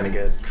that's kind of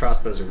good.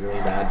 Crossbows are really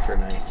bad for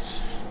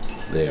knights.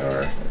 they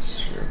are.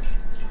 That's true.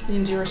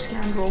 Means you're a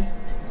scoundrel.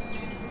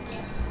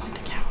 And a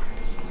coward.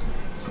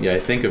 Yeah, I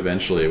think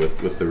eventually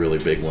with the really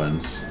big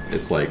ones,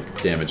 it's like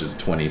damage is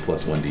 20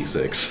 plus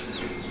 1d6.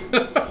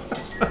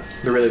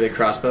 The really big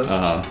crossbows?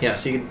 Uh-huh. Yeah,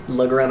 so you could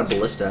lug around a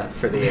ballista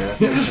for the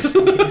beast.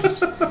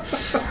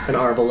 An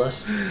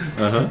arbalist.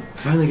 Uh-huh.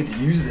 Finally get to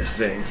use this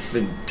thing.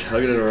 Been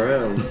tugging it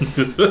around.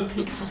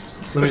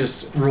 Let me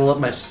just roll up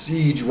my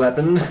siege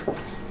weapon.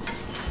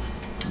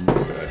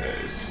 Okay,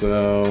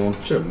 so...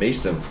 Should have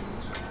maced him.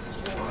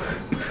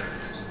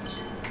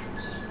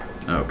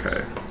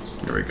 Okay,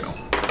 here we go.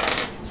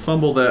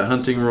 Fumble that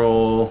hunting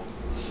roll.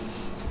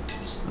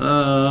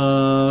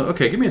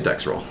 Okay, give me a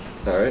dex roll.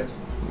 Alright.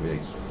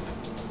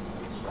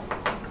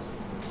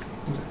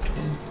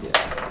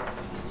 Yeah.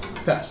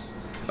 Pass.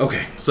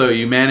 Okay, so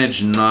you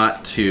manage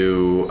not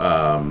to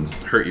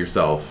hurt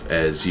yourself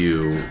as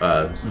you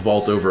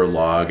vault over a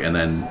log and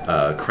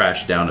then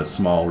crash down a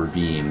small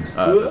ravine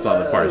that's on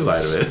the far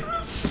side of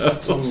it. So,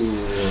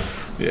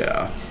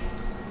 yeah.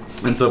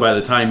 And so by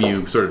the time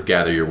you sort of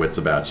gather your wits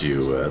about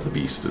you, the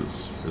beast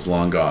is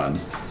long gone.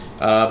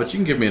 But you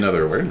can give me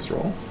another awareness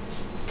roll.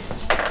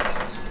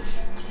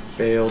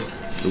 Failed.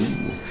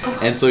 Ooh.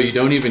 And so you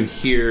don't even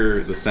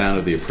hear the sound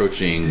of the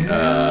approaching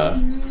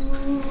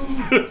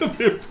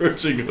the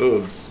approaching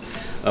hooves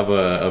of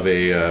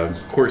a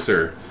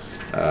courser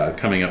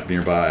coming up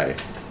nearby.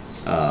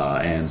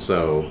 And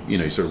so,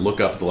 you sort of look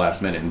up at the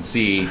last minute and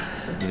see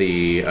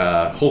the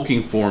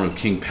hulking form of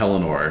King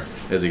Pellinor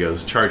as he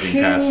goes charging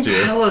past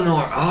you.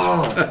 Eleanor.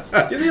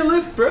 Oh. Give me a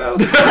lift, bro.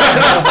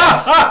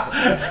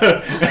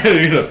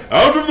 And,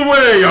 out of the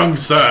way, young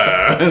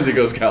sir, as he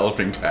goes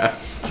galloping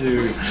past.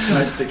 Dude,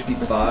 size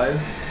 65.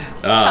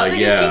 How big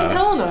is King Yeah.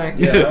 Pellinor?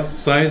 Yeah.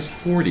 Size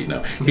 40.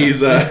 No,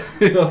 he's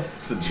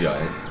It's a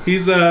giant.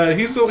 he's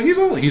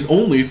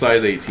only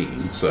size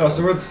 18. So. Oh,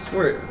 so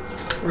we're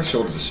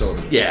shoulder to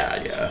shoulder.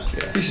 Yeah.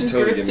 You should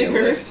totally Girth give to me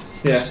a girth. lift.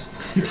 Yeah. Just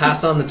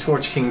pass on the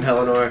torch, King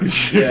Pellinor.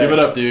 Yeah. Give it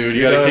up, dude.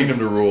 You got a done. kingdom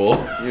to rule.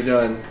 You're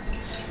done.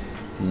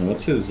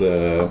 What's his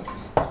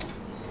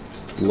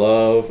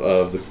love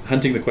of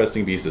hunting the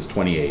questing beast is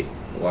 28.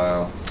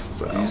 Wow.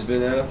 So He's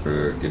been at it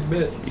for a good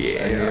bit.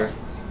 Yeah. I hear.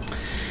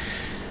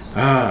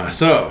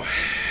 So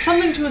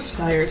Something to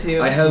aspire to.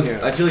 I have. Yeah.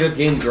 I feel like I've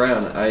gained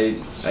ground.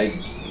 I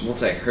won't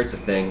say I hurt the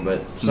thing,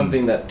 but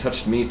something that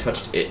touched me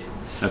touched it.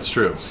 that's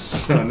true.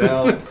 So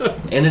now,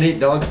 and it ate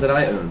dogs that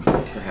I own,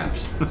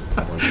 perhaps.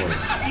 At one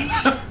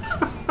point.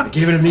 I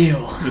gave it a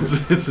meal.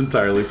 It's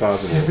entirely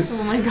possible.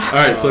 Oh my god.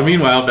 All right. So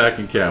meanwhile, back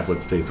in camp,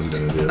 what's Tatham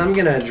gonna do? I'm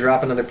gonna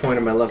drop another point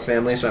of my love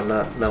family so I'm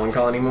not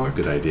melancholy anymore.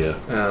 Good idea.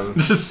 Um,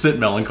 Just sit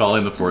melancholy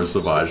in the forest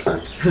Sauvage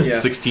for Yeah.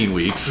 16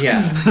 weeks.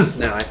 yeah.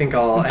 No, I think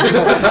I'll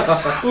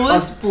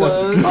List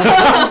blows.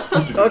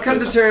 I'll come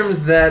to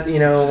terms that,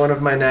 one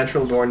of my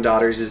natural born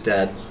daughters is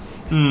dead.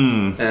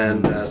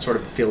 And sort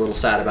of feel a little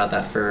sad about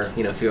that for,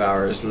 a few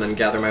hours, and then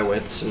gather my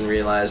wits and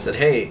realize that,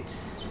 hey,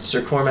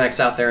 Sir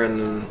Cormac's out there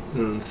in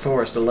the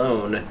forest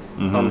alone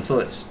on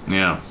foot.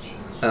 Yeah.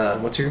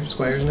 What's your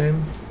squire's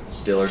name?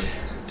 Dillard.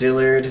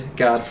 Dillard,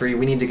 Godfrey.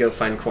 We need to go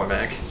find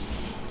Cormac.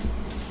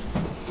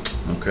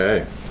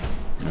 Okay.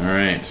 All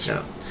right.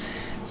 Yeah.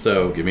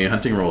 So give me a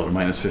hunting roll at a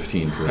minus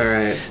 15 for this. All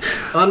right.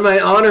 On my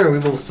honor, we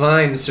will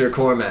find Sir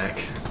Cormac.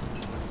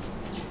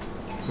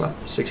 Well,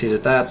 succeeded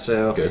at that,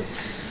 so... Good.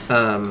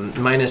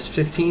 Minus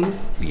 15?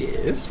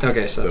 Yes.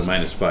 Okay, so that's...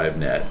 minus 5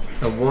 net.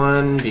 A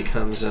 1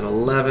 becomes an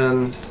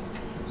 11.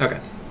 Okay.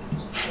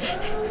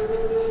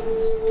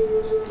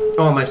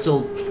 Oh, am I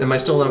still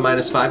at a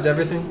minus 5 to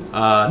everything?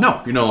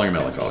 No, you're no longer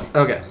melancholy.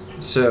 Okay.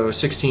 So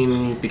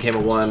 16 became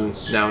a 1,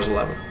 now is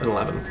 11. An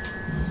 11.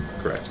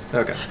 Correct.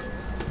 Okay.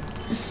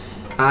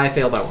 I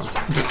failed by 1.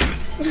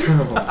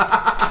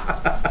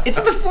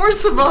 It's the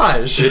Force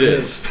Sauvage! It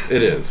is.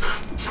 It is.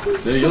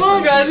 Come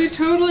on, guys. We've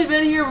totally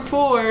been here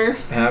before.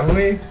 Have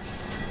we?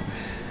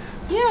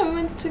 Yeah, we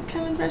went to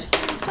come and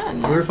rescue my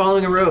son. We were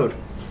following a road.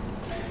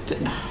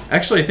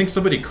 Actually, I think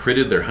somebody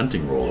critted their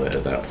hunting roll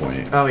at that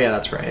point. Oh, yeah,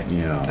 that's right.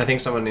 Yeah. I think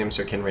someone named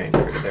Sir Kinraid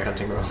created their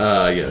hunting roll.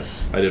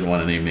 Yes. I didn't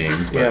want to name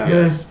names, but Yeah.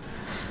 yes.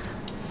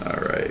 All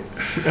right.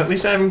 At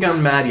least I haven't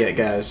gotten mad yet,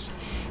 guys.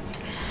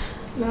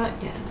 Not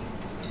yet.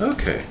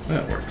 Okay,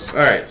 that works. All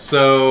right,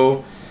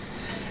 so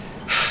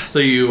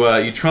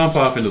you tromp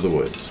off into the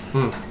woods,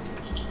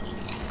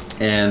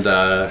 and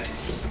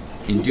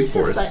in due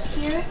course.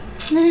 Here.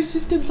 There's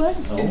just a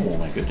button. Oh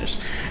my goodness!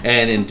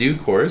 And in due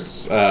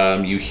course,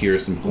 you hear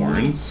some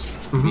horns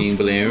being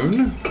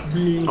blown.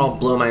 I'll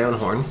blow my own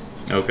horn.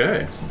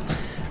 Okay.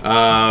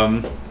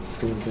 And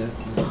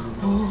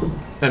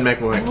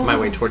make my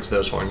way towards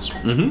those horns.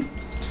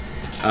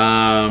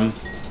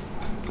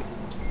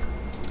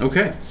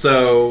 Okay,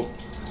 so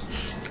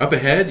up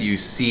ahead you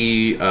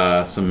see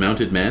some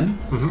mounted men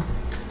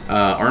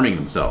arming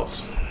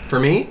themselves. For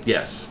me?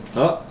 Yes.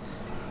 Oh,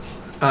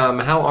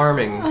 How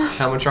arming?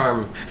 How much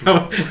arm?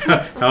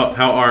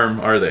 How arm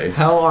are they?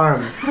 How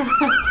arm?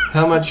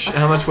 How much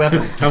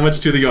weapon? How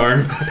much to the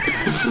arm?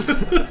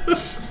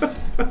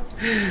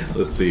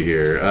 Let's see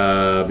here.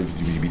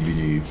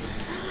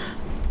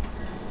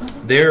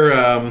 They're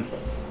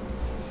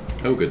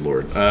oh good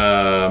lord.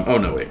 Oh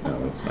no wait, no,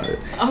 that's not it.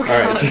 Oh, All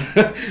right.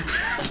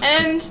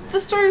 And the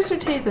story Sir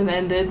Tathan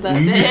ended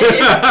that day.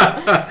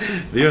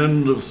 The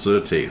end of Sir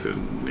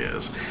Tathan,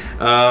 yes.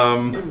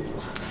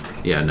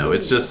 Yeah, no,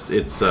 it's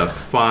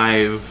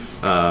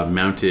 5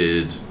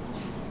 mounted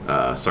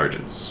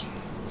sergeants.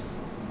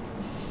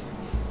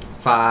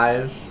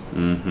 5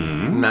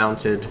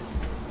 mounted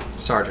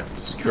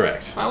sergeants.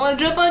 Correct. I want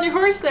to jump on your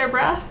horse there,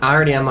 brah. I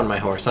already am on my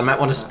horse. I might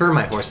want to spur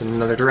my horse in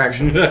another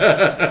direction.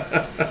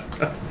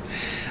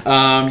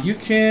 You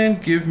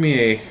can give me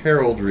a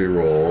heraldry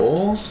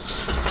roll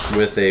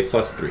with a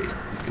 +3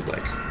 if you'd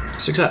like.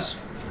 Success.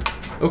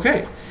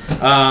 Okay.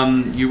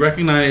 You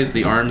recognize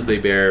the arms they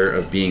bear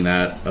of being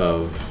that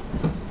of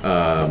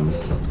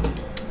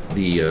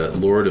the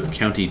Lord of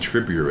County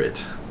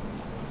Triburit.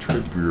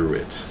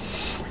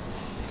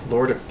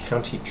 Lord of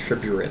County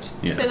Triburit.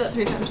 Yes. Say that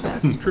 3 times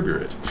fast.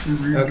 Triburit.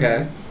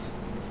 Okay.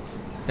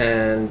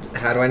 And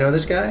how do I know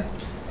this guy?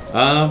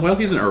 Well,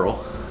 he's an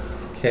earl.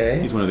 Okay.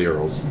 He's one of the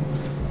earls.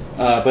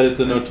 But it's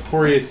a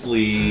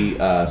notoriously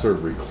sort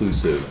of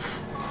reclusive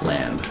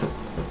land.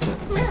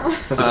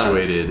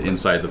 Situated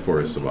inside the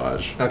Forest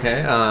Sauvage.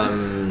 Okay.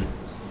 I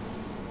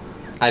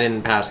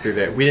didn't pass through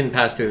there. We didn't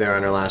pass through there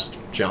on our last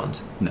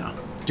jaunt. No.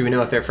 Do we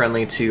know if they're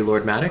friendly to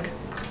Lord Maddock?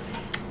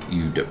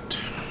 You don't.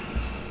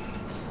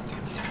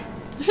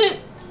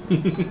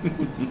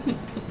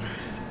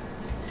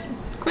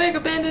 Quick,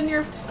 abandon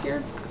your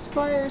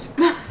squires.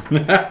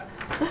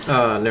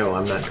 No,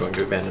 I'm not going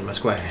to abandon my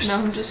squires. No,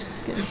 I'm just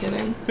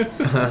kidding.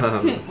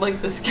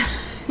 Like this guy.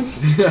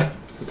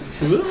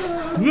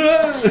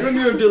 come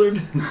here,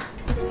 Dillard.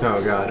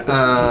 Oh God.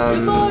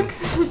 Good luck.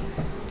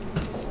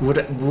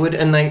 Would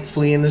a knight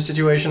flee in this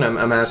situation?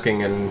 I'm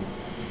asking. And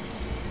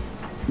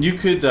You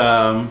could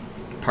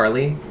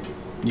parley.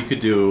 You could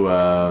do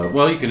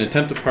well. You can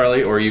attempt to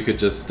parley, or you could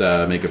just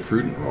make a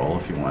prudent roll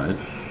if you wanted.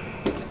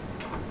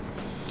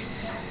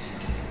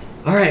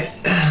 All right.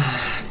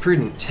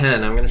 Prudent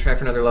 10. I'm gonna try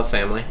for another love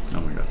family,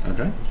 Oh my god.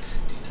 Okay.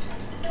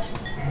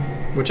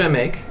 which I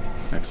make,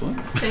 Excellent.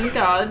 Thank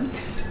God.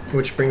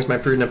 which brings my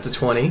prudent up to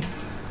 20,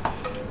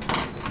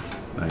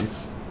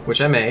 Nice. which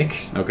I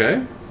make.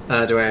 Okay.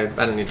 I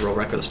don't need to roll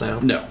reckless now.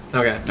 No.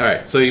 Okay. All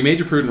right. So you made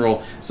your prudent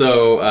roll.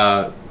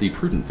 So the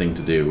prudent thing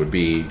to do would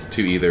be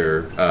to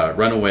either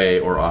run away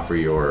or offer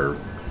your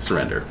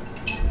surrender.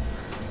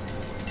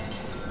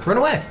 Run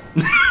away.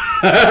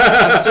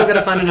 I'm still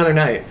gonna find another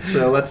knight.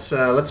 So let's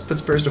put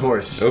spurs to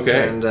horse.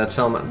 Okay. And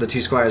tell the 2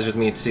 squires with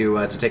me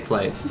to take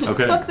flight.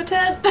 Okay. Fuck the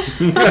tent. Okay.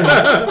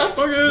 Yeah.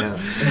 All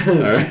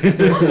right.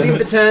 Leave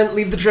the tent.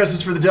 Leave the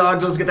dresses for the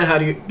dogs. Let's get the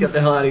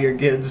hell out of here,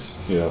 kids.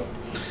 Yeah.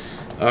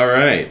 All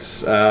right.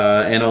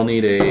 And I'll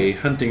need a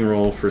hunting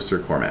roll for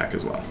Sir Cormac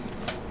as well.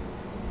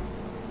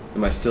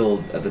 Am I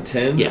still at the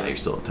 10? Yeah, you're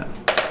still at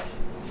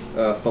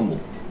 10. Fumble.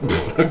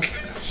 Okay.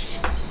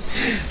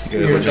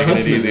 You guys are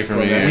making it easy for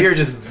me. We are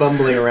just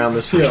bumbling around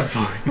this fucking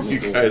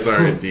forest. You guys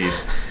are indeed.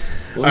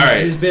 Well, All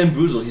right. he's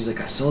bamboozled. He's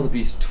like, I saw the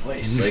beast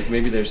twice. Like,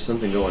 maybe there's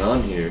something going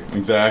on here.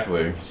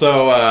 Exactly.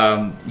 So,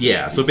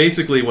 So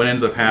basically, what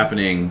ends up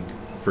happening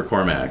for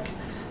Cormac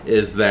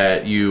is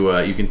that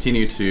you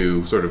continue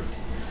to sort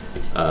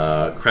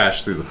of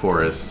crash through the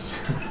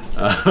forests.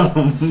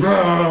 And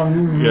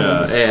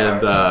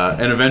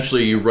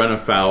eventually you run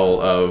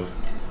afoul of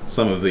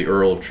some of the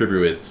Earl of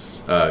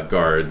Tribuit's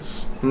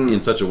guards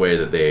in such a way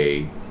that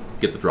they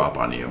get the drop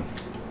on you.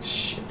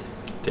 Shit.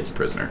 Take you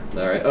prisoner.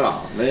 All right.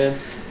 Oh man.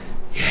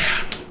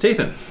 Yeah.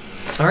 Tathan.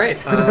 All right.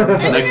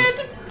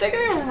 They're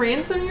gonna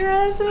ransom your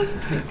asses?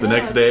 The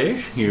next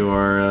day, you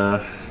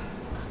are.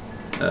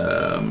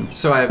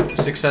 So I've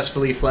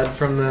successfully fled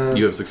from the.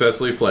 You have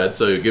successfully fled,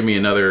 so give me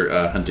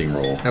another hunting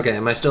roll. Okay,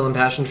 am I still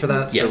impassioned for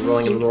that? Yes. So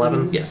rolling an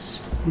 11? Yes.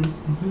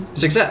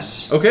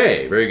 Success.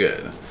 Okay, very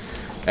good.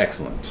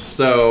 Excellent.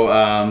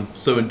 So,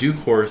 so in due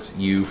course,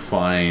 you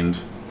find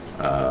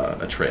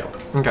a trail.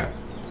 Okay.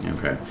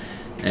 Okay.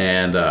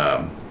 And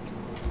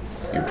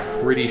you're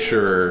pretty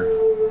sure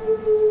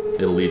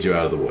it'll lead you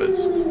out of the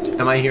woods.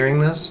 Am I hearing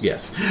this?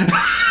 Yes.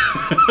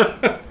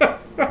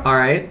 All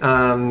right.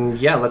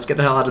 Yeah, let's get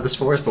the hell out of this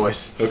forest,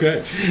 boys.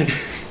 Okay.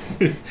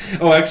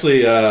 Oh,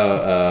 actually,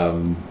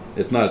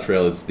 it's not a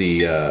trail. It's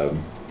the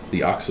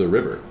Oxa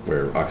River,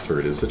 where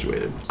Oxford is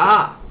situated.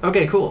 So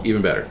Okay, cool.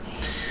 even better.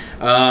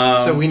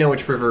 So we know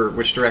which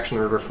direction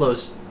the river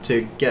flows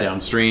to get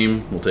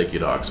Downstream will take you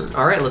to Oxford.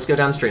 All right, let's go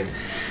downstream.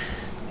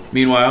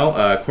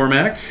 Meanwhile,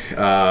 Cormac,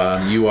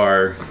 you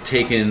are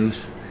taken.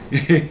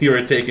 You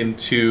are taken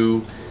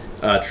to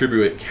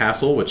Tribuit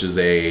Castle, which is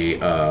a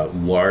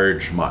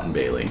large Motte and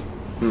Bailey.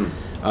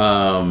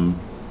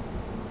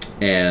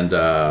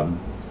 And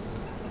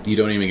you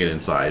don't even get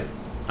inside.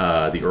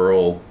 The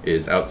Earl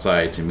is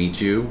outside to meet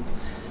you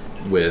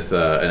with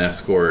an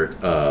escort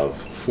of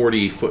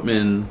 40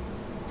 footmen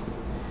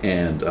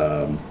and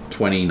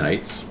 20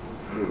 knights.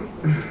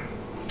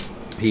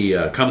 He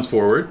comes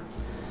forward.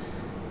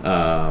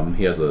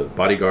 He has a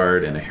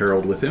bodyguard and a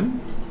herald with him.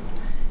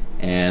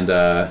 And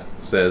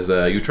says,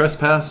 you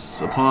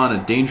trespass upon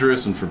a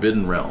dangerous and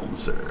forbidden realm,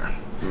 sir.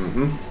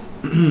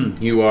 Mm-hmm.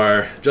 You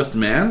are just a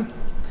man,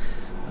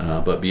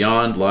 but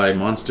beyond lie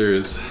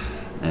monsters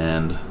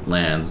and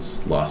lands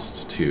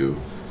lost to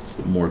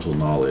mortal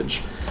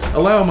knowledge.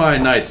 Allow my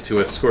knights to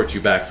escort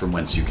you back from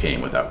whence you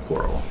came without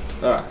quarrel.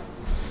 That'd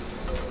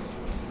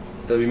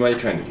be mighty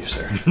kind of you,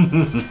 sir.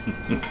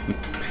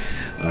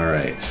 All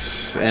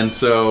right. And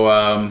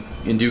so,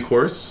 in due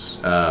course,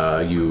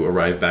 you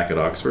arrive back at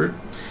Oxford.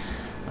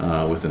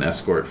 With an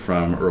escort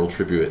from Earl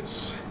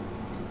Tribuit's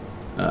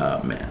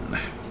men.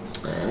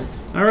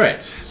 All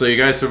right, so you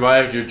guys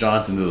survived your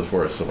jaunt into the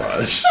Forest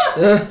Sauvage.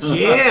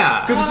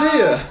 Yeah! Good to see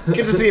you.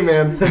 Good to see you,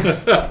 man.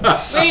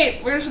 Wait,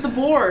 where's the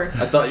boar?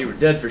 I thought you were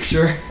dead for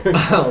sure.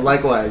 Oh,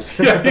 likewise.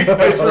 Yeah, you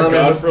guys were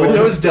gone for with like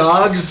those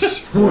dogs.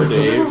 4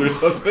 days or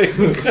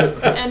something.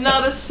 And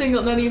not a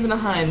single, not even a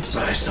hind.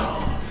 But I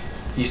saw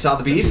You saw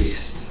the beast?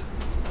 beast.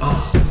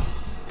 Oh,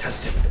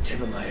 touched it with the tip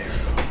of my arrow.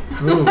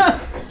 Ooh.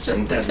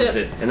 And that was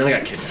it. And then I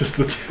got kidnapped. Just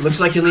the Looks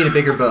like you'll need a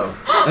bigger bow.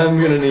 I'm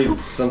gonna need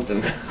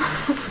something.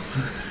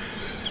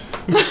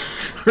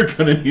 We're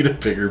gonna need a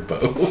bigger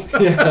bow.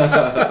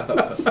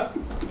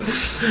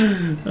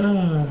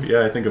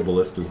 Yeah, I think a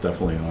ballista is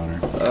definitely in honor.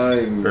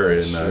 I'm Or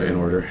in sure.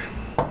 order.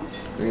 I'm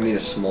gonna need a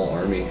small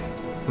army.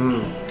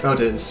 Oh,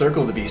 to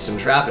encircle the beast and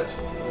trap it.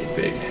 He's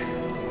big.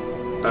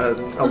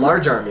 A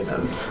large army,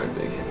 then. It's quite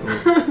big.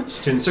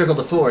 To encircle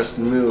the forest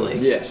and move.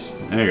 Yes.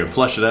 There you go,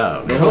 flush it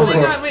out. Oh my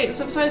god, wait,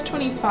 so size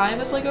 25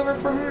 is like over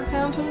 400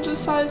 pounds? How much is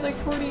size like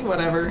 40?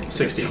 Whatever.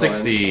 60.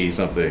 60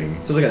 something.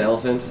 Feels like an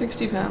elephant.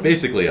 60 pounds.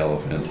 Basically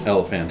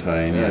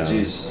elephantine, Yeah, yeah.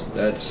 jeez.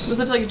 That's...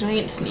 With its like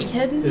giant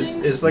snakehead and things?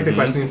 Is like the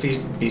questing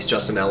beast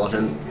just an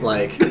elephant?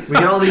 Like, we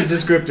get all these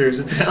descriptors.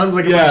 It sounds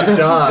like a bunch of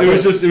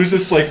dogs. It was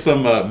just like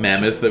some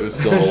mammoth that was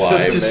still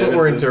alive. It's just what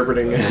we're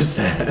interpreting as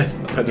that.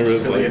 But It it's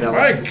was really like, an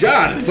my elephant.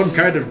 God, it's some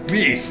kind of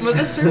beast. With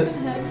a serpent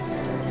head.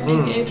 I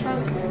mean, a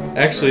trunk.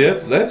 Actually,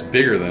 that's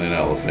bigger than an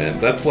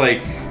elephant. That's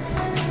like,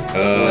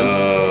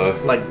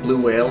 Like blue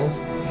whale.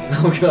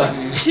 Oh god.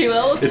 2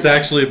 elephants? it's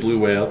actually a blue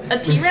whale. A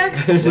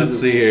T-Rex? Let's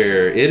see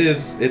here.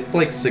 It's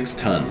like 6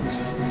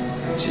 tons.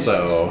 Jesus.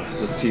 So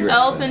That's T-Rex.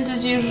 Elephant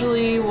is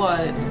usually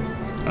what?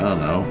 I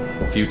don't know,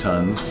 a few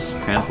tons,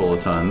 handful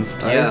of tons,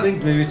 Yeah. I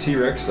think maybe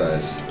T-Rex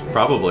size.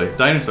 probably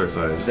dinosaur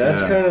size.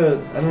 That's yeah. kind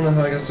of... I don't know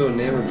how I got so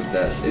enamored with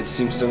that. It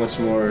seems so much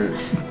more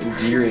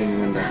endearing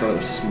when I thought it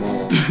was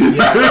small.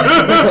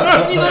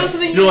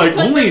 You're like,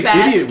 only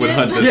an idiot would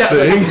hunt this Yeah,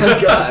 thing. oh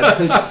my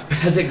god.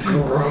 Has it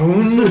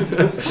grown?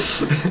 It's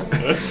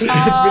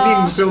been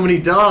eating so many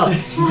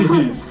dogs.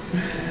 It's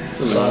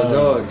a lot of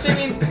dogs. I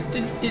mean,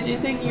 did you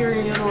think you were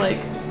gonna be able to like...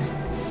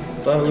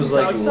 I thought it was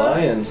like dog size?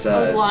 lion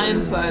sized. Oh, lion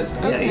or- sized.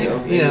 Yeah, Okay. you know,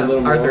 maybe a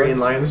little more. Arthurian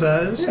lion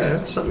size. Yeah.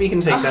 Yeah. Something you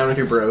can take down with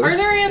your bros.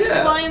 Arthurian's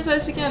Yeah. lion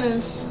sized again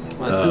is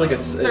what? I feel like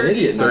it's an 30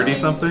 idiot. 30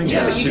 something?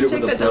 Yeah, Shoot you can it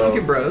take with a that down with bow.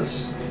 your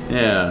bros.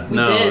 Yeah. We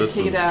no, did this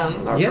take was, it down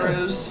with our Yeah.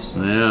 bros.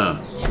 Yeah.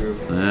 It's true.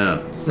 Yeah.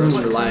 Bros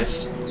What for kind?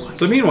 life.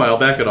 So meanwhile,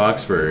 back at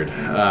Oxford,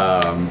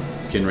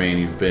 Kinrain,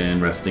 you've been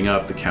resting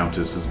up. The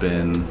Countess has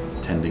been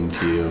tending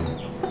to you.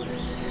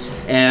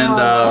 And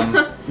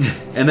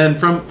and then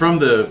from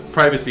the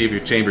privacy of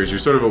your chambers, you're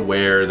sort of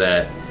aware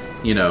that,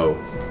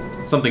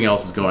 something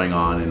else is going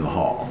on in the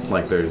hall.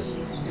 Like there's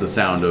the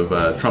sound of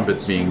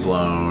trumpets being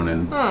blown,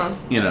 and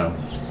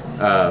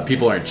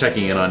people aren't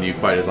checking in on you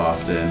quite as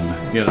often.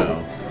 You're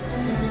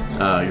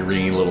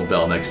ringing a little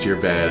bell next to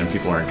your bed, and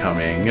people aren't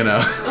coming.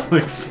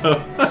 Like so.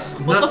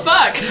 What the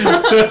fuck?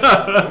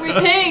 What are we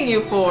paying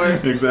you for?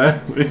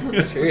 Exactly.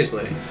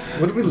 Seriously,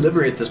 what did we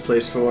liberate this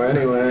place for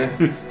anyway?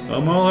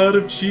 I'm all out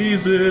of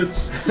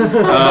Cheez-Its.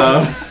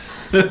 My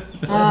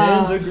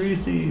hands are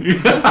greasy.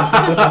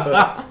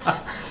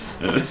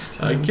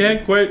 I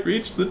can't quite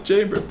reach the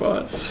chamber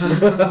pot.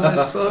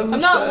 I'm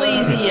not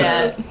lazy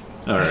yet.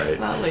 All right.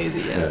 Not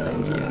lazy yet,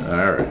 thank you.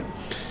 All right.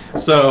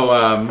 So,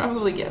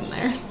 Probably getting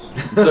there.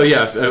 so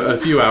yeah, a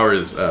few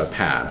hours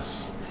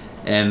pass,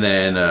 and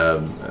then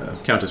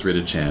Countess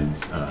Ridichan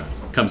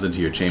comes into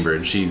your chamber,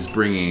 and she's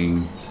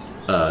bringing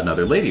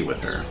another lady with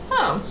her.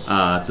 Oh.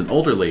 It's an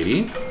older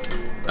lady.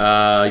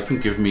 You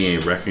can give me a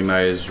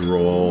recognize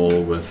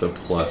roll with a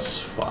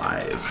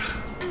 +5.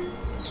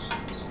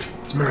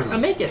 It's Merlin. I'll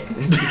make it.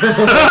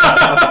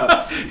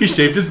 He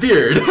shaved his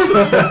beard.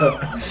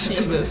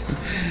 Jesus.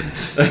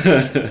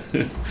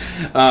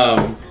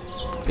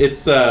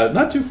 It's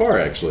not too far,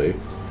 actually.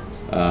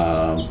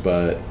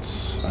 But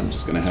I'm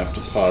just going to have to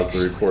pause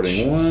the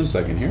recording 1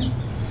 second here.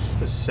 It's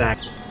the sack.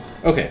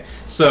 Okay,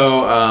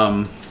 so,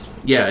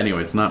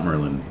 anyway, it's not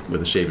Merlin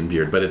with a shaven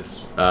beard, but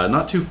it's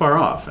not too far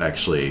off,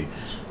 actually.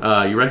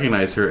 You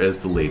recognize her as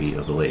the Lady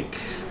of the Lake.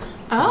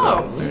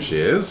 Oh. So, there she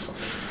is.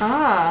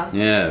 Ah.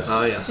 Yes.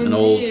 Oh, yes. An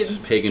Indeed.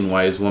 old pagan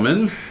wise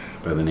woman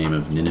by the name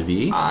of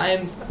Nineveh.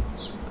 I'm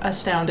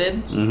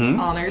astounded. Mm-hmm.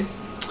 Honored.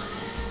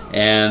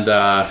 And,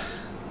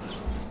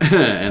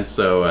 and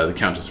so the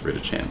Countess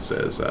Ridichan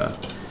says, Sir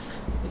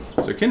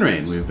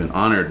Kinrain, we've been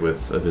honored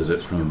with a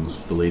visit from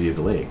the Lady of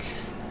the Lake.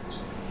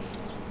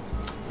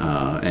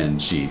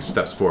 And she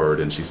steps forward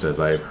and she says,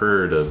 I've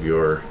heard of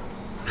your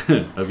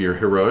of your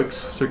heroics,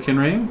 Sir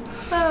Kinrain.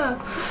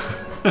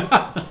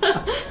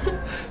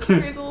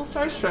 He's a little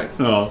starstruck.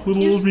 Oh,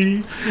 little old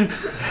me.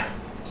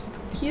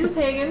 He's a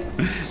pagan.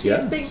 She's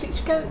Yeah. big.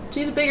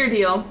 She's a bigger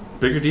deal.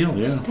 Bigger deal,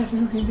 yeah. She's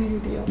definitely a bigger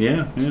deal.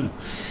 Yeah.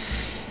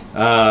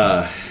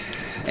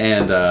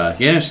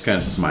 She's kind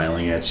of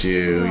smiling at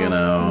you,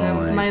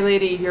 like, My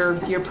lady,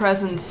 your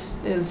presence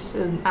is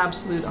an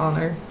absolute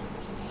honor.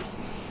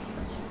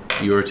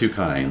 You are too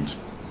kind.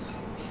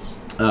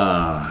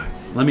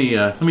 Let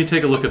me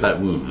take a look at that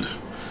wound.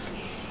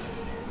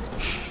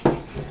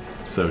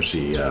 So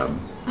she,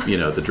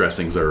 the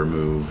dressings are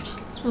removed.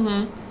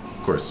 Mm-hmm.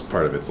 Of course,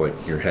 part of it's like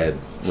your head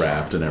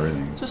wrapped and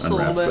everything. Just a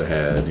unwraps little bit. the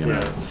head,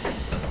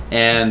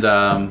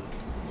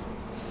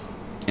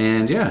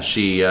 and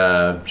she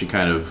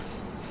kind of,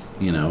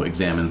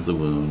 examines the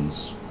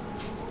wounds,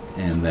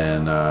 and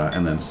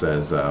then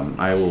says,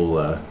 I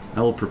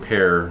will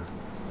prepare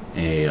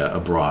a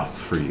broth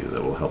for you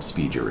that will help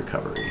speed your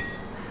recovery.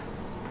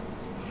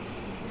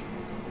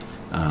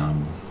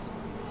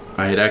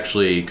 I had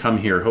actually come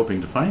here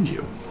hoping to find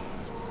you.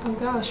 Oh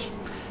gosh.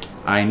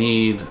 I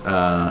need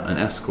an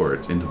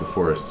escort into the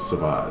forest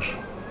Sauvage.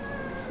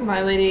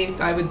 My lady,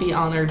 I would be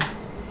honored.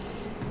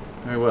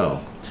 Very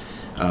well.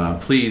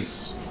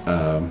 Please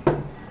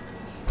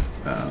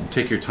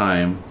take your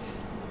time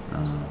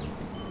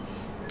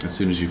as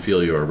soon as you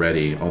feel you are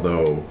ready,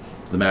 although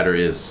the matter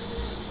is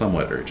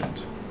somewhat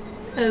urgent.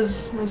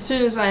 As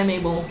soon as I am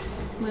able,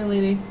 my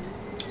lady.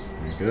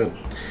 Very good.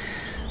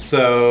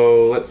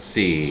 So, let's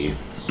see.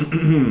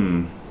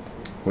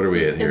 What are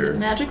we at here? Is it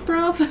magic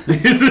broth?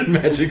 Is it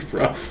magic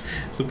broth?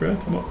 Is the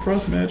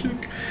broth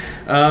magic?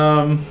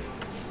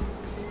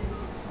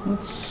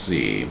 Let's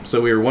see.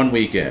 So we were 1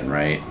 week in,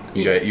 right?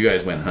 You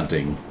guys went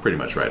hunting pretty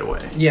much right away.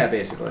 Yeah,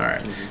 basically. All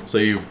right. So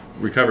you've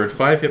recovered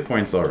 5 hit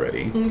points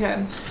already.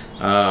 Okay.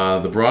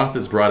 The broth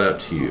is brought up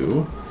to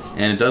you,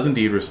 and it does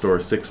indeed restore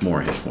 6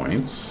 more hit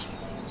points.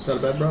 Not a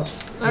bad broth.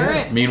 All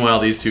right. Meanwhile,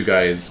 these two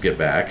guys get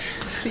back.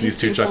 These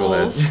two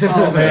chuckleheads.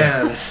 Oh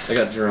man, I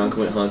got drunk,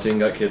 went hunting,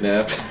 got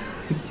kidnapped.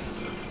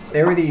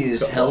 there were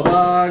these hell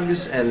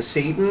dogs and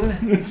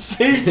Satan.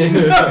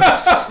 Satan.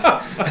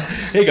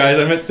 Hey guys,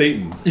 I met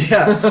Satan.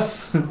 Yeah,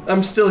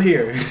 I'm still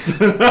here.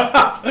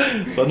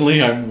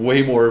 Suddenly, I'm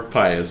way more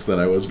pious than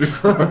I was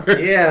before.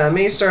 Yeah, I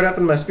may start up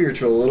in my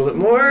spiritual a little bit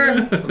more.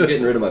 I'm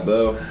getting rid of my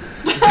bow.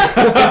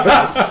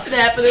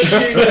 Snapping his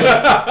finger.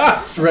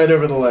 It's right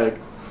over the leg.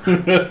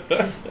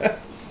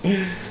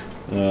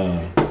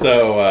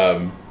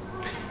 So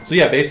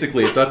yeah,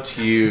 basically it's up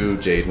to you,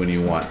 Jade, when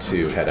you want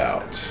to head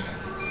out.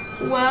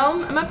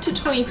 Well, I'm up to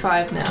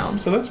 25 now.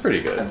 So that's pretty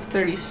good. Of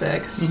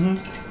 36.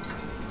 Mm-hmm.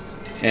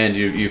 And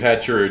you've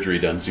had surgery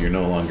done, so you're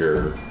no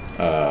longer...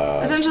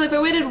 Essentially, if I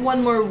waited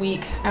 1 more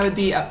week, I would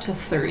be up to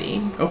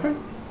 30. Okay.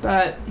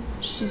 But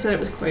she said it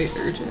was quite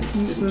urgent.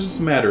 It's just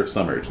a matter of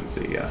some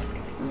urgency, yeah.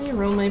 Let me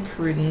roll my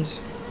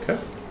prudent. Okay.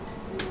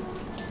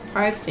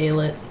 I fail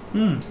it.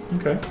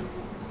 Okay.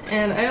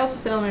 And I also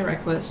fail my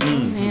reckless. Oh,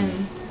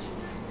 man.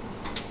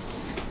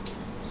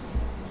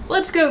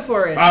 Let's go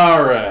for it.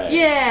 All right.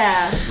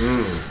 Yeah.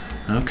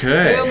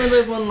 Okay. We only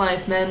live one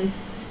life, men.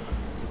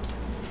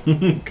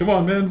 Come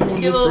on, man. You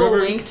Give a little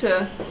wink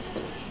to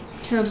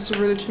Countess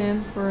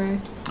Aruda-chan before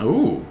I...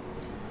 Ooh.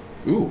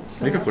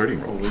 Make a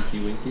flirting roll. Winky,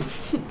 winky.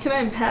 Can I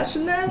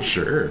impassion that?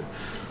 Sure.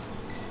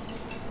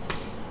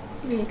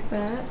 Make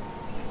that.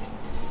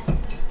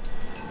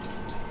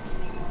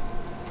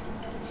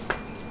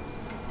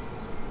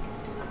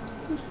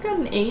 It's got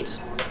an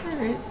 8.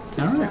 Alright.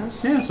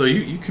 Success. Yeah, so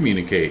you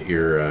communicate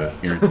your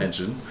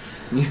intention.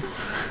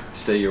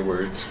 Say your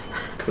words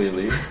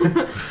clearly.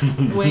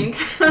 Wink.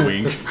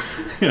 Wink.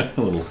 Yeah,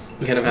 a little.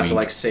 You kind of have to wink.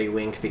 like say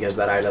wink because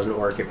that eye doesn't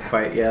work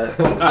quite yet.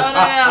 Oh, no. I'm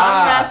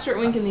master at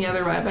winking the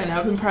other eye by now.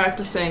 I've been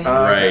practicing.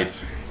 Right.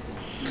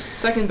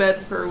 Stuck in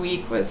bed for a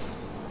week with,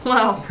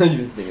 well, You've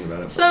been thinking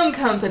about it. some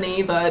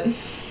company, but...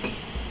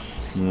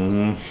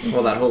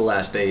 Well, that whole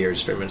last day, you're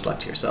just pretty much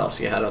left to yourself,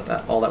 so you had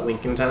all that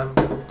winking time.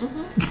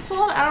 It's a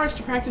lot of hours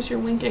to practice your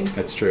winking.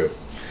 That's true.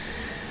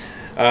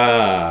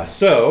 And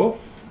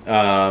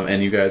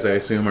you guys, I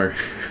assume, are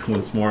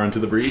once more into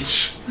the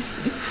breach.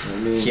 I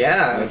mean,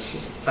 Yeah, I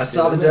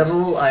saw the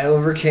devil, I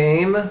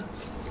overcame.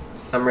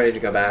 I'm ready to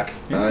go back.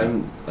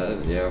 I'm,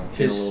 feeling a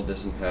His-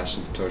 little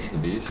disimpassioned towards the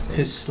beast.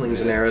 His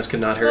slings and arrows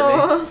could not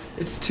hurt me.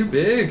 It's too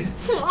big.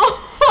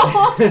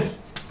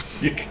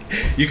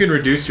 You can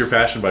reduce your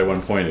passion by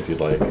 1 point if you'd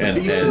like.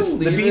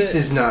 The beast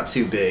is not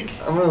too big.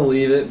 I'm gonna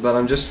leave it, but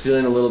I'm just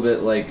feeling a little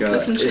bit like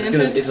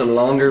Disenchanted? it's a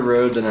longer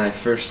road than I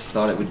first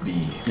thought it would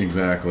be.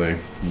 Exactly.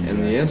 And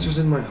the answer's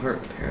in my heart,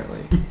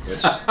 apparently,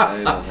 which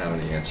I don't have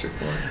any answer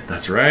for.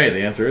 That's right.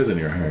 The answer is in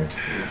your heart.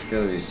 There's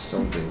gotta be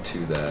something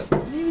to that.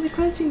 Maybe the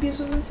questing beast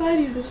was inside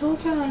you this whole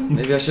time.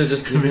 Maybe I should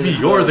just give Maybe it a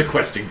you're hug. the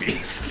questing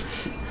beast.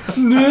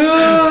 Oh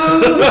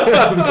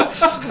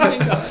my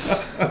god.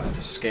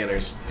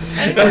 Scanners.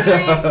 Anyone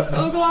read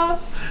Ogloff?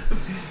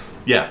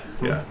 Yeah.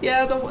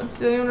 Yeah, do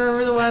you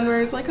remember the one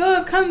where it's like, oh,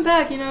 I've come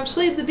back, I've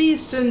slayed the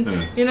beast,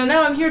 and, Yeah.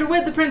 now I'm here to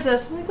wed the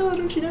princess. I'm like, oh,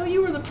 don't you know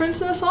you were the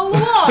princess all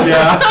along?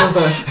 Yeah.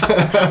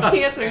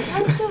 The answer,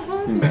 I'm so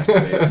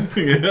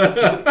happy.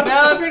 Yeah.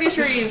 No, I'm pretty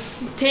sure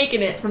he's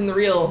taken it from the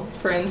real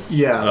prince.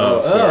 Yeah.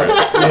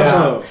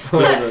 Oh.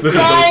 This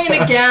Crying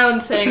in a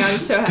gown saying, I'm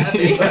so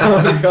happy.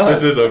 Oh, God.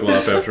 This is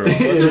Ogloff after all. It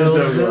is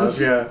Ogloff,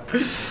 yeah.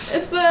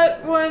 It's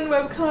that one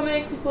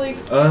webcomic with, like,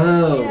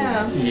 Oh.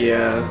 yeah.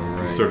 Yeah.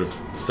 Right. Sort of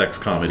sex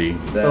comedy.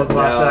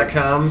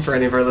 Ogloff.com for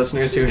any of our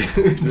listeners who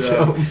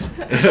don't.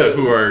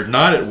 Who are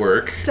not at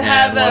work To and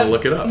have want a to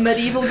look it up.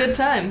 medieval good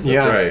time.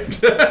 Yeah.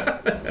 That's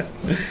right.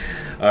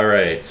 All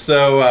right.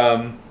 So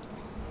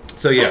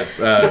yeah.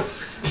 Sorry.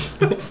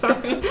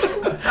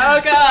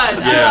 Oh, God.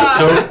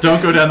 Yeah.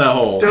 Don't go down that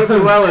hole. Don't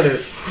dwell in it.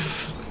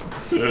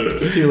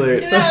 It's too late.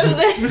 Get out of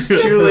there. It's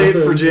too late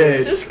for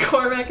Jade. Just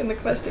Cormac and the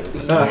questing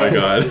beast. Oh my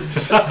god.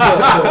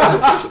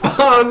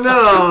 Oh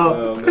no.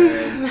 Oh,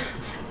 man.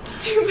 It's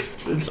too bad.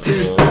 It's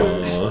too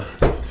soon.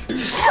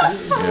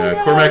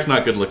 Yeah, Cormac's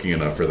not good looking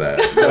enough for that.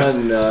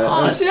 I'm not.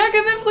 Oh, is he not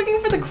good enough looking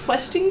for the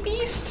questing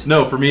beast?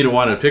 No, for me to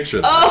want to picture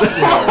that. Oh!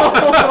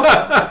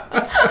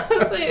 I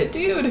was like,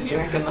 dude, if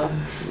you're not good enough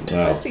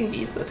Wow. questing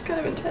beast, that's kind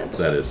of intense.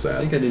 That is I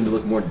sad. think I need to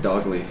look more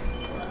dogly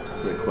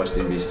for the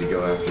questing beast to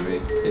go after me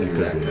in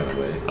that kind of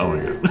way. Oh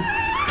my god.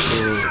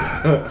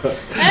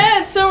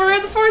 And so we're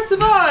at the Force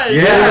Sauvage!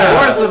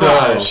 Yeah, Force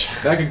Sauvage.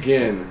 Back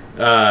again.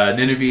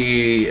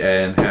 Nineveh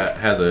and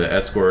has an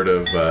escort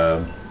of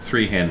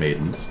 3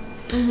 handmaidens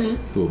who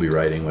will be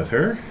riding with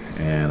her,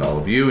 and all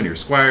of you and your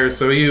squires.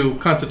 So you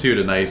constitute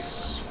a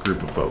nice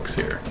group of folks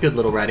here. Good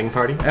little riding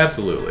party.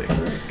 Absolutely.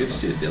 Good to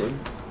see you, Dylan.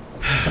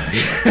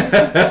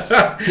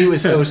 He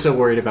was so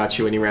worried about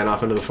you when he ran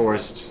off into the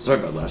forest. Sorry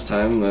about last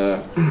time.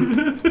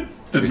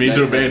 Didn't mean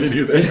to abandon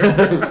you there.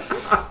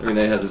 Every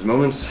night has its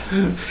moments.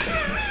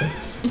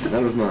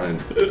 That was mine.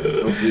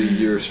 Hopefully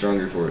you're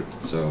stronger for it.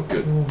 So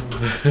good.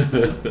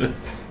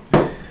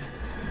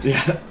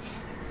 Yeah.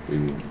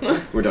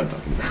 We're done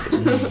talking about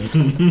this.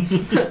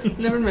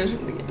 Never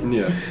mentioned it again.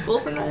 Yeah.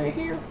 Wolf and I are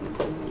here.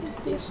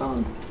 Be a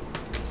song.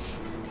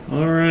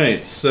 All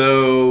right,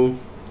 so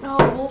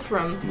Oh,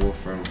 Wolfram.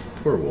 Wolfram.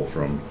 poor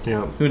Wolfram.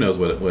 Yeah. Who knows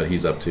what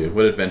he's up to?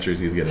 What adventures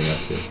he's getting up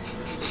to?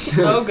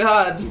 Oh,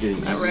 God. Getting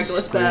That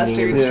reckless Screaming in the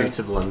bastard. streets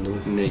of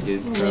London.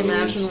 naked. Can you probably,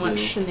 imagine what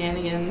still.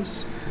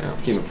 shenanigans? Yeah.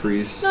 Became a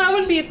priest. No, I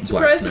wouldn't be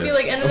surprised if he,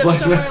 like, ended up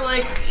Blacksmith. somewhere,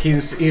 like,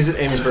 He's at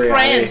in Amesbury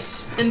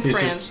France. Alley. In He's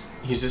France.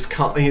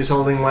 he's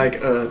holding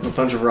like a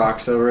bunch of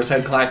rocks over his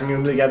head, clacking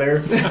them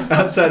together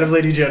outside of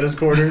Lady Jenna's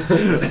quarters.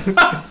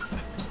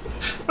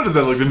 What is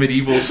that, like the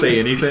medieval say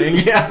anything?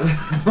 Yeah.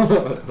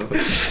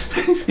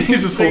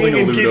 He's just holding a Singing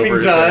and lute keeping over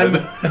his time.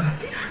 head.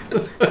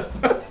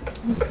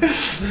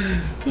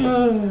 I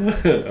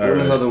don't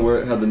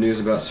know how the news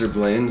about Sir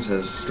Blaine's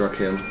has struck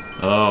him.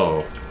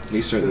 Oh.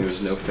 He certainly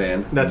was no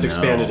fan. That's No.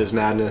 expanded his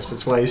madness.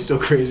 That's why he's still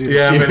crazy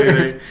this Yeah, year. but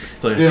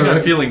it's like, Yeah, hey, I'm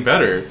right. feeling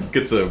better.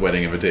 Gets a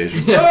wedding invitation.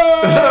 He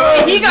got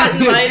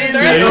invited,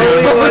 He's right? the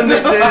only one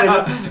that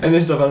did. And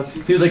then stuff on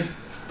him. He was like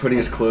putting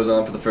his clothes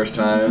on for the first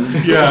time.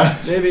 Yeah.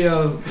 Maybe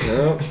I'll.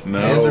 No.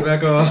 Hands are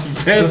back off.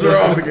 Hands are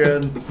off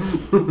again.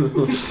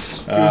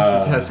 Here's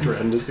the test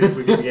run to see if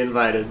we can be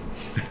invited.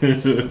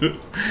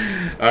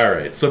 All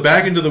right, so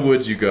back into the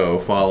woods you go,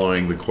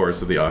 following the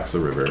course of the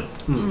Oxa River.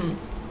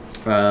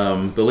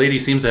 The lady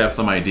seems to have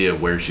some idea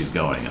of where she's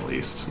going, at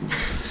least.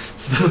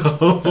 So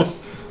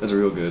That's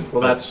real good.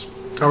 Well, that's.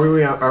 Are we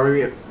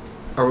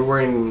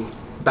wearing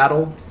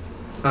battle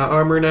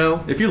armor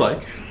now? if you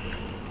like,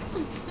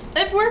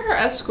 If we're her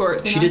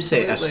escort, then She did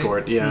say absolutely.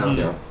 escort. Yeah.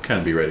 Yeah. kind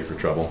of be ready for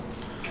trouble.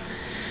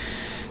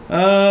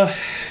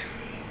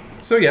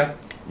 So yeah,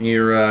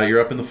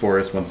 you're up in the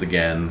forest once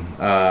again.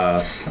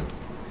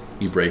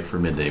 You break for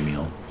midday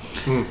meal.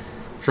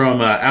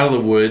 From out of the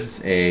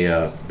woods,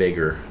 a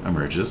beggar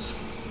emerges.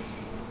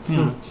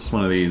 Just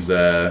one of these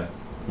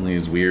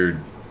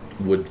weird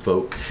wood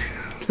folk.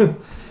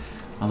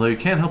 Although you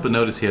can't help but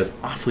notice he has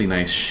awfully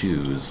nice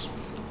shoes.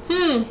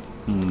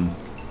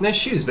 Nice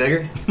shoes,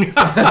 beggar.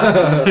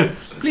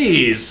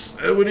 Please,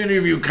 would any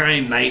of you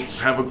kind knights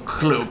have a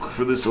cloak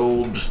for this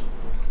old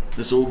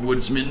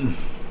woodsman?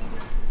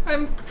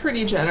 I'm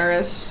pretty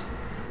generous.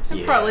 I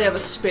Yeah. probably have a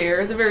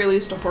spare, at the very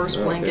least a horse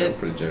Yeah, blanket. I'm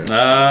pretty generous.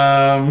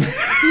 That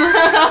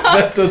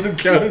doesn't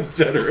count as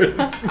generous.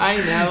 I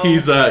know.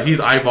 He's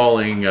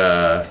eyeballing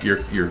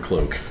your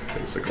cloak,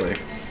 basically.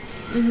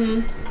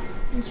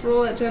 Let's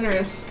roll that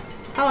generous.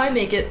 Oh, I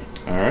make it.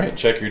 All right,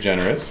 check your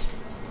generous.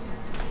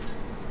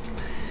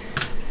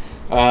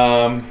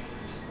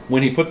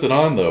 When he puts it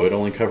on, though, it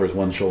only covers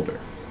one shoulder.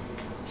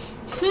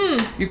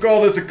 You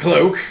call this a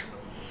cloak?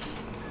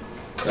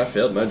 I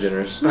failed my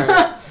generous.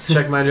 Let's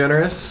check my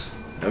generous.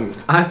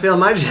 I failed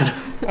my generous.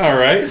 All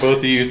right, both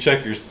of you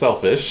check your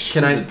selfish.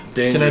 Can I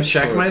dangerous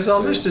check my choice,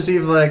 selfish too. to see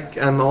if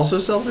I'm also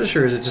selfish,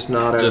 or is it just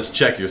not a? Just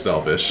check your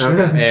selfish.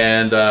 Okay.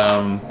 And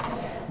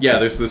yeah,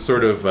 there's this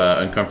sort of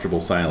uncomfortable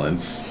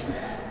silence.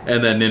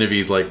 And then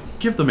Nineve's like,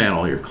 "Give the man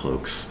all your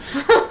cloaks."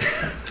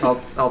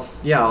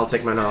 I'll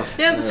take mine off.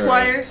 Yeah, the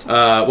squires.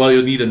 Well,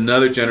 you'll need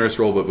another generous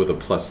roll, but with a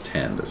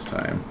 +10 this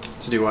time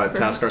To do what?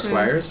 Task our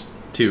squires.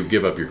 to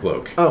give up your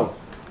cloak. Oh,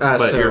 But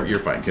so you're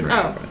fine. Kinraid,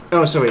 Oh. you're fine.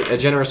 oh, so wait, a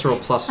generous roll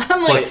plus.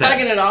 I'm like plus 10.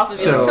 tugging it off of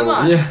you. So Come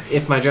on. Yeah.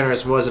 if my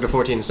generous was at a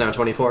 14, it's now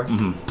 24.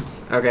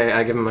 Okay,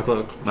 I give him a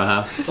cloak.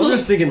 Uh-huh. I'm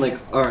just thinking, like,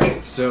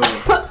 alright, so.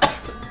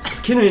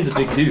 Kinraid's a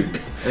big dude.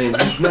 I mean,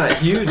 he's not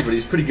huge, but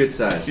he's pretty good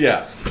size.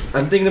 Yeah.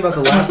 I'm thinking about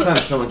the last time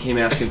someone came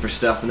asking for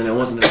stuff and then it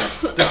wasn't enough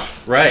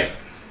stuff. Right.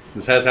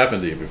 This has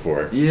happened to you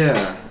before.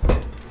 Yeah.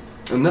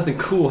 And nothing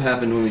cool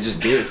happened when we just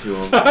gave it to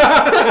him.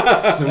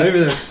 So maybe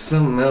there's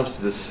something else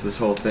to this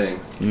whole thing.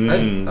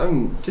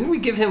 I'm Didn't we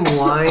give him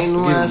wine giving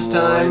last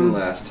time?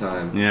 last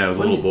time. Yeah, it was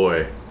a little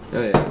boy.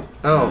 Oh yeah.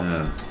 Oh,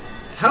 Yeah.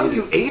 how have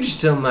you aged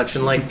so much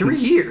in like 3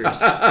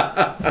 years?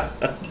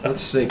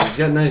 Let's think. He's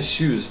got nice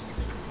shoes.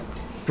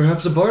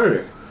 Perhaps a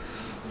barter.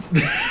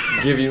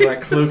 Give you my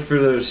cloak for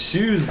those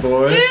shoes,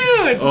 boy.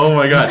 Dude! Oh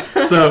my god.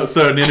 So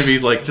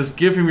Nineve's like, just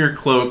give him your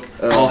cloak.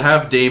 I'll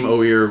have Dame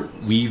Oir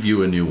weave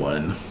you a new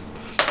one.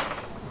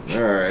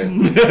 Alright.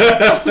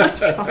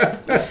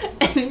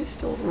 And he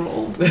still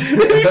rolled.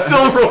 He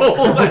still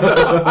rolled.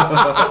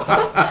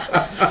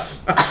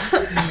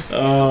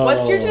 Oh.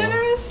 What's your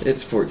generous?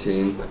 It's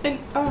 14. And,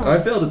 I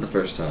failed it the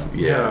first time.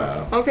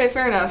 Yeah. Okay,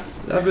 fair enough.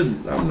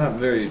 I'm not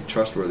very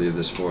trustworthy of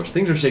this force.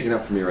 Things are shaking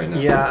up for me right now.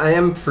 Yeah, I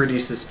am pretty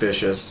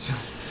suspicious.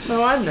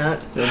 No, I'm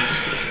not. I'm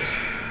suspicious.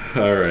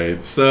 All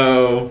right.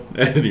 So,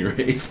 at any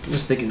rate, I'm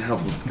just thinking how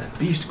that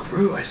beast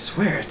grew, I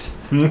swear it.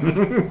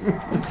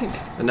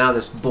 And now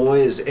this boy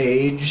is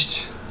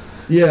aged.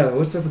 Yeah,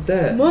 what's up with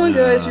that? Come on,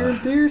 guys, you're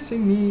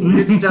embarrassing me.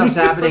 Weird stuff's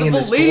happening in the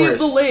this lady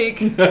forest. of the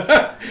lake.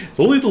 it's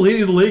only the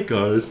lady of the lake,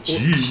 guys.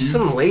 Jeez. She's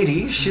some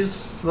lady.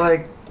 She's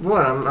like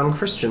what? I'm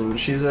Christian.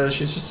 She's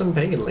just some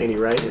pagan lady,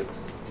 right?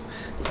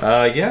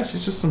 Yeah,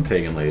 she's just some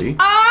pagan lady.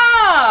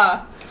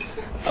 Ah!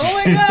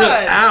 Oh my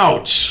god.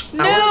 Ouch.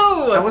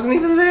 No! I wasn't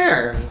even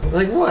there.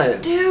 Like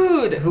what?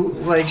 Dude! Who?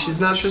 Like she's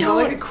not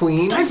like a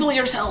queen. Stifle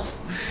yourself.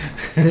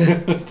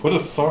 Put a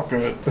sock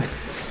in it.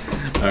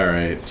 All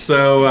right.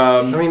 So,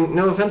 I mean,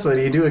 no offense,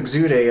 lady. You do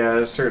exude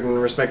a certain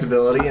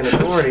respectability and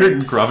authority,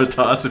 certain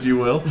gravitas, if you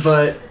will.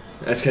 but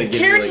That's kind of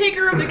giving me, like,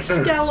 Caretaker of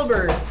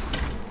Excalibur.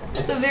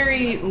 At the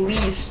very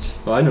least.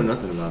 well, I know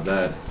nothing about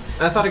that.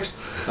 I thought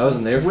I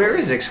wasn't there for where it.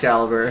 is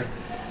Excalibur?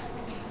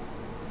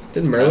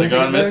 Did Really Merlin take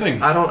gone it back?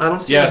 missing. I don't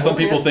see. Yeah, her some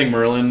holding people it. think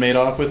Merlin made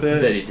off with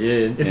I bet it. he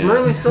did. If Yeah.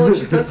 Merlin's still,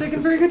 she's not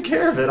taking very good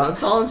care of it.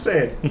 That's all I'm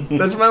saying.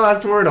 That's my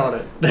last word on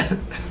it. I'm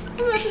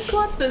gonna have to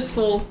slap this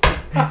fool.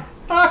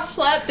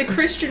 Slap the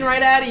Christian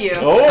right out of you.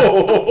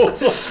 Oh.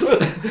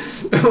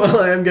 Well,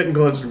 I am getting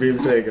close to being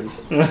pagan.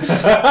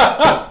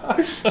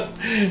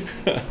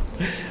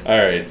 All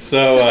right.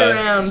 So. Stick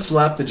around.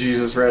 Slap the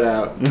Jesus right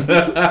out.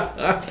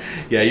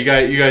 Yeah, you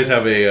guys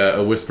have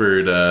a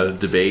whispered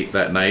debate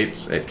that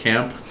night at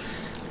camp.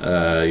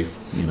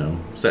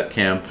 Set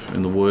camp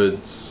in the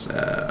woods.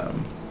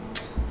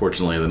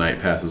 Fortunately, the night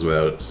passes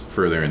without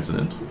further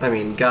incident. I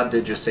mean, God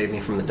did just save me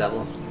from the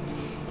devil.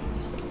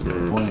 That's a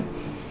good point.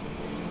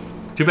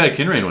 Too bad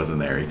Kinraid wasn't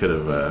there. He could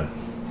have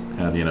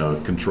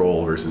had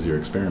control versus your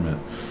experiment.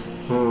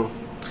 Hmm.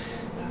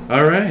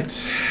 All right.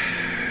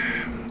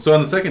 So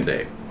on the second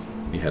day,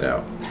 you head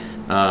out.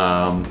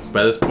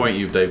 By this point,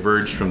 you've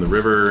diverged from the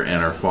river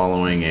and are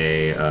following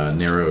a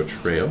narrow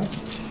trail.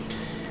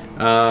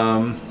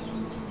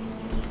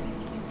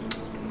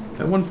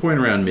 At one point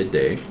around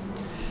midday,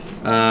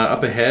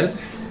 up ahead,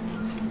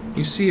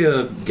 you see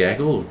a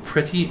gaggle of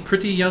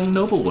pretty young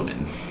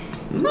noblewomen.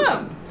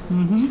 Oh.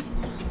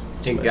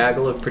 A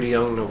gaggle of pretty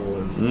young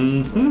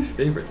noblewomen. Mm-hmm. My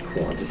favorite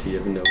quantity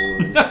of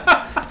noblewomen.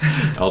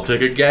 I'll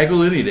take a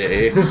gaggle any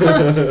day.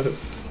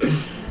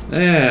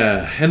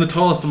 Yeah, and the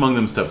tallest among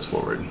them steps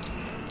forward.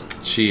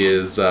 She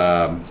is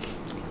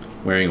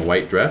wearing a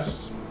white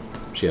dress.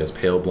 She has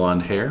pale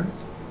blonde hair,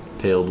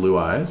 pale blue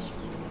eyes.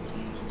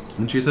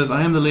 And she says,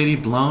 "I am the Lady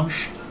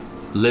Blanche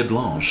Le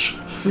Blanche."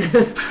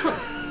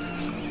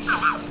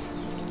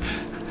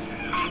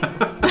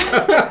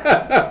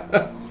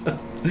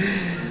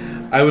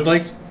 I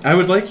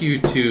would like you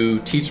to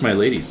teach my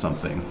ladies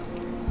something.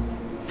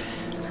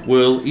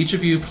 Will each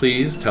of you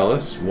please tell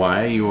us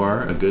why you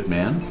are a good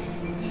man?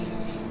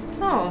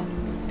 Oh.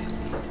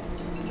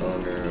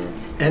 Honor.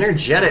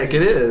 Energetic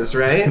it is,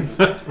 right?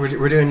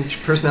 we're doing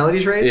personality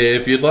traits?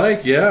 If you'd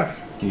like, yeah.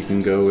 You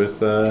can go with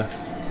that,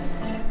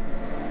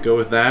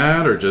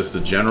 or just a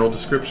general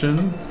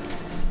description.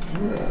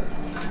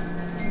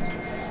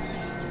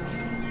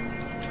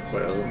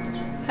 Well,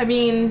 I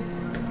mean,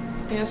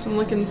 I guess I'm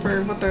looking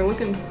for what they're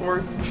looking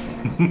for.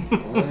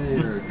 why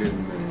you're a good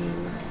man?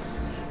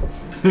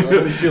 I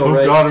wouldn't feel Oh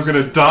right. God, I'm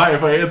gonna die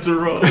if I answer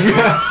wrong.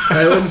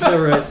 I wouldn't feel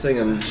right saying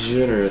I'm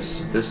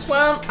generous.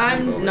 Well,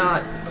 I'm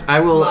not. I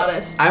will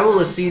Modest. I will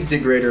accede to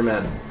greater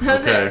men.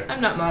 Okay.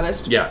 I'm not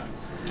modest. Yeah.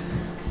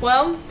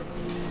 Well,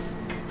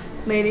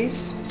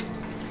 ladies,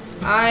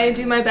 I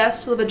do my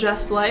best to live a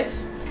just life.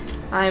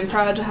 I am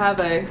proud to have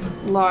a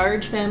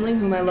large family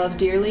whom I love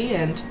dearly,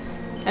 and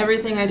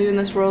everything I do in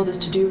this world is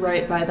to do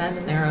right by them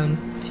and their own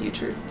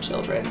future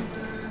children.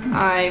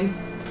 I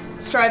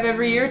strive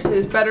every year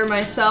to better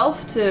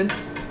myself, to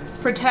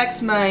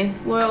protect my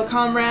loyal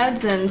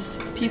comrades and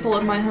people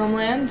of my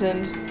homeland,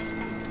 and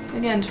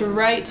again, to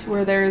right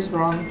where there is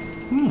wrong.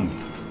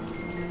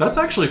 That's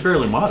actually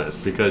fairly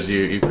modest because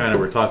you kind of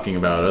were talking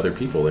about other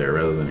people there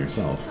rather than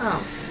yourself.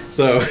 Oh.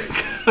 So,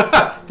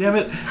 damn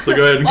it. So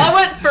go ahead and Well, I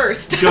went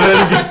first. go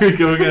ahead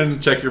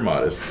and check your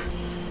modest.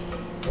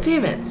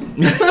 Damn it.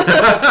 You're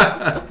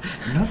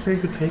not a very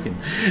good pagan.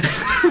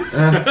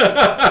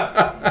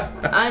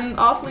 I'm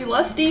awfully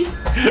lusty.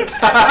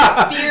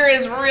 My spear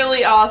is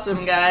really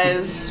awesome,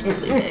 guys.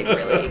 Really big,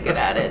 really good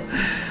at it.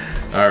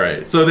 All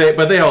right. So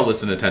they all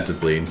listen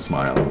attentively and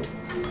smile.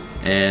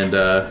 And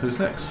who's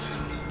next?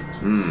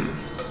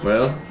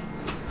 Well,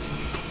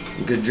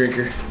 good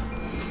drinker.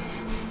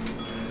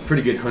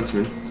 Pretty good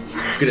huntsman.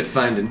 Good at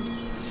finding.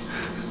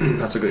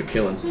 Not so good at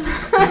killing.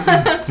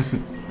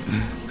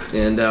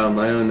 And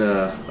I own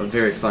a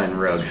very fine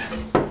rug.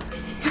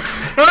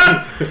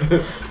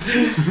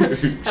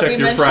 Check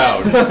your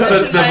proud.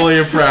 That's definitely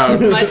a proud.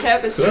 My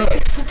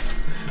tapestry.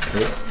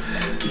 Oops.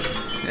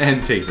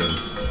 And Tatham.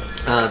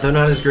 Though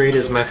not as great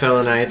as my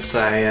fellow knights,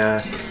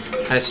 I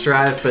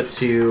strive but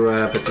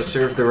to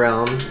serve the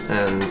realm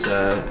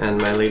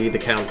and my lady the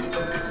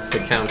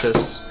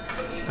countess.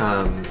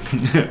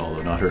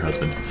 Although not her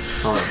husband.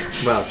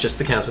 Well, just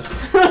the countess.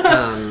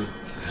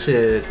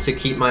 To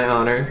keep my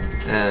honor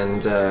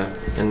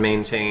and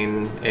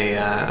maintain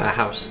a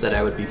house that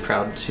I would be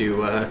proud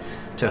to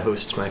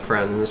host my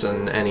friends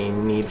and any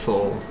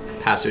needful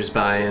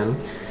passersby in,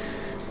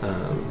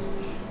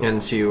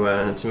 and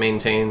to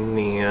maintain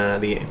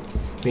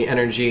the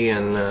energy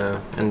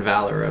and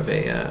valor of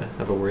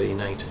a worthy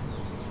knight.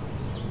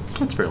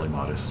 That's fairly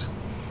modest.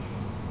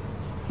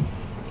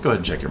 Go ahead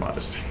and check your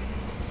modest.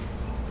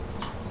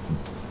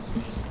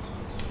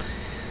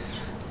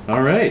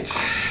 All right.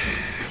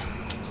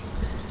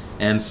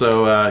 And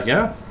so,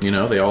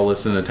 they all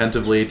listen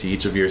attentively to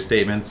each of your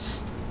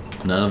statements.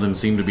 None of them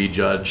seem to be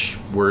judged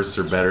worse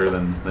or better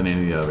than any of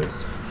the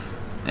others.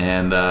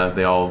 And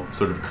they all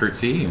sort of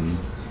curtsy and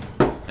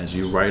as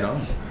you ride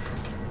on.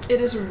 It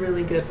is a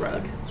really good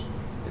rug.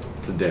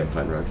 It's a damn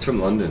fine rug. It's from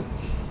London.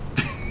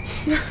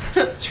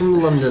 It's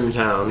from London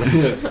town.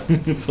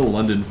 It's a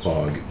London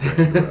fog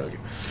rug.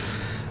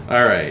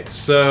 All right,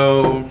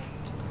 so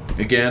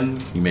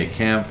again, you make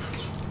camp.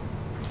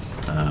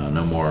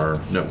 No more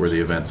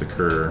noteworthy events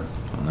occur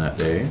on that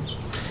day.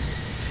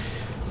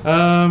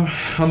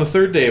 On the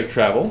third day of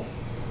travel,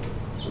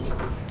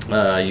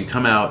 you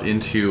come out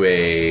into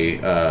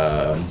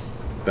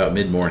about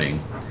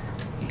mid-morning.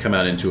 You come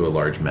out into a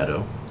large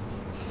meadow.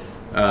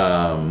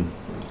 A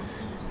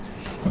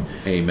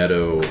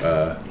meadow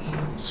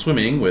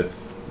swimming with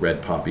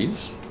red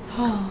poppies.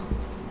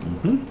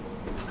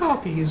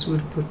 Poppies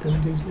would put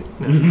them to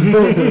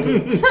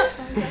sleep.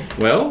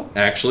 Well,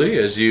 actually,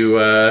 as you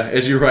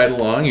ride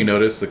along, you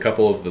notice a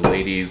couple of the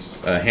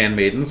ladies'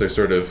 handmaidens are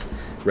sort of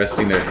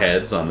resting their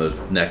heads on the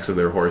necks of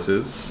their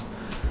horses,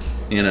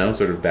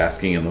 sort of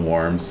basking in the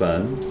warm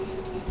sun.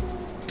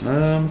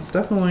 It's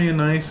definitely a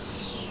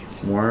nice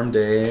Warm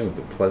day with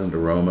a pleasant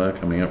aroma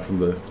coming up from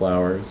the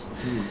flowers.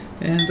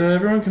 And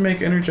everyone can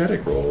make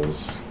energetic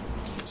rolls.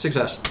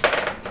 Success.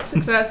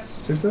 Success.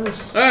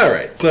 Success.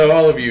 Alright, so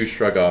all of you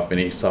shrug off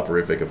any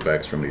soporific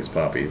effects from these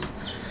poppies.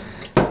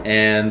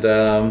 And,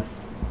 Do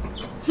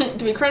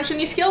we crunch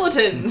any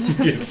skeletons?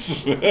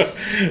 yes.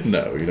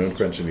 No, you don't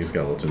crunch any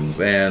skeletons.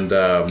 And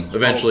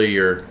eventually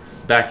you're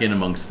back in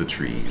amongst the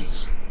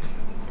trees.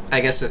 I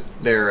guess if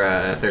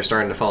they're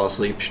starting to fall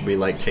asleep, should we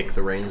like take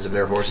the reins of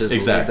their horses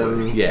and lead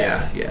them?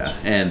 Yeah.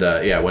 And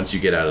once you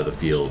get out of the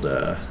field,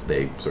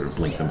 they sort of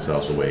blink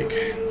themselves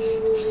awake.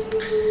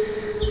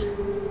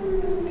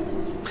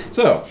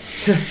 So,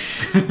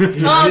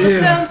 Oh, the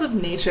sounds of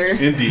nature.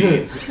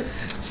 indeed.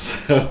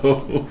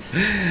 So,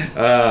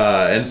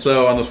 and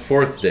so on the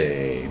fourth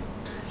day,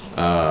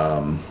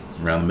 around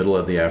the middle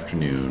of the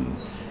afternoon,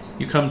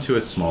 you come to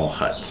a small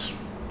hut.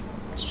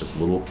 It's just a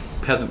little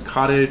peasant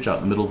cottage out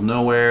in the middle of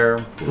nowhere,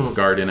 a little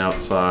garden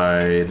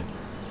outside,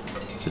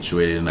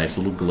 situated in a nice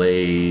little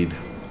glade.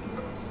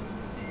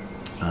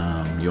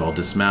 You all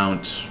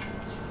dismount.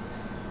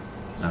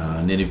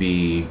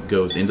 Nineveh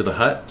goes into the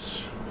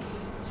hut.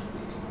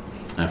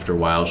 After a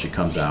while, she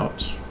comes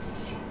out.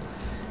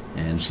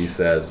 And she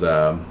says,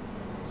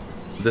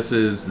 this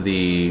is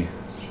the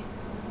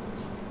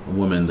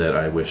woman that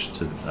I wish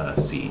to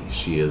see.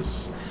 She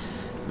is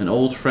an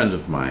old friend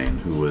of mine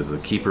who was a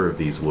keeper of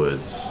these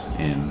woods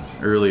in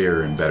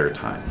earlier and better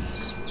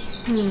times.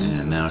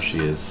 And now she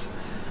is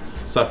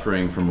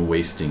suffering from a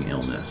wasting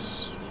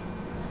illness.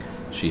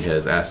 She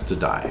has asked to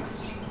die,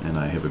 and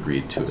I have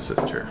agreed to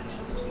assist her.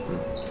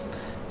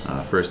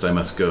 First, I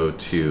must go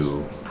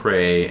to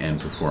pray and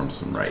perform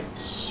some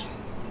rites.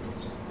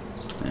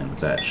 And with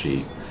that,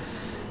 she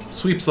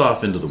sweeps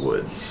off into the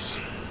woods.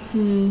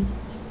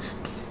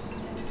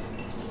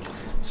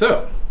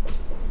 So,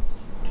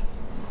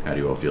 how do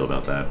you all feel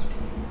about that?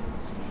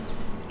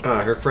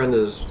 Her friend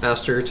has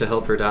asked her to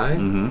help her die.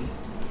 Mm-hmm.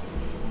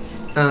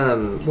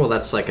 Well,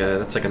 that's like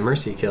a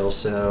mercy kill.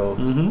 So,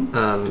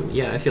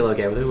 yeah, I feel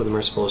okay with it with a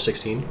merciful of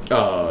 16.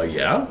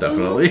 Yeah,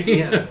 definitely.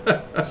 Yeah.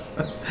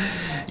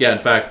 Yeah, in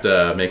fact,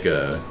 make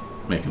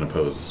an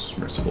opposed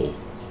merciful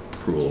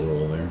cruel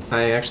roll there.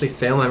 I actually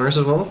fail my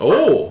merciful,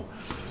 Oh!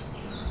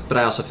 but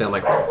I also fail my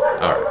cruel.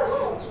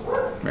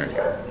 Alright. Very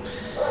good.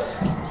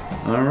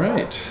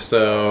 Alright,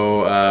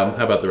 so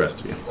how about the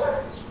rest of you?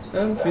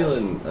 I'm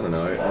feeling, I don't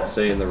know, let's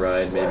say in the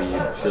ride, maybe you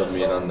filled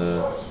me in on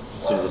the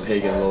sort of the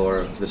pagan lore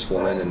of this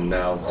woman, and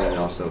now being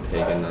also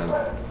pagan, I'm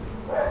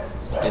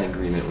in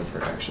agreement with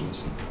her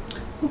actions.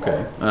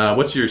 Okay.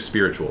 What's your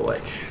spiritual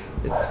like?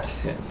 It's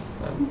 10.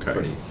 I'm Okay.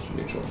 pretty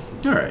neutral.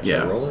 Alright, Should I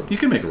yeah. roll it? You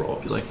can make a roll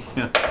if you like.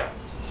 Yeah.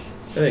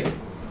 I think it.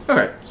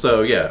 Alright,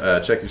 so yeah,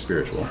 check your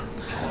spiritual.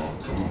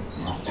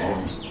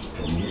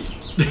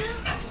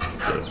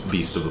 It's a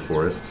beast of the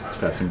forest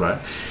passing by.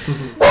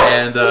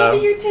 And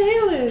your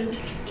tail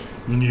is.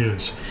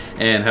 yes.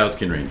 And how's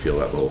Kinrain feel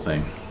about the whole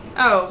thing?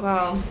 Oh,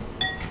 well,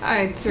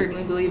 I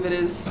certainly believe it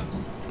is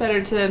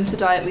better to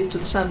die at least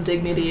with some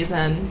dignity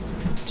than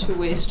to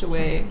waste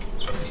away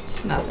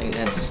to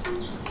nothingness.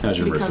 How's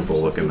your Become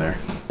merciful looking there?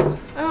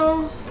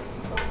 Oh,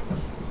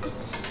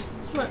 it's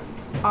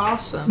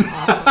awesome.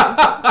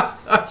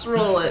 Let's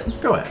roll it.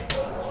 Go ahead.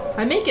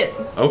 I make it.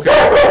 Okay.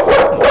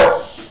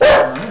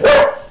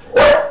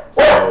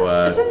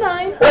 So, It's a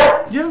 9.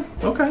 yeah,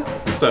 okay.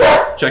 So,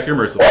 check your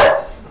merciful.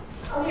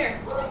 Here.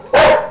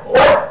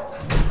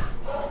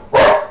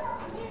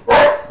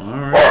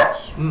 Alright.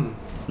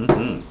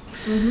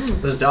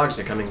 Mm-hmm. Those dogs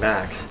are coming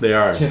back. They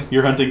are.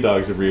 Your hunting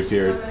dogs have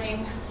reappeared.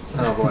 Summoning.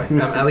 Oh boy.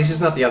 At least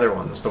it's not the other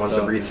ones, the ones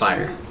that breathe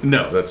fire.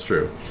 No, that's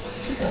true.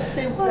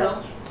 Say what?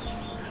 No.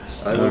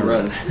 I will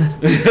run.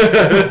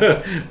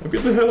 I'll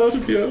get the hell out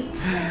of here.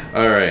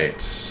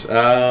 Alright.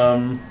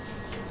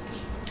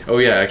 Oh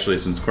yeah, actually,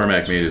 since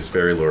Cormac made his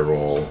fairy lore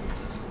roll,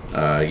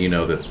 you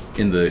know that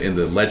in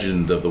the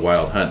legend of the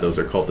Wild Hunt, those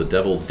are called the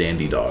Devil's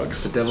Dandy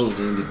Dogs. The devil's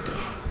dandy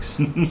dogs.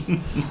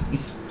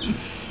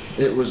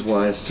 It was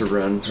wise to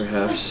run,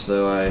 perhaps,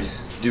 though I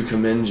do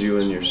commend you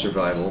in your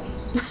survival.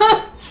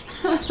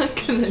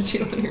 Commend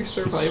you on your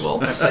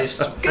survival. I placed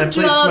job,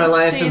 my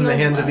life staying in the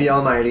hands of the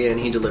alive. Almighty, and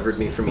He delivered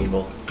me from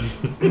evil.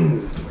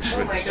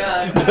 Oh my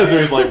god.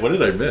 Desiree like, what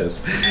did I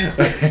miss?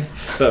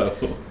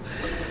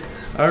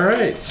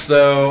 Alright,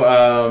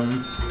 so,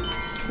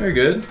 very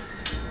good.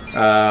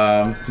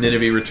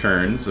 Nineveh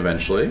returns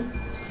eventually.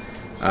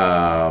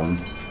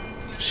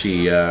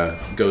 She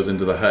goes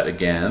into the hut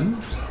again.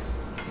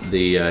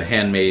 The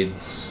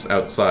handmaids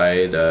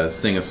outside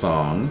sing a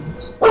song.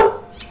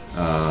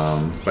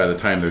 By the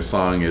time their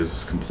song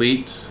is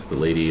complete, the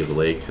Lady of the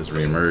Lake has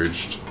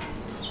reemerged.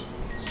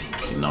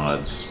 She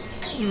nods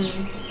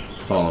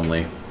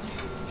solemnly.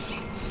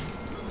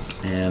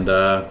 And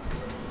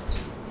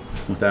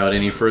without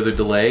any further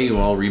delay, you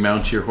all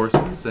remount your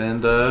horses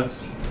and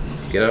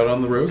get out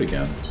on the road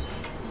again.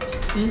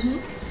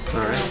 All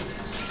right.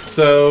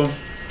 So,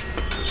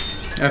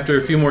 after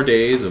a few more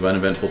days of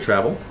uneventful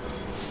travel,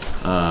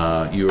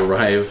 you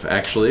arrive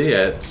actually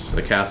at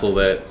a castle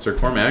that Sir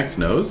Cormac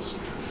knows,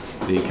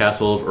 the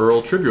castle of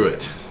Earl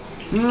Tribuit.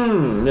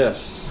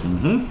 Yes.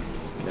 Mm-hmm.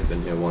 I've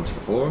been here once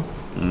before.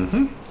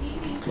 Mm-hmm.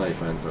 Mighty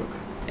fine folk.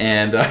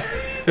 And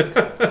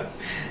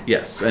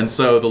yes, and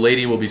so the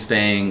lady will be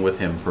staying with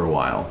him for a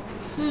while.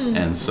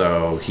 And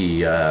so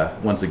he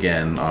once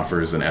again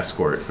offers an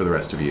escort for the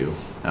rest of you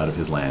out of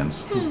his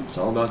lands. It's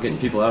all about getting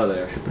people out of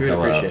there. We would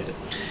Hell out. appreciate it.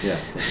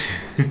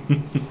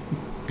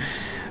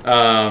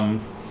 Yeah.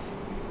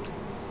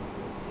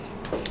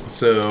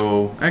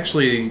 So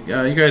actually,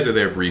 you guys are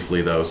there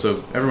briefly though.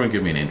 So everyone,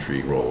 give me an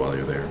intrigue roll while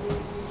you're there.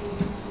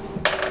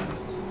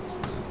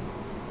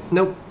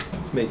 Nope.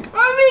 Make it.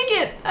 I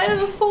make it! I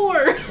have a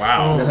 4.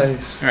 Wow.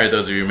 Nice. All right,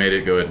 those of you who made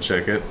it, go ahead and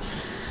check it.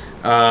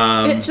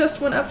 It just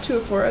went up to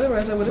a 4,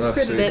 otherwise I would have Oh,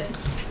 critted sweet. it.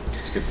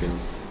 It's a good feeling.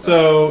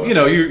 So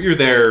you're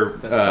there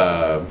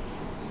That's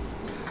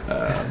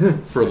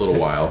for a little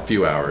while, a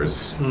few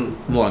hours,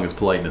 as long as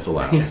politeness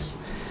allows.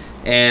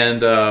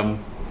 And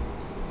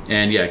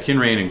yeah,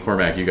 Kinrain and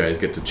Cormac, you guys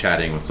get to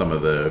chatting with some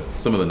of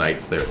the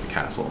knights there at the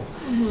castle,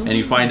 and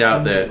you find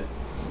out that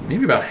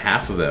maybe about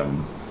half of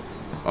them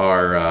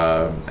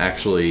are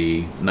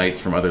actually knights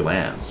from other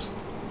lands.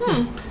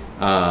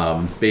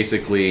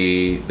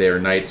 Basically, they're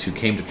knights who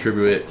came to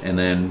Tribuit and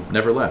then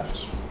never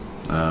left.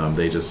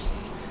 They just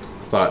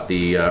thought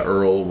the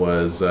Earl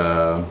was,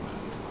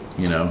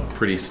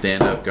 pretty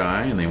stand-up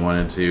guy, and they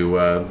wanted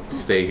to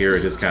stay here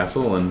at his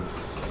castle and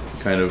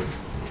kind of,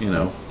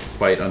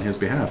 fight on his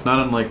behalf.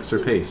 Not unlike Sir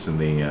Pace in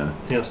the.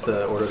 Yes,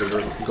 the Order of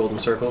the Golden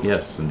Circle.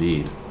 Yes,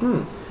 indeed.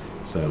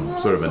 So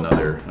sort of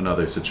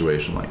another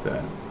situation like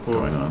that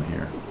going on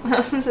here. I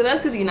was gonna say that's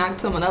because you knocked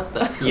someone up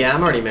though. Yeah,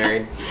 I'm already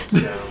married, so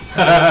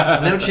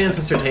no chance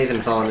of Sir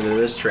Taven falling into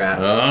this trap.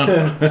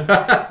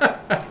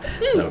 That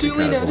would be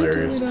Duly kind of noted,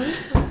 hilarious. duly noted.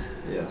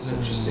 Yes,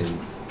 interesting.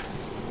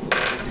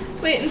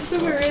 Wait, and so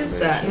where is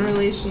that in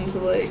relation to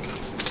like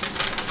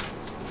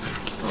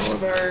all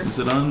of our? Is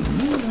it on?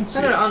 Let's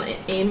I don't know, see. on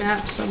a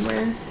map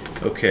somewhere.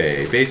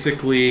 Okay,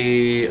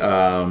 basically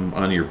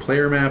on your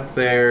player map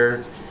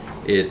there,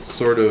 it's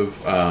sort of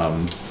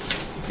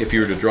if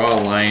you were to draw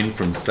a line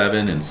from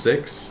 7 and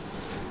 6,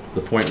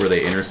 the point where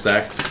they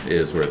intersect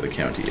is where the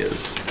county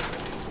is.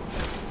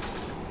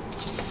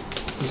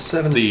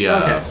 7. The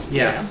Okay.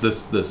 Yeah.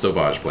 the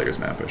Sauvage player's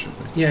map, I should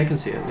say. Yeah, I can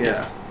see it.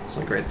 Yeah. It's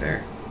like right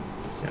there.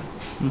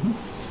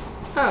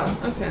 Oh,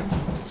 okay.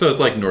 So it's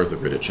like north of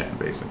Ridichan,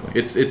 basically.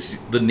 It's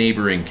the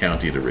neighboring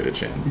county to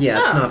Ridichan. Yeah,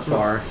 it's Oh. not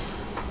far.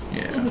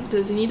 Yeah.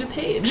 Does he need a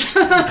page?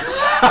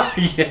 Yeah,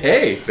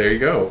 hey, there you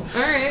go.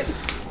 All right.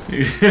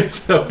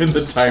 So in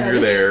the time you're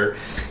there,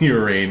 you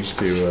arrange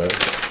to.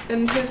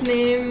 And his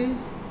name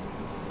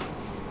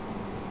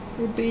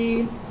would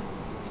be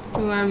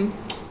who I'm.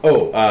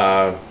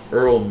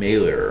 Earl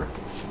Mailer,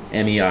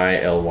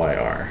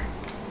 Meilyr,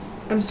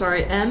 I'm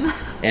sorry, M.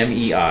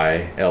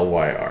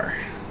 Meilyr.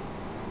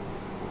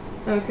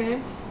 Okay.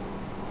 I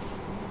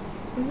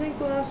think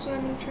the last one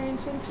I'm gonna try and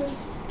send to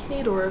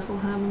Kador if we'll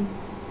have him.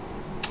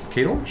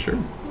 Kador, sure.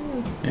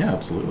 Yeah,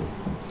 absolutely.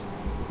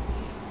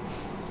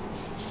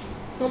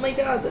 Oh my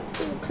god, that's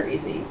so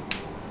crazy.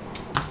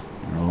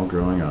 You're all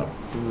growing up.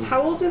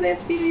 How old do they have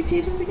to be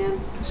pages again?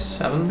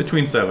 7?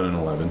 Between 7 and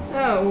 11.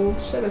 Oh, well,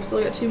 shit, I've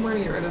still got 2 more to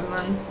get rid of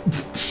then.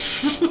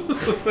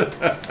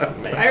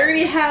 Man. I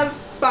already have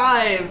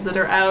 5 that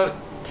are out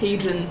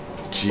paging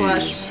 /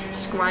 Jeez.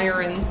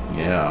 squiring.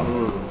 Yeah.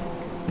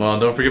 Well,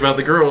 don't forget about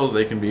the girls.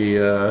 They can be,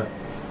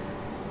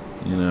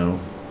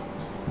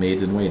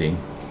 maids in waiting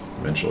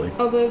eventually.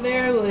 Although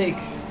they're like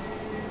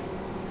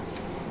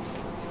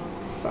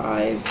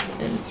 5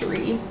 and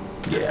 3.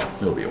 Yeah,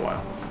 it'll be a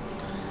while.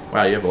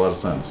 Wow, you have a lot of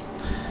sons.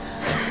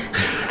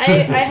 I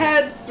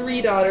had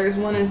 3 daughters.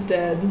 One is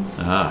dead.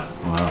 Ah,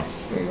 wow.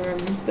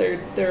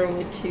 There are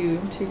only two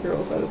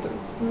girls out of them.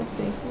 Let's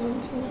see.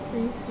 1, 2,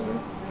 3,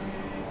 4,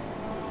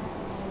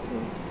 6.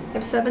 I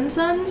have 7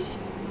 sons.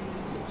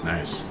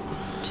 Nice.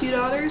 2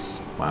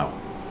 daughters. Wow.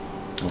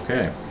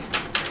 Okay.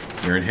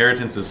 Your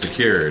inheritance is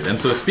secured. And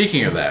so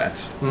speaking of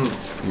that, you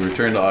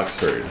return to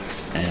Oxford,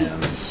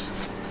 and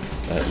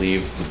that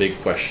leaves the big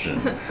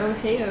question Oh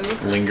heyo.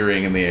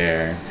 lingering in the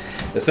air.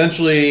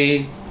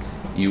 Essentially,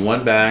 you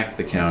won back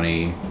the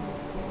county, you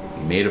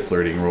made a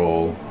flirting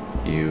roll,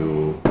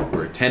 you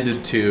were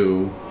attended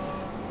to.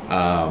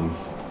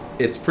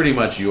 It's pretty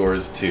much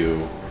yours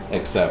to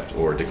accept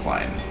or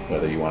decline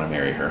whether you want to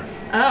marry her.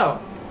 Oh.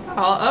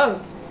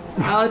 All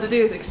I have to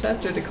do is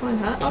accept or decline,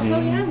 huh? Oh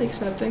hell yeah, I'm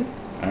accepting.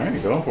 All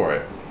right, going for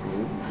it.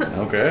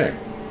 Okay.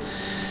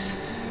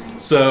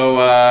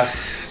 So,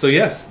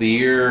 yes, the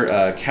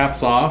year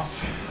caps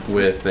off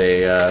with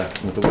a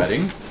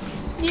wedding,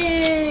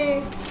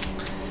 Yay!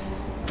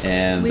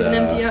 and Leave an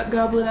empty out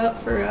goblet out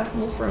for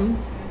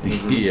Wolfram.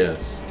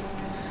 yes,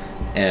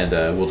 and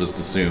we'll just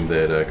assume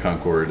that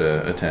Concord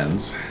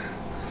attends,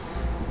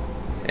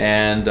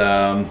 and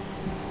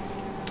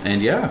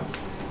yeah,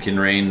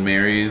 Kinrain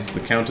marries the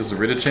Countess of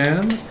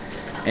Ridichan,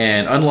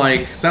 and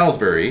unlike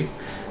Salisbury,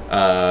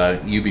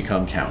 you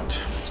become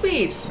Count.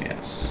 Sweet.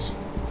 Yes.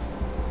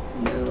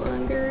 No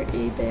longer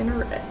a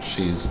banneret.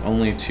 She's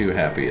only too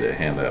happy to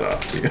hand that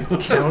off to you.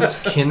 Count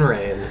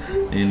Kinrain.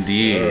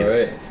 Indeed. All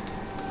right.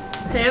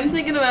 Hey, I'm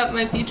thinking about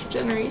my future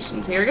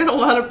generations here. I got a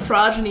lot of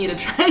progeny to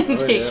try and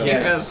take yeah.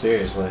 care Yeah, of.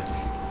 seriously.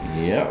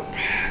 Yep.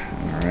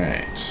 All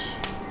right.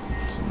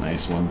 It's a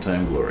nice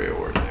one-time glory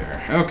award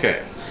there.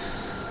 Okay.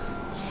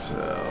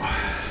 So.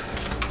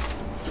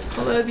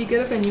 Although it'd be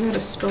good if I knew how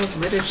to spell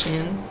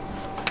Ritterchan.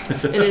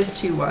 It is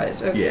 2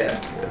 Y's. Okay.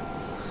 Yeah.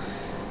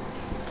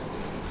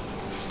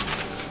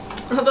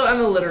 Although I'm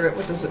illiterate,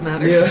 what does it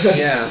matter? Yeah.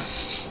 Yeah.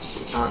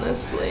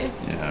 Honestly.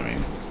 Yeah, I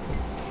mean,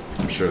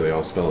 I'm sure they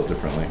all spell it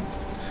differently.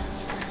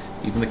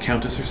 Even the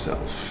Countess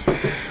herself.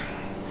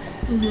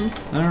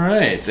 All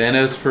right. And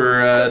as for...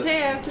 Because,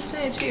 hey, I have to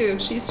say, too,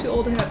 she's too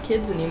old to have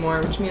kids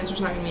anymore, which means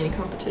there's not going to be any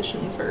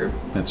competition for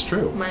That's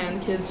true. my own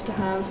kids to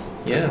have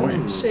Yeah.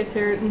 point. safe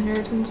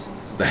inheritance.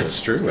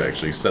 That's true,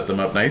 actually. Set them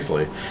up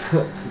nicely.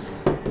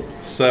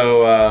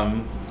 So,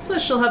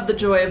 Plus, she'll have the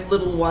joy of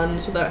little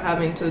ones without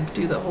having to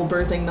do the whole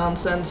birthing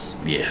nonsense.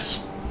 yes.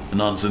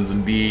 Nonsense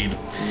indeed.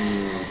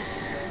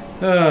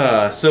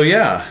 So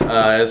yeah,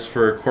 as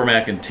for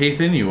Cormac and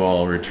Tathan, you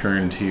all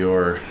return to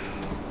your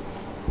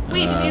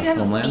Wait, do we have to have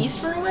homelands? a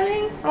feast for a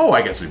wedding? Oh,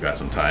 I guess we've got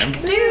some time.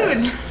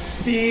 Dude!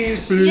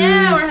 Feast.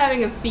 Yeah, we're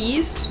having a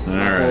feast. All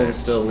My home right.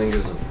 still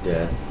lingers of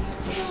death.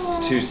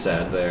 It's too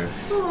sad there.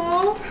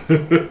 Aww.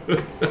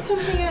 Come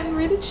hang out in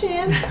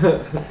Ritterchan,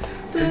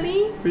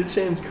 buddy.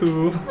 Ritterchan's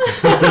cool.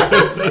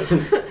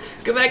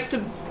 Go back to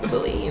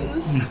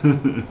Billings.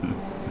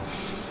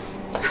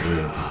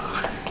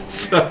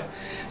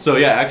 So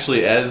yeah,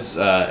 actually,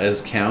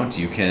 as Count,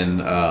 you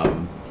can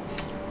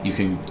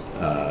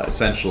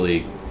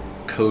essentially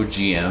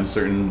co-GM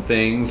certain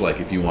things, like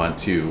if you want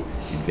to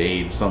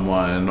invade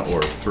someone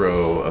or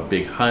throw a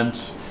big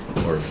hunt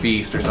or a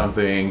feast or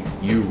something,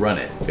 you run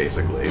it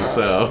basically.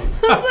 So,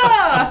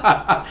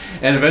 Huzzah!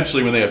 and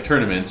eventually, when they have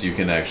tournaments, you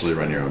can actually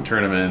run your own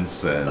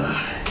tournaments and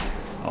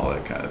all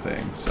that kind of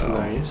thing. So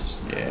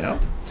Nice. yeah.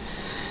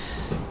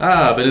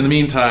 But in the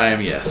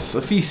meantime, yes,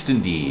 a feast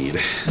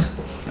indeed.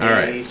 All A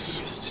right.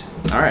 feast.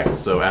 All right.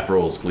 So app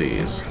rolls,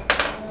 please.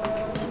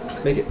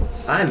 Make it.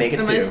 I make it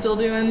Am too. I still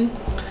doing?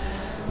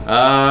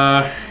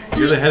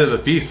 You're the head of the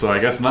feast, so I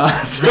guess not.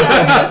 I was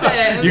gonna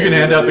say, You can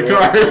hand out the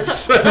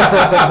cards.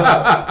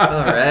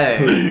 All right.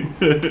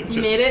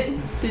 You made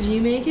it? Did you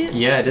make it?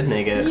 Yeah, I did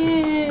make it.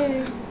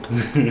 Yay!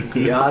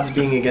 The odds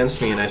being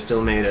against me, and I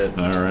still made it.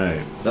 All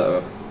right.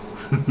 Uh-oh.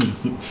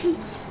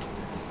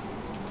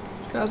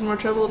 Cause more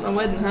trouble at my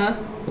wedding, huh?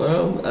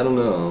 Well, I don't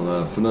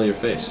know. Familiar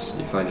face.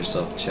 You find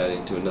yourself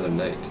chatting to another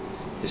knight.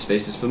 His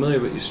face is familiar,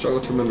 but you struggle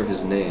to remember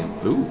his name.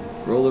 Ooh.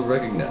 Roll a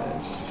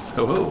recognize.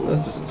 Ho ho.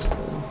 This isn't so bad.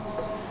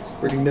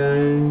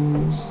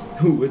 Recognize.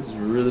 Ooh, it's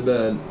really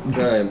bad.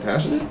 Try and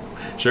passionate?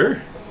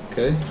 Sure.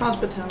 Okay.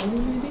 Hospitality,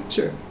 maybe?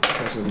 Sure.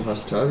 Passionate and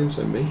hospitality, which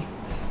I make.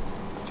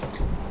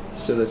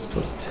 So that's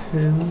plus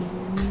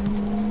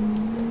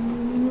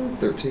 10.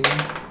 13.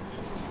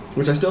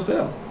 Which I still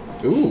fail.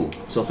 Ooh.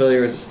 So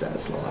failure is a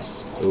status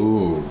loss.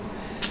 Ooh.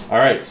 All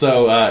right.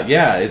 So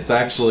yeah, it's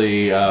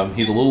actually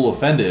he's a little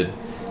offended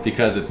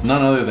because it's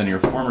none other than your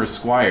former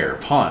squire,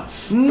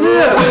 Ponce. Dude!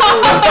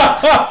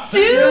 Yeah,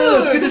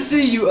 it's good to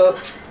see you.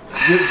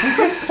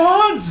 It's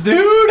Ponce,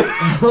 dude.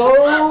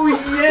 Oh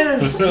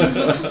yes, you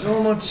look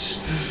so much.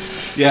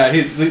 Yeah,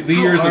 the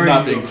years have are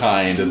not you? been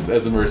kind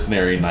as a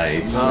mercenary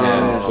knight, Oh.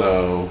 and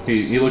so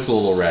he looks a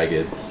little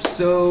ragged.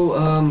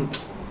 So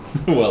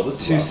Well,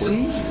 this to is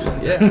see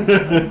awkward. you,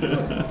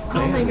 yeah.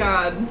 Oh my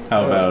god.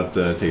 How about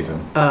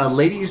Tatum?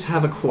 Ladies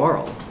have a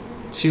quarrel.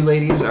 2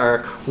 ladies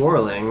are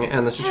quarreling,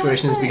 and the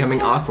situation is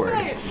becoming awkward.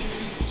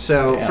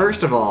 So, Damn.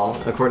 first of all,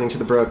 according to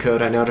the bro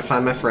code, I notify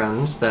my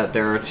friends that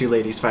there are 2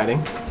 ladies fighting.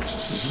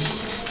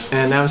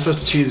 And now I'm supposed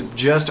to choose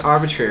just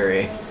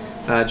arbitrary.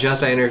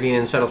 Just I intervene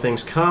and settle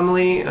things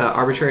calmly.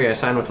 Arbitrary I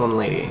sign with 1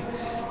 lady.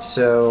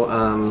 So,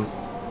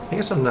 I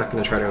guess I'm not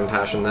going to try to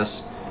impassion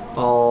this.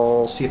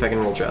 I'll see if I can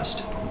roll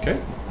just. Okay.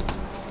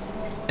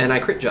 And I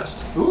crit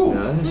just.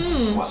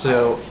 Ooh.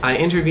 So I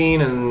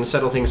intervene and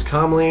settle things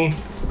calmly.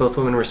 Both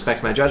women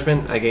respect my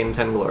judgment. I gain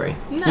 10 glory.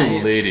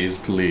 Nice. Ladies,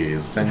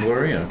 please. 10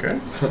 glory, okay.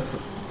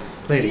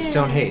 Ladies, Yay.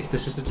 don't hate.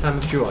 This is a time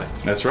of joy.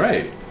 That's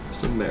right.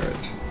 It's a marriage.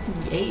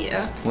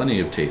 Yeah. Plenty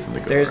of Tathan to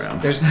go There's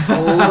around.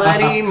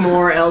 plenty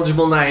more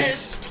eligible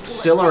knights There's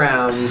still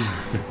around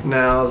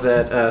now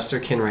that Sir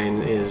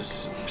Kinrain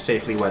is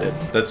safely wedded.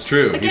 That's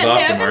true. Again, He's off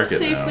hey, the I've been market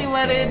safely now,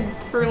 wedded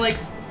for like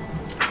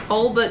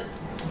all but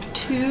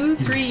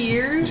 2-3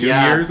 years. 2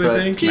 Yeah, years, I but-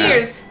 think. 2 Max.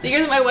 years. The year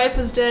that my wife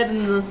was dead,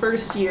 and the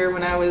first year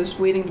when I was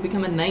waiting to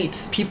become a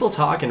knight. People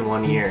talk in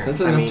 1 year.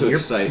 That's I enough mean, to you're,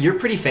 excite. you're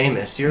pretty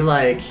famous. You're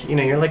like,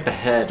 you're like the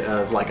head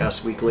of like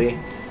Us Weekly.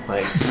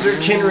 Like, Sir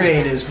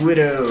Kinrain is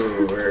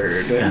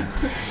widowed.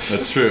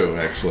 That's true,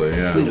 actually.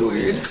 Yeah.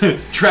 Weird.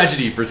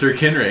 Tragedy for Sir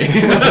Kinrain.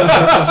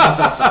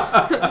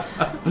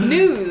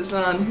 News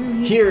on who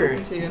he's Here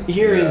talking to.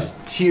 here Yeah. is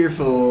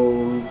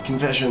tearful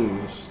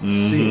confessions.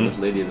 Scene with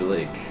Lady of the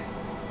Lake.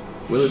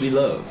 Will it be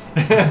love?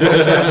 Do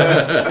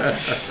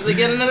they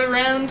get another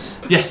round?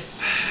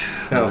 Yes.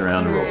 Another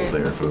round of Alright. rolls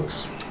there,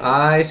 folks.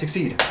 I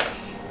succeed.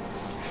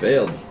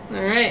 Failed.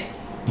 All right.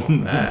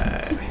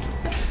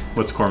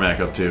 What's Cormac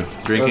up to?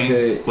 Drinking?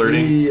 Okay,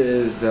 Flirting? he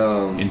is,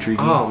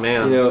 Intriguing? Oh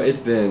man. you know, it's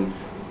been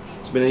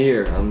a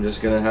year. I'm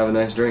just gonna have a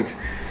nice drink,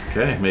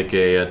 Okay, make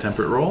a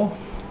temperate roll.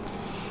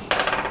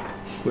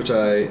 which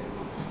I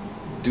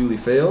duly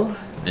fail.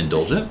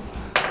 Indulgent.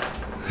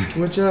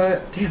 Which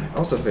I, damn it,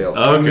 also fail.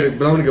 Okay.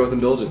 But I'm gonna go with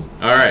indulgent.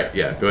 All right,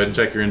 yeah. Go ahead and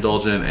check your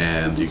indulgent,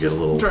 and you get a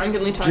little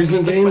Drunkenly talking Drinking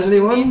about the games, quest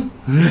anyone?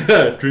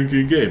 indeed.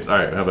 drinking games. All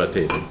right, how about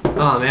Taven?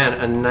 Oh man,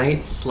 a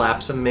knight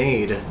slaps a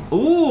maid.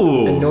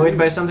 Ooh. Annoyed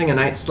by something, a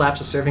knight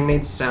slaps a serving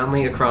maid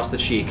soundly across the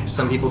cheek.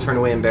 Some people turn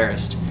away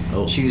embarrassed.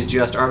 Oh. Choose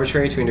just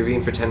arbitrary to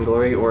intervene for 10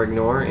 glory or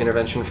ignore.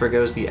 Intervention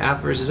forgoes the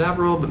app versus app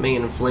roll but may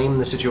inflame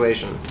the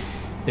situation.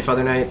 If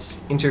other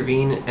knights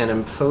intervene, an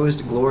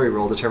imposed glory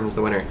roll determines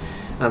the winner.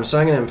 So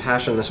I'm going to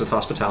impassion this with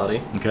hospitality,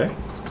 Okay.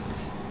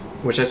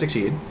 which I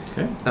succeed.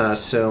 Okay.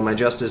 So my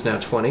just is now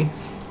 20,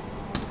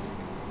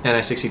 and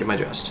I succeed at my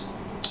just.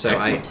 So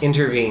Excellent. I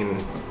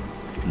intervene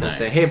and Nice.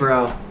 say, "Hey,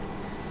 bro,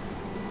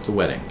 It's a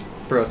wedding.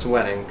 it's a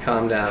wedding.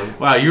 Calm down.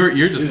 Wow, you're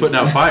just putting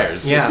out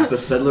fires. Yeah. This is the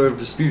settler of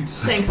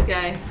disputes. Thanks,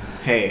 guy.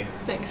 Hey,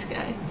 Thanks,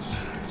 guy.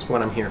 it's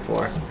what I'm here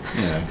for."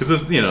 Yeah, because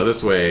this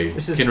way,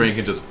 This is- Kinrain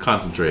can just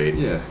concentrate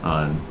Yeah.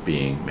 on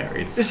being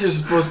married. This is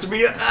supposed to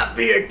be a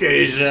happy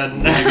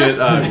occasion. Did you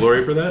get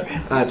glory for that?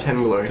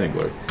 10 glory. 10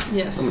 glory. I'm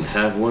Yes. gonna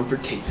have one for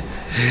Tathan.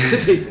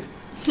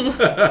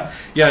 Tathan.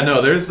 Yeah,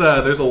 no, there's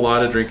a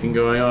lot of drinking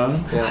going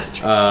on.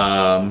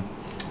 Yeah.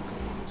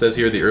 It says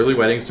here the early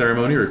wedding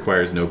ceremony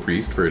requires no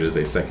priest, for it is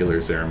a secular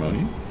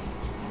ceremony.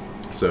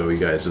 So you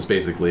guys just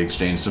basically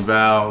exchange some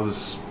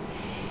vows.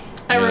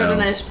 I you wrote know. a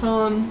nice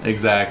poem.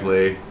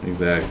 Exactly.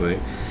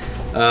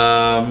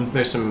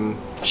 There's some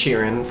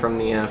cheering from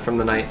the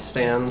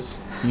nightstands.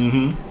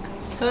 Mm-hmm.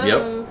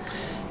 Oh.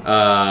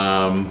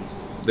 Yep.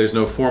 There's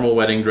no formal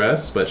wedding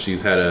dress, but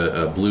she's had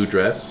a blue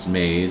dress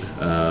made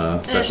And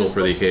it special just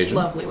for the looks occasion.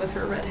 lovely with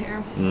her red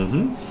hair.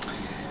 Mm-hmm.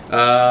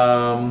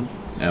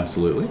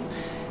 Absolutely.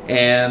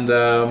 And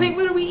Wait,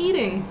 what are we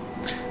eating?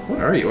 what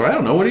are you? Well, I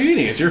don't know. What are you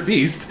eating? It's your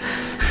feast.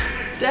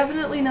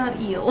 Definitely not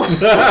eel.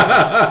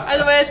 By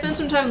the way, I spent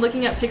some time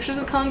looking at pictures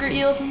of conger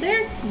eels, and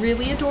they're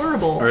really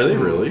adorable. Are they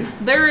really?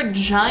 They're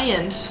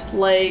giant,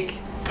 like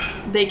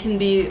they can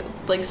be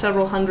like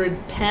several hundred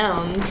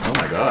pounds. Oh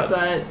my god.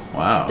 But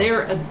Wow.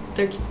 their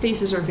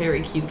faces are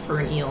very cute for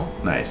an eel.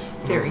 Nice.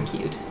 Very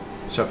cute.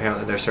 So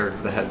apparently they're served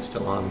with the head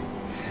still on.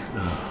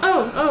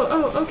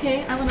 Oh,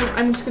 okay.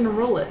 I'm just gonna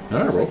roll it.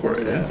 All right, roll for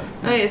it. Yeah.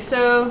 Okay,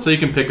 so So you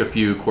can pick a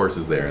few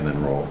courses there and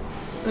then roll.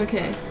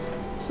 okay,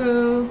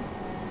 so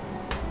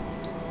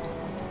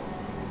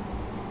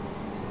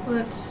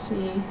let's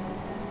see.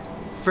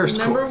 First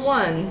Number course.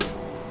 1,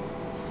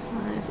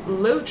 5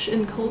 loach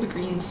and cold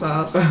green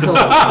sauce. Oh,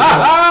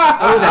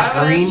 I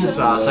that would green have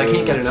sauce. I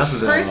can't get enough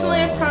of it. Personally,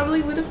 I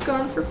probably would have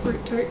gone for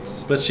fruit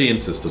tarts. But she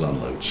insisted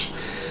on loach.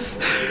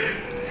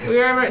 We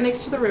are right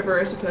next to the river,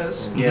 I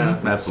suppose. Yeah.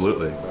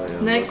 Absolutely.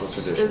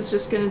 Next is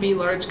just going to be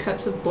large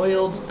cuts of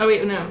boiled. Oh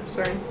wait, no,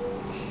 sorry.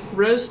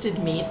 Roasted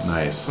meats.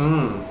 Nice.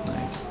 Mm.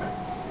 Nice.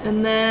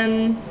 And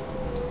then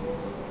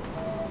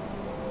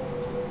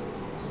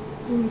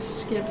I'm gonna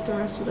skip the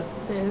rest of the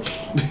fish.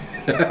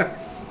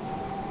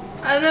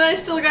 And then I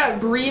still got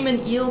bream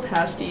and eel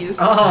pasties.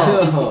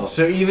 Oh,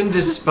 so even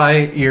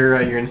despite your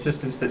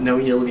insistence that no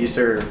eel be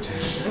served,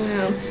 I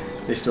know.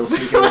 they still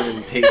sneak it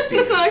in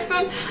pasties. I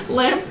said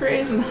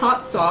lampreys and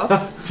hot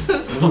sauce. So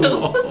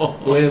still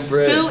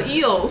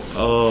eels.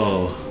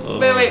 Oh.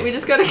 Wait, we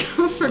just gotta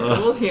go for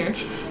gold here.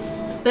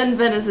 Then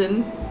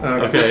venison.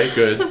 Okay,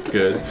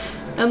 good.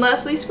 And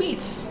lastly,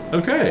 sweets.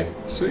 Okay.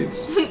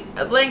 Sweets.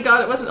 Thank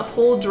God it wasn't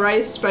whole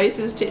dry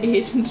spices to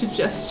aid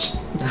indigestion.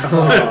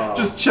 Oh.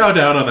 Just chow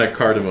down on that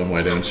cardamom,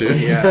 why don't you?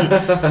 Yeah.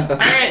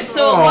 Alright,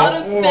 so a lot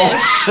of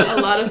fish. A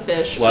lot of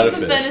fish. Lot With of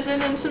some fish.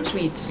 venison and some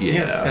sweets.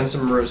 Yeah. And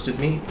some roasted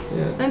meat.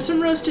 Yeah. And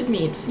some roasted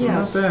meats,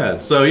 yes. Not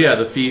bad. So yeah,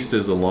 the feast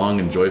is a long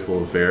and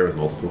joyful affair with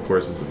multiple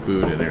courses of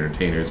food and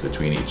entertainers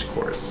between each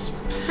course.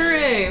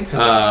 Hooray.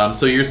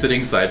 So you're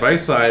sitting side by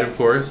side, of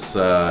course,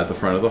 at the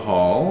front of the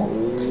hall.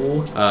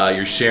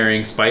 You're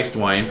sharing spiced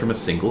wine from a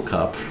single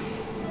cup.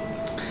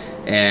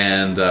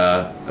 And,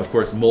 of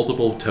course,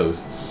 multiple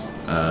toasts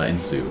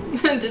ensue.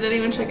 Did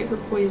anyone check it for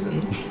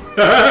poison?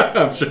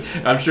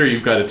 I'm sure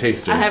you've got a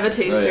taster. I have a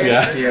taster.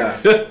 Yeah. Yeah.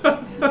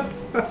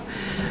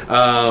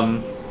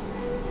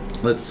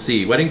 Let's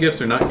see. Wedding gifts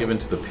are not given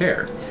to the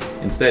pair.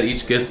 Instead,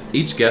 each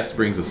guest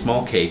brings a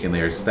small cake, and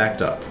they are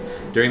stacked up.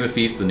 During the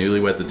feast, the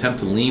newlyweds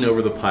attempt to lean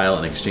over the pile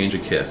and exchange a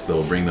kiss that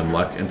will bring them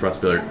luck and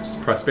prosperity.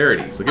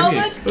 So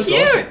That's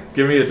cute! awesome.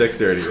 give me a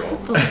dexterity roll.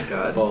 Oh my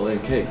god. Fall in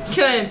cake.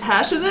 Can I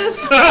impassion this?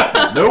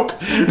 Nope.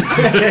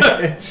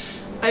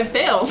 I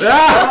failed.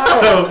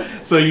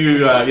 So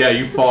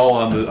you fall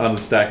on the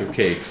stack of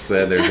cakes,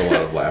 and there's a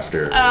lot of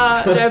laughter. Do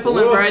I pull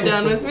my bride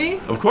down with me?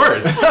 Of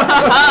course.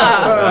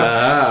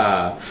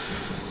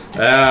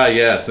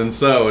 yes, and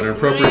so an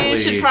appropriately. We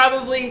should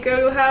probably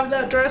go have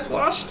that dress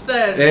washed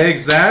then.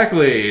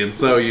 Exactly, and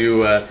so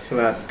you. So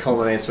that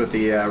culminates with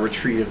the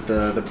retreat of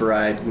the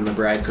bride and the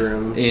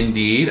bridegroom.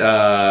 Indeed.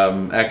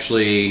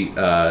 Actually,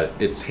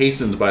 it's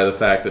hastened by the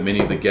fact that many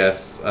of the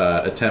guests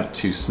attempt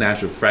to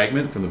snatch a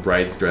fragment from the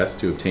bride's dress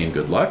to obtain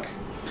good luck.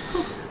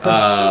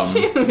 What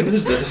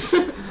is this?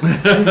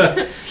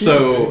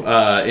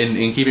 So,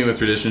 in keeping with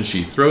tradition,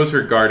 she throws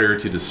her garter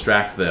to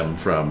distract them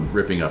from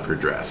ripping up her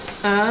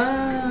dress.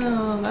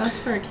 Oh, that's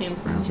where it came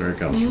from. That's where it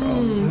comes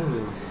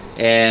from.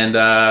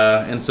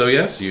 And so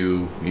yes,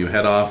 you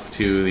head off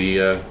to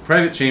the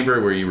private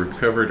chamber where you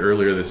recovered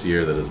earlier this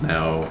year. That is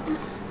now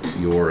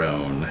your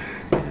own.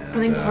 I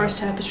think the horse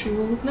tapestry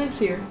will look nice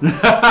here.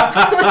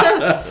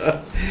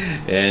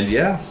 And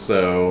yeah,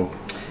 so.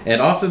 And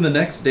often the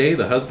next day,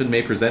 the husband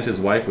may present his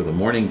wife with a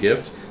morning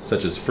gift,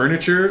 such as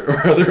furniture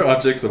or other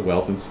objects of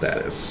wealth and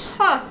status.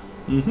 Huh.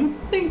 Mm-hmm.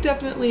 I think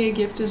definitely a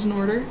gift is in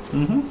order.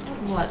 Mm-hmm.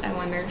 What, I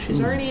wonder?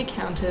 She's already a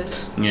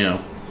countess. Yeah.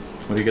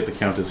 What do you get the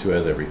countess who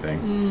has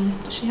everything?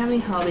 Does she have any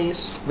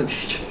hobbies? A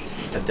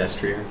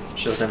destrier.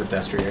 She doesn't have a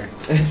destrier.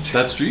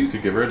 That's true. You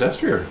could give her a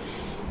destrier.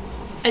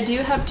 I do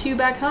have 2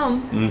 back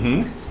home.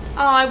 Mm-hmm.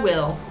 Oh, I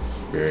will.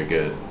 Very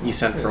good. You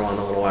sent for one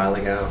a little while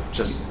ago.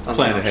 Just on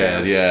Plan the off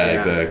ahead. chance. Yeah,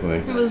 exactly.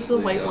 It was the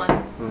white one.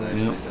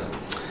 Nicely Yep.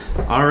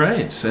 done. All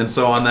right. And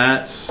so on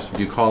that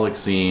bucolic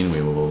scene,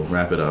 we will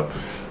wrap it up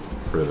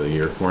for the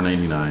year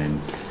 499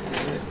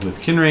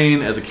 with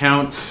Kinrain as a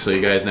count. So you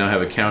guys now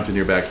have a count in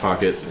your back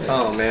pocket.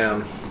 Oh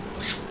man.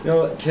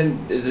 No,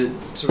 is it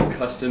sort of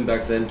custom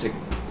back then to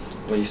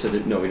when you said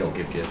that no, we don't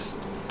give gifts,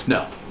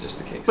 No. just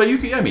the cakes. But you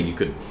could, I mean, you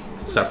could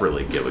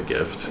separately give a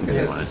gift if you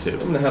wanted I'm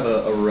to. gonna have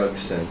a rug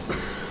scent.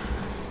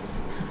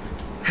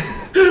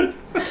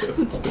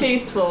 It's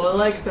tasteful. I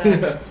like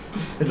that.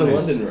 It's a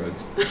Nice. London rug.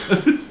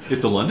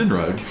 It's a London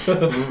rug.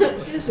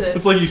 Is it?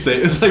 It's like you say.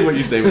 It's like what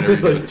you say whenever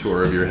you give a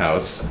tour of your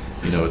house.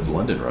 You know, it's a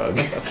London rug.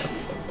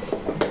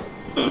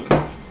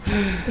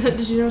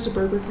 Did you know it's a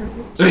burger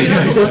carpet?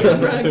 Yeah, It's a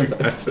London rug.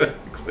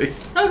 exactly.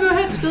 Oh, go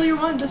ahead, spill your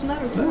wine. Doesn't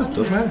matter. It's a No, London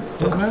doesn't rug.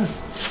 matter. Doesn't matter.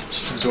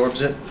 Just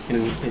absorbs it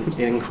and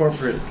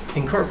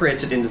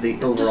incorporates it into the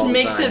overall Just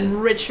makes design. it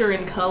richer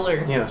in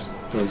color. Yes.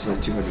 No, it's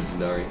like 200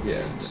 denarii.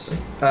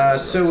 Yeah.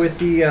 So with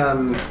the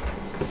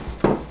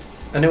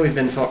I know we've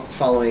been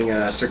following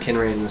Sir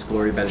Kinrain's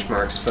glory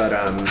benchmarks, but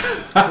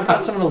what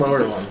about some of the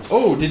lower ones?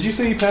 Oh, did you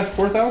say you passed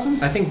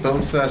 4,000? I think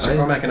both Sir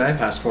Cormac and I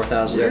passed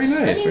 4,000. Very Yes. nice.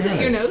 That means very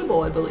that you're nice.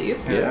 notable, I believe.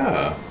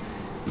 Yeah.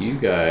 You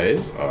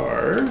guys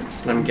are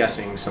And I'm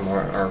guessing some more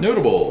our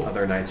notable.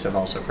 other knights have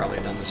also probably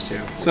done this too.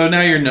 So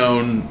now you're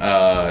known,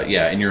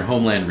 in your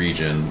homeland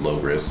region,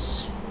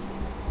 Logris.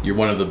 You're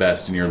one of the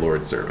best in your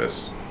lord's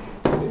service.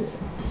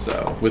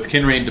 So, with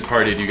Kinrain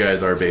departed, you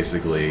guys are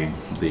basically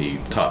the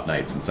top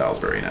knights in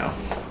Salisbury now.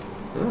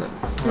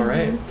 All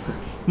right.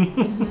 All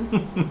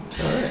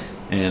right.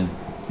 And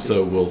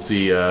so we'll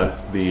see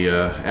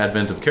the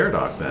advent of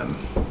Caradoc then,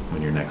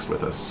 when you're next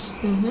with us.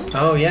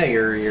 Oh yeah,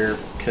 you're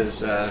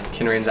because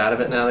Kinrain's out of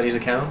it now that he's a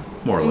count.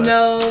 More or less.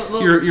 No,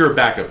 well, you're a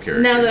backup character.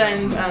 Now that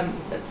I'm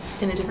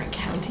in a different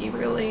county,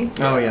 really.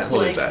 Oh yes. Well,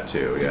 like- there's that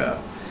too,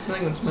 yeah. I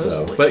think that's So,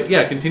 mostly. but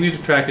yeah, continue to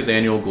track his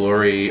annual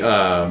glory.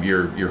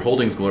 Your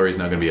holdings glory is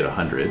now going to be at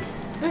 100.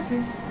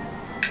 Okay.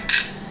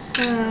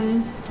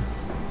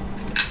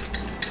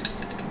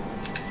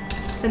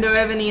 And do I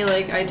have any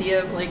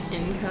idea of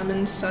income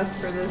and stuff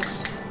for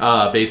this?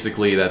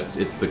 Basically,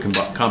 it's the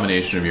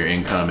combination of your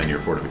income and your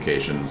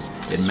fortifications.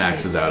 It Sweet.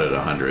 maxes out at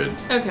 100.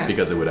 Okay.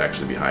 Because it would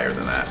actually be higher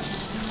than that.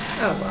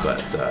 Oh wow.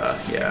 But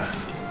yeah,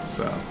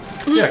 so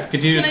yeah,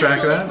 continue Can to track I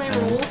still that. make my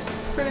and- rolls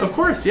for next? Of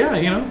course,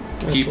 yeah.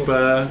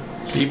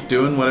 Keep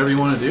doing whatever you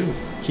want to do.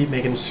 Keep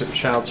making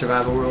child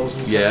survival rolls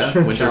and Yeah, such.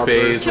 winter Childbirth.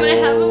 phase. Can I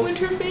have a rolls.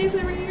 winter phase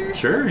every year?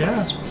 Sure, yeah,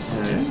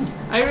 Nice.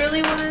 I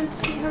really want to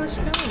see how this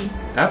is going.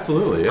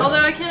 absolutely. Yeah.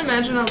 Although I can't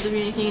imagine I'll be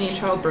making any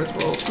childbirth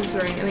rolls,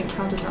 considering I think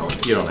Countess Ellen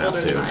is you don't have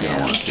older to than I if you don't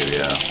am. want to.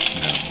 Yeah.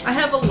 I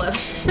have 11.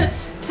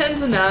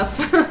 10's enough.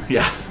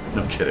 Yeah.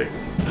 No kidding.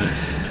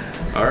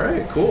 All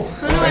right. Cool.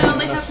 Oh no, I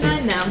only have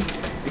 9 now.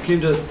 It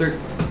came to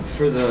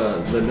for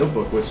the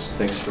notebook, which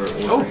thanks for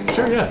ordering. Oh,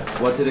 sure. Yeah.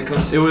 What did it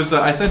come to? It was.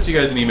 I sent you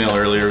guys an email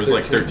earlier. It was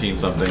like 13 13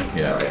 something.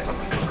 Yeah.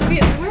 Okay,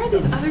 so where are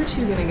these other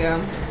 2 gonna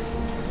go?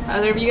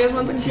 Either of you guys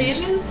want some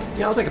pages?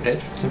 Yeah, I'll take a page.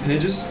 Some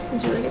pages?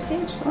 Would you like a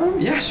page?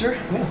 Yeah, sure.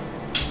 Yeah.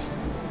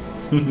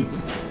 You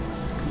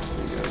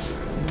guys are-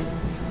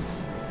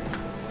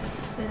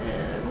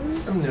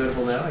 And I'm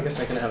notable now. I guess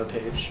I can have a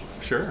page.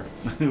 Sure.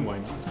 Why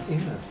not? Yeah.